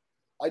too.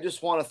 I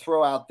just want to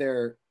throw out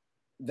there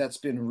that's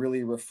been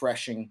really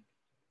refreshing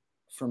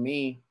for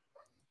me.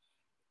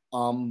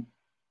 And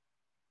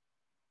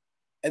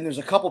there's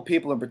a couple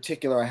people in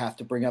particular I have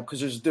to bring up,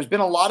 because there's been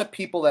a lot of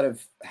people that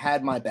have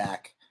had my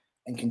back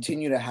and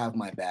continue to have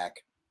my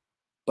back.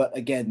 But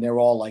again, they're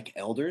all like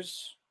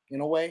elders in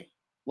a way.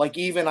 Like,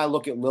 even I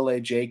look at Lil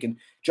Jake, and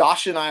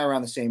Josh and I are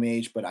around the same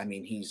age, but I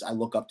mean, I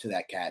look up to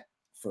that cat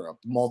for a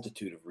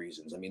multitude of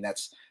reasons. I mean,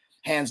 that's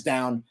hands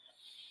down.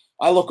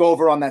 I look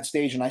over on that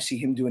stage and I see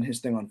him doing his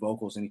thing on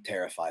vocals, and he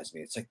terrifies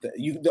me. It's like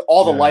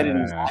all the light in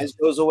his eyes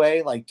goes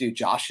away. Like, dude,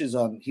 Josh is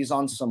he's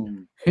on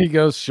some. He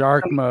goes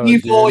shark mode.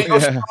 Evil, he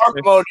goes shark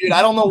mode, dude.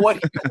 I don't know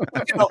what.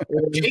 You know,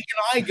 Jake and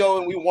I go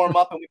and we warm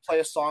up and we play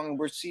a song, and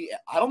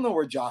I don't know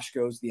where Josh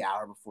goes the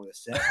hour before the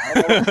set.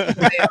 I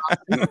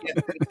don't know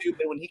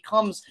but when he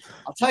comes,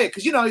 I'll tell you,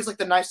 because you know he's like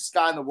the nicest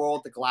guy in the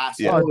world. The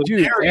glasses,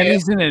 dude, and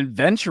he's an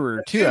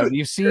adventurer too. Have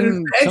you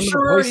seen some of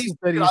the places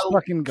that he's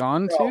fucking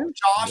gone to?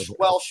 Josh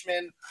Welshman.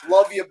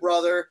 Love you,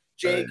 brother.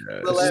 Jake,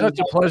 it's such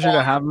a pleasure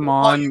to have him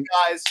on. Love you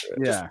guys.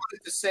 Just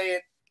wanted to say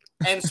it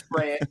and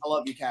spray it. I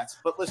love you, cats.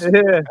 But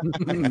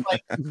listen,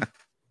 like,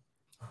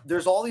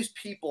 there's all these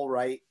people,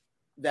 right,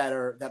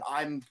 that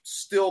I'm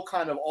still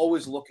kind of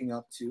always looking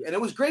up to. And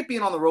it was great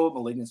being on the road with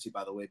Malignancy,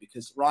 by the way,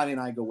 because Ronnie and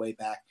I go way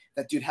back.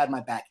 That dude had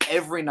my back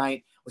every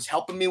night, was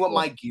helping me with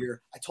my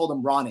gear. I told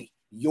him, Ronnie,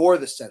 you're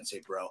the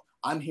sensei, bro.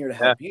 I'm here to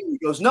help you.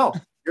 He goes, no,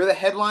 you're the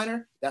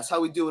headliner. That's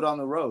how we do it on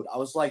the road. I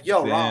was like,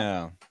 yo,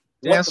 Ron.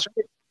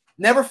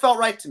 Never felt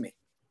right to me.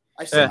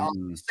 I said, I'll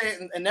say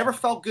it, and never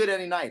felt good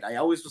any night. I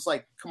always was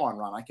like, come on,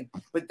 Ron, I can.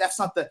 But that's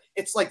not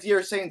it's like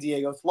you're saying,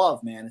 Diego, it's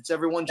love, man. It's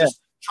everyone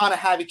just trying to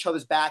have each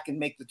other's back and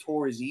make the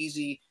tour as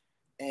easy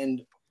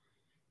and,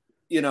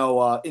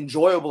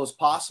 enjoyable as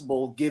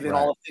possible, given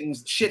all the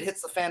things. Shit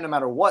hits the fan no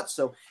matter what.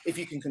 So if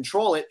you can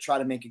control it, try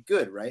to make it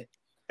good, right?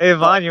 Hey,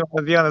 Vaughn, you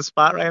want to be on the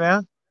spot right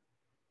now?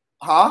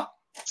 Huh?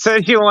 So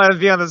you want to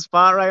be on the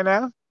spot right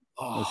now?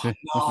 Oh, no,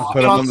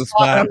 put him on the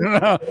spot.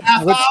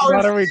 Which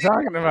spot are we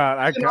talking about?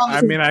 I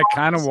mean, I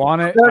kind of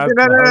want it.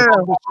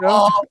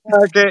 No.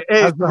 Okay,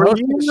 hey, as the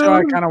host of the show,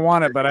 I kind of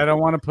want it, but I don't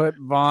want to put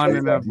Vaughn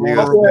in a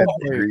vulnerable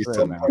place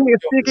right now.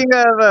 Speaking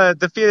of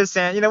defeated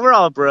Sand, we're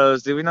all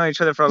bros, dude. We know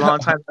each other for a long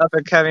time, up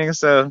and coming.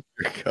 So,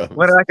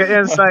 when like an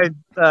inside,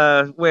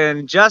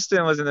 when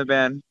Justin was in the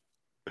band,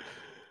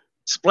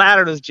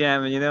 Splattered was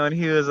jamming, and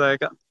he was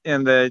like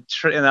in the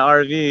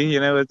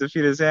RV, with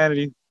Defeated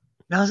Sanity.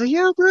 And I was like,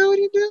 yo, bro, what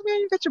are you doing, man?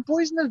 You got your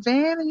boys in the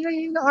van and you're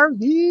in the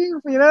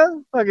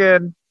RV,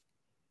 fucking.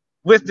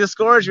 With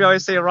Discourage, we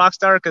always say rock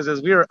star because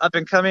as we were up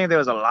and coming, there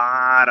was a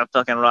lot of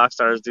fucking rock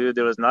stars, dude.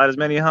 There was not as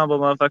many humble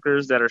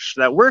motherfuckers that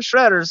were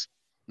shredders.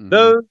 Mm-hmm.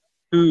 Those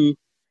who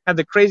had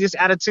the craziest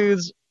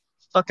attitudes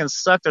fucking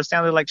sucked or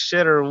sounded like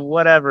shit or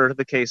whatever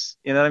the case.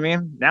 You know what I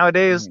mean?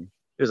 Nowadays,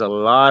 there's a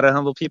lot of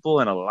humble people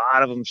and a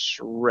lot of them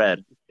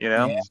shred,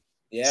 Yeah.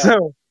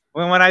 So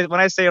when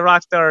I say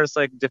rock star, it's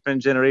like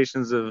different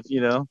generations of,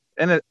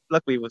 and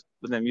luckily with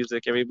the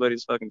music,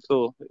 everybody's fucking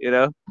cool,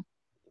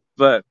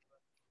 But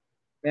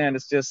man,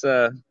 it's just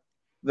the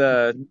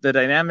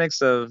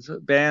dynamics of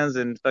bands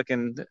and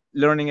fucking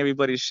learning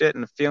everybody's shit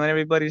and feeling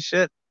everybody's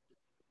shit.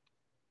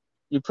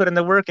 You put in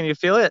the work and you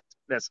feel it.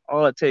 That's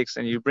all it takes.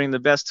 And you bring the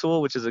best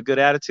tool, which is a good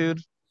attitude.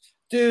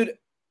 Dude,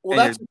 well,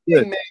 that's the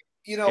thing, man.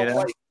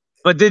 Like.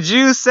 But did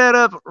you set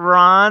up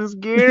Ron's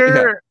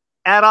gear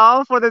at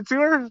all for the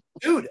tour?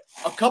 Dude,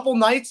 a couple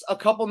nights I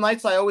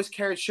always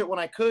carried shit when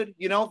I could.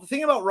 The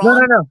thing about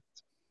Ron. No.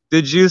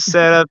 Did you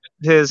set up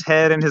his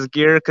head and his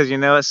gear because you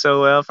know it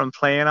so well from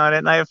playing on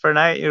it night for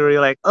night? You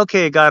were like,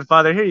 okay,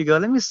 Godfather, here you go.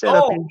 Let me set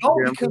up your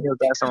gear and put your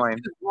gasoline.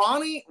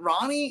 Ronnie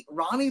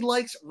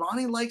likes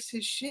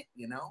his shit,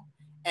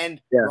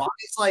 And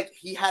Ronnie's like,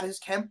 he had his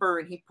Kemper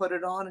and he put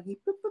it on and he.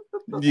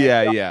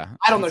 Yeah.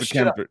 I don't know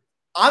shit.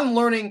 I'm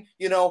learning.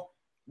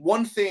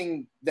 One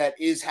thing that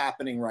is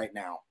happening right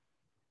now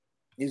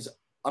is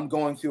I'm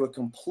going through a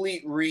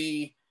complete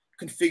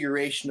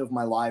reconfiguration of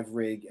my live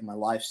rig and my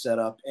live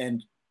setup,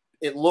 and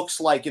it looks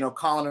like,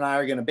 Colin and I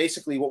are going to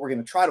basically what we're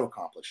going to try to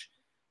accomplish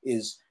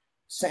is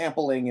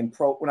sampling and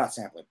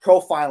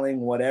profiling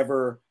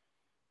whatever.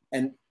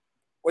 And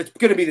it's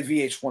going to be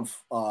the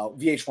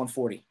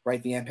VH140,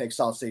 right? The Ampeg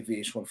solid state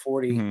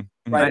VH140,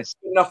 right? Nice. It's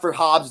good enough for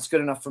Hobbs. It's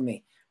good enough for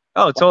me.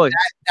 Oh, totally.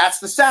 That's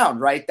the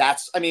sound, right?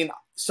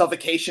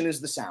 Suffocation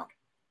is the sound.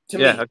 To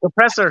me. A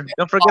compressor.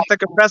 Don't forget the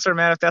compressor,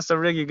 man, if that's the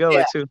rig you go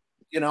with too.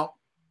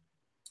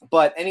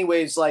 But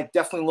anyways, like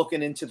definitely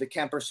looking into the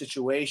Kemper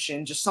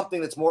situation, just something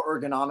that's more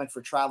ergonomic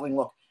for traveling.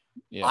 Look,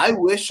 I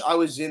wish I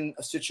was in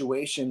a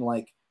situation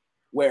like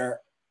where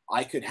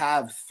I could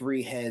have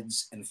 3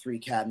 heads and 3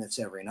 cabinets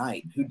every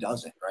night. Who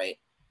doesn't, right?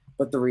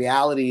 But the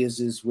reality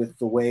is with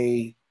the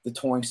way the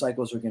touring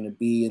cycles are going to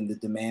be and the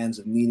demands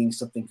of needing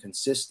something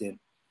consistent,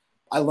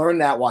 I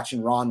learned that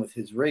watching Ron with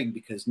his rig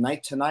because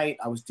night to night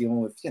I was dealing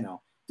with,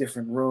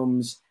 different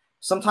rooms.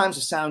 Sometimes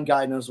the sound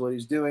guy knows what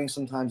he's doing.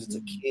 Sometimes it's a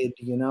kid,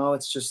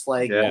 it's just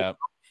like,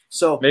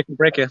 so make and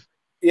break it.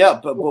 Yeah.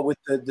 But with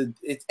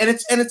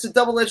it's a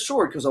double-edged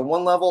sword because on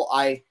one level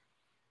I'm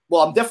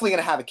definitely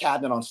going to have a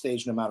cabinet on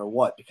stage no matter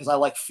what, because I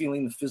like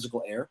feeling the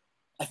physical air.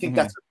 I think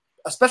that's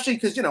especially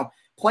because,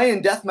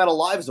 playing death metal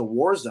live is a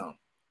war zone,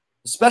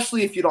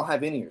 especially if you don't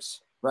have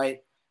in-ears,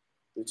 right?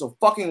 It's a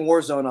fucking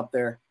war zone up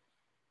there.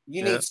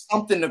 You need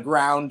something to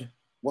ground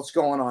what's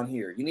going on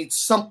here. You need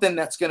something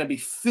that's going to be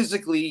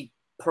physically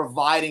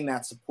providing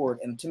that support.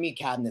 And to me,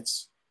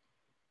 cabinets,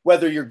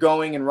 whether you're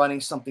going and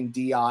running something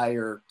DI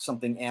or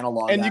something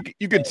analog, and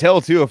you could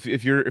tell too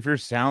if your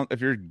guitar's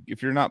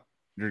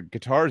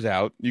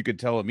out, you could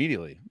tell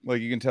immediately.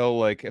 Like you can tell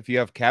like if you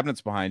have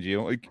cabinets behind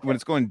you, like when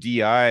it's going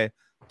DI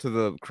to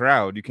the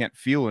crowd, you can't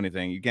feel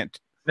anything. You can't.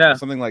 If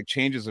something like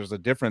changes, there's a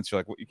difference.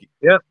 You're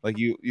like, like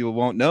you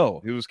won't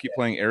know. You just keep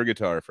playing air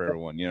guitar for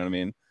everyone. You know what I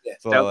mean? Yeah.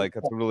 So like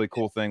that's a really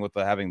cool thing with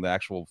having the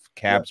actual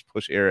cabs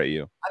push air at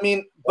you. I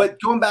mean,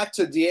 but going back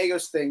to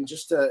Diego's thing,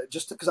 just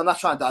because I'm not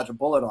trying to dodge a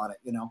bullet on it,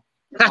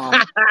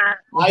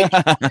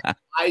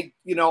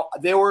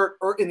 there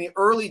were in the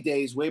early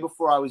days, way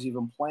before I was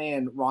even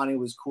playing, Ronnie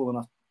was cool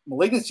enough.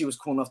 Malignancy was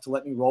cool enough to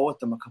let me roll with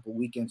them a couple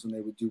weekends when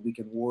they would do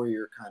Weekend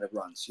Warrior kind of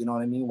runs. You know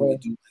what I mean? Where they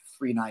do like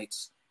 3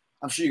 nights.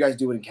 I'm sure you guys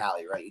do it in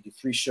Cali, right? You do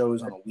 3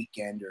 shows on a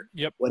weekend or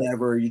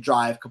whatever. You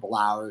drive a couple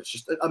hours,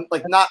 just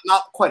like not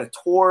quite a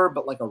tour,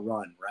 but like a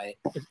run, right?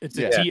 It's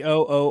a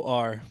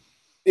TOOR.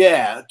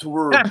 Yeah,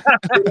 tour. And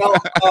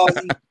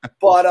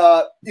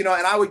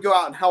I would go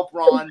out and help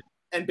Ron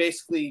and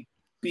basically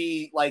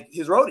be like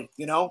his roadie,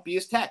 be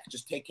his tech,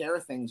 just take care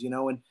of things,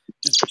 and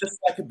just so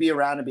I could be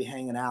around and be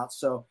hanging out.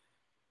 So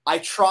I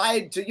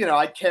tried to,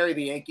 I'd carry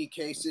the Yankee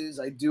cases.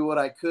 I do what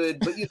I could,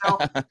 but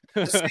at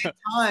the same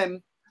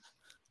time,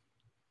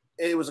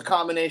 it was a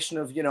combination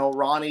of,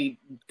 Ronnie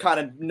kind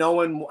of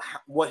knowing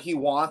what he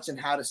wants and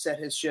how to set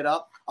his shit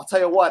up. I'll tell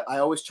you what, I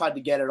always tried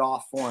to get it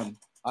off for him.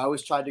 I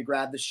always tried to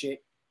grab the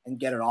shit and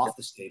get it off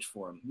the stage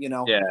for him,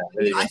 Yeah.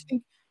 I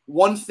think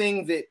one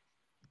thing that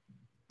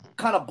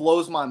kind of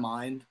blows my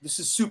mind, this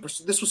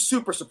was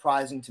super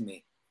surprising to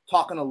me,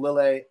 talking to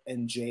Lille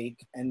and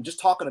Jake and just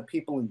talking to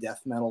people in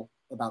death metal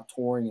about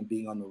touring and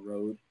being on the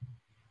road.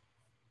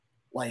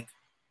 Like,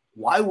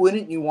 why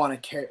wouldn't you want to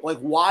care? Like,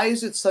 why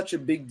is it such a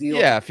big deal?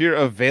 Yeah, if you're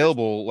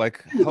available,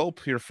 like,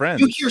 help your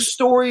friends. You hear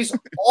stories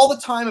all the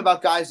time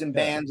about guys in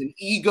bands and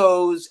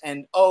egos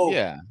and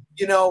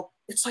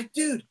it's like,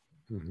 dude,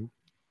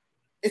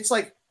 it's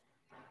like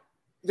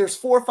there's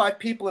 4 or 5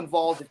 people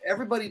involved. If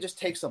everybody just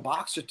takes a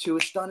box or two,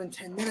 it's done in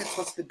 10 minutes.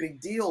 What's the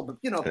big deal?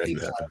 But people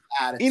have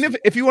attitude. Even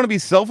if you want to be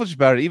selfish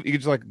about it, you could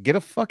just like get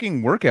a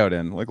fucking workout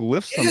in, like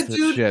lift some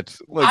shit,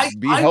 like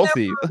be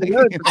healthy.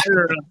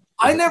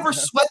 I never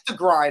sweat the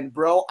grind,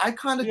 bro. I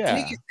kind of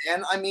dig it,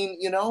 man. I mean,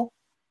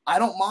 I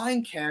don't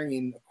mind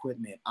carrying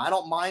equipment. I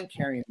don't mind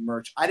carrying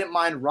merch. I didn't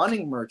mind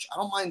running merch. I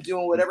don't mind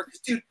doing whatever.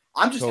 Because, dude,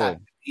 I'm just happy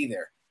to be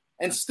there.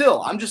 And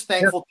still, I'm just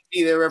thankful to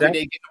be there every day,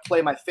 get to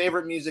play my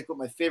favorite music with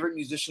my favorite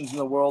musicians in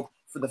the world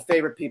for the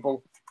favorite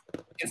people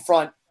in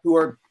front who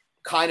are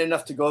kind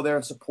enough to go there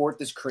and support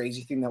this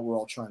crazy thing that we're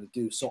all trying to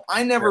do. So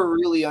I never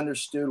really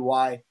understood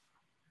why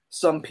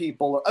some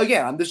people,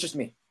 again, this is just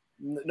me.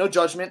 No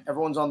judgment.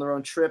 Everyone's on their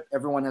own trip.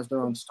 Everyone has their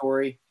own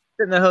story.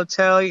 In the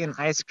hotel eating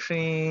ice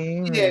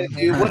cream. Yeah,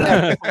 dude,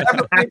 whatever.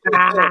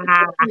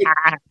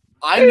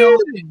 I know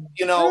that,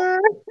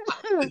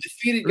 the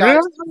defeated guys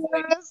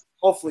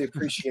hopefully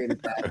appreciated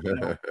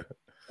that.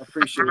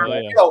 Appreciate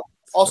it. Yeah.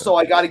 Also,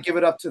 I got to give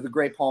it up to the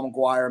great Paul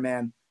McGuire,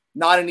 man.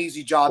 Not an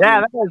easy job.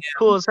 Yeah, that was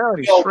cool as hell.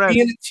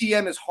 Being a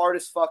TM is hard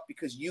as fuck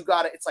because you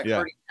got to, it's like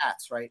herding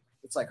cats, right?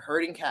 It's like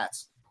herding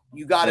cats.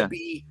 You got to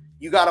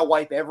you got to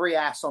wipe every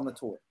ass on the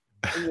tour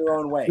in your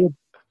own way.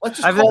 Let's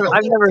just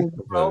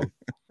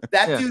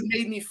That dude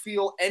made me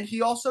feel, and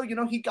he also,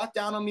 he got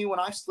down on me when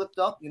I slipped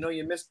up.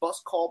 You missed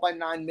bus call by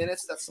 9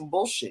 minutes. That's some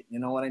bullshit. You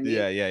know what I mean?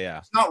 Yeah.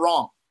 It's not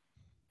wrong.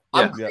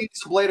 I'm green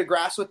as a blade of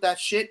grass with that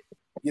shit.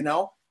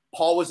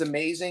 Paul was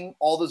amazing.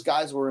 All those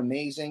guys were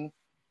amazing.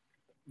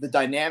 The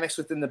dynamics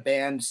within the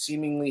band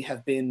seemingly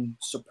have been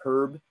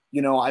superb.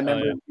 I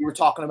remember we were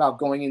talking about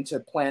going into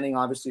planning,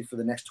 obviously, for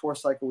the next tour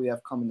cycle we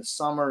have coming this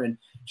summer, and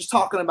just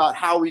talking about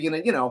how we're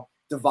going to,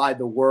 divide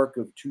the work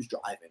of who's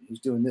driving,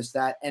 who's doing this,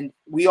 that. And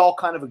we all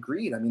kind of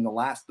agreed. I mean,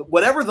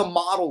 whatever the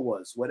model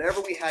was,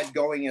 whatever we had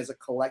going as a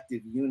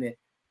collective unit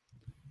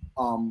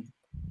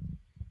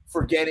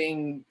for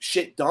getting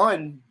shit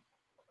done,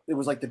 it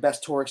was like the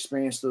best tour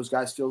experience those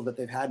guys feel that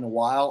they've had in a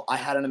while. I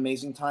had an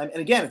amazing time. And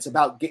again, it's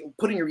about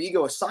putting your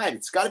ego aside.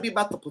 It's got to be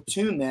about the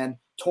platoon, man.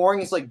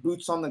 Touring is like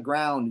boots on the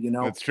ground,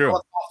 That's true.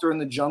 Helicopter in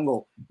the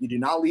jungle. You do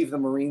not leave the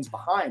Marines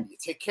behind. You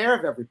take care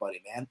of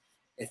everybody, man.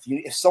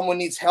 If someone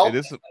needs help,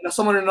 if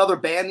someone in another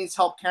band needs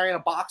help carrying a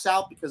box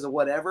out because of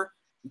whatever,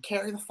 you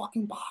carry the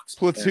fucking box.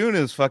 Platoon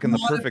is fucking the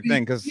perfect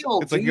thing because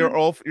it's like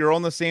you're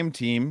on the same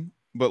team,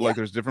 but like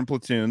there's different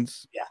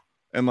platoons. Yeah.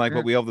 And like,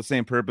 but we all have the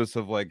same purpose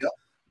of like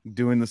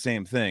doing the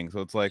same thing.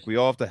 So it's like we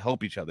all have to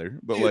help each other,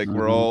 but like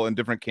we're all in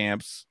different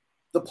camps.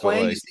 The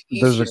plane is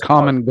the there's a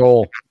common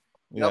goal.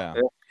 Yeah.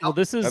 Well,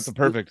 that's a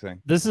perfect thing.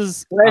 This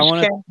is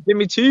give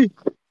me tea.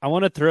 I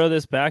want to throw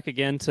this back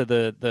again to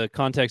the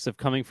context of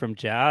coming from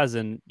jazz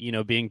and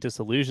being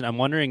disillusioned. I'm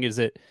wondering, is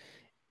that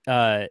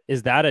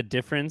a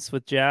difference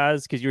with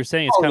jazz? Because you were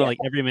saying it's kind of like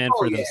every man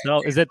for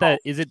themselves. Is it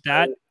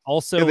that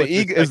also?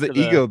 Is the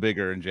ego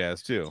bigger in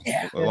jazz too?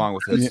 Along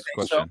with this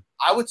question, so.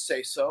 I would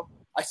say so.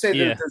 I say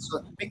that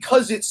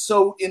because it's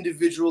so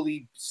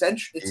individually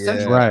centric. It's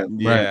central. Right.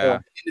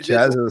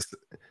 Jazz is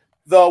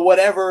the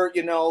whatever,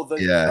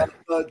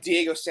 the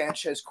Diego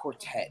Sanchez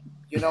quartet,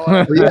 what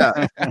I mean?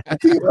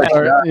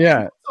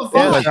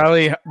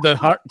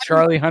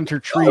 Charlie Hunter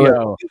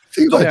trio.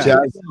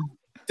 Jazz.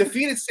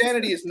 Defeated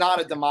Sanity is not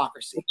a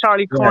democracy.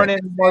 Charlie Cornyn,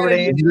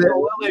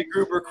 the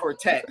Gruber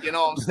quartet. You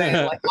know what I'm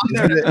saying? Like, I'm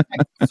there to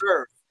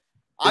serve.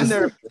 I'm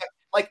there.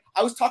 Like,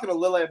 I was talking to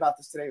Lille about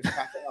this today.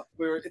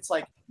 It's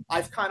like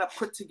I've kind of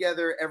put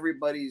together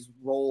everybody's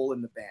role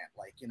in the band.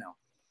 Like,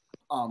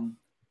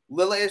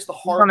 Lille is the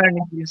heart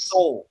and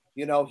soul.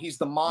 He's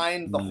the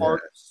mind, the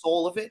heart,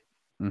 soul of it.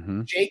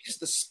 Mm-hmm. Jake is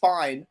the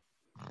spine.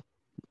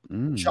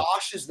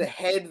 Josh is the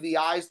head, the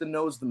eyes, the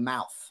nose, the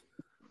mouth.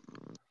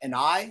 And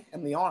I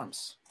am the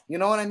arms. You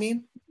know what I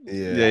mean?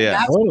 Yeah.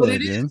 That's what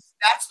it is.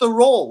 That's the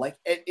role. Like,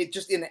 it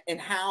just in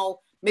how.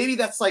 Maybe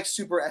that's like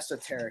super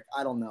esoteric.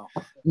 I don't know.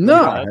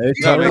 No, it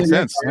totally makes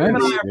sense. I'm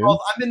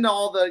into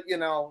all the,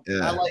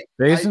 I like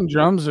bass and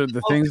drums are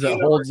the things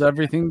that holds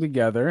everything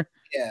together.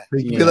 Yeah.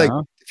 You feel like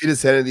Defeated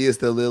Sanity is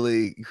the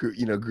Lily,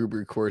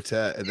 Gruber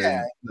quartet, and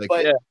then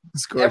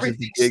Scorch is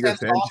the Diego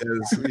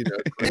Sanchez.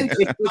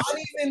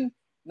 And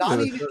not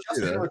even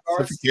just in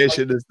regards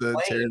Suffocation to is the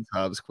playing, Terrence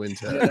Hobbs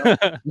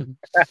quintet.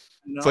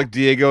 It's like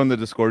Diego and the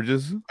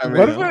Discords.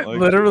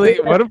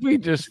 What if we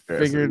just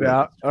figured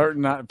out, or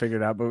not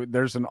figured out, but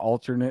there's an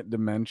alternate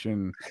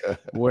dimension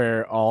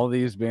where all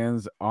these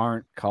bands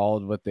aren't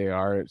called what they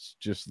are. It's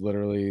just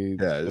literally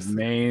the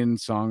main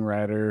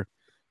songwriter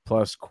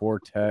plus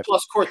quartet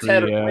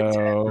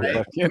trio, right?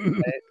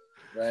 fucking...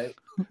 right?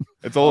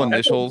 It's all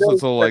initials.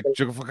 It's all like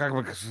okay.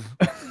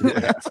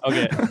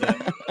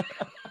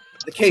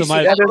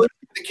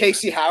 The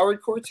Casey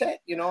Howard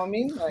quartet. You know what I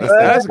mean? Like,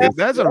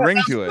 that's a ring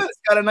to it. It's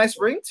got a nice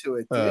ring to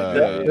it,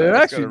 dude. It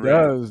actually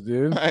does,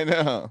 dude. I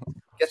know.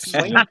 Get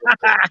swinging.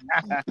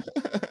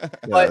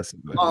 But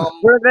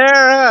we're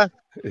there.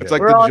 It's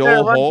like the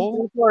Joel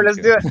Hole. Let's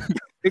do it.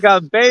 We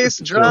got bass,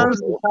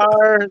 drums,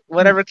 guitar,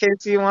 whatever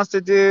Casey wants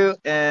to do,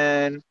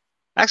 and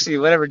actually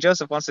whatever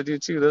Joseph wants to do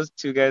too. Those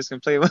two guys can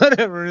play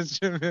whatever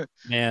instrument.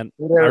 Man,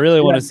 I really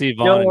want to see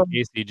Vaughn and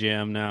Casey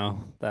jam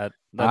now. That's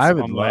I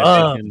would on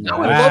love. my I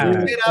would love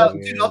to get out,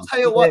 dude. I'll tell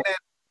you what, man.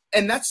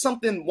 And that's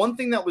something. One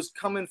thing that was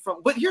coming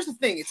from. But here's the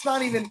thing: it's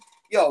not even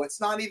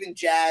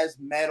jazz,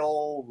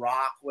 metal,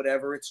 rock,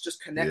 whatever. It's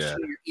just connection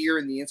to your ear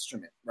and the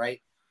instrument,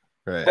 right?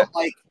 Right. But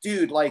like,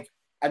 dude, like,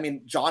 I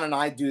mean, John and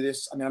I do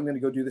this. I mean, I'm going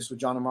to go do this with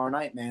John tomorrow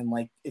night, man.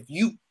 Like, if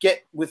you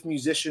get with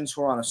musicians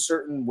who are on a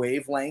certain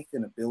wavelength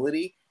and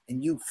ability,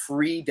 and you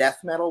free death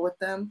metal with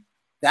them,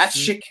 that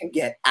shit can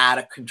get out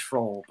of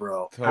control,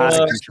 bro.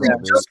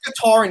 Just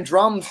guitar and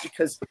drums,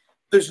 because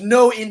there's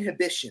no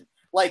inhibition.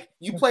 Like,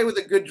 you play with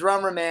a good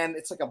drummer, man,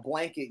 it's like a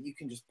blanket you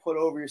can just put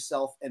over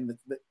yourself, and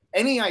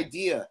any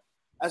idea,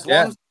 as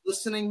long as you're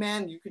listening,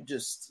 man, you could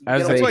just.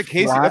 That's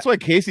why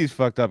Casey's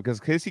fucked up, because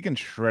Casey can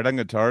shred on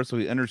guitar, so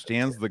he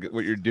understands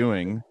what you're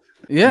doing.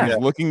 Yeah, he's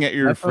looking at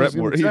your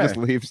fretboard. He just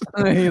leaves.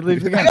 He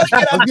leaves again.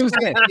 I was gonna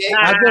say,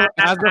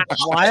 as a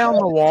fly on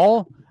the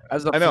wall.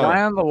 As a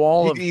fly on the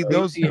wall of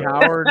Casey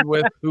Howard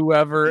with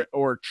whoever,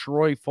 or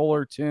Troy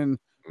Fullerton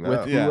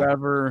with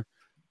whoever.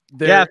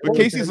 But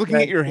Casey's looking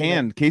at your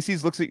hand.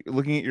 Casey's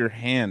looking at your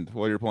hand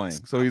while you're playing.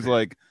 So he's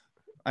like,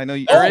 I know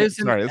you.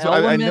 Sorry,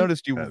 I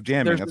noticed you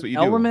jamming. That's what you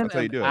do. Element That's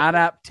how you do of it.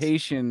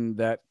 Adaptation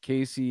that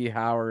Casey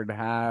Howard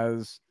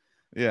has.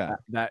 Yeah,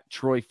 that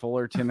Troy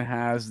Fullerton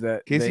has.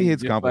 That Casey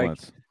hates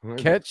compliments.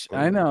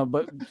 I know,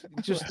 but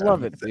just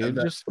love it, dude.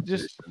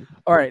 Just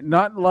all right,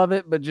 not love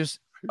it, but just.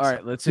 All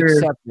right, let's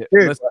accept it.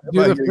 Let's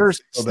do the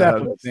first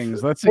step of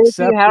things. Let's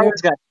accept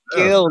Howard's got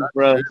killed,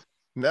 bro.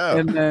 No,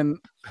 and then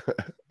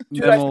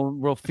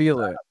we'll feel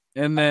it,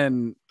 and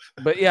then.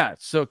 But yeah,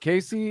 so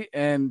Casey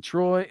and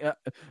Troy,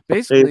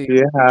 basically,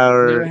 Casey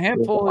Howard, they're a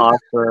handful.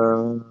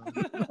 Awesome.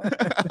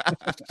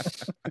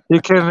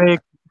 You can make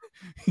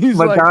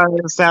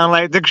Madonna sound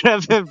like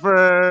Decrepit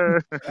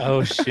Fur.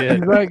 Oh shit!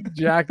 He's like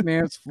Jack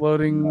Nance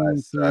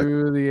floating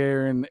through the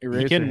air and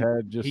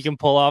Eraserhead. He can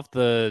pull off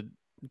the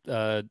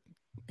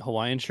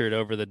Hawaiian shirt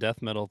over the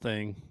death metal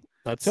thing.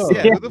 That's I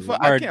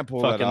can't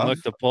pull that off.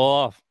 Look to pull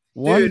off.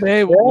 One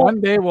day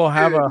we'll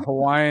have a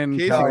Hawaiian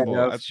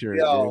death shirt.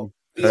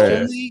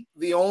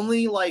 The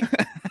only like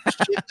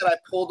shit that I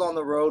pulled on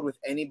the road with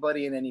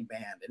anybody in any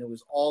band, and it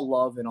was all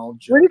love and all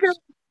jokes.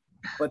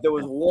 But there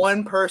was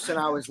one person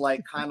I was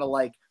like kind of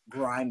like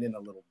grinding a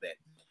little bit,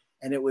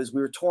 and it was we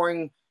were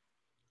touring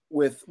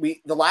with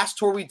the last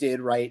tour we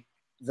did, right?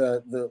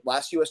 The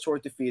last US tour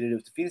Defeated. It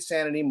was Defeated,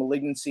 Sanity,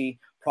 Malignancy,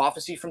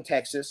 Prophecy from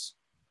Texas,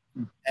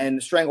 and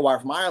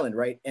Stranglewire from Ireland,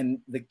 right? And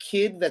the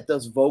kid that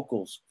does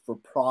vocals for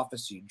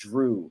Prophecy,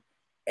 Drew,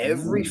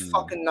 every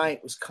fucking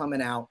night was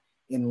coming out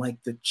in like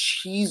the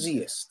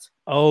cheesiest,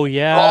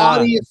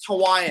 gaudiest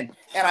Hawaiian,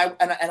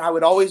 and I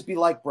would always be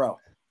like, bro,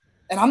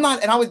 and I'm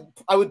not, and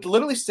I would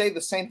literally say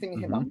the same thing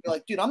to him. I'd be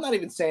like, dude, I'm not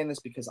even saying this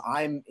because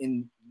I'm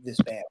in this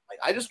band. Like,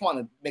 I just want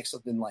to make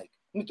something like.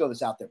 Let me throw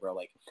this out there, bro.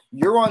 Like,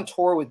 you're on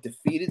tour with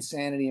Defeated,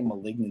 Sanity, and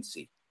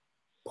Malignancy.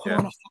 Put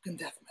on a fucking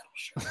death metal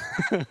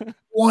shirt.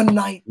 One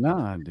night.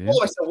 Nah, dude.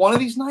 I said, one of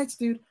these nights,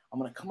 dude, I'm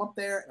going to come up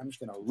there and I'm just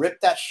going to rip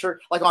that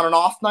shirt. Like, on an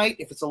off night,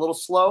 if it's a little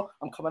slow,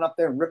 I'm coming up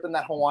there and ripping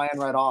that Hawaiian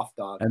right off,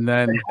 dog. And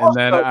then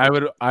I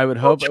would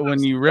hope that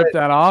when you rip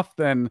that off,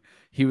 then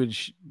he would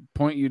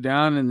point you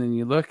down, and then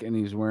you look, and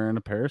he's wearing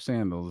a pair of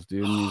sandals,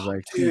 dude. And he's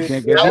like, dude, you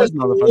can't get this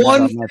motherfucker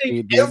on my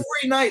feet, dude. Every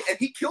night, and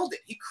he killed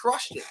it. He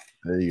crushed it.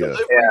 There you go.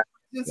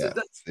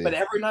 But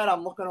every night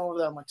I'm looking over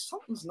there, I'm like,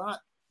 something's not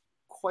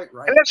quite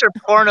right. And that's your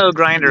porno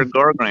grinder,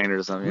 gore grinder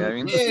or something. I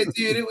mean, yeah,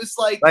 dude, it was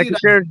like dude, if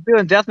you're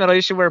doing death metal,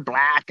 you should wear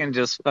black and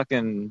just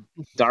fucking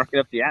darken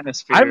up the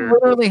atmosphere. I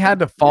literally had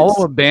to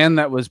follow a band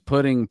that was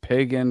putting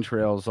pig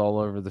entrails all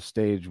over the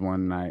stage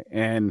one night,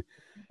 and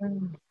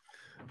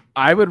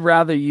I would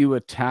rather you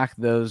attack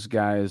those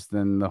guys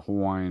than the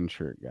Hawaiian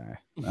shirt guy.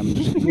 I'm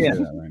just gonna say that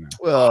right now.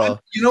 Well,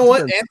 you know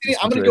what, Anthony?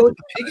 I'm gonna go with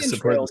the pig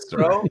entrails,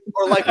 bro.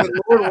 Or like with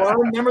Lord Worm.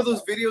 Remember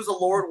those videos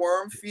of Lord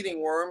Worm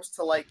feeding worms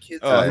to like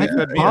kids? I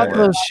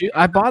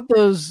bought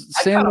those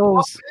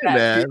sandals.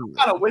 I'm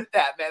kind of with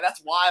that, man.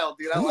 That's wild,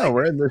 dude. I'm not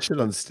wearing this shit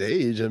on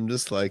stage. I'm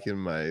just like in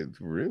my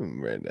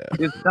room right now.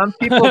 Dude, some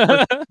people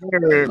put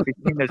hair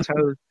between their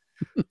toes.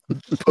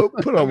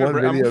 Put on one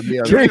video of me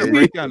on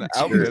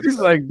Casey's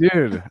like,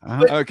 dude.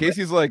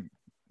 Casey's like,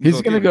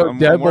 he's gonna go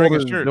deadbolt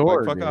his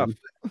door. Like, fuck off.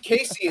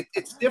 Casey,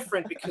 it's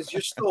different because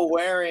you're still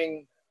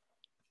wearing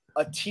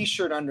a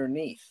t-shirt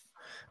underneath.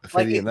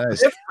 Like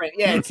it's different.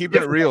 Yeah, it's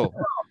keeping it real.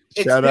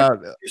 Shout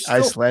out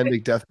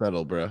Icelandic death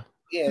metal, bro.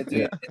 Yeah,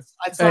 dude.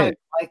 It's not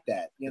like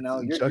that. You know,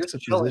 you're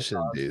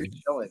juxtaposition, dude.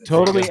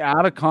 Totally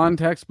out of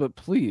context, but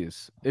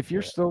please, if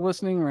you're still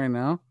listening right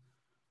now,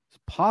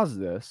 pause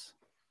this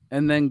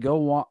and then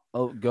go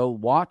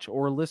watch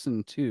or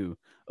listen to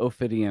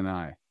Ophidia and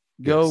I.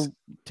 Go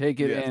take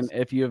it in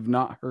if you have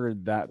not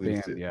heard that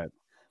band yet.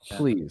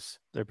 Please,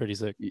 they're pretty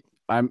sick.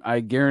 I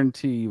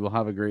guarantee you will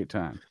have a great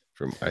time.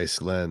 From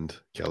Iceland,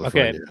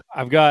 California.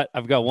 Okay,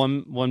 I've got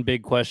one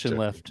big question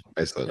left.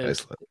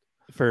 Iceland.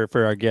 For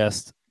our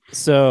guest.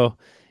 So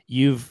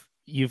you've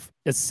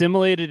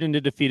assimilated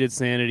into Defeated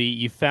Sanity.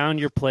 You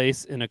found your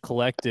place in a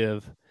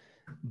collective,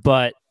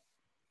 but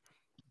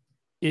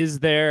is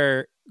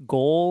there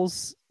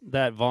goals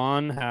that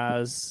Vaughn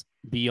has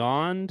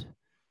beyond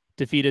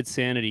Defeated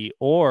Sanity,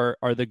 or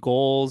are the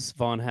goals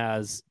Vaughn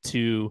has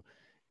to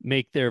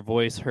make their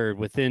voice heard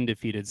within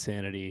Defeated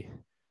Sanity?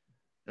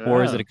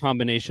 Or is it a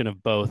combination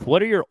of both?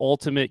 What are your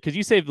ultimate, because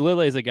you say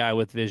Lille is a guy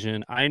with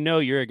vision. I know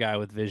you're a guy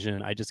with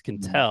vision. I just can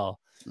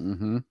tell.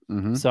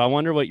 So I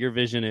wonder what your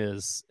vision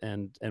is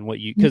and what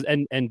you, because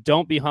and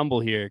don't be humble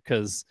here,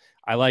 because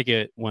I like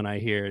it when I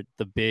hear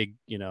the big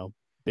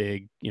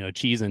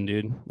cheesing,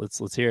 dude.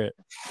 Let's hear it.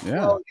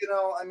 Yeah.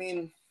 Well, I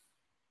mean,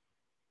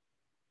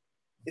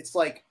 it's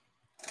like,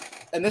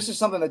 and this is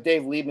something that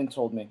Dave Liebman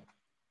told me,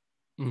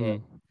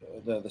 the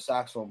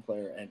saxophone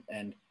player,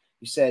 and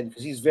he said,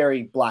 because he's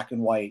very black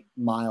and white.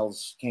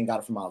 Miles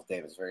got it from Miles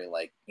Davis, very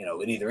like,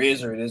 it either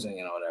is or it isn't,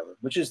 whatever.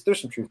 Which is, there's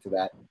some truth to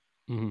that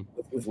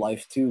with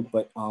life too.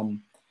 But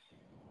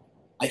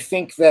I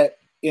think that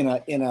in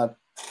a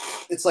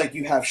it's like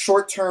you have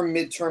short-term,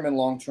 mid-term, and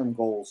long-term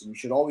goals, and you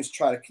should always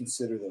try to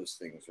consider those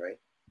things, right?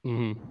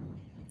 In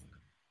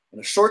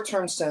a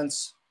short-term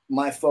sense,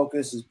 my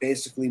focus is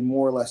basically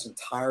more or less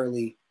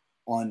entirely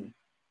on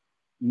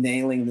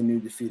nailing the new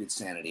Defeated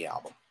Sanity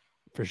album.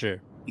 For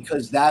sure.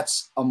 Because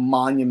that's a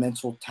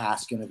monumental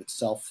task in of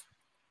itself.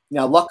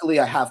 Now, luckily,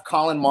 I have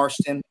Colin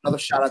Marston. Another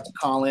shout out to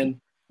Colin.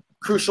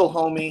 Crucial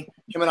homie.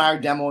 Him and I are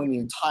demoing the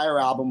entire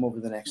album over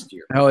the next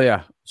year. Hell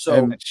yeah.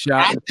 So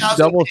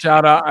double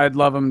shout out. I'd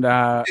love him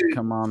to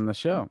come on the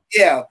show.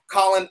 Yeah,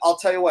 Colin, I'll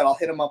tell you what. I'll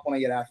hit him up when I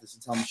get after this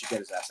and tell him he should get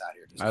his ass out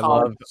here. I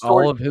love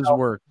all of his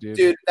work, dude.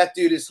 Dude, that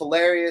dude is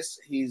hilarious.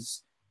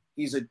 His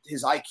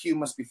IQ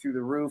must be through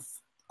the roof.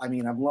 I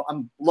mean, I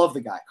love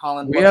the guy,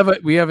 Colin.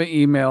 We have an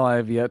email I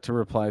have yet to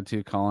reply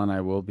to, Colin.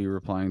 I will be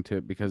replying to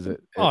it because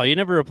you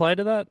never replied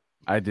to that?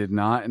 I did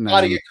not, and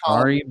I'm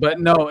sorry, but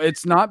no,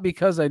 it's not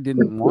because I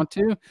didn't want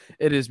to.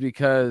 It is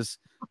because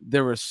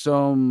there was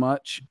so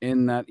much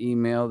in that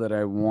email that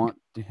I want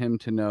him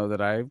to know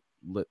that I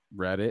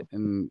read it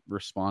and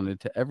responded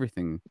to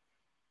everything.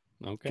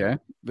 Okay.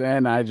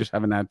 Then I just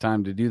haven't had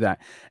time to do that.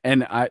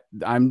 And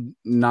I'm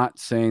not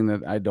saying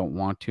that I don't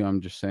want to.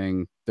 I'm just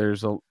saying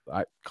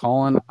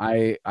Colin,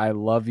 I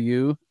love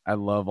you. I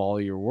love all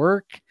your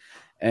work.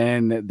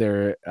 And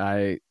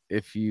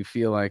if you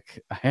feel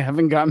like I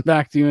haven't gotten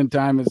back to you in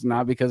time, it's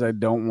not because I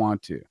don't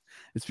want to.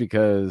 It's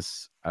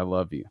because I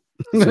love you.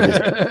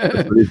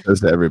 That's what he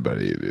says to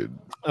everybody, dude.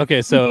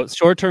 Okay, so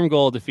short-term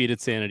goal,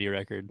 Defeated Sanity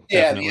record.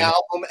 Yeah, definitely. The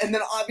album, and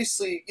then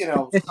obviously,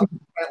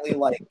 subsequently,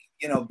 like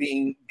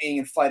being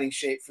in fighting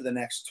shape for the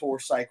next tour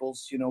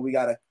cycles. We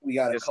got a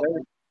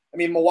couple. I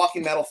mean, Milwaukee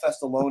Metal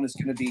Fest alone is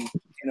going to be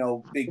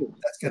big.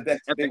 That's going to be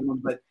a big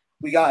one, but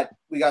we got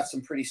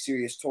some pretty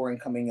serious touring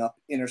coming up,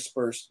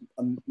 interspersed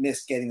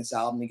amidst getting this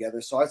album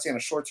together. So I'd say in a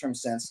short-term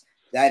sense,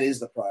 that is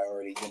the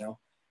priority.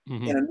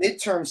 In a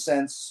mid-term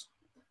sense,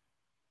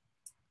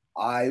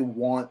 I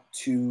want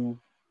to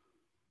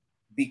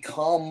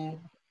become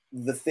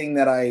the thing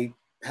that I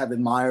have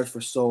admired for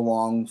so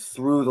long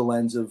through the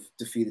lens of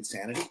Defeated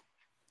Sanity.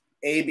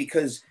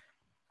 Because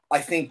I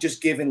think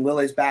just given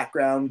Lille's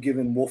background,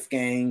 given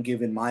Wolfgang,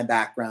 given my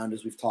background,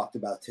 as we've talked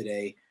about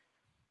today,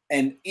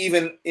 and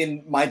even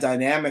in my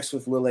dynamics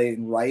with Lille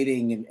and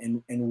writing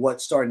and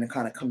what's starting to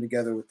kind of come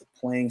together with the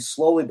playing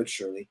slowly but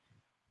surely,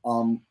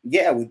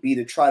 it would be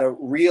to try to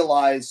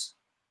realize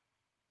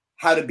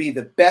how to be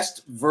the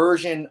best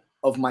version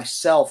of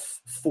myself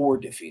for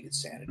Defeated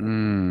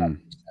Sanity.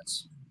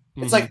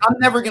 It's like I'm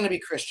never going to be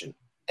Christian.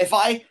 If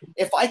I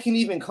can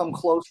even come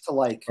close to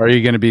like, are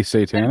you going to be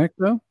satanic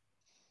though?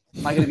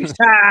 Am I going to be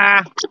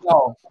satanic?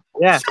 No.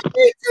 Yeah.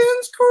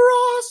 Satan's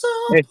cross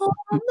upon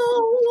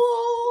the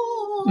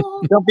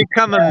wall. Don't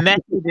become a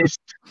Methodist.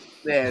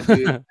 Yeah,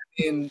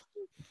 dude.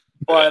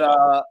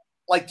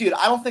 But dude,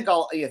 I don't think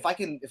if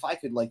I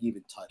could like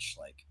even touch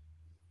like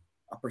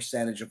a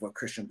percentage of what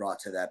Christian brought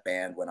to that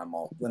band when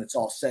it's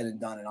all said and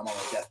done and I'm on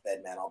my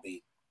deathbed, man,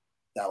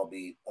 that'll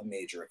be a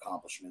major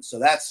accomplishment. So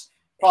that's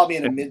probably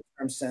in a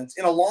mid-term sense.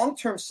 In a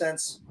long-term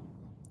sense,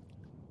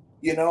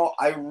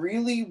 I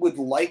really would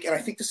like, and I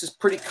think this is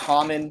pretty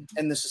common,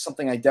 and this is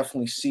something I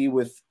definitely see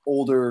with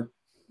older,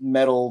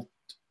 metal,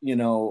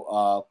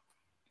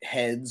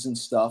 heads and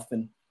stuff.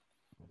 And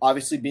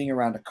obviously being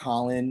around a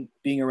Colin,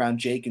 being around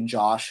Jake and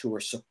Josh, who are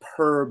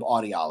superb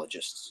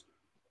audiologists.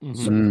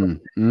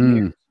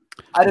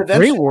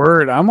 Great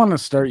word. I want to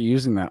start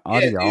using that.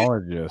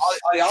 Audiologist.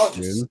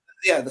 Audiologists.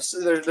 Yeah,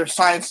 they're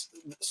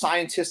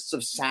scientists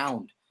of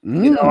sound.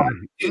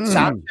 Sound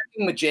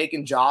checking with Jake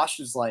and Josh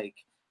is like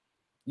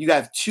you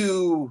have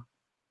two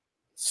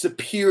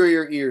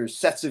superior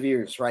sets of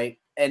ears, right?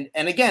 And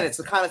again, it's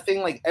the kind of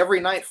thing like every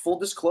night, full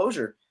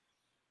disclosure.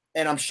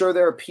 And I'm sure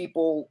there are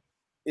people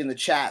in the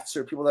chats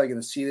or people that are going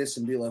to see this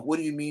and be like, what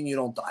do you mean you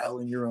don't dial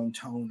in your own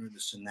tone or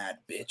this and that,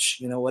 bitch?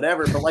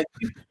 Whatever. But like,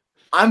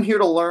 I'm here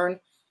to learn.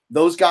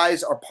 Those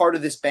guys are part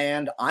of this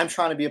band. I'm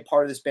trying to be a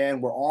part of this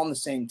band. We're all on the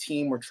same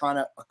team. We're trying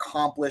to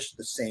accomplish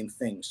the same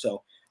thing.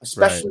 So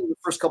especially the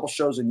first couple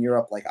shows in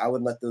Europe, like I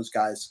would let those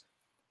guys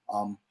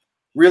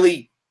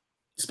really,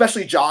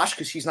 especially Josh,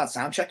 because he's not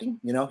sound checking,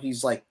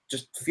 he's like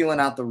just feeling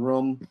out the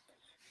room.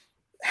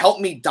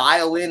 Help me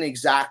dial in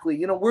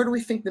exactly, where do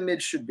we think the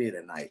mid should be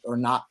tonight or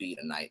not be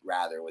tonight,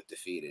 rather, with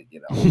Defeated,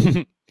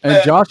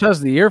 And Josh has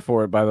the ear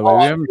for it, by the way.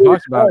 We haven't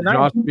talked about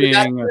Josh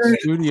being a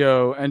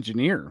studio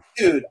engineer.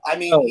 Dude, I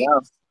mean,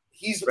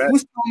 he was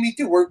telling me,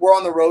 dude, we're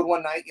on the road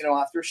one night,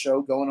 after a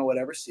show, going to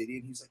whatever city,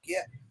 and he's like,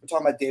 yeah, we're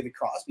talking about David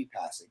Crosby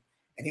passing.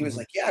 And he was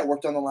like, yeah, I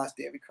worked on the last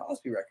David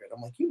Crosby record.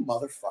 I'm like, you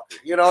motherfucker.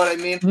 You know what I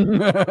mean?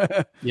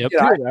 Yep. Dude,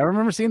 I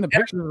remember seeing the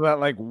pictures of that.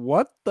 Like,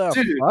 what the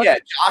fuck? Yeah,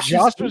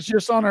 Josh was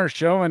just on our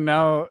show, and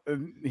now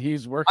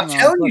he's working on... I'm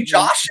telling you,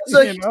 Josh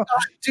is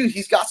dude,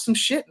 he's got some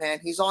shit, man.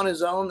 He's on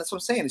his own. That's what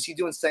I'm saying. Is he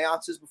doing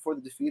seances before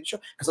the Defeated show?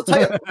 Because I'll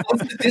tell you,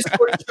 once the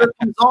Discord shirt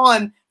comes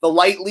on, the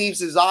light leaves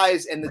his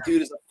eyes, and the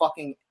dude is a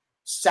fucking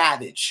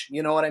savage.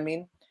 You know what I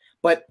mean?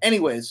 But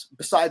anyways,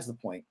 besides the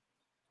point,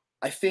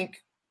 I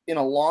think... in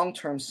a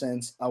long-term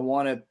sense, I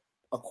want to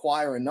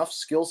acquire enough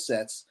skill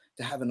sets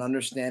to have an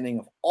understanding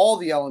of all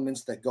the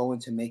elements that go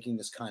into making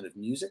this kind of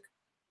music,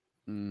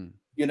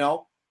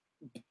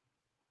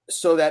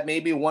 so that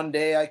maybe one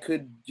day I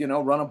could,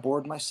 run a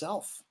board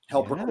myself,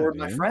 help record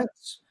my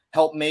friends,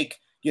 help make,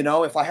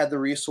 if I had the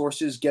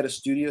resources, get a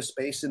studio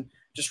space and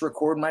just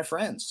record my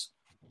friends,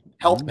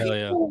 help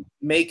people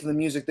make the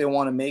music they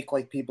want to make,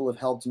 like people have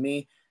helped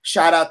me.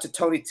 Shout out to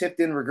Tony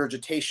Tipton,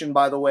 Regurgitation,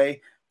 by the way.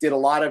 Did a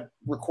lot of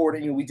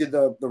recording. We did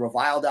the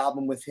Reviled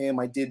album with him.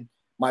 I did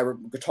my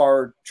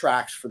guitar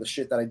tracks for the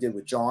shit that I did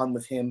with John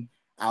with him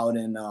out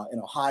in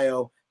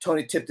Ohio.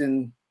 Tony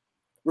Tipton,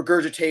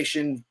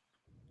 Regurgitation,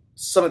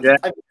 some of the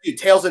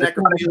Tales of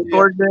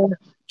Necrophilia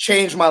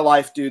changed my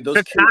life, dude.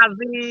 Those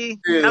kids,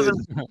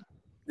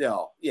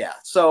 yeah.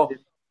 So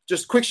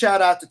just quick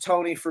shout out to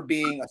Tony for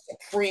being a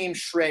supreme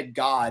shred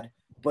god,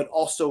 but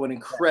also an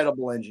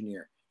incredible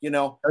engineer.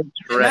 Yeah,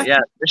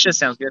 this just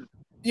sounds good.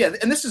 Yeah,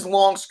 and this is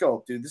long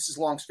scope, dude. This is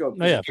long scope.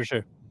 Oh, yeah, for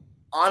sure.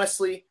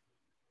 Honestly,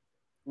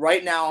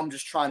 right now, I'm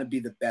just trying to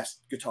be the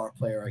best guitar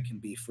player I can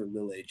be for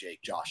Lil A,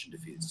 Jake, Josh, and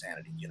Defeated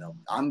Sanity.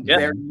 I'm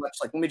very much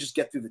like, let me just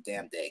get through the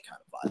damn day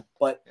kind of vibe.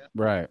 But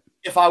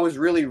if I was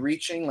really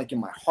reaching, like in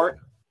my heart,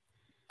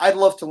 I'd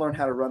love to learn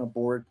how to run a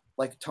board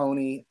like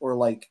Tony or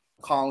like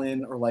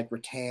Colin or like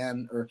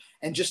Rattan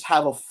and just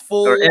have a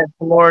full or Ed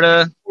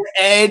Florida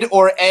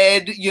or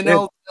Ed. Hey, you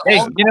know what?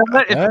 If you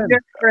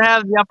ever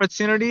have the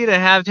opportunity to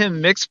have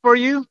him mix for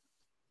you,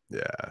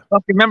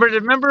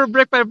 remember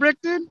Brick by Brick,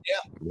 dude?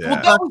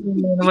 Yeah.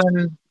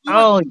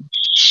 Holy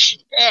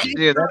shit,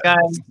 dude, that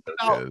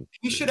guy.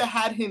 We should have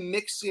had him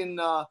mix in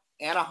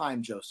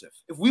Anaheim, Joseph.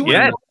 If we would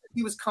have known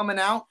he was coming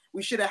out,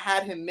 we should have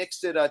had him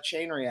mixed at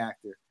Chain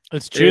Reactor.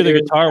 It's true. The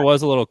guitar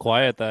was a little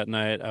quiet that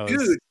night.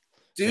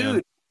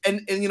 Dude.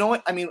 And you know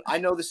what? I mean, I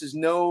know this is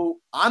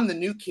I'm the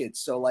new kid,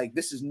 so like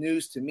this is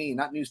news to me,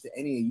 not news to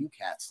any of you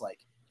cats. Like,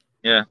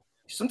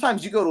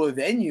 sometimes you go to a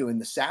venue and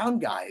the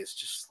sound guy is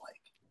just like,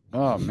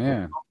 oh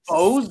man,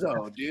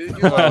 bozo, dude.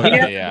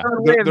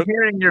 You're way of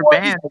hearing your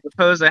band as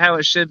opposed to how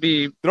it should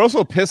be. They're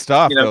also pissed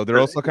off though. They're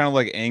also kind of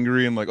like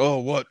angry and like, oh,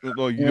 what?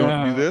 Oh, you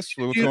don't do this?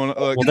 What's going on?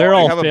 Like, well, they're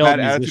all have a bad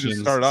attitude to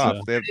start off.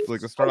 So. They have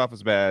to start off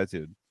as bad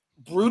attitude.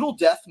 Brutal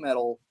death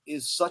metal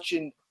is such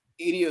an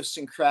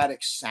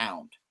idiosyncratic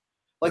sound.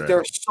 Like there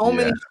are so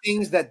many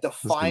things that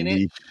define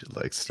it.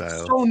 Like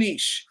style. So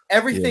niche.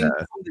 Everything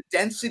from the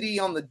density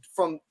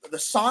from the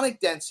sonic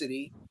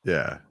density.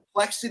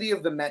 Complexity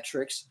of the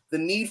metrics, the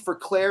need for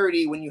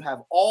clarity when you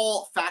have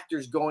all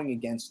factors going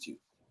against you,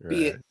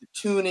 be it the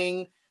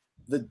tuning,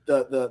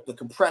 the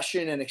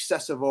compression and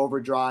excessive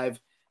overdrive,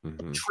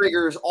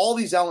 triggers, all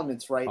these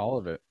elements, right? All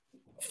of it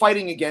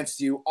fighting against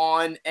you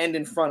on and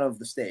in front of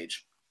the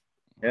stage.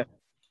 Yeah.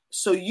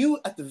 So you,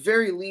 at the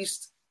very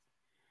least,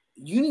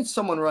 you need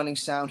someone running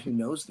sound who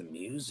knows the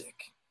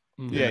music.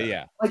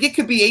 Yeah. Like it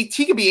could be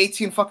he could be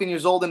 18 fucking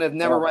years old and have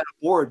never run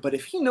a board, but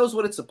if he knows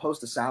what it's supposed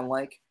to sound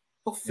like,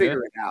 he'll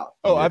figure it out.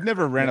 Oh, I've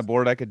never ran a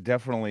board. I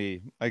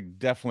definitely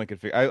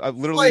could figure. I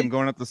literally am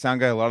going up to the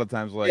sound guy a lot of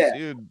times, like,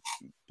 dude,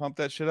 pump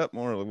that shit up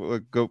more.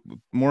 Like, go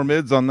more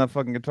mids on that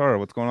fucking guitar.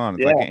 What's going on?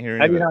 I can't hear.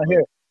 How do you not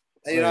hear?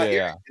 You know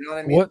what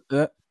I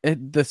mean?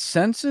 the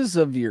senses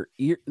of your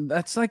ear.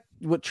 That's like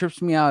what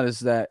trips me out is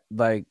that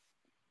like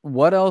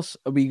what else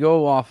we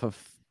go off of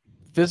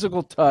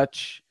physical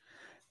touch,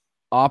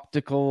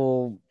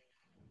 optical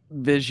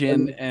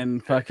vision,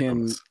 and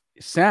fucking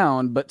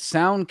sound, but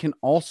sound can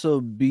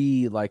also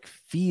be like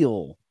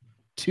feel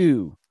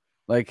too.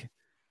 Like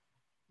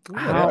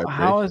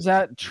how does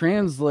that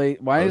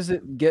translate? Why does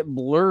it get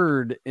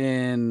blurred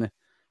in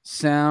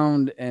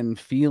sound and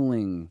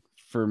feeling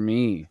for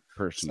me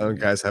personally? Some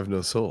guys have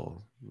no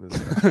soul.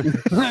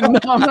 No,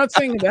 I'm not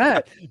saying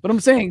that, but I'm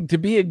saying to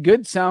be a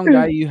good sound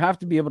guy, you have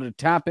to be able to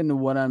tap into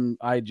what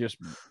I just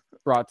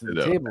brought to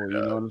the table.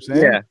 You know what I'm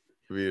saying? Yeah.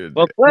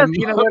 Well, plus,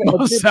 you know what?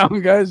 Most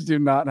sound guys do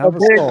not have a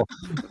soul.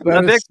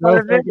 A big part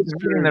of it is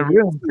reading the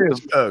room too.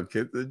 Oh,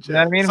 get the you know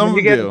what I mean? When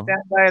you get a sound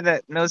guy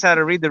that knows how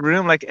to read the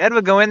room, like Ed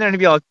would go in there and he'd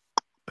be all,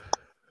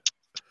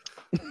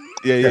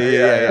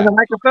 yeah. in the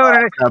microphone,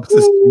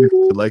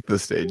 and like the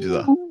stage is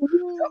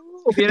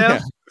you know.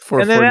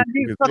 And then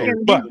he'd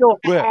go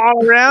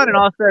all around, and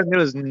all of a sudden there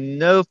was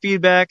no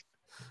feedback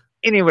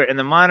anywhere in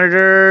the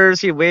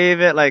monitors. He'd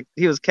wave it like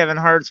he was Kevin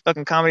Hart's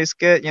fucking comedy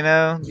skit, you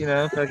know,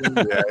 fucking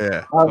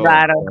yeah. all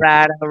right,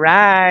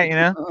 you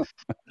know.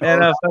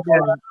 And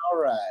fucking all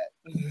right.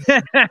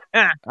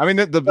 I mean,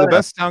 the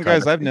best sound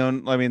guys I've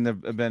known. I mean,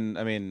 they've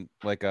been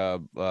like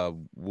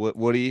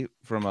Woody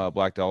from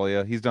Black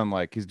Dahlia. He's doing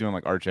like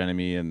Arch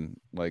Enemy and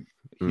like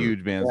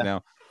huge bands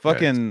now.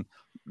 Fucking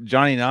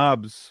Johnny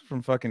Knobs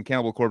from fucking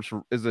Cannibal Corpse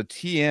is a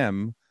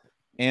TM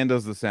and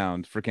does the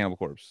sound for Cannibal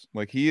Corpse.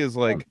 Like he is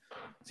like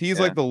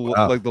like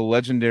the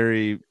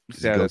legendary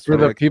status for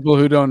the people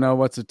who don't know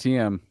what's a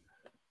TM.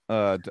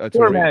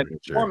 Tour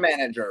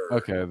manager.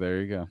 Okay,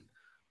 there you go.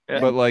 Yeah.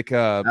 But like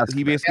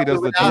he basically does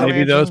the tour.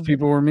 Maybe those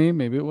people were me.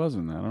 Maybe it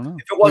wasn't. I don't know.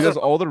 If it wasn't, he does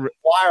all the wire.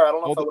 I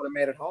don't know if I would have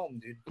made it home,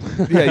 dude.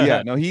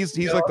 Yeah. No, he's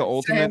like the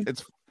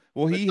ultimate.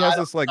 He has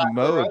this like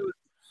mode.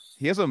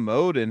 He has a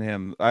mode in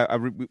him.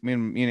 Me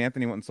and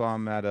Anthony went and saw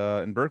him at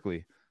in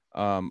Berkeley.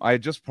 I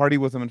just partied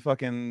with him in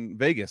fucking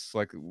Vegas,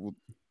 like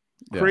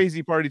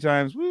crazy party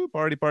times. Woo,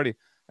 party.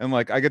 And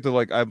like I get to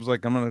I was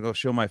like, I'm gonna go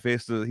show my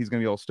face to he's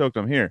gonna be all stoked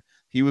I'm here.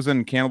 He was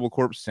in Cannibal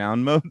Corpse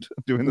sound mode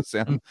doing the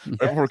sound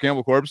right before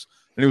Cannibal Corpse,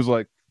 and he was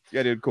like,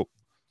 yeah, dude, cool.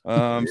 He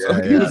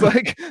was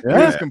like he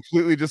was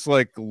completely just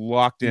like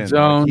locked in.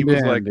 Like, he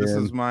was like, this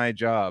is my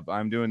job.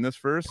 I'm doing this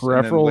first.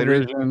 Peripheral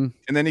vision.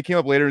 And then he came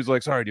up later and he's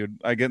like, sorry, dude,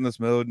 I get in this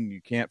mode and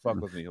you can't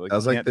fuck with me. Like, I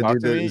was you like can't talk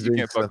to me, you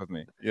can't fuck with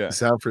me. Yeah.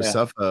 Sound for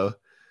Suffo.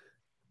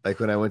 Like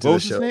when I went to the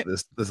show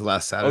this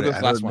last Saturday. Oh,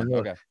 this last one.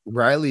 Okay.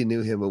 Riley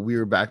knew him, but we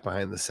were back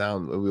behind the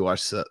sound. We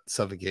watched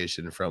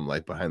Suffocation from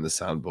like behind the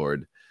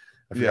soundboard.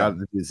 I forgot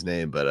the dude's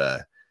name,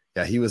 but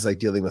he was like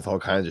dealing with all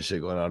kinds of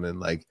shit going on,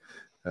 and like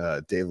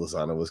Dave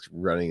Lozano was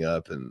running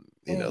up, and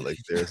you know, like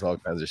there's all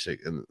kinds of shit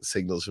and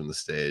signals from the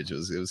stage. It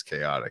was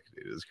chaotic,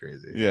 dude. It was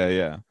crazy.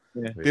 Yeah.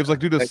 Dave's like,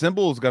 dude, the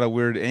cymbal's got a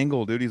weird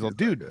angle, dude. He's like,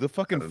 dude, the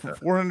fucking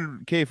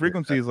 400K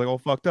frequency is like all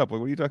fucked up. Like,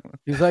 what are you talking about?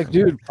 He's like,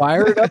 dude,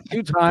 fire it up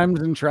 2 times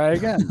and try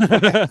again.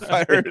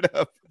 Fire it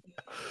up.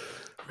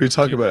 What are you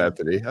talking about,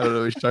 Anthony? I don't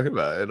know what you're talking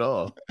about at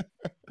all.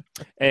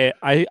 Hey,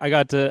 I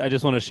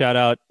just want to shout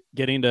out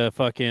getting to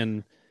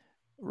fucking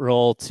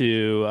roll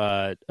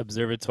to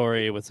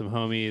observatory with some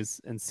homies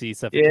and see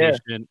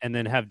Suffocation, and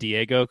then have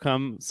Diego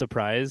come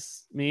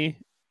surprise me,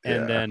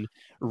 and then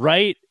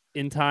right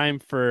in time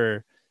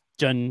for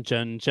Jun,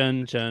 and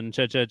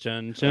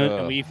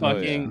we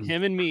fucking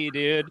him and me,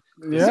 dude.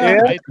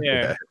 Right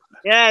there.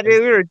 Yeah,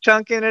 dude, we were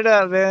chunking it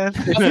up, man.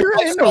 If you're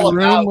in a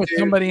room with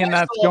somebody and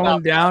that's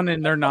going down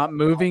and they're not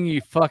moving,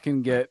 you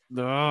fucking get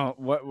why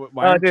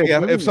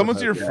if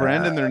someone's your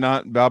friend and they're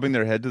not bobbing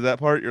their head to that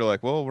part, you're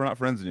like, well, we're not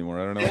friends anymore.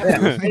 I don't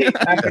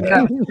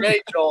know.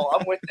 Great, Joel.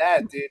 I'm with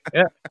that, dude.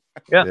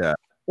 Yeah.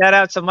 Shout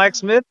out to Mike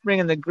Smith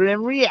bringing the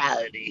grim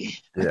reality.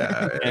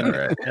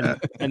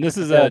 And this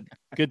is a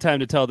good time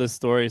to tell this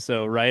story.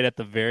 So right at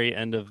the very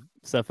end of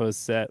Suffo's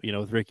set, you know,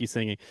 with Ricky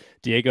singing,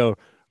 Diego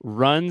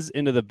runs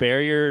into the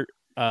barrier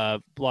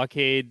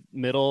blockade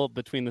middle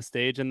between the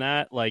stage and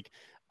that, like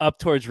up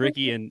towards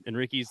Ricky, and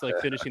Ricky's like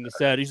finishing the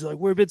set. He's like,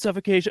 we're a bit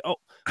Suffocation. Oh,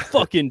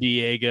 fucking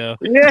Diego.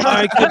 Yeah. All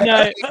right, good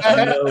night.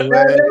 No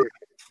way.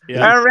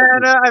 Yeah. I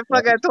ran up.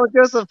 I told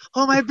Joseph,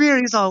 hold my beer.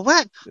 He's all,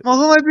 what? Well,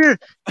 hold my beer.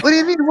 What do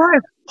you mean,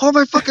 what? Hold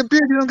my fucking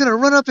beer, dude. I'm going to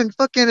run up and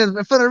fucking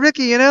in front of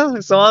Ricky, you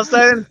know? So all of a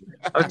sudden,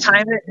 I'm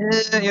timing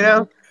it, you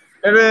know?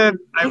 And then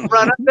I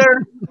run up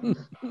there,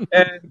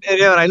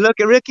 and I look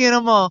at Ricky, and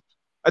I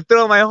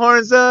throw my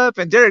horns up,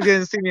 and Derek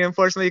didn't see me,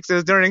 unfortunately, because it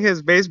was during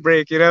his bass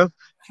break, you know?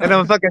 And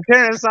I'm fucking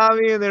Terrence saw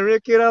me, and then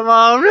Ricky, and I'm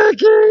all,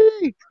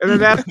 Ricky! And then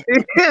that's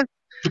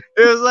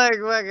it was like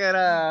fucking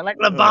like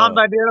La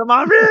Bamba, dude. I'm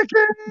all Ricky,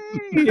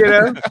 you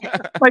know.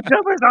 My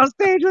jumper's on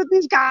stage with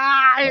these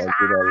guys.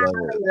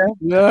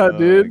 Yeah,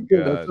 dude,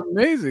 that's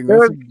amazing.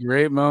 That's a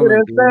great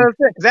moment.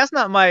 That's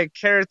not my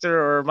character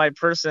or my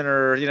person,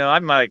 or you know,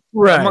 I'm like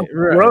right.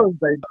 Bros,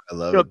 I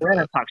love it.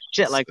 And talk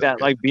shit like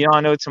that, like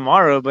beyond no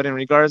tomorrow. But in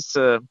regards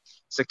to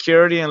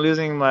security and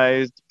losing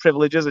my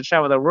privileges to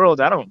travel the world,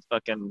 I don't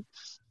fucking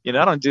You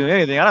know, I don't do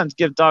anything. I don't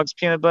give dogs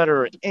peanut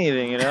butter or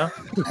anything, you know?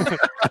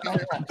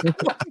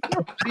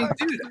 I mean,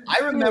 dude,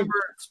 I remember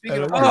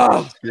speaking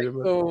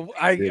of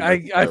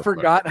I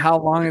forgot how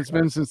long it's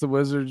been since the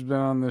Wizard's been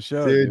on the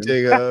show. Dude,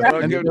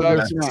 Diego, Give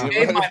dogs peanut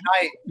made my butter.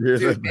 night. you're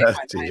the Dude, made my best,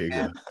 night, Diego.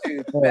 man.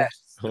 Dude,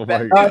 best. Oh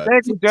my Oh, god.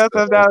 thank you,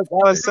 Joseph. That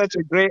was such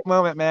a great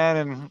moment, man.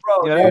 And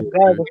Bro, you know, dude.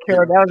 that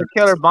was a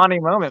killer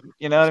bonding moment.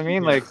 You know what I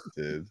mean? Like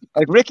Dude.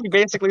 Ricky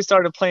basically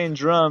started playing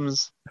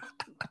drums,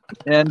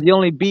 and the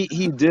only beat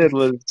he did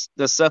was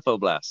the Cepho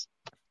Blast.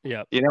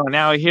 Yeah. You know,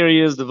 now here he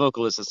is, the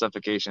vocalist of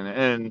Suffocation,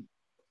 and And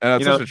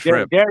that's you know, such a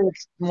trip.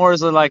 Derek's more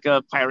as like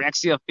a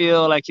Pyrexia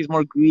feel, like he's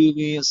more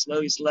groovy and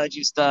slow,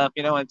 sludgy stuff.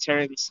 You know, and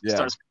Terry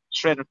starts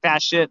shredding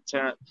fast shit.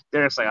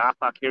 Derek's like, ah,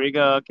 fuck, here we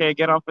go. Okay,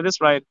 get off for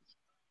this ride.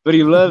 But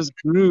he loves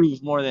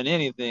groove more than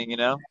anything, you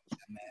know.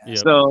 Yep.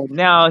 So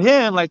now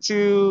him, like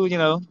you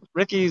know,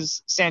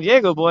 Ricky's San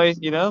Diego boy,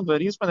 you know, but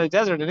he's from the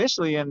desert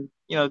initially, and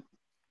you know,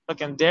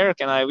 fucking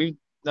Derek and I, we've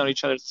known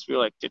each other since we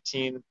were like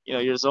 15, you know,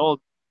 years old,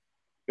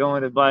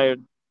 going to buy,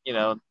 you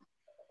know,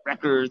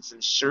 records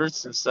and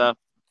shirts and stuff.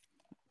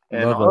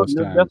 And Love those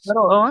you're times. death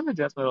metal. Oh, I'm a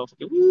death metal.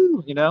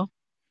 Woo, you know.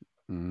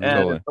 Mhm.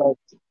 And Totally.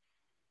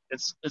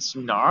 it's like, it's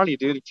gnarly,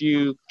 dude. If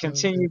you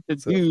continue to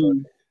So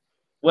do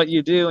what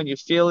you do and you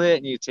feel it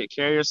and you take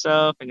care of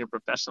yourself and you're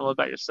professional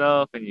about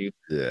yourself and you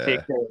take Yeah. care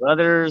of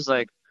others,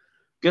 like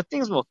good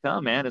things will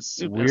come, man. It's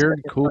super Weird,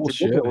 it's cool such a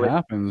shit giveaway.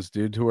 happens,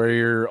 dude, to where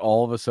you're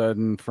all of a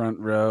sudden front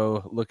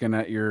row looking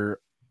at your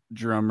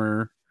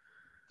drummer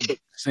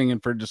singing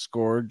for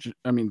Disgorge.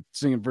 I mean,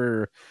 singing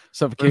for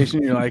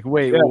Suffocation. You're like,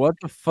 wait, Yeah. what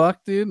the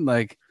fuck, dude?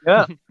 Like,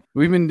 Yeah.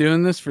 we've been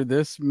doing this for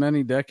this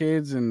many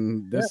decades,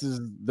 and this is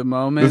the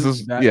moment. This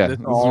is that this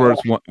is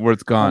where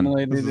it's gone.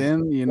 culminated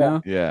in, you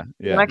know? Yeah, And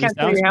yeah. I can't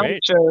tell you sounds how many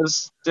great.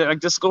 shows like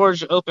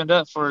Disgorge opened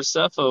up for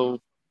Cepho,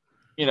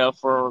 you know,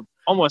 for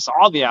almost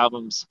all the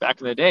albums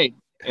back in the day,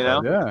 you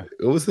know? Yeah.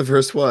 What was the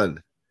first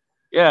one?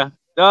 Yeah.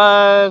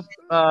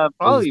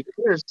 Probably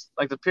Pierce,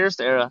 like the Pierce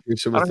era.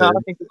 Pierce I don't know. I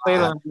don't think they played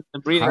on the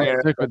Breeding How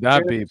era. sick would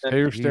that be?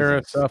 Pierce Dara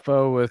Jesus.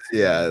 Suffo with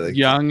Yeah, like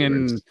young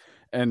Disgorge.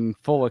 and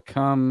full of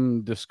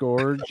cum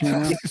Disgorge, you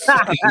know?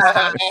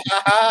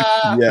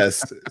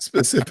 Yes,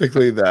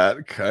 specifically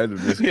that kind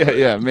of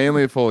Yeah.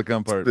 Mainly full of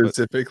cum part. But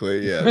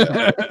specifically,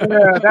 yeah.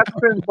 Yeah, that's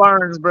Chris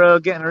Barnes, bro.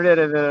 Getting rid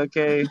of it,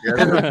 okay?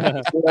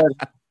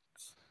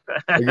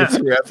 I get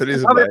two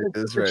Anthony's and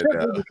Mike's right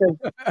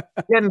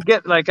now.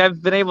 Get like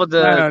I've been able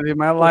to. I know, dude,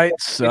 my light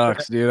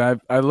sucks, dude.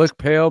 I look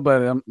pale,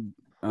 but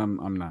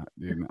I'm not,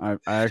 dude. I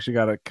actually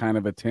got a kind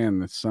of a tan.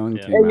 The sun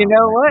Yeah. came Hey, you out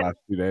know like what? last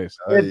 2 days.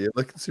 Oh, you're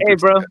looking super Hey,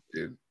 bro. tan,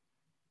 dude.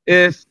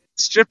 If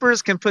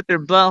strippers can put their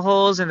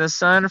buttholes in the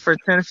sun for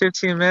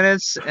 10-15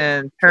 minutes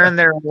and turn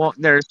their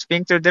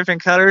sphincter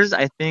different colors,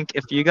 I think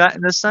if you got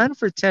in the sun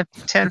for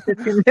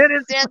 10-15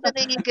 minutes,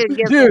 Anthony, you could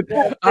get Dude,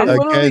 I'm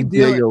literally Again,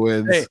 dealing. Diego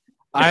wins. Hey,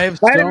 I have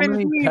Vitamin so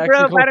many D, bro,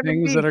 technical vitamin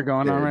things D. that are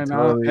going on Yeah, right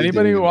totally now.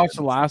 Anybody who Diego watched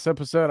the wins. last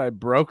episode, I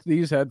broke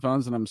these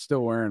headphones and I'm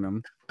still wearing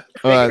them.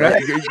 you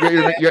got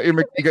your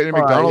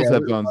McDonald's yeah.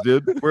 headphones,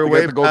 dude. We're You got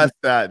way the golden- past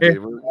that, dude.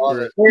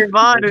 Hey,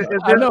 Vaughn,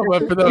 I know,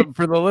 but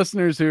for the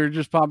listeners who are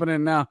just popping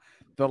in now,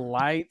 the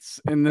lights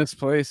in this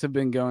place have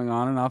been going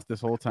on and off this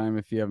whole time.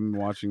 If you haven't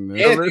been watching this,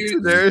 Yeah,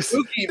 Listeners,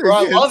 spooky, bro.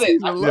 I love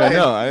it. I Yeah, love I it.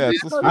 know.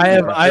 It's just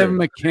I have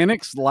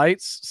mechanics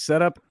lights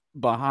set up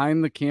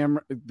behind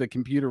the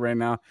computer right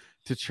now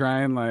to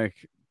try and like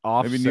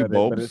offset new it, but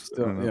bulbs? it's I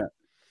still don't know. yeah.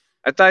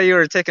 I thought you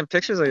were taking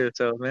pictures of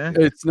yourself, man.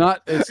 It's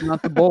not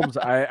the bulbs.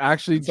 I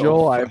actually, It's all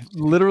Joel, I've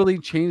literally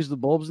changed the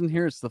bulbs in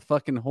here. It's the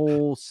fucking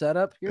whole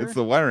setup here. It's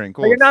the wiring.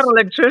 Cool. You're not an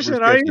electrician,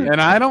 We're are sketchy. you? And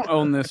I don't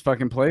own this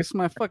fucking place.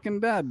 My fucking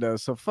dad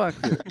does. So fuck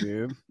it,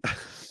 dude.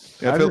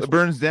 Yeah, I if just- it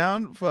burns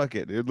down, fuck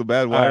it, dude. The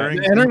bad The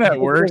wiring. internet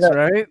works,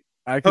 right?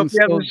 I can Hope you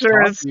have still talk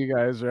insurance. to you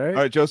guys, right?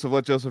 All right, Joseph.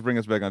 Let Joseph bring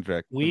us back on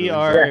track. We've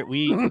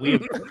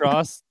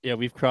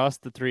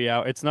crossed the 3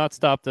 hour. It's not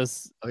stopped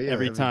us Oh, yeah,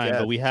 every we have a time, but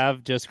guest. we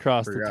have just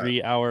crossed the Forgot.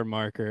 3 hour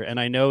marker, and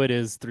I know it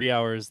is 3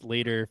 hours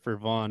later for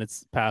Vaughn.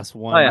 It's past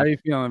Oh, yeah. How you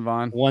feeling,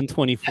 Vaughn?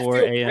 1:24 I feel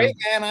a.m. great,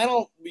 man. I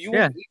don't.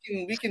 Yeah.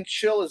 We can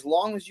chill as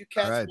long as you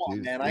cats All right, want,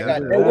 dude. man. Yeah, I got.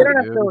 dude. Hey, you don't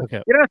have dude. to.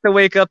 Okay. You don't have to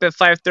wake up at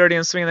 5:30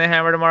 and swing the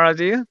hammer tomorrow,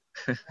 do you?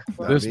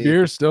 This me.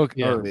 beer still.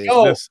 Yeah. or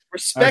Yo, this-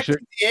 respect actually-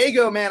 to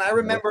Diego, man. I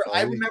remember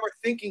sorry.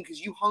 thinking because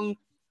you hung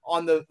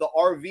on the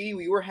RV.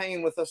 We were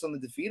hanging with us on the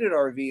Defeated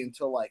RV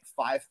until like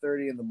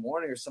 5:30 in the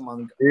morning or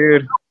something.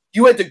 Dude.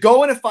 You had to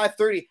go in at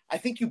 5:30. I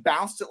think you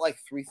bounced at like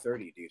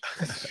 3:30, dude.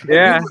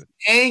 Yeah. You were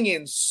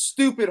hanging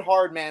stupid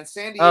hard, man.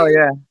 San Diego, Oh,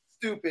 yeah.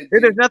 stupid.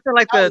 Dude, there's nothing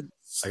like That the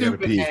was I gotta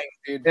stupid pee. hang,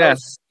 dude. Yeah. That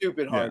was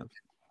stupid hard.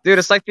 dude,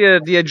 it's like the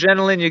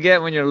adrenaline you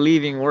get when you're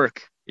leaving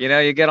work. You know,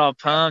 you get all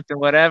pumped and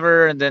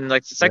whatever, and then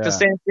like it's like the Yeah.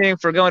 same thing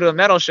for going to a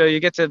metal show.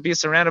 You get to be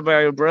surrounded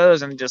by your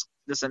bros and just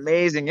this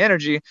amazing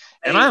energy.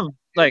 And I'm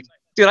like,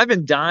 dude, I've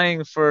been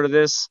dying for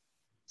this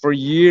for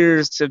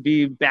years to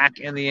be back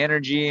in the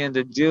energy and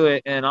to do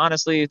it. And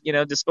honestly, you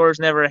know, Discord's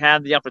never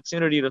had the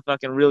opportunity to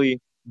fucking really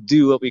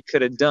do what we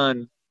could have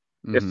done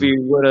if Mhm. we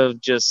would have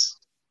just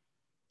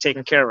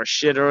taken care of our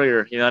shit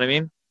earlier. You know what I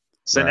mean?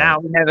 So now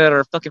we have it at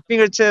our fucking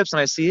fingertips, and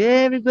I see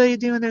everybody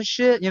doing their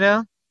shit,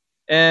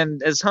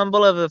 And as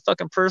humble of a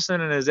fucking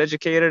person and as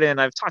educated, and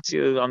I've talked to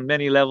you on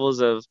many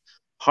levels of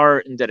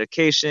heart and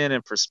dedication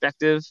and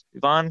perspective,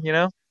 Vaughn,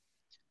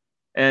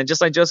 And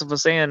just like Joseph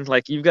was saying,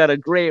 like, you've got a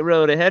great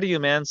road ahead of you,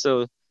 man.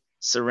 So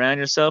surround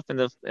yourself in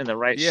the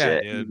right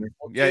shit. Dude.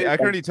 Yeah, I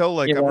can already tell,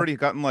 like, I've already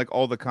gotten like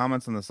all the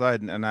comments on the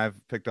side, and I've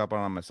picked up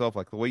on myself,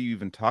 like the way you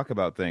even talk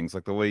about things,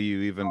 like the way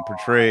you even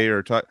portray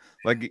or talk,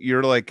 like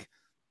you're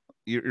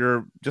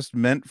just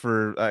meant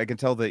for. I can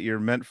tell that you're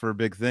meant for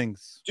big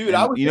things, dude.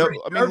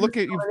 And, look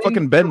at you,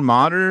 fucking Ben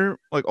Motter,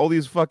 like all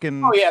these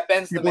fucking. Oh yeah,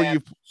 Ben's the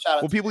man.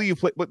 People you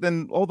play, but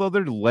then all the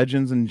other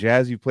legends in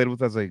jazz you've played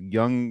with as a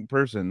young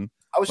person.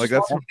 I was like,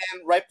 just man,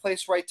 right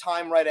place, right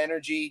time, right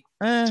energy.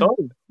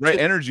 Totally. Right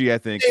energy, I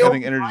think. I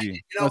think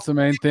energy. That's the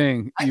main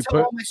thing. I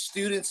tell all my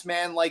students,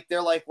 man, like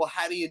they're like, well,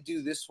 how do you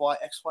do this? Why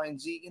X, Y,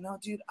 and Z?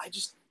 Dude, I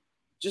just,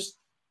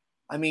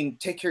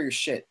 take care of your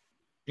shit.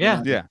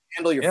 Yeah.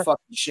 Handle your fucking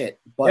shit.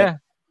 But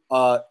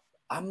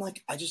I'm a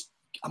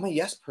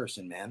yes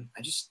person, man.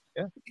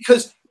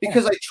 Because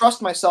I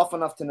trust myself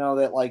enough to know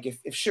that, like,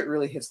 if shit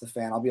really hits the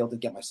fan, I'll be able to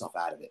get myself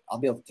out of it. I'll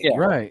be able to take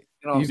care of it.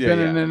 You've been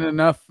in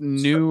enough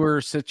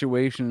newer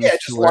situations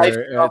just where life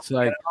it's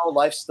like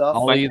life stuff.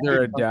 I'll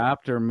either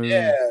adapt or move.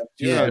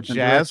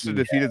 Jazz to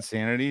defeated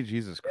Sanity.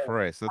 Jesus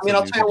Christ. That's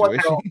I'll tell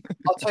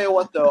you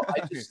what though.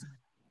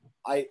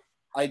 I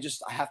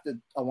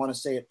want to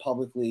say it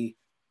publicly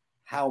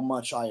how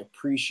much I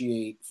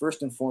appreciate,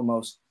 first and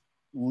foremost,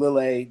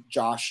 Lille,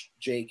 Josh,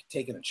 Jake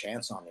taking a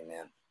chance on me,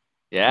 man.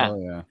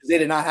 Yeah. They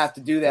did not have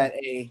to do that,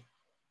 A,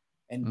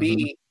 and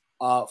B,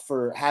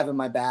 for having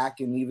my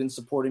back and even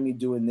supporting me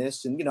doing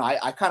this. And,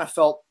 I kind of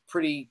felt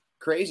pretty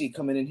crazy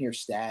coming in here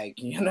stag.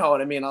 You know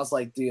what I mean? I was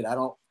like, dude,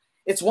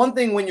 it's one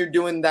thing when you're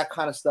doing that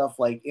kind of stuff,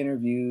 like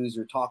interviews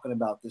or talking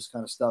about this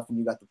kind of stuff, and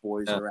you got the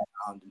boys around,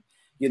 and,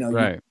 you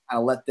kind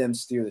of let them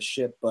steer the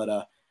ship.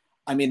 But,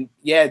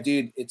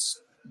 dude,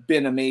 it's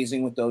been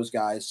amazing with those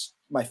guys.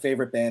 My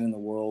favorite band in the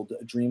world,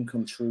 a dream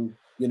come true.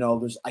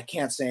 I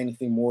can't say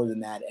anything more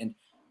than that. And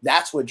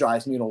that's what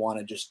drives me to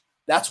want to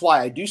that's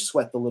why I do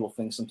sweat the little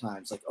things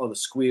sometimes. Like, oh, the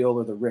squeal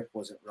or the rip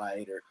wasn't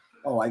right. Or,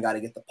 oh, I got to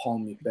get the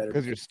palm better.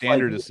 Because your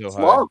standard is so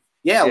high. Love.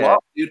 Yeah, love,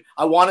 dude.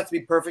 I want it to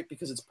be perfect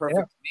because it's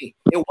perfect to me.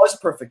 It was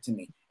perfect to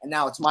me. And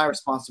now it's my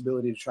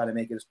responsibility to try to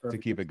make it as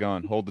perfect. To keep it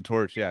going. Hold the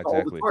torch. Yeah,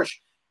 exactly. Hold the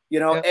torch.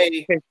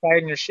 A, take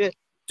pride in your shit.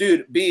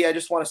 Dude, B, I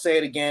just want to say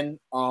it again.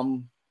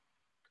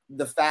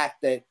 The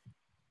fact that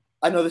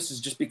I know this has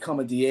just become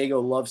a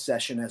Diego love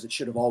session, as it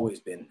should have always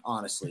been,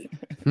 honestly.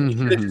 You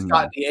should have just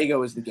got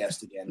Diego as the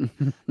guest again.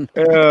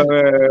 I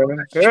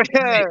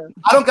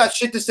don't got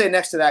shit to say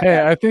next to that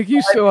guy. I think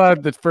you still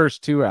had the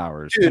first 2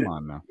 hours. Dude, come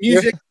on now.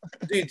 Music,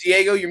 dude,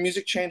 Diego, your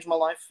music changed my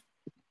life.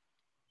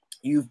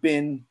 You've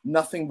been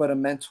nothing but a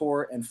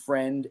mentor and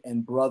friend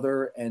and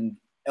brother and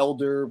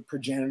elder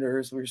progenitor,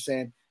 as we were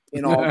saying.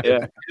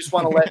 I just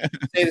want to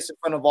say this in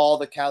front of all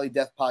the Cali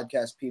Death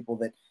Podcast people,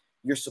 that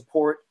your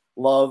support,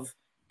 love,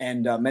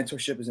 and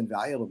mentorship is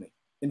invaluable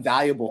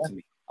to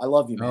me. I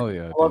love you, man. Oh,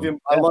 yeah, I love you.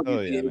 I love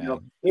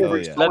you.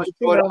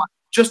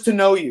 Just to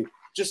know you.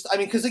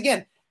 Because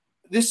again,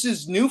 this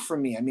is new for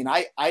me.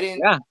 I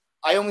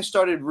only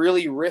started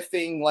really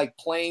riffing, like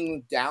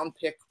playing down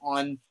pick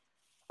on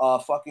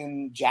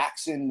fucking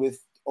Jackson with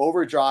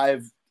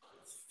Overdrive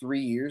 3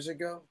 years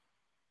ago.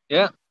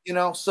 Yeah.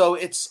 So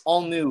it's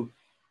all new.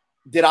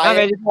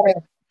 I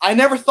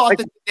never thought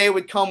that the day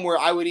would come where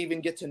I would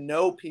even get to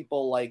know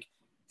people like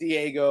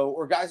Diego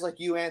or guys like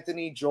you,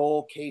 Anthony,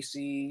 Joel,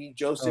 Casey,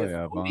 Joseph.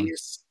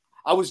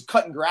 I was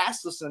cutting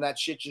grass listening to that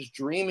shit, just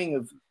dreaming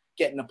of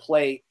getting to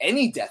play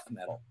any death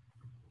metal.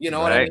 You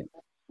know what I mean?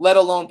 Let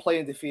alone play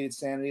in Defeated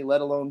Sanity,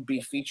 let alone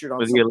be featured on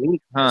the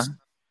elite, huh?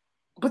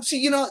 But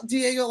see,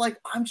 Diego, like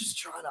I'm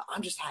just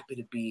happy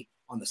to be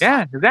on the side.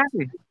 Yeah,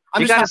 exactly.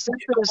 You got a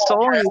sensitive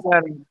soul.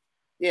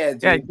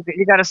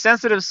 You got a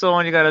sensitive soul,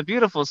 and you got a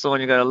beautiful soul,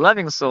 and you got a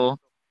loving soul,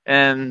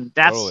 and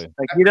that's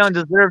you don't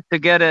deserve to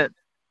get it.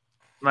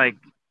 Like,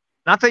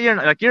 not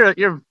that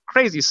you're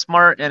crazy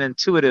smart and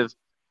intuitive,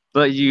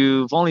 but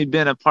you've only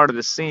been a part of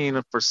the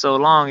scene for so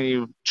long,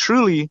 and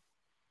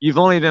you've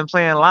only been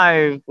playing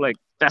live, like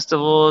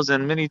festivals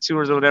and mini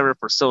tours or whatever,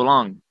 for so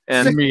long.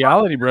 And in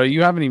reality, bro,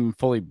 you haven't even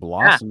fully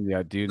blossomed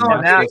yet, dude.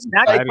 Now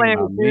you're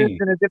playing with dudes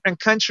in a different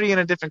country, in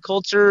a different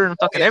culture, and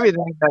fucking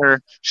everything that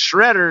are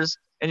shredders,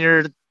 and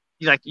you're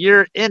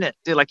in it,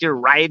 dude. Like, you're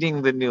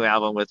writing the new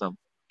album with them.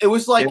 It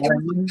was like, this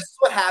is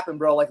what happened,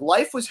 bro. Like,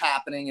 life was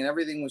happening and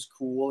everything was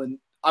cool, and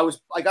I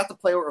got to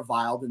play with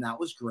Reviled, and that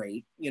was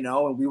great,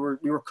 and we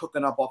were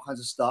cooking up all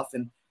kinds of stuff.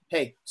 And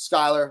hey,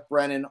 Skylar,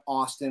 Brennan,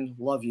 Austin,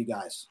 love you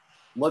guys,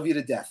 love you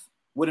to death.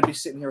 Wouldn't be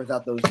sitting here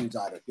without those dudes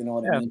either. You know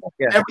what I mean?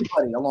 Yeah.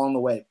 Everybody along the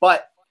way.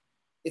 But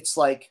it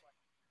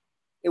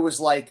was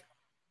like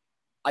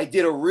I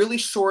did a really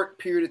short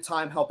period of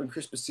time helping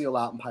Chris Basile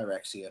out in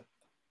Pyrexia.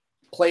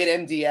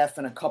 Played MDF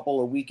and a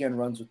couple of weekend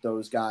runs with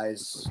those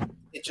guys.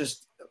 It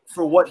just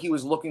for what he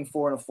was looking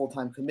for in a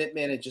full-time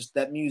commitment. It just,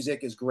 that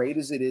music, as great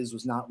as it is,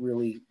 was not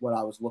really what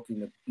I was looking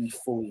to be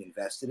fully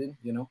invested in,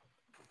 you know?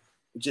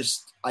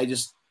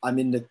 I'm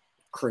into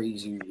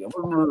crazy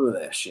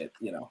that shit,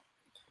 you know?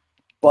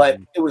 But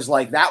it was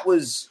like, that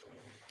was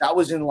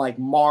in like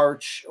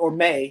March or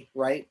May,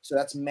 right? So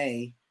that's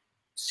May,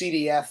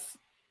 CDF,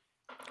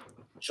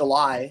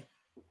 July,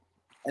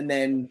 and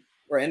then,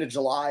 or end of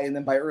July, and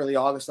then by early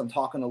August, I'm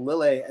talking to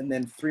Lille, and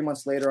then 3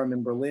 months later, I'm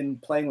in Berlin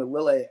playing with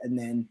Lille, and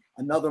then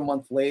another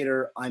month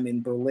later, I'm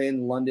in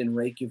Berlin, London,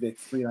 Reykjavik,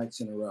 3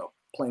 nights in a row,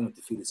 playing with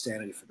Defeated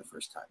Sanity for the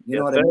first time. You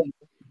know what I mean?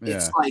 Yeah.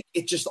 It's like,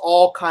 it just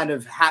all kind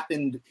of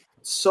happened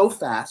so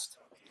fast,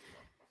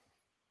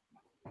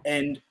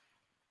 and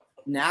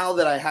now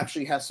that I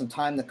actually have some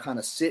time to kind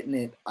of sit in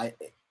it,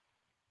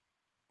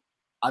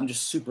 I'm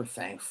just super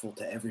thankful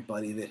to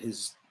everybody that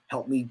has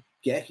helped me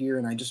get here,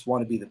 and I just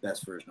want to be the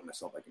best version of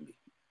myself I can be.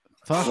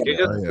 I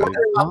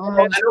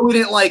know we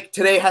didn't like,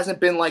 today hasn't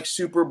been like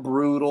super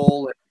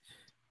brutal, and,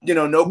 you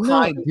know, no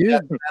crying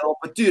death metal,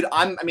 but dude,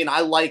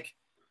 I like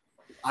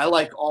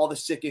all the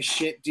sickest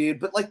shit, dude.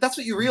 But like, that's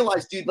what you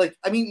realize, dude. Like,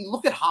 I mean,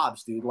 look at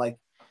Hobbs, dude. Like,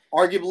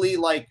 arguably,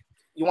 like,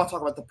 you want to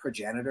talk about the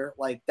progenitor?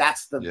 Like,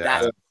 that's the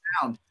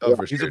sound. Oh,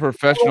 for sure. He's a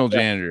professional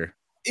janitor.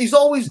 He's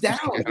always down,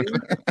 dude. He's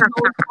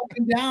always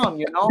fucking down,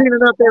 you know. Cleaning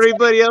up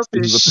everybody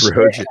else's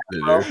shit,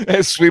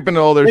 and sweeping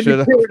all their shit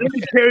up. Let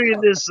me carry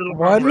this.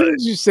 Why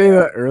didn't you say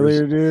that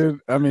earlier,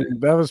 dude? I mean,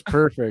 that was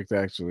perfect,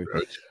 actually.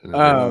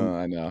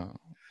 I know.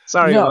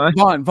 Sorry,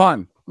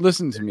 Vaughn.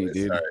 Listen to me,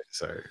 dude.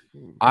 Sorry.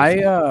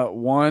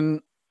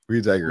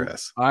 We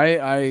digress.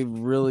 I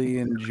really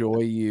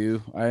enjoy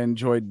you. I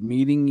enjoyed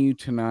meeting you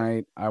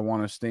tonight. I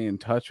want to stay in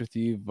touch with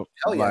you. But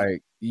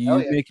like,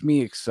 you make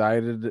me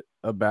excited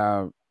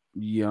about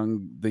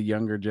the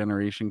younger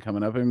generation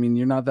coming up. I mean,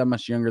 you're not that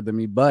much younger than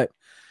me, but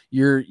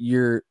you're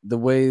the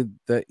way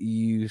that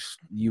you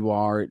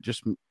are.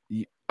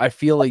 I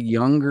feel a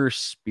younger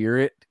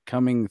spirit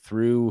coming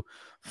through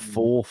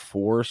full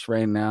force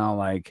right now.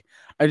 Like,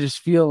 I just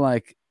feel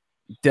like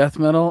death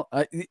metal,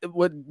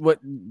 what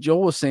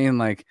Joel was saying,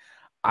 like,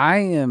 I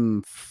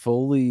am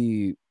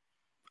fully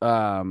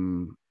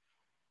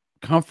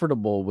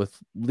comfortable with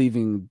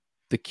leaving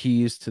the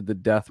keys to the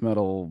death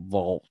metal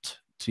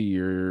vault to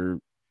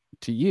you.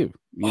 You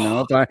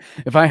know,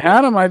 if I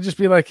had them, I'd just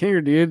be like,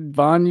 here, dude,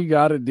 Vaughn, you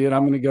got it, dude.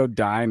 I'm gonna go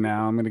die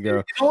now. I'm gonna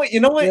go you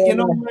know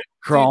what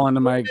crawl into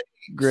my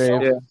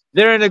grave. Yeah.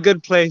 They're in a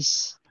good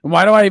place.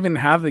 Why do I even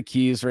have the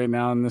keys right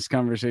now in this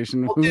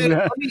conversation? Well, dude,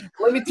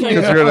 let me tell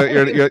you.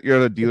 Because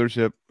you're at a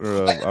dealership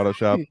or an auto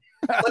shop.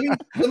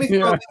 Let me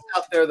throw this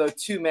out there though,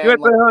 too, man. You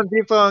went to Home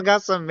Depot and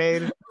got some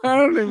made. I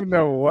don't even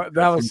know what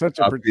that was. Such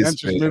a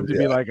pretentious move to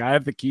be like, I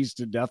have the keys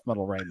to death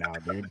metal right now,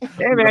 dude.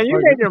 Hey man,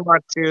 you made your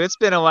mark too. It's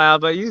been a while,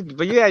 but you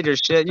had your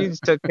shit. You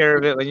just took care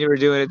of it when you were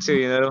doing it too,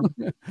 you know.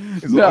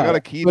 No, I got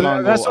a key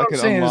dongle. That's what I'm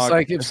saying. It's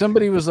like, if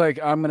somebody was like,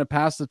 I'm gonna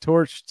pass the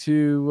torch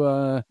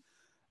to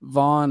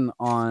Vaughn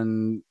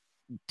on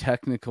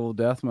technical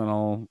death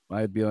metal,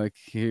 I'd be like,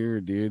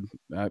 here, dude.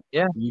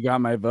 You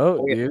got my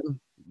vote, dude.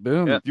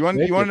 Boom. Yeah. You want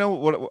to know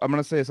what I'm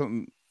going to say?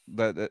 Something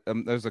that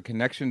there's a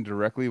connection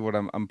directly. What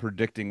I'm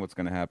predicting what's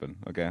going to happen.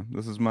 Okay,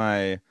 this is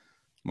my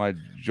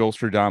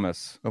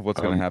Jolstradamus of what's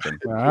going to happen.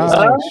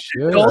 Wow,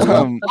 shit.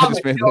 I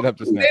just made that up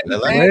just now.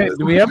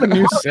 Do we have a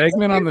new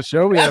segment on the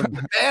show? We have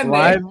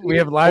live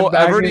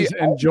baggings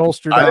and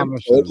Jolstradamus. I'm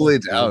totally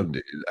down,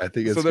 dude. I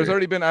think it's so. There's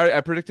already been.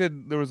 I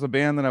predicted there was a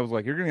band that I was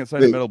like, you're going to get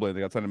signed to Metal Blade. They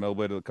got signed to Metal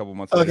Blade a couple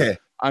months ago.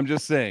 I'm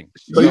just saying.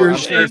 So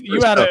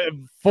you had a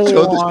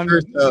full on.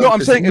 No,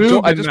 I'm saying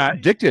I just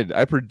predicted.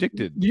 I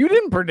predicted. You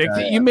didn't predict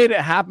it. You made it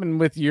happen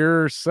with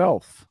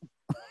yourself.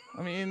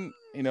 I mean,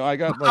 you know, I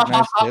got like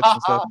nice tips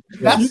and stuff.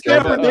 You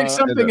can't predict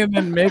something and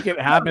then make it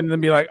happen and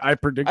then be like, I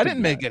predicted. I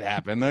didn't make it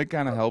happen. That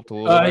kind of helped a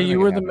little bit. You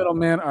were the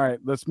middleman. All right,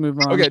 let's move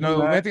on. Okay,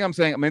 no, I think I'm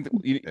saying.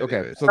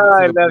 Okay, so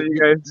I love you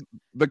guys.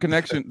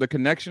 The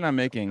connection I'm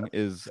making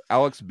is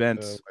Alex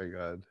Bent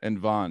and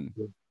Vaughn.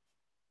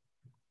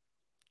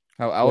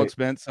 How Alex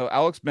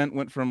Bent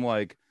went from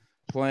like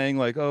playing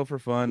like, oh, for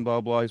fun,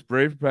 blah blah. He's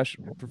very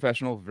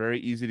professional, very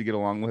easy to get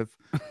along with.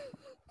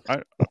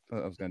 I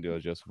was gonna do a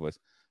Joseph voice.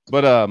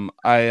 But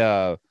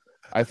I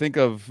think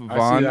of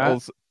Vaughn.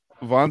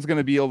 Vaughn's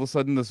gonna be all of a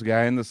sudden this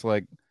guy in this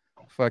like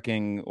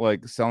fucking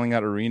like selling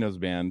out arenas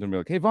band and be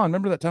like, hey Vaughn,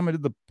 remember that time I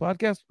did the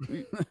podcast?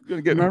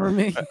 Remember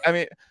me? I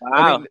mean,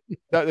 wow.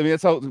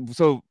 That's how.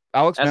 So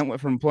Alex Bent went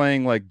from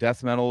playing like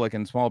death metal like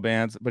in small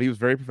bands, but he was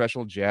very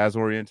professional, jazz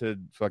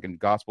oriented, fucking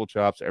gospel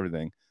chops,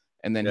 everything.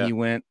 And then he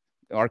went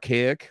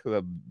Archaic,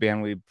 the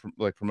band we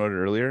like promoted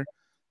earlier,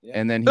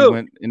 and then he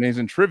went and he's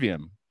in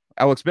Trivium.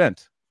 Alex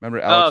Bent,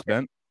 remember Alex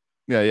Bent?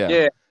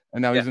 Yeah.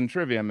 And now he's in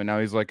Trivium, and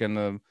now he's like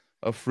in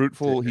a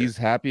fruitful. He's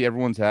happy,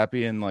 everyone's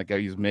happy, and like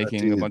he's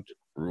making a bunch of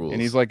rules.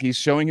 And he's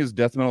showing his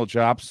death metal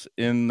chops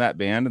in that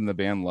band, and the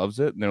band loves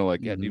it. And they're like,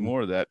 yeah, do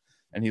more of that.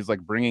 And he's like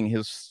bringing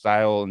his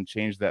style and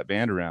change that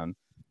band around.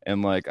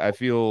 And like I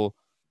feel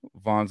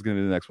Vaughn's gonna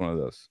be the next one of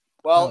those.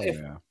 Well,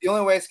 the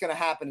only way it's going to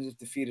happen is if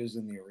Defeater's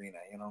in the arena.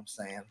 You know what I'm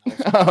saying?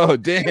 Oh,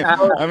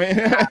 damn. I mean,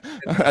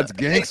 that's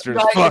gangster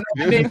as fuck,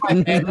 dude. I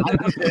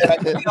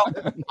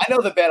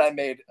know the bet I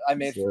made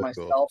so for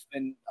myself.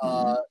 Cool.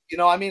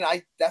 And, I mean,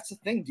 that's the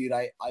thing, dude.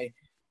 I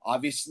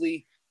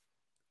obviously,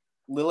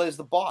 Lila is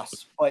the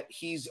boss, but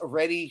he's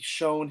already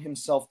shown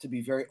himself to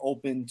be very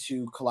open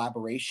to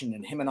collaboration.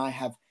 And him and I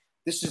have,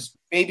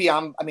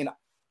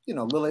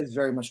 Lila is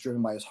very much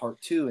driven by his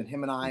heart too. And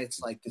him and I, it's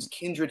like this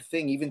kindred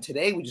thing. Even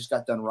today, we just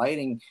got done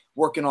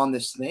working on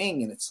this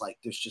thing. And it's like,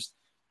 there's just,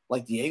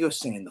 like Diego's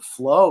saying, the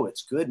flow,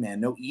 it's good, man.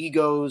 No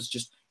egos,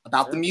 just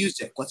about the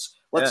music.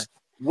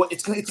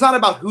 It's not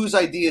about whose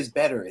idea is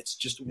better. It's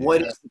just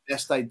what is the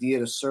best idea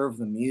to serve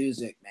the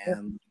music,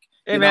 man.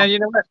 Hey, man, you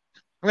know what?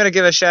 I'm going to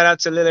give a shout out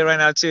to Lily right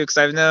now too. Cause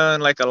I've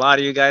known like a lot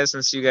of you guys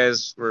since you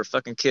guys were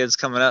fucking kids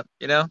coming up,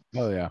 you know?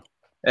 Oh yeah.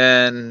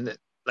 And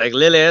like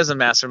Lily is a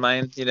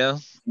mastermind, you know,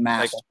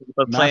 like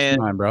playing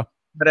bro.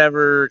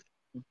 Whatever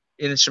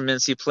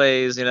instruments he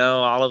plays, you know,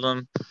 all of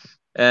them,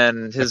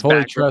 and his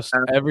fully trust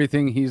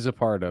everything he's a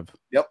part of.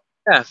 Yep.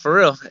 Yeah, for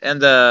real.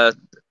 And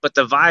but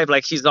the vibe,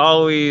 like he's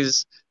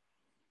always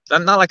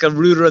not like a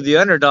rooter of the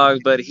underdog,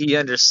 but he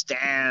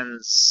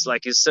understands.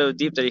 Like he's so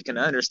deep that he can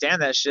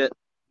understand that shit.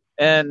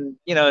 And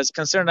as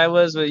concerned I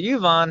was with you,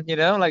 Vaughn,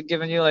 like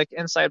giving you like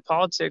inside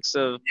politics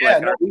of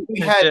we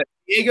had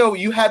Diego.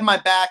 You had my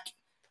back.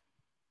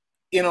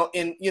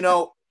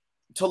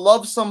 To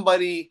love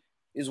somebody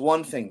is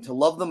one thing. To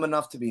love them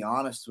enough to be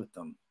honest with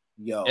them,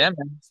 man.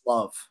 It's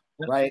love,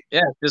 right?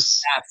 Yeah,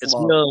 it's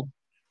real.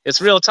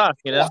 It's real talk,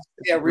 Yeah,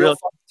 real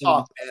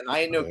talk, man.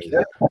 I ain't no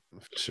kid.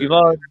 Sure, we've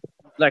all,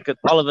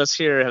 all of us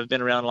here, have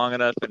been around long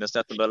enough, and it's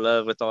nothing but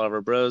love with all of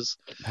our bros.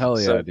 Hell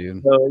yeah,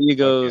 dude. So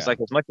egos, like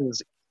as much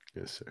as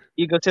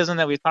egotism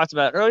that we talked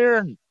about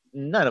earlier,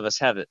 none of us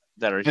have it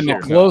that are and here.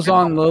 And close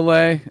on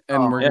Lile,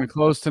 and we're going to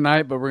close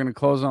tonight, but we're going to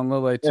close on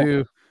Lile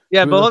too.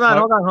 Yeah, but hold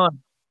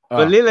on.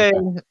 But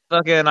Lile,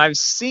 fucking, I've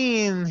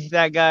seen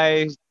that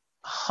guy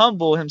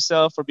humble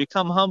himself or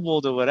become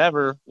humbled or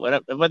whatever,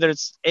 whether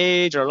it's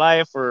age or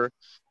life or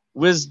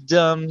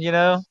wisdom,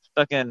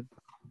 fucking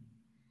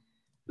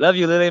love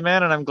you, Lile,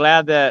 man. And I'm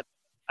glad that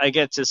I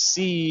get to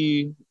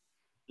see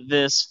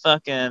this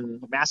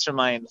fucking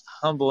mastermind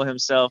humble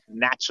himself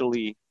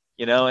naturally,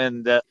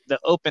 and the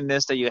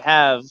openness that you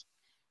have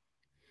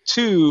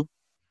to,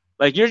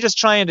 like, you're just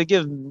trying to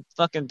give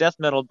fucking death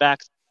metal back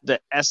the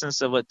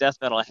essence of what death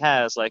metal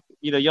has. Like,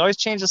 you always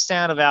change the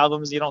sound of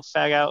albums. You don't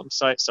fag out. I'm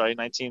sorry,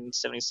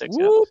 1976.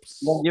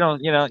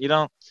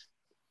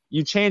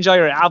 You change all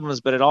your albums,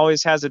 but it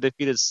always has a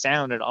defeated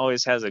sound. It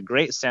always has a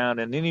great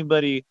sound, and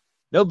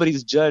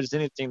nobody's judged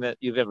anything that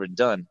you've ever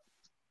done.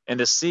 And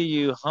to see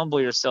you humble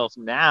yourself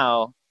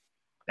now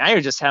you're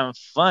just having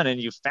fun,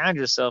 and you found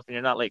yourself, and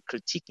you're not like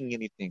critiquing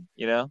anything,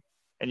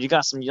 and you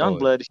got some young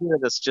blood here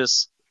that's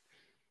just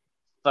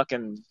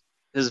fucking,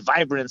 his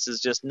vibrance is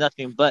just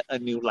nothing but a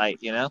new light,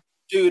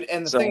 dude.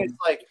 And the thing is,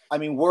 like, I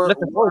mean, we're in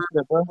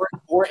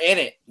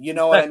it,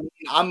 what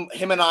I mean?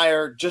 Him and I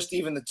are just,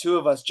 even the two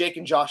of us, Jake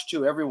and Josh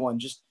too, everyone,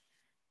 just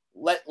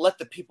let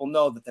the people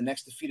know that the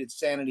next Defeated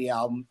Sanity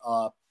album,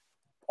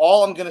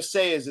 all I'm gonna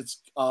say is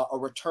it's a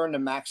return to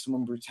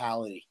maximum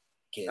brutality,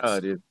 kids. Oh,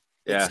 dude.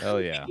 Yeah. Hell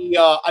yeah.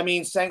 I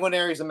mean,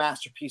 Sanguinary is a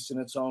masterpiece in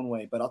its own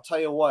way, but I'll tell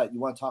you what, you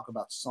want to talk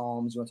about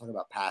psalms, you want to talk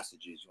about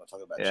passages, you want to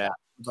talk about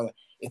chapters,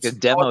 it's a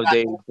demo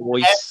day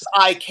voice.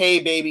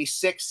 SIK, baby,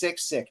 sick.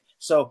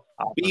 So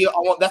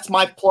that's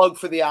my plug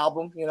for the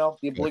album, the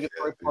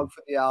obligatory plug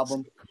for the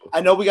album.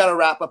 I know we got to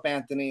wrap up,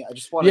 Anthony. I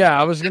just want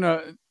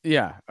to.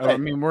 I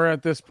mean, we're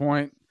at this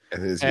point,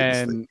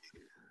 and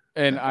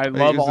I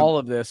love all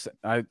of this.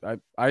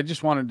 I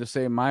just wanted to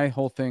say my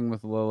whole thing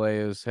with Lile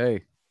is,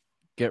 hey,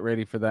 get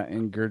ready for that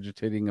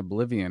ingurgitating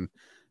oblivion,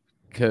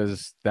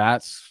 because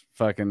that's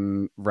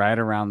fucking right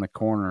around the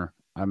corner.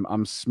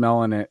 I'm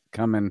smelling it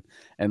coming,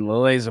 and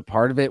Lile's a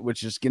part of it,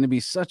 which is going to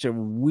be such a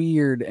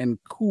weird and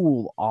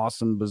cool,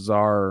 awesome,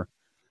 bizarre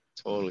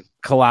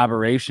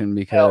collaboration,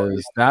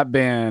 because that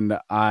band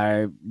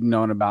I've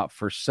known about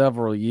for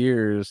several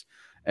years,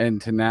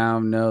 and to now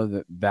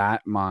know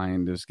that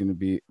mind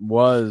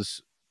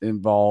was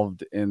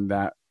involved in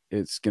that,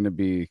 it's going to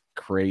be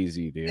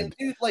crazy, dude. And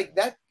dude, like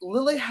that,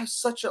 Lile has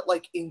such a,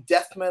 like, in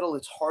death metal,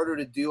 it's harder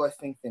to do, I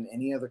think, than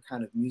any other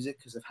kind of music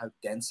because of how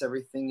dense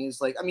everything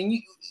is. Like, I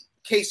mean,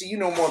 Casey, you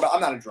know more about,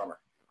 I'm not a drummer,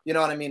 you know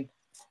what I mean?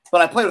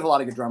 But I played with a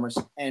lot of good drummers.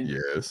 And,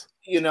 yes,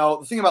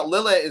 the thing about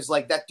Lile is,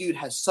 like, that dude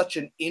has such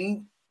an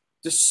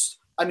what's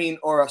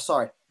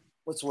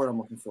the word I'm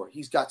looking for?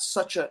 He's got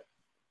such a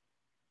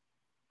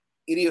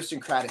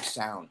idiosyncratic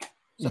sound.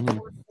 Is that the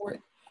word for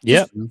it?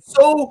 Yeah.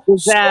 So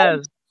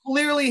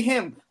clearly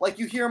him. Like,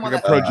 you hear him on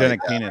like that a progenic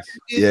penis.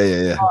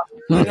 Yeah.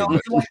 You're like,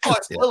 oh,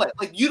 it's Lile.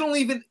 Like, you don't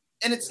even,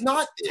 and it's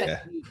not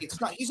technique. It's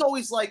not. He's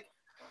always like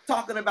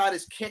talking about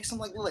his kicks. I'm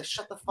like, Lile,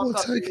 shut the fuck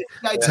up.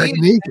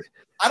 Technique.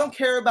 I don't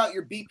care about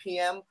your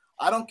BPM.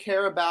 I don't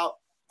care about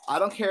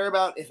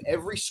if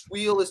every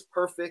squeal is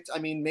perfect. I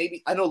mean,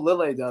 maybe I know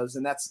Lile does,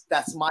 and that's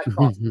my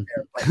cross there.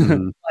 But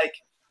like,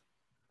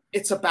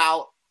 it's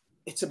about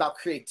it's about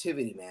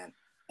creativity, man.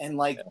 And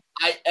like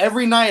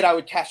every night I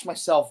would catch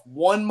myself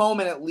one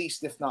moment at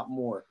least, if not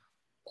more,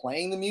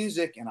 playing the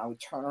music, and I would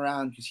turn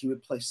around because he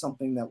would play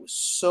something that was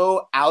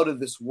so out of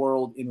this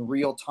world in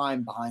real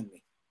time behind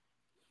me.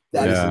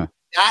 That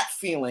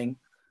feeling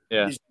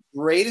is the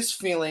greatest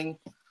feeling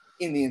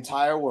in the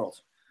entire world.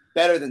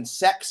 Better than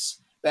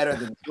sex, better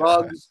than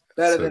drugs,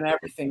 better than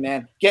everything,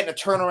 man. Getting to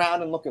turn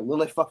around and look at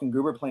Lily fucking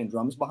Gruber playing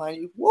drums behind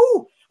you.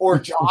 Woo! Or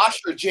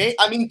Josh or Jay.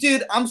 I mean,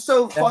 dude, I'm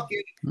so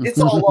fucking, it's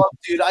all love,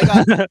 dude.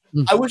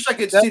 I wish I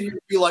could sit here and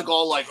be like,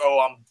 all like, oh,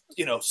 I'm,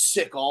 you know,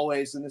 sick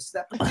always and this,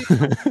 that. But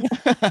dude,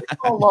 it's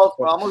all love,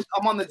 bro.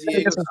 I'm on the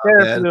Diego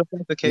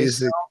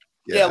side.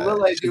 Yeah,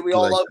 Lily, dude, we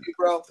all love you,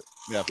 bro.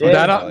 Yeah,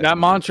 that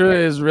mantra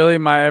is really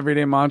my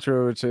everyday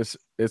mantra, which is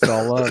it's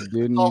all love,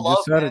 dude. And you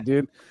just said it,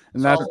 dude.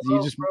 And that's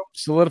you just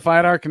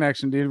solidified our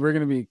connection, dude. We're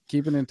gonna be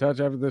keeping in touch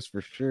after this for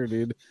sure,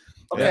 dude.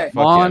 Okay,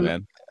 Vaughn,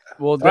 man.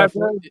 Well,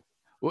 definitely.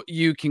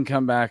 You can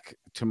come back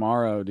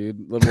tomorrow,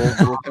 dude. We'll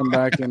come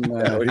back and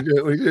what are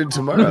you doing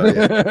tomorrow?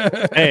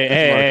 Yeah.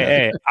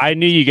 Hey! I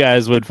knew you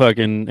guys would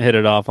fucking hit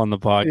it off on the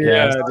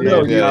podcast.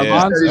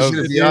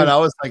 I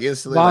was like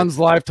instantly. Vaughn's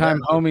lifetime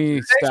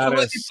homie status.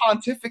 Let you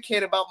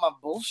pontificate about my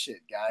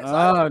bullshit, guys.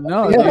 Oh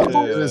no, it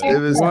was. We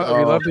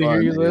love to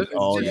hear you.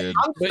 All good.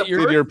 But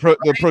you're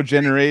the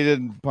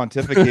progenerated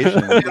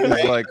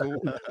pontification. like,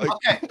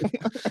 okay.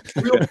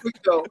 Real quick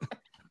though,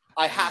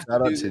 I have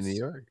to do this. New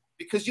York.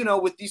 Because, you know,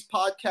 with these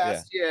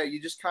podcasts,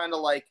 you just kind of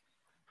like,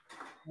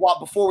 well,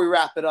 before we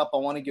wrap it up, I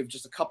want to give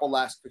just a couple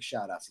last quick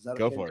shout outs. Is that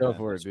okay? Go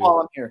for it, dude. While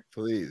I'm here.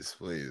 Please,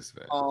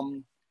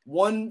 man.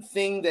 One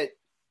thing that,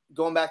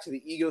 going back to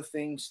the ego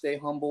thing, stay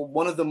humble,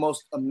 one of the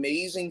most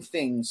amazing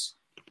things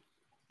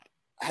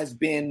has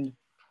been,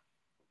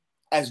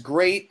 as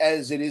great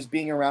as it is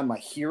being around my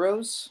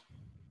heroes,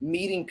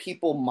 meeting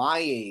people my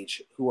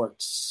age who are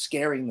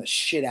scaring the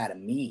shit out of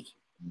me.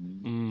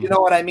 You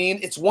know what I mean?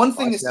 It's one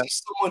thing to see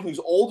someone who's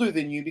older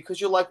than you because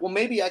you're like, well,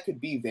 maybe I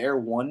could be there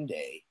one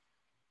day.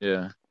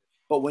 Yeah.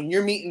 But when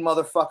you're meeting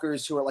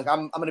motherfuckers who are like,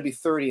 I'm going to be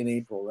 30 in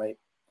April, right?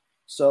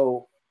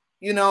 So,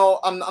 you know,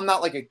 I'm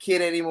not like a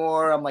kid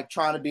anymore. I'm like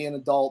trying to be an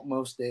adult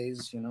most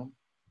days, you know?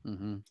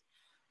 Mm-hmm.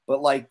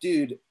 But like,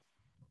 dude,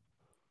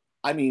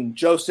 I mean,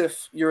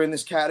 Joseph, you're in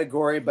this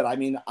category, but I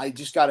mean, I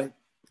just got a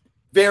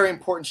very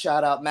important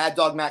shout out. Mad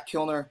Dog Matt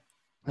Kilner.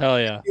 Hell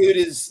yeah.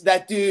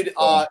 That dude,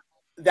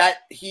 that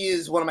he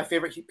is one of my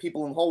favorite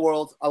people in the whole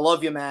world. I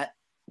love you, Matt.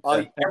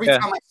 Every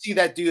time I see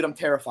that dude, I'm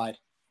terrified.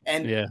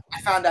 And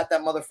I found out that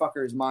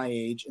motherfucker is my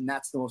age, and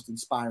that's the most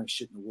inspiring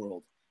shit in the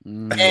world.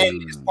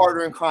 And his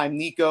partner in crime,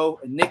 Nico,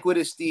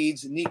 Iniquitous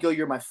Deeds. Nico,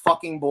 you're my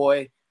fucking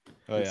boy.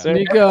 Oh, yeah.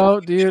 Nico,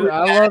 dude,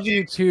 I love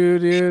you too,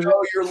 dude.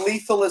 Nico, you're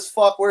lethal as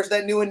fuck. Where's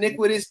that new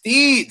Iniquitous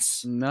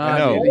Deeds?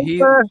 No,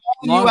 dude,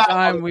 long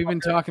time we've been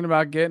talking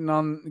about getting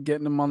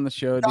him on the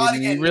show, dude.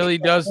 And he really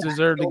does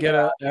deserve to get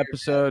an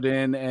episode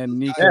in. And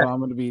Nico, I'm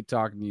going to be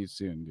talking to you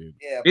soon, dude.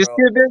 Yeah, he's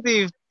too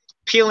busy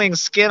peeling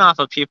skin off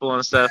of people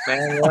and stuff,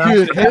 man.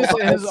 Dude,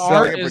 his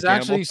art is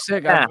actually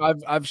sick.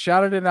 I've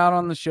shouted it out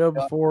on the show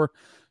before.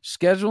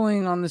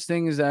 Scheduling on this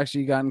thing has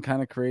actually gotten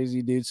kind of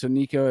crazy, dude. So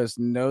Nico, has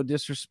no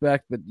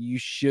disrespect, but you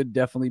should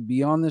definitely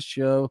be on this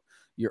show.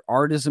 Your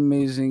art is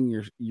amazing.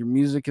 Your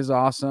music is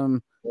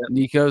awesome. Yep.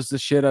 Nico's the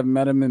shit. I've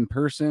met him in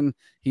person.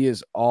 He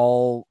is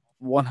all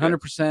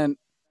 100%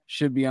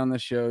 should be on the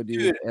show,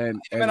 dude.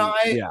 And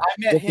I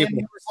met him.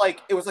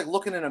 It was like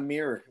looking in a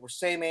mirror. We're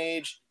same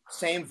age,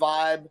 same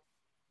vibe.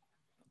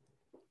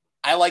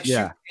 I like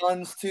shooting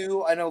guns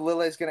too. I know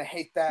Lily's gonna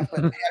hate that,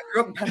 but I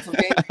grew up in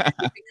Pennsylvania.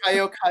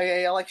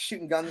 I like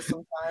shooting guns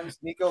sometimes.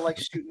 Nico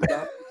likes shooting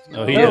guns.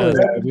 Oh, he does,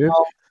 dude.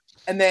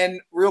 And then,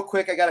 real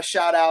quick, I got to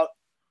shout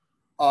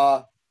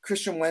out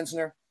Christian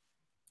Wensner.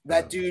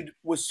 That dude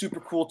was super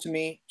cool to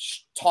me.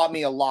 Taught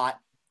me a lot.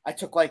 I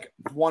took like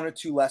 1 or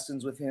 2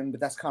 lessons with him, but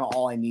that's kind of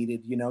all I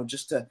needed, you know,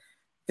 just to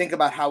think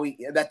about how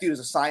that dude is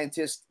a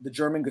scientist, the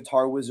German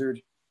guitar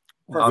wizard.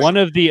 Perfect. One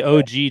of the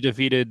OG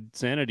defeated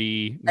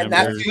Sanity members. And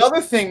that's the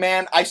other thing,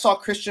 man. I saw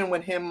Christian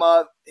when him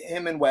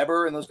and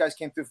Weber and those guys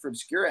came through for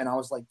Obscura, and I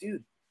was like,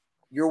 dude,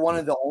 you're one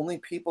of the only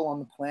people on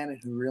the planet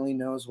who really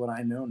knows what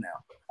I know now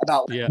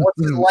about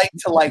what's it like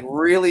to like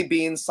really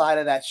be inside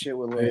of that shit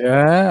with Larry.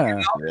 Yeah.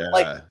 You know?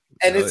 Like,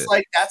 and it's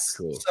like that's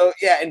cool. So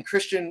yeah. And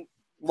Christian,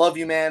 love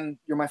you, man.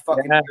 You're my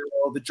fucking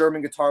hero, the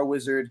German guitar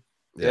wizard.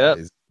 Yeah,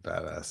 he's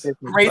badass.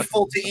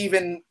 Grateful to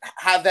even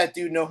have that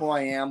dude know who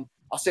I am.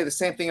 I'll say the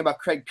same thing about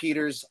Craig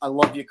Peters. I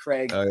love you,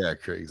 Craig. Oh yeah,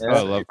 Craig. I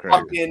love Craig.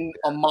 Fucking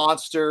a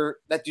monster.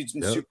 That dude's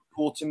been super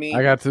cool to me.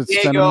 I got to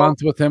spend a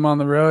month with him on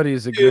the road.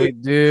 He's a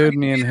great dude.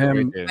 Me and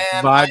him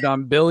vibed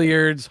on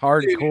billiards,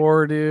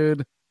 hardcore,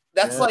 dude.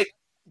 That's like,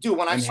 dude,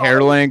 when I saw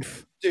hair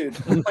length. Dude,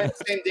 we're playing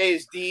the same day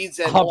as Deeds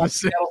and Metal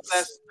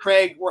Fest.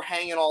 Craig, we're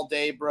hanging all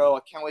day, bro. I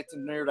can't wait to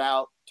nerd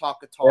out,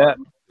 talk guitar.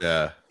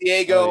 Yeah.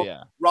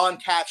 Diego, Ron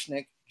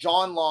Kachnik,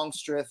 John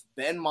Longstreth,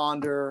 Ben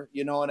Monder,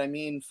 you know what I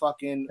mean?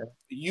 Fucking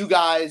you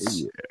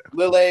guys,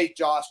 Lily,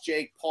 Josh,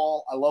 Jake,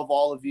 Paul. I love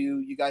all of you.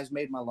 You guys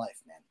made my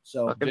life, man.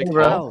 So Okay,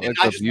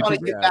 I just want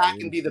to get back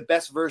and be the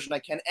best version I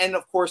can. And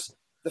of course,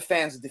 the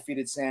fans have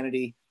defeated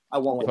Sanity. I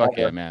won't. Fuck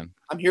yeah, man.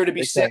 I'm here to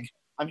be sick.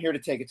 I'm here to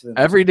take it to the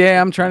every day.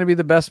 I'm trying to be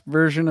the best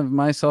version of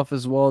myself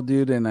as well,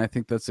 dude. And I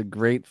think that's a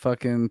great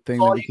fucking thing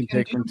that we can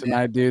take from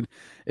tonight, dude.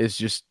 Is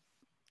just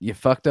you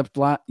fucked up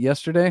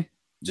yesterday.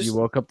 You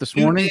woke up this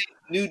morning.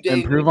 New day.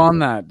 Improve on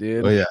that,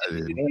 dude. Oh yeah,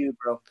 dude.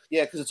 Bro.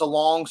 Yeah, because it's a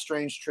long,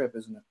 strange trip,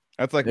 isn't it?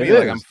 That's like me.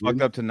 Like I'm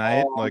fucked up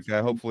tonight. Like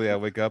hopefully I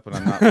wake up and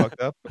I'm not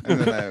fucked up.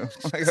 And then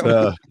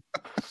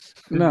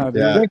no,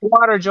 dude. Drink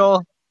water,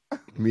 Joel.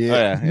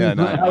 Yeah.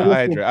 No,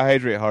 I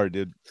hydrate hard,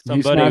 dude.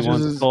 Somebody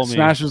once told me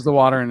smashes the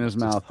water in his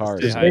mouth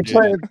hard.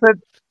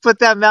 Put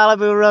that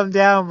Malibu rum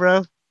down,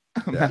 bro.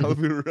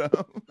 Malibu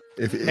rum.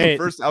 The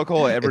first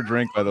alcohol I ever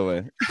drank, by the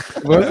way.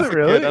 Was it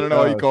really? I don't know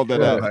why you called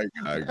that out.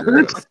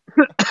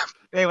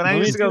 Hey, when I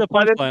used to go the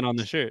punchline on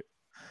the shirt.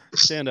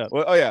 Stand up.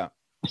 Well, oh yeah.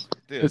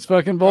 Dude. It's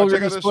fucking vulgar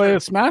display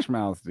of Smash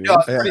Mouth, dude. Yeah,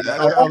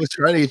 I was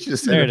trying to get you to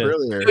say it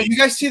earlier. You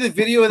guys see the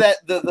video of that?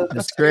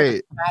 That's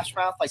great. Smash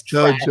Mouth, like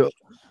doing the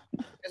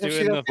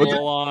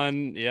full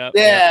on. Yeah.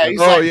 He's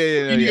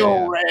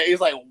He's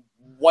like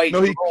white.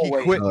 No, he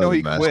quit. No,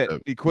 he quit.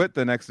 He quit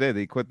the next day.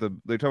 They're talking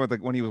about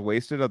like when he was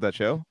wasted at that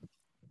show,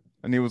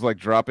 and he was like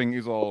dropping.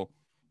 He's all.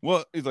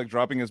 Well, he's like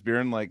dropping his beer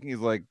and like he's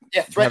like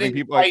threatening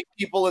people, fight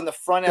people in the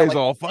front end. He's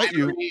all fight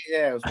you.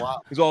 Yeah, it was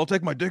wild. He's all I'll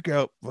take my dick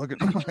out. Fucking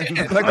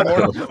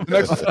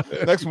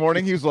next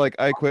morning, he was like,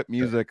 I quit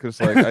music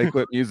because like I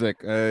quit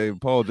music. I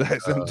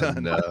apologize. I'm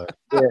done.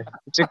 Yeah,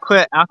 to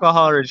quit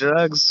alcohol or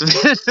drugs.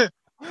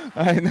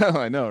 I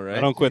know, right? I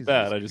don't quit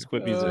that. I just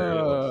quit music.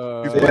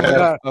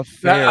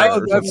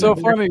 That's so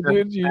funny,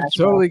 dude. You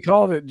totally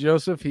called it,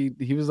 Joseph.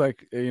 He was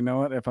like, you know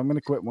what? If I'm gonna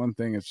quit one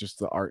thing, it's just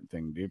the art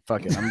thing, dude.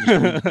 Fuck it. I'm just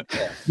gonna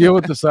deal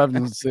with the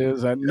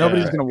substances.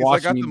 Nobody's gonna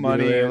watch me. The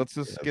money. Let's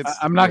just get.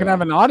 I'm not gonna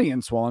have an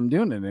audience while I'm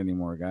doing it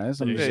anymore,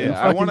 guys. I'm just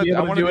I want to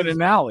do it in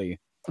an alley.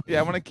 Yeah,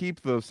 I want to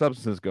keep the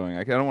substances going.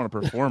 I don't want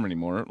to perform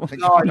anymore. Like, I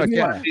don't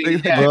know.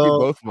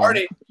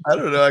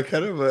 I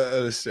kind of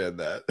understand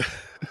that.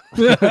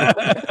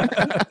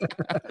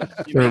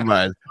 Never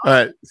mind. All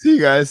right. See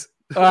you guys.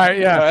 All right.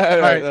 Yeah. All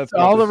right. That's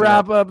all the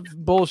wrap up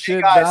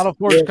bullshit.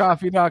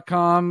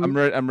 Battleforcecoffee.com.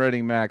 I'm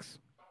ready, Max.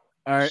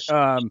 All right.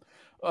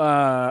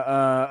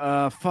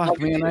 Fuck,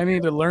 man. I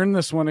need to learn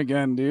this one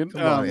again, dude.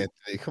 Come on,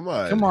 Anthony. Come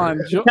on.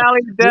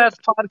 Cali Death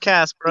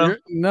Podcast, bro.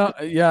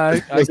 I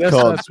guess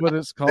that's what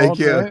it's called. Thank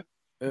you. Right?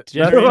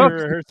 Generator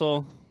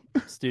Rehearsal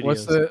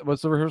Studios.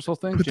 What's the rehearsal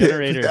thing?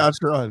 Generator.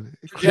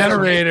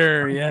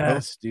 Generator.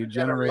 Yes, dude.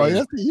 Generator. Oh,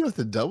 you have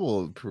to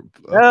double.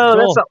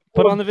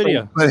 Put on the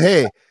video. But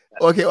hey,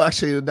 okay. Well,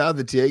 actually, now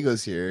that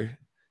Diego's here,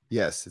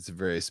 yes, it's a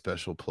very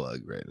special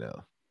plug right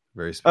now.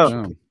 Very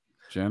special. Oh.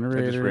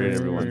 Generator,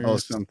 everyone. Oh,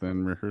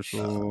 something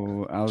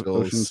rehearsal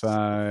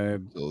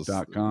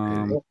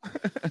oceanside.com.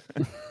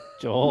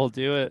 Joel,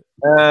 do it.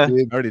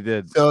 Already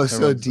did.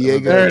 So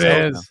Diego, there it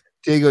is.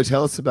 Diego,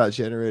 tell us about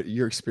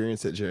your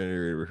experience at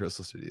Generator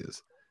Rehearsal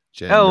Studios.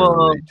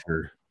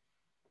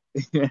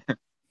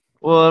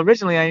 Well,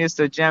 originally I used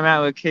to jam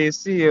out with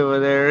KC over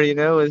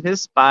there, with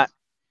his spot,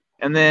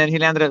 and then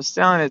he ended up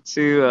selling it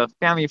to a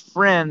family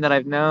friend that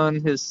I've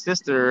known. His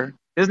sister,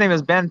 his name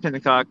is Ben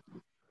Pincock.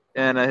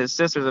 And his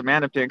sister's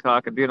Amanda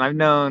Pincock, and dude, I've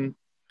known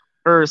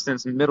her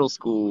since middle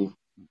school.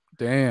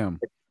 Damn.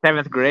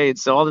 7th grade.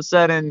 So all of a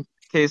sudden,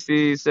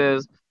 KC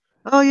says,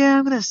 "Oh yeah,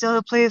 I'm gonna sell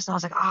the place." And I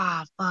was like,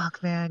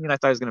 fuck, man. I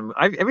thought he was gonna.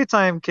 Every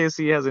time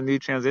KC has a new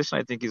transition,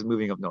 I think he's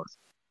moving up north.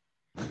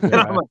 Yeah. And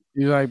I'm like,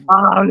 you're like,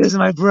 this is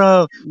my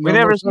bro. We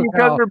never see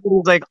each other, but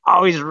he's like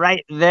always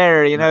right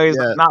there. He's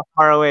like not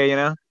far away.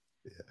 Yeah.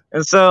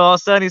 And so all of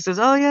a sudden he says,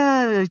 "Oh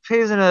yeah, he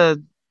pays in a."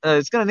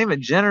 It's gonna name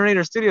it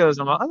Generator Studios.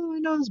 And I'm like, I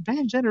know this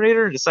band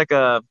Generator. It's like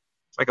a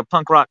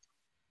punk rock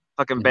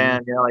fucking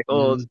band, like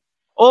old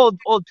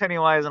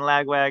Pennywise and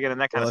Lagwagon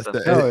and that kind of stuff.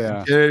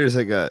 Yeah, Generator's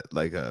like a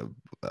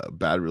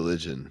Bad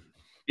Religion.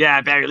 Yeah,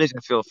 Bad Religion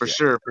feel for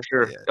sure.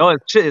 Yeah. Oh,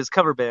 it's his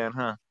cover band,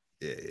 huh?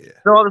 Yeah.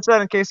 So all of a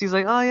sudden, Casey's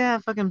like, "Oh yeah,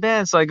 fucking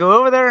band." So I go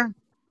over there,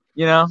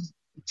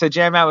 to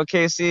jam out with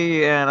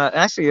Casey and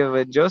actually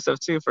with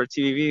Joseph too for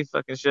TV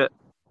fucking shit.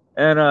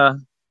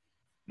 And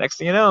next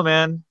thing you know,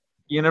 man.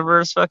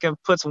 Universe fucking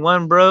puts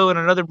one bro in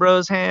another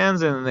bro's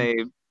hands and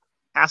they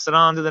pass it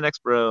on to the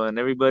next bro and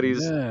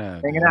everybody's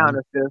hanging out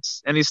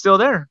and he's still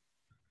there,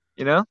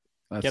 Kept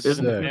it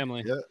in the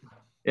family.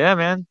 Yeah,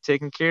 man,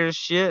 taking care of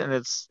shit. And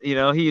it's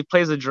he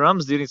plays the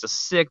drums, dude. He's a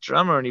sick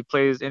drummer and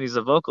he's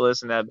a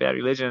vocalist in that Bad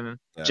Religion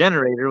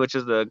Generator, which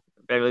is the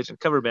Bad Religion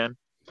cover band.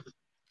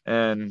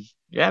 And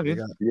yeah, dude,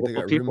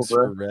 beautiful people,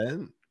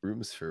 bro.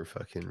 Rooms for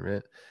fucking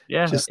rent.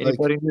 Yeah, just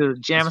anybody need a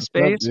jam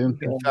space. In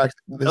fact,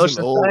 there's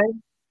an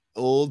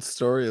old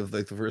story of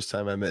like the first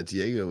time I met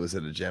Diego was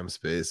at a jam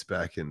space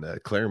back in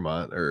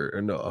Claremont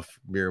or no,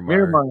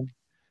 Miramar.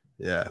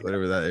 Yeah,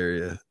 whatever that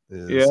area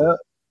is. Yeah,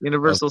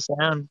 Universal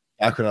Sound.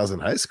 Back when I was in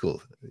high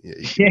school,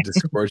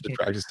 just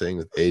practicing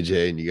with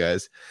AJ, and you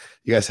guys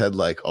had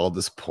like all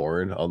this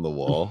porn on the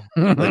wall,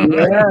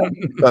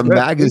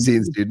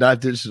 magazines, dude, not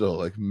digital,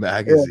 like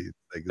magazines.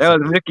 Like, that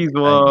was Ricky's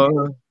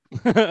wall. You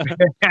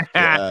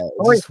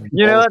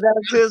know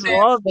that's his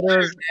wall, but it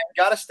was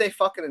gotta stay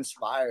fucking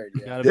inspired.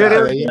 Yeah. Dude,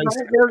 it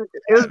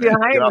was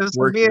behind us.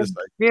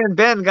 Me and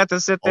Ben got to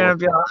sit there and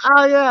be like,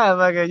 "Oh yeah,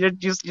 like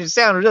you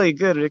sound really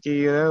good, Ricky."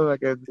 You know,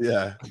 like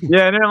yeah.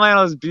 Never mind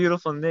all those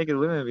beautiful naked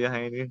women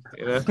behind you.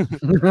 You know,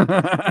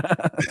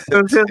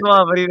 it was his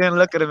wall, but he didn't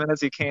look at him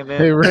as he came in.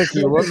 Hey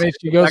Ricky, what makes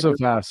you go so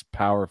fast?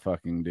 Power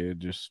fucking, dude.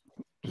 Just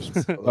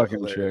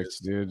fucking chicks,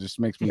 dude. Just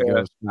makes me go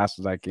as fast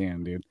as I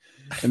can, dude.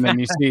 And then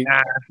you see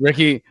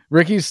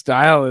Ricky's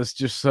style is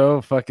just so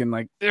fucking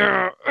like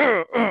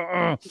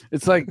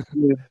it's like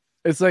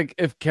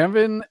if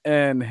Kevin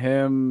and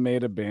him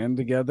made a band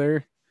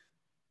together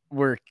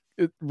where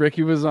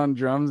Ricky was on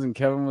drums and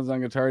Kevin was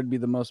on guitar, it'd be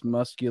the most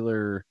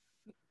muscular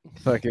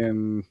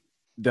fucking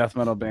death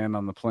metal band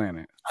on the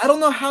planet. I don't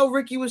know how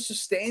Ricky was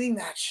sustaining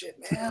that shit,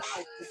 man.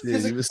 Like,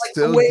 dude, he was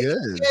still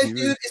good. Yeah,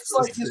 dude, it's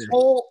like his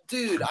whole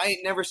dude. I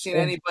ain't never seen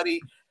anybody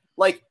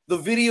like the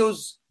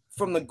videos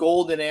from the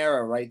golden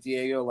era, right,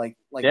 Diego? Like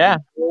the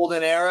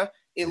golden era.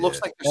 It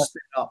looks like they're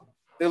sped up.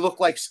 They look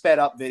like sped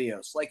up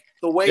videos. Like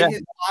the way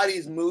his body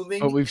is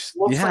moving, looks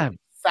like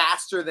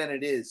faster than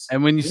it is.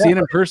 And when you see it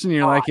in person,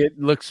 you're like, it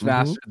looks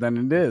faster than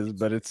it is,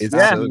 but it's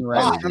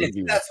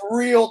that's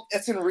real.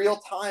 It's in real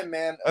time,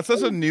 man. That's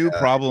such a new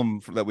problem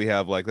that we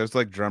have. Like, there's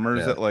like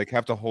drummers that like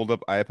have to hold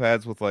up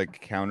iPads with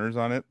like counters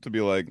on it to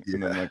be like,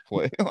 and then like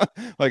play,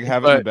 like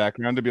have it in the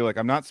background to be like,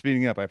 I'm not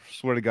speeding up. I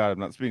swear to God, I'm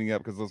not speeding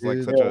up because it's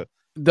like such a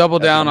double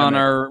down on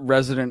our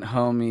resident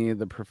homie,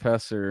 the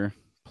professor.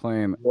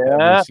 Playing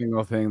every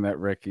single thing that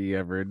Ricky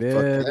ever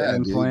did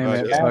and playing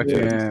it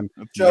fucking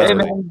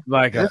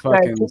like a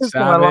fucking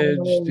savage,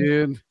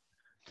 dude.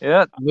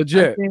 Yeah,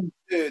 legit.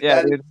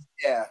 Dude,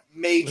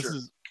 major.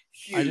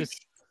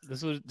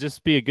 This would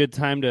just be a good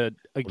time to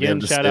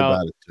again shout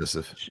out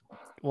Joseph.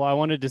 Well, I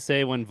wanted to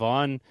say when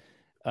Vaughn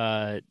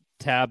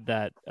tabbed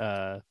that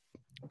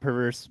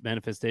Perverse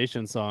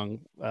Manifestation song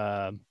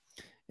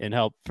and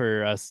helped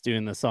for us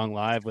doing the song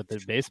live with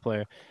the bass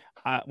player.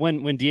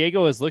 When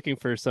Diego was looking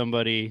for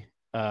somebody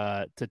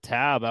to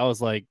tab, I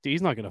was like, dude,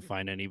 he's not gonna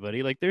find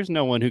anybody. Like, there's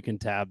no one who can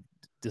tab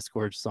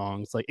Discord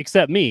songs, like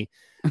except me.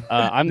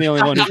 I'm the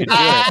only one who can do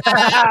it.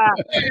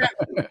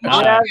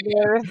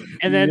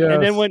 And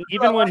then when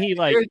he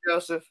like,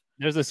 Joseph,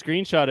 there's a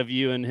screenshot of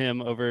you and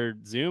him over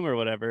Zoom or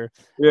whatever.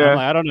 Yeah, I'm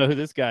like, I don't know who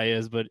this guy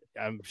is, but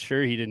I'm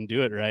sure he didn't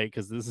do it right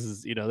because this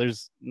is,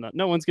 there's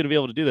no one's gonna be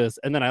able to do this.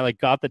 And then I like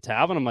got the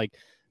tab and I'm like,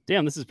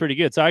 damn, this is pretty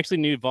good. So I actually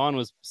knew Vaughn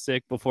was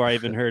sick before I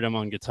even heard him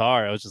on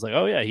guitar. I was just like,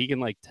 oh yeah, he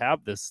can like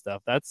tab this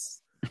stuff.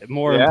 That's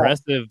more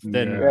impressive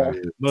than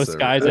most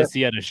guys I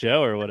see at a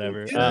show or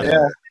whatever.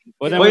 Well,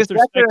 then with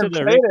respect to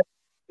the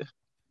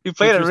you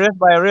played it riff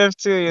by riff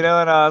too, and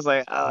I was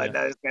like, oh,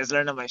 this guy's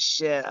learning my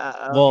shit.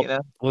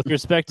 With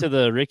respect to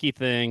the Ricky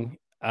thing,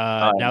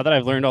 now that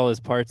I've learned all his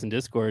parts and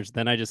discords,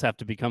 then I just have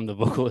to become the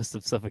vocalist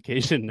of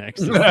Suffocation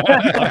next. I thought you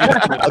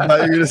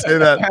were going to say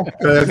that. I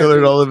have to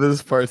learn all of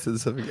his parts and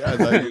Suffocation. I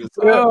thought you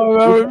were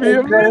that would be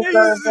amazing.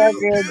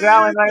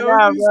 That would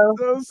be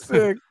so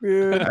sick,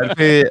 dude. I'd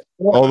pay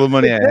all the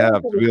money I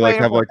have to be like,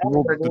 have like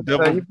the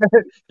devil.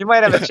 You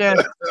might have a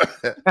chance.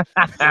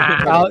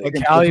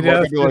 Cali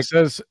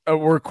says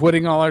we're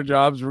quitting all our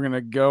jobs. We're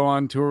gonna go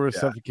on tour with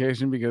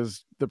Suffocation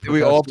because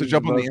we all have to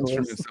jump on the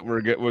instruments that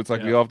we're getting. It's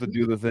like we all have to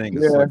do the thing.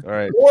 It's like, all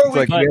right, it's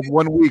like we have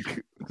 1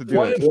 week to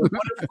do it.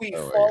 What if we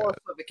follow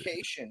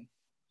Suffocation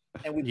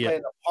and we play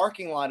in the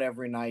parking lot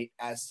every night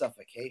as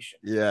Suffocation?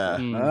 Yeah.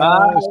 You know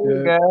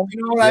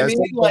what I mean?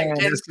 Like,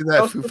 see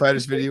that Foo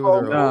Fighters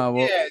video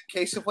with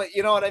case of what,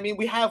 you know what I mean?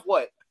 We have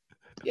what?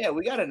 Yeah,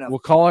 we got enough. We'll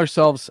call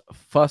ourselves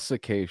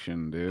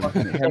Fussacation, dude.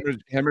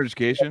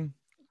 Hemorrhagecation?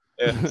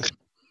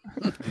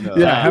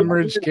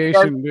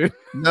 Hemorrhagecation, dude.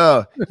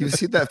 No, you've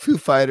seen that Foo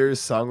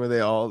Fighters song where they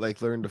all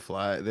like learn to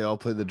fly. They all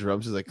play the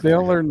drums. It's like they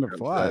all learn to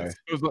fly.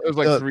 It was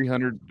like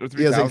 300 or 3,000.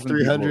 Yeah, it was like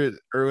 300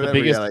 or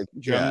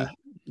whatever.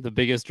 The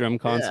biggest drum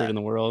concert in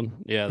the world.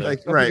 Yeah,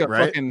 like right.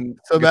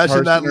 So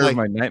imagine that, like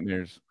my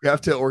nightmares. We have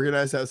to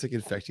organize that. It's like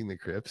Infecting the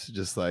Crypts,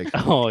 just like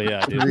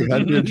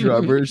 300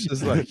 drummers,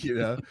 just like It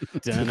was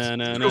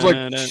like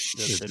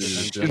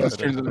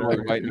turns into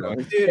like white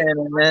noise.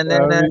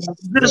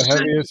 The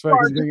heaviest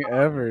fucking thing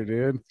ever,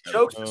 dude.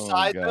 Jokes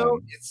aside, though,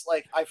 it's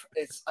like I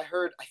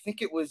heard. I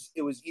think it was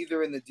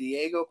either in the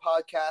Diego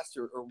podcast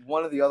or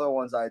one of the other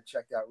ones I had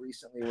checked out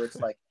recently, where it's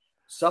like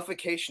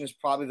Suffocation is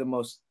probably the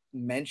most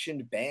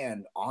mentioned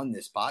band on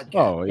this podcast.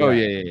 Oh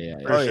yeah.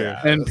 For sure.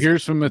 And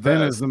Pierce from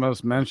Within is the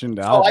most mentioned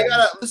album.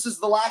 This is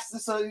the last.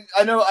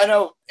 I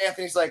know.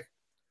 Anthony's like,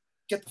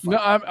 get the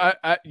fuck. No,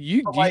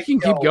 you can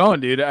keep going,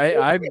 dude.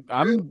 I'm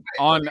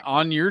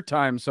on your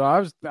time, so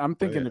I'm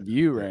thinking of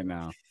you right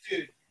now,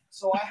 dude.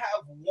 So I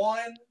have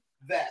one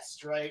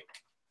vest, right?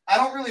 I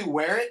don't really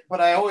wear it,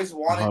 but I always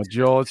wanted. Oh,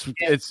 Joel,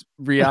 it's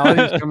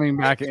reality's coming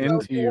back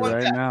into you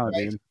right now,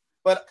 dude.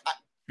 But.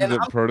 And I'm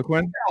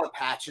Protoquin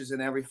patches and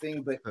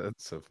everything, but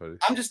that's so funny.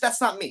 That's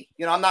not me.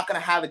 I'm not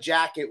gonna have a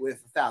jacket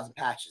with 1,000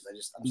 patches. I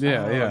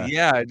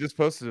just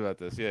posted about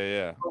this.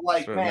 Yeah. But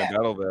like, man,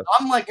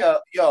 I'm like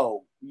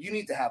you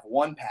need to have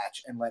one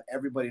patch and let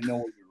everybody know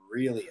what you're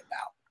really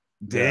about.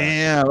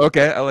 Damn.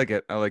 Okay, I like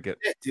it. I like it.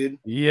 Yeah, dude.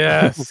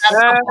 Yes.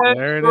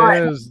 There it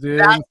is, dude.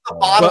 That's the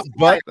bottom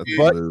line, but dude.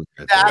 you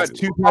That's got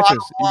two the bottom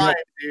patches. line,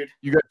 dude.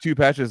 You got two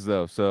patches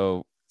though,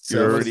 so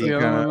you're What's already the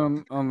other kind of.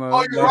 one on the.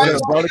 Oh, you're right.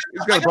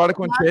 He's got a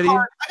Brodequin teddy.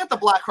 I got the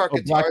Blackheart Oh,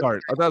 guitar. Blackheart.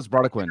 I thought it was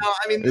Brodequin. No,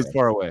 I mean, It's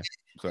far away.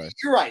 Sorry.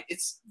 You're right.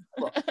 It's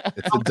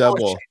a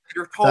double.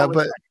 You're totally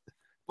but right.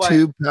 But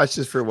 2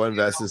 patches for one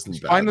vest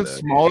isn't bad. Find the though.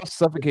 smallest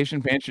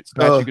suffocation patch you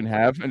can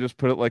have, and just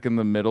put it like in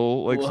the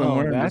middle, like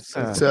somewhere.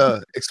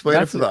 So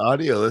explain it for the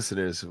audio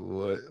listeners.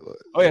 What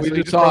Oh yeah, we so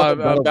just saw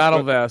a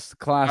battle vest,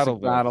 classic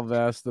battle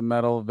vest, the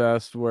metal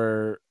vest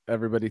where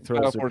everybody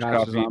throws their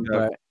patches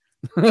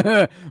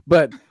on.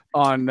 But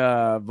on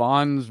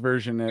Vaughn's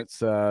version, it's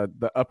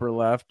the upper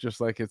left, just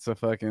like it's a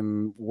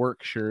fucking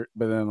work shirt,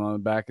 but then on the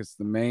back it's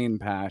the main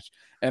patch.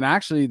 And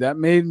actually, that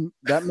made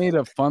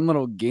a fun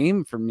little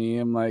game for me.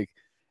 I'm like,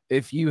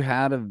 if you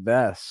had a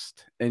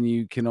vest and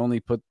you can only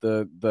put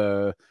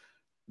the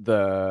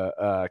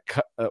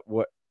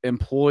what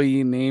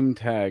employee name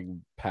tag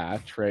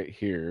patch right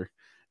here,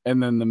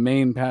 and then the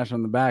main patch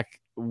on the back,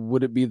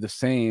 would it be the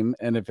same?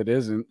 And if it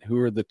isn't, who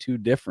are the two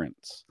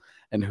difference?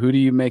 And who do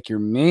you make your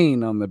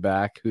main on the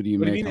back? Who do you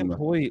make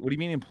employee? What do you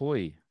mean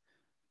employee?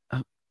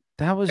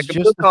 That was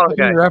just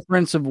a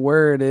reference of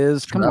where it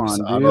is. Come on,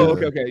 dude. Oh,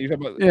 okay. You're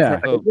talking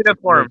about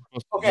uniform.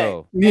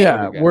 Okay.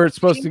 Yeah, where it's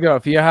supposed to go.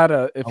 If you had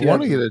I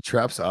want to get a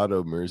Traps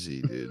Auto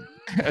Mersey, dude.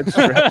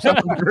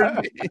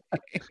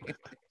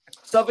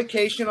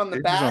 Suffocation on the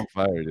back. On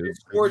fire, dude.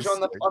 Forge on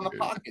the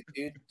pocket,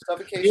 dude.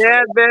 Suffocation.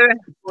 Yeah, baby.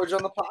 Forge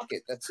on the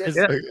pocket. That's it.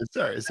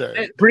 Sorry.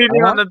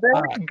 Breathing on the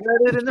back.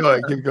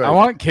 Keep going. I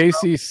want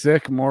Casey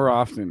sick more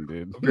often,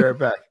 dude. I'll be right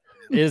back.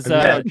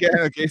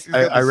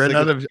 I ran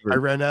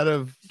out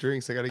of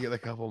drinks. I got to get a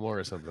couple more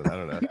or something. I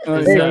don't know.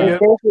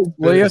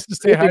 Well, he has to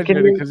stay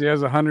hydrated because he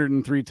has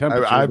 103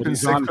 temperature. I've been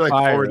sick for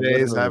like 4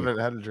 days. I haven't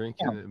had a drink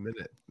in a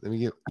minute. Let me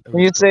get.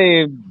 When you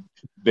say,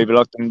 "Baby,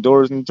 lock them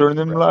doors and turn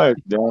them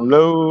lights down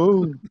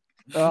low."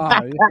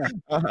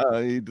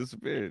 He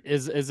disappeared.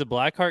 Is the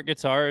Blackheart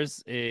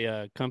Guitars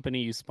a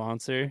company you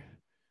sponsor,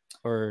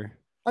 or?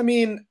 I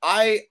mean,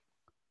 I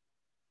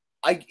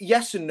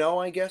yes and no.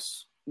 I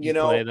guess you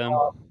know. Play them?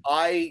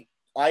 I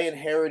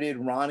inherited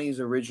Ronnie's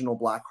original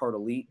Blackheart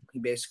Elite. He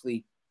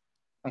basically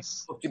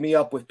hooked me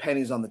up with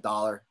pennies on the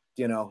dollar.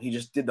 You know, he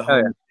just did the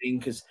whole thing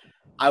because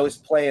I was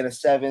playing a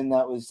 7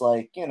 that was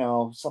like, you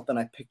know, something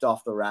I picked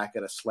off the rack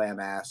at a Sam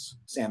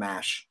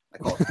Ash. I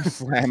call it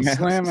Slam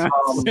ass.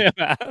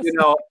 You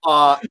know,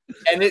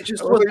 and it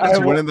just was. I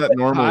wanted that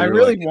normally. I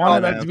really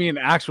wanted that to be an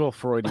actual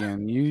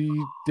Freudian.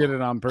 You did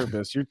it on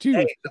purpose. You're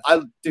too.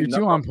 You're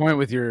too on point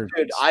with your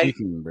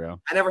speaking, bro.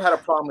 I never had a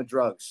problem with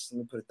drugs. Let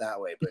me put it that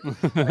way.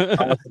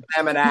 But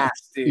I'm an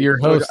ass, dude. Your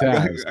host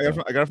I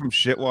got it from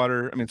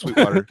Shitwater. I mean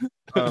Sweetwater.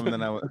 And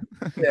then I went.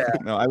 Yeah.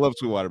 No, I love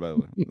Sweetwater, by the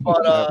way.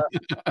 But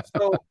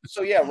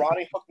so yeah,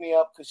 Ronnie hooked me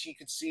up because he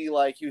could see,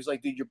 like, he was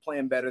like, dude, you're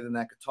playing better than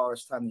that guitar.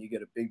 It's time that you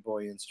get a big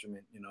boy instrument.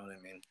 You know what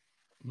I mean?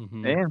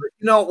 Mm-hmm. But,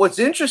 you know what's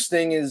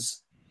interesting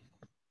is,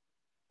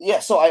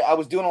 so I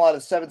was doing a lot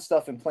of 7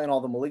 stuff and playing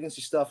all the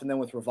Malignancy stuff, and then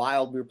with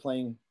Reviled we were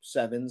playing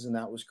 7s, and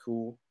that was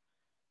cool.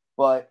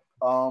 But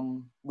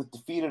with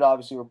Defeated,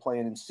 obviously we're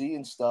playing in C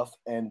and stuff,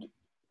 and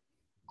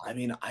I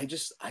mean, I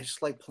just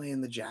like playing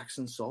the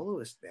Jackson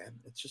soloist, man.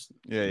 It's just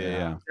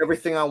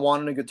everything I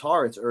want in a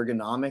guitar. It's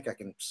ergonomic. I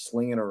can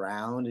sling it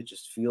around. It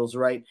just feels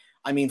right.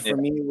 I mean, for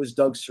me, it was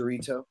Doug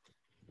Cerrito.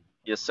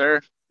 Yes, sir.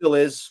 Still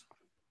is.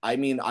 I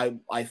mean,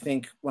 I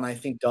think when I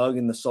think Doug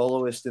and the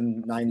soloist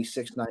in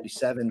 96,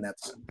 97,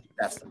 that's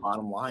the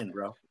bottom line,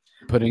 bro.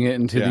 Putting it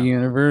into the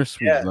universe.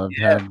 We'd love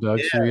to have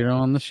Doug Cerrito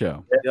on the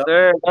show. Yes,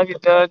 sir. Love you,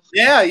 Doug.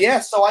 Yeah.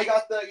 So I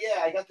got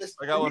this.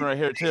 I got one right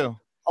here too.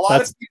 A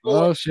lot of people.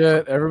 Oh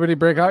shit! Everybody,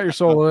 break out your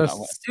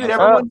soloists, dude.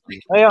 Everyone.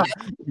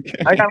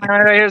 I got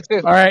mine right here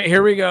too. All right,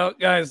 here we go,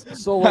 guys.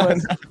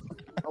 Soloists. I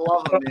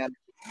love them, man.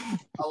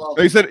 I love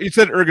You said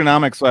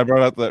ergonomic, so I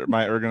brought out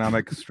my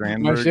ergonomic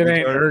strand. My shit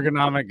ain't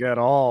ergonomic at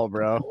all,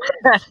 bro.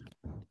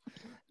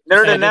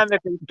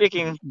 Aerodynamically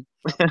speaking,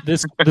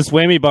 this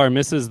whammy bar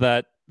misses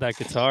that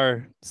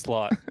guitar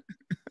slot.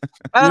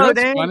 You know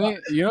what's funny?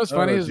 You know what's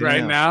funny is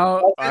right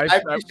now. I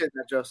appreciate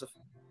that, Joseph.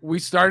 We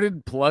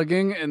started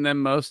plugging, and then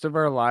most of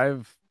our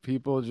live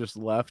people just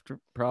left.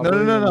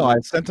 Probably. No. I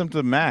sent them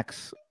to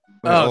Max.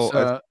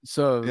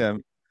 So yeah.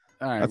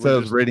 All right, that's how I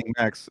was rating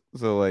Max.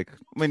 So like,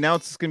 I mean, now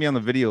it's gonna be on the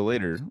video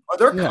later. Are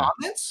there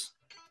comments?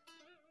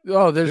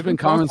 Oh, there's been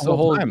comments the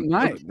whole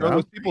night,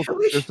 bro.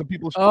 There's some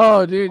people.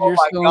 Oh, dude, you're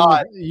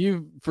still.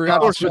 You forgot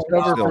to switch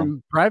over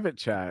from private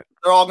chat.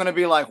 They're all gonna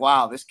be like,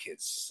 "Wow, this kid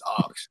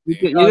sucks." No.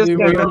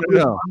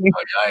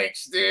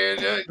 Yikes,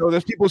 dude. No,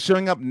 there's people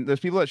showing up. There's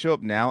people that show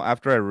up now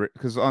after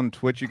because on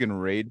Twitch you can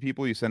raid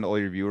people. You send all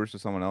your viewers to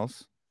someone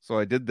else. So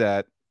I did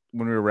that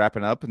when we were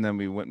wrapping up, and then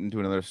we went into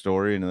another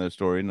story.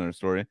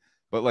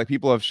 But like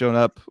people have shown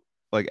up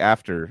like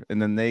after, and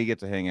then they get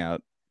to hang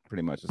out.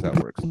 Pretty much is how it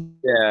works.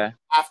 Yeah.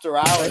 After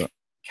hours.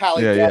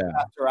 Cali Death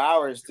After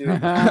Hours, dude.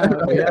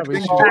 Yeah,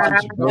 we should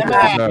go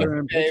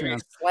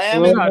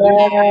Slam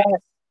it.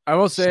 I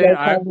will say,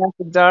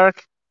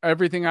 dark.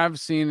 Everything I've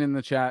seen in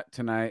the chat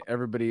tonight,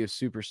 everybody is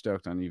super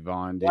stoked on you,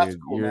 Vaughn, dude. That's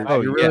cool,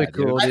 You're really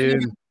cool,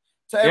 dude.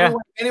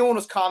 Anyone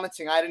was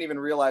commenting, I didn't even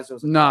realize it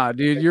was. Nah,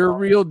 dude, you're a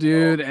real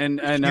dude,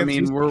 and I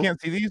mean, you can't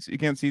see these. You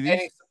can't see these.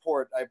 Any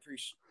support, I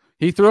appreciate.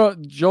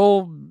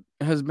 Joel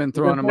has been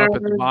throwing them up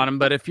at the bottom,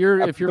 but if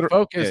you're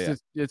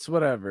focused, it's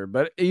whatever.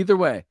 But either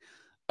way,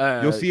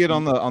 you'll see it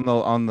on the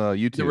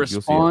YouTube. The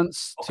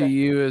response to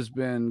you has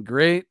been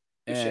great,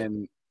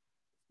 and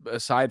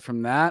aside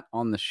from that,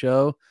 on the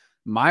show,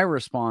 my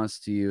response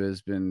to you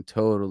has been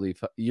totally.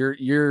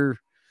 Your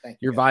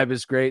vibe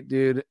is great,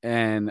 dude,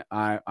 and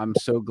I'm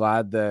so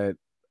glad that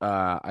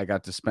I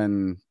got to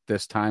spend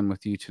this time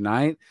with you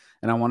tonight,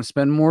 and I want to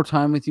spend more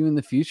time with you in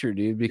the future,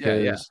 dude,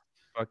 because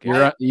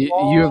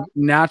you have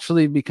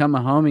naturally become a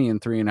homie in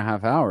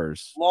 3.5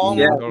 hours.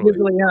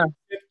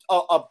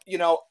 You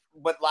know,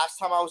 but last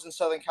time I was in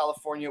Southern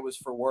California, it was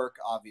for work,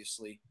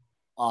 obviously.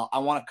 I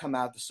want to come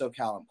out to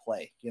SoCal and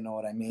play. You know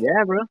what I mean?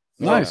 Yeah, bro.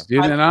 Nice,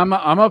 dude. And I'm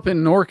up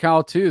in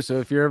NorCal too. So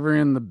if you're ever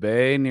in the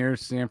Bay near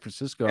San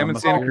Francisco, I'm in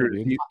Santa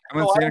Cruz.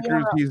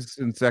 He's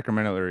in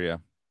Sacramento area.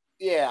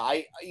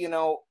 Yeah,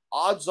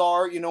 odds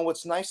are,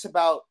 what's nice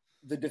about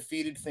the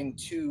Defeated thing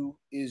too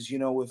is,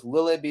 with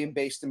Lille being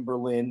based in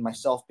Berlin,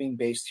 myself being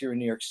based here in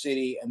New York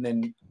City, and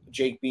then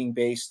Jake being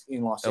based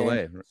in Los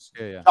Angeles.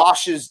 Yeah.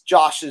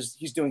 Josh is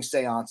he's doing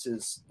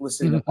seances,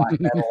 listening to black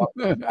metal,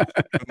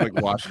 like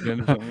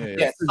Washington or something.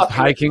 Yeah,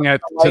 hiking to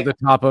the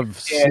top of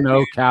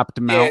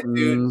snow-capped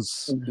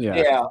mountains.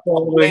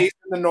 Raised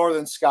in the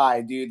northern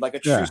sky, dude, like a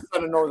true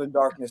son of northern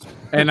darkness.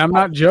 And I'm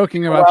not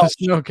joking about the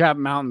snow-capped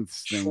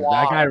mountains thing.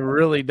 That guy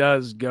really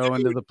does go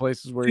into the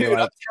places where you're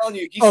like, I'm telling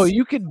you,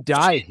 you could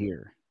die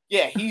here.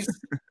 Yeah, he's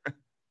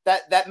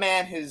that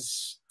man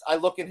has. I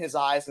look in his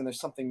eyes and there's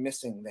something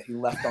missing that he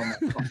left on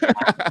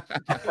that.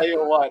 I'll tell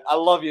you what, I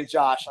love you,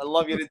 Josh. I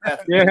love you to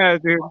death. Yeah,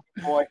 dude.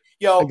 Boy.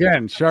 Yo,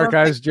 again, Shark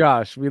Eyes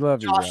Josh. We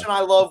love you. Josh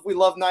and we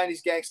love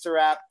 90s gangster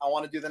rap. I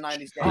want to do the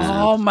 90s gangster rap.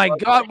 Oh my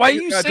God. Why are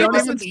you saying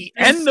this at the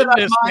end of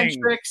this thing?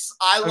 Tricks.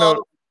 I love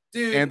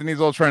dude. Anthony's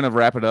all trying to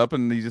wrap it up,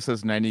 and he just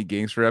says 90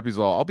 gangster rap. He's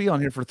all, I'll be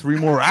on here for 3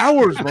 more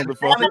hours,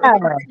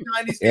 motherfucker.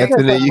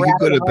 Anthony, you can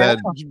go to bed.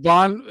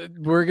 Vaughn,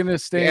 we're gonna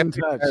stay in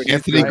touch.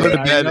 Anthony, go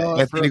to bed.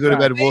 Anthony, go to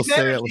bed. We'll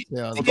stay on the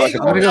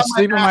I'm gonna go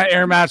sleep in my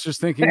air mattress,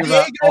 thinking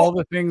about all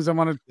the things I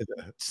want to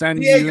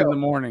send you in the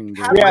morning.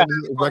 Dude. Yeah,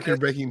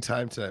 record-breaking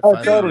time tonight.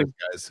 Totally.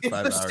 Guys. It's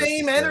the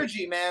same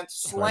energy, man.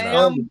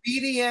 Slam,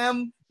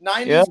 BDM,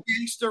 90s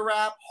gangster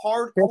rap,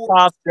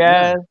 hardcore,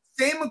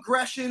 same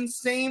aggression,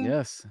 same.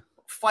 Yes.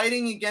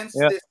 Fighting against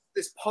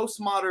this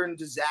postmodern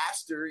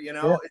disaster,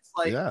 it's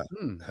like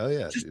hell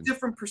yeah, just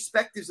different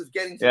perspectives of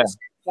getting to the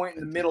same point in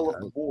the middle of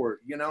the board,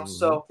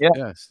 So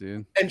yes,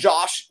 dude. And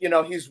Josh,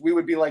 we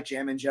would be like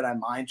jamming Jedi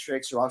mind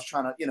tricks, or I was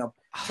trying to,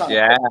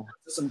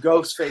 some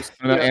ghost face.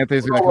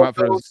 Anthony's gonna come out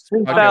for his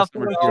podcast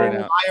number 2 right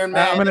now. Iron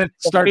Man. I'm gonna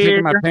start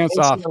taking my pants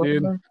off,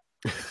 dude.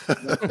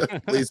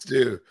 Please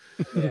do.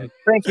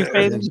 Thank you,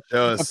 Faith.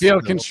 I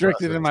feel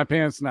constricted in my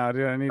pants now,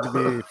 dude. I need to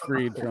be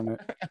freed from it.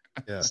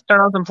 Just turn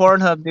on some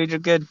Pornhub, dude. You're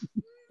good.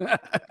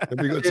 Let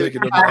me go take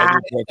it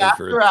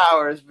after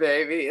hours,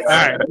 baby. All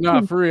right,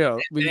 no, for real.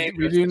 We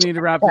do need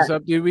to wrap this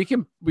up, dude. We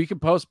can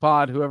post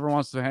pod. Whoever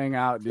wants to hang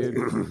out, dude.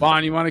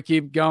 Vaughn, you want to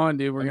keep going,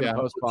 dude? We're gonna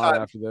post pod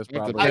after this,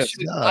 probably.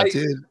 I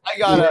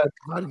gotta.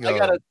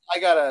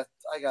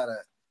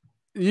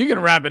 You can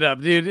wrap it up,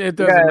 dude. It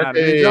doesn't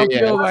matter.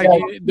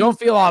 Dude, don't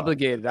feel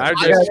obligated. I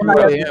just 2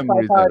 a.m.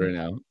 right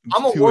now.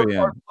 I'm a work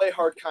hard, play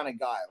hard kind of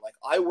guy. Like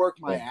I work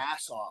my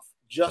ass off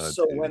just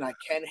so when I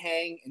can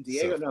hang. And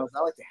Diego knows I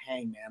like to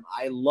hang, man.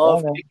 I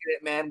love kicking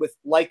it, man, with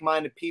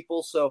like-minded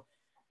people. So,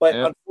 but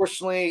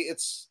unfortunately,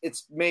 it's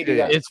maybe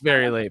it's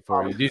very late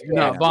for you, dude.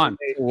 No, Vaughn.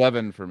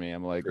 11 for me.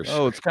 I'm like,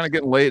 it's kind of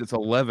getting late. It's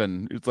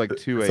 11. It's like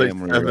 2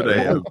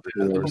 a.m.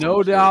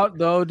 No doubt,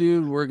 though,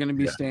 dude. We're gonna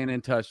be staying in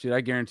touch, dude.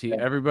 I guarantee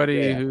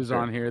everybody who's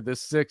on here,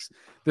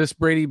 this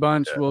Brady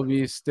bunch will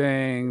be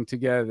staying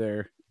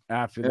together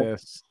after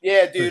this.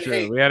 Yeah, dude. Sure.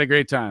 Hey, we had a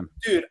great time,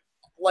 dude.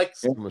 Like,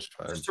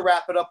 just to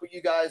wrap it up with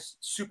you guys,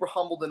 super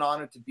humbled and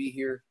honored to be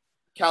here.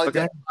 Cali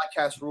Death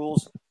Podcast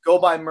rules. Go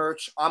buy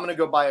merch. I'm gonna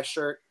go buy a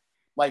shirt.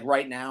 Like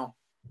right now,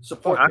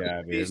 support.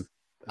 Dude.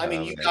 I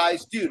mean, you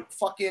guys, dude,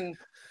 fucking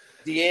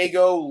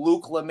Diego,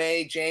 Luke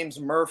LeMay, James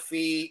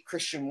Murphy,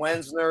 Christian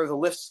Wensner. The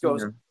list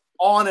goes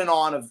on and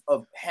on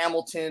of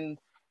Hamilton,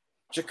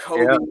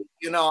 Jacoby.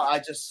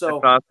 I just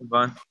so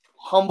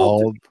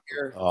humbled to be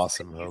here.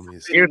 Awesome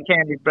homies. Ear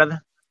candy,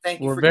 brother. Thank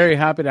you. We're very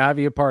happy to have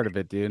you a part of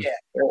it, dude.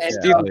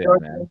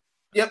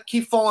 Yep,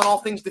 keep following All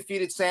Things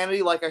Defeated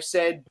Sanity. Like I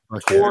said,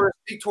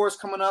 big tours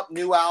coming up,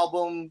 new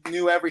album,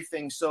 new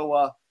everything.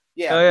 So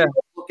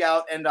look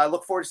out, and I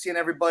look forward to seeing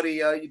everybody,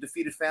 you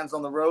Defeated fans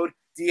on the road.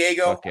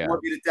 Diego, I love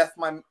you to death,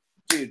 my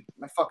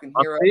fucking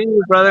hero. I'll see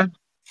you, brother.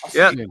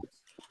 Yep.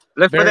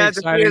 Look for that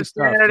Defeated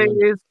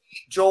Sanity.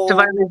 Joel,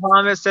 Divinely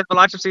Vomit, Seth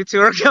Philosophy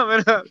tour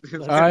coming up.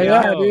 Oh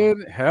yeah,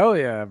 dude. Hell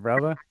yeah,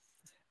 brother.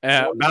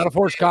 Battle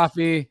Force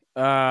Coffee,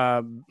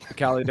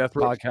 Cali Death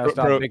Podcast,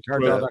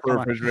 BigCartel.com.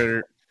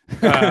 Refrigerator.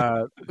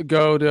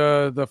 Go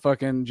to the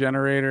fucking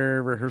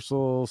generator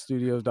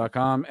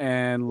rehearsalstudios.com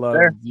and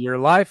love your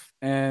life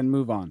and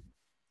move on.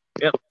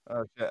 Yep.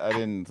 Okay, I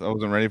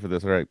wasn't ready for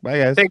this. All right. Bye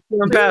guys. Take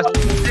care and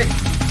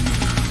pass.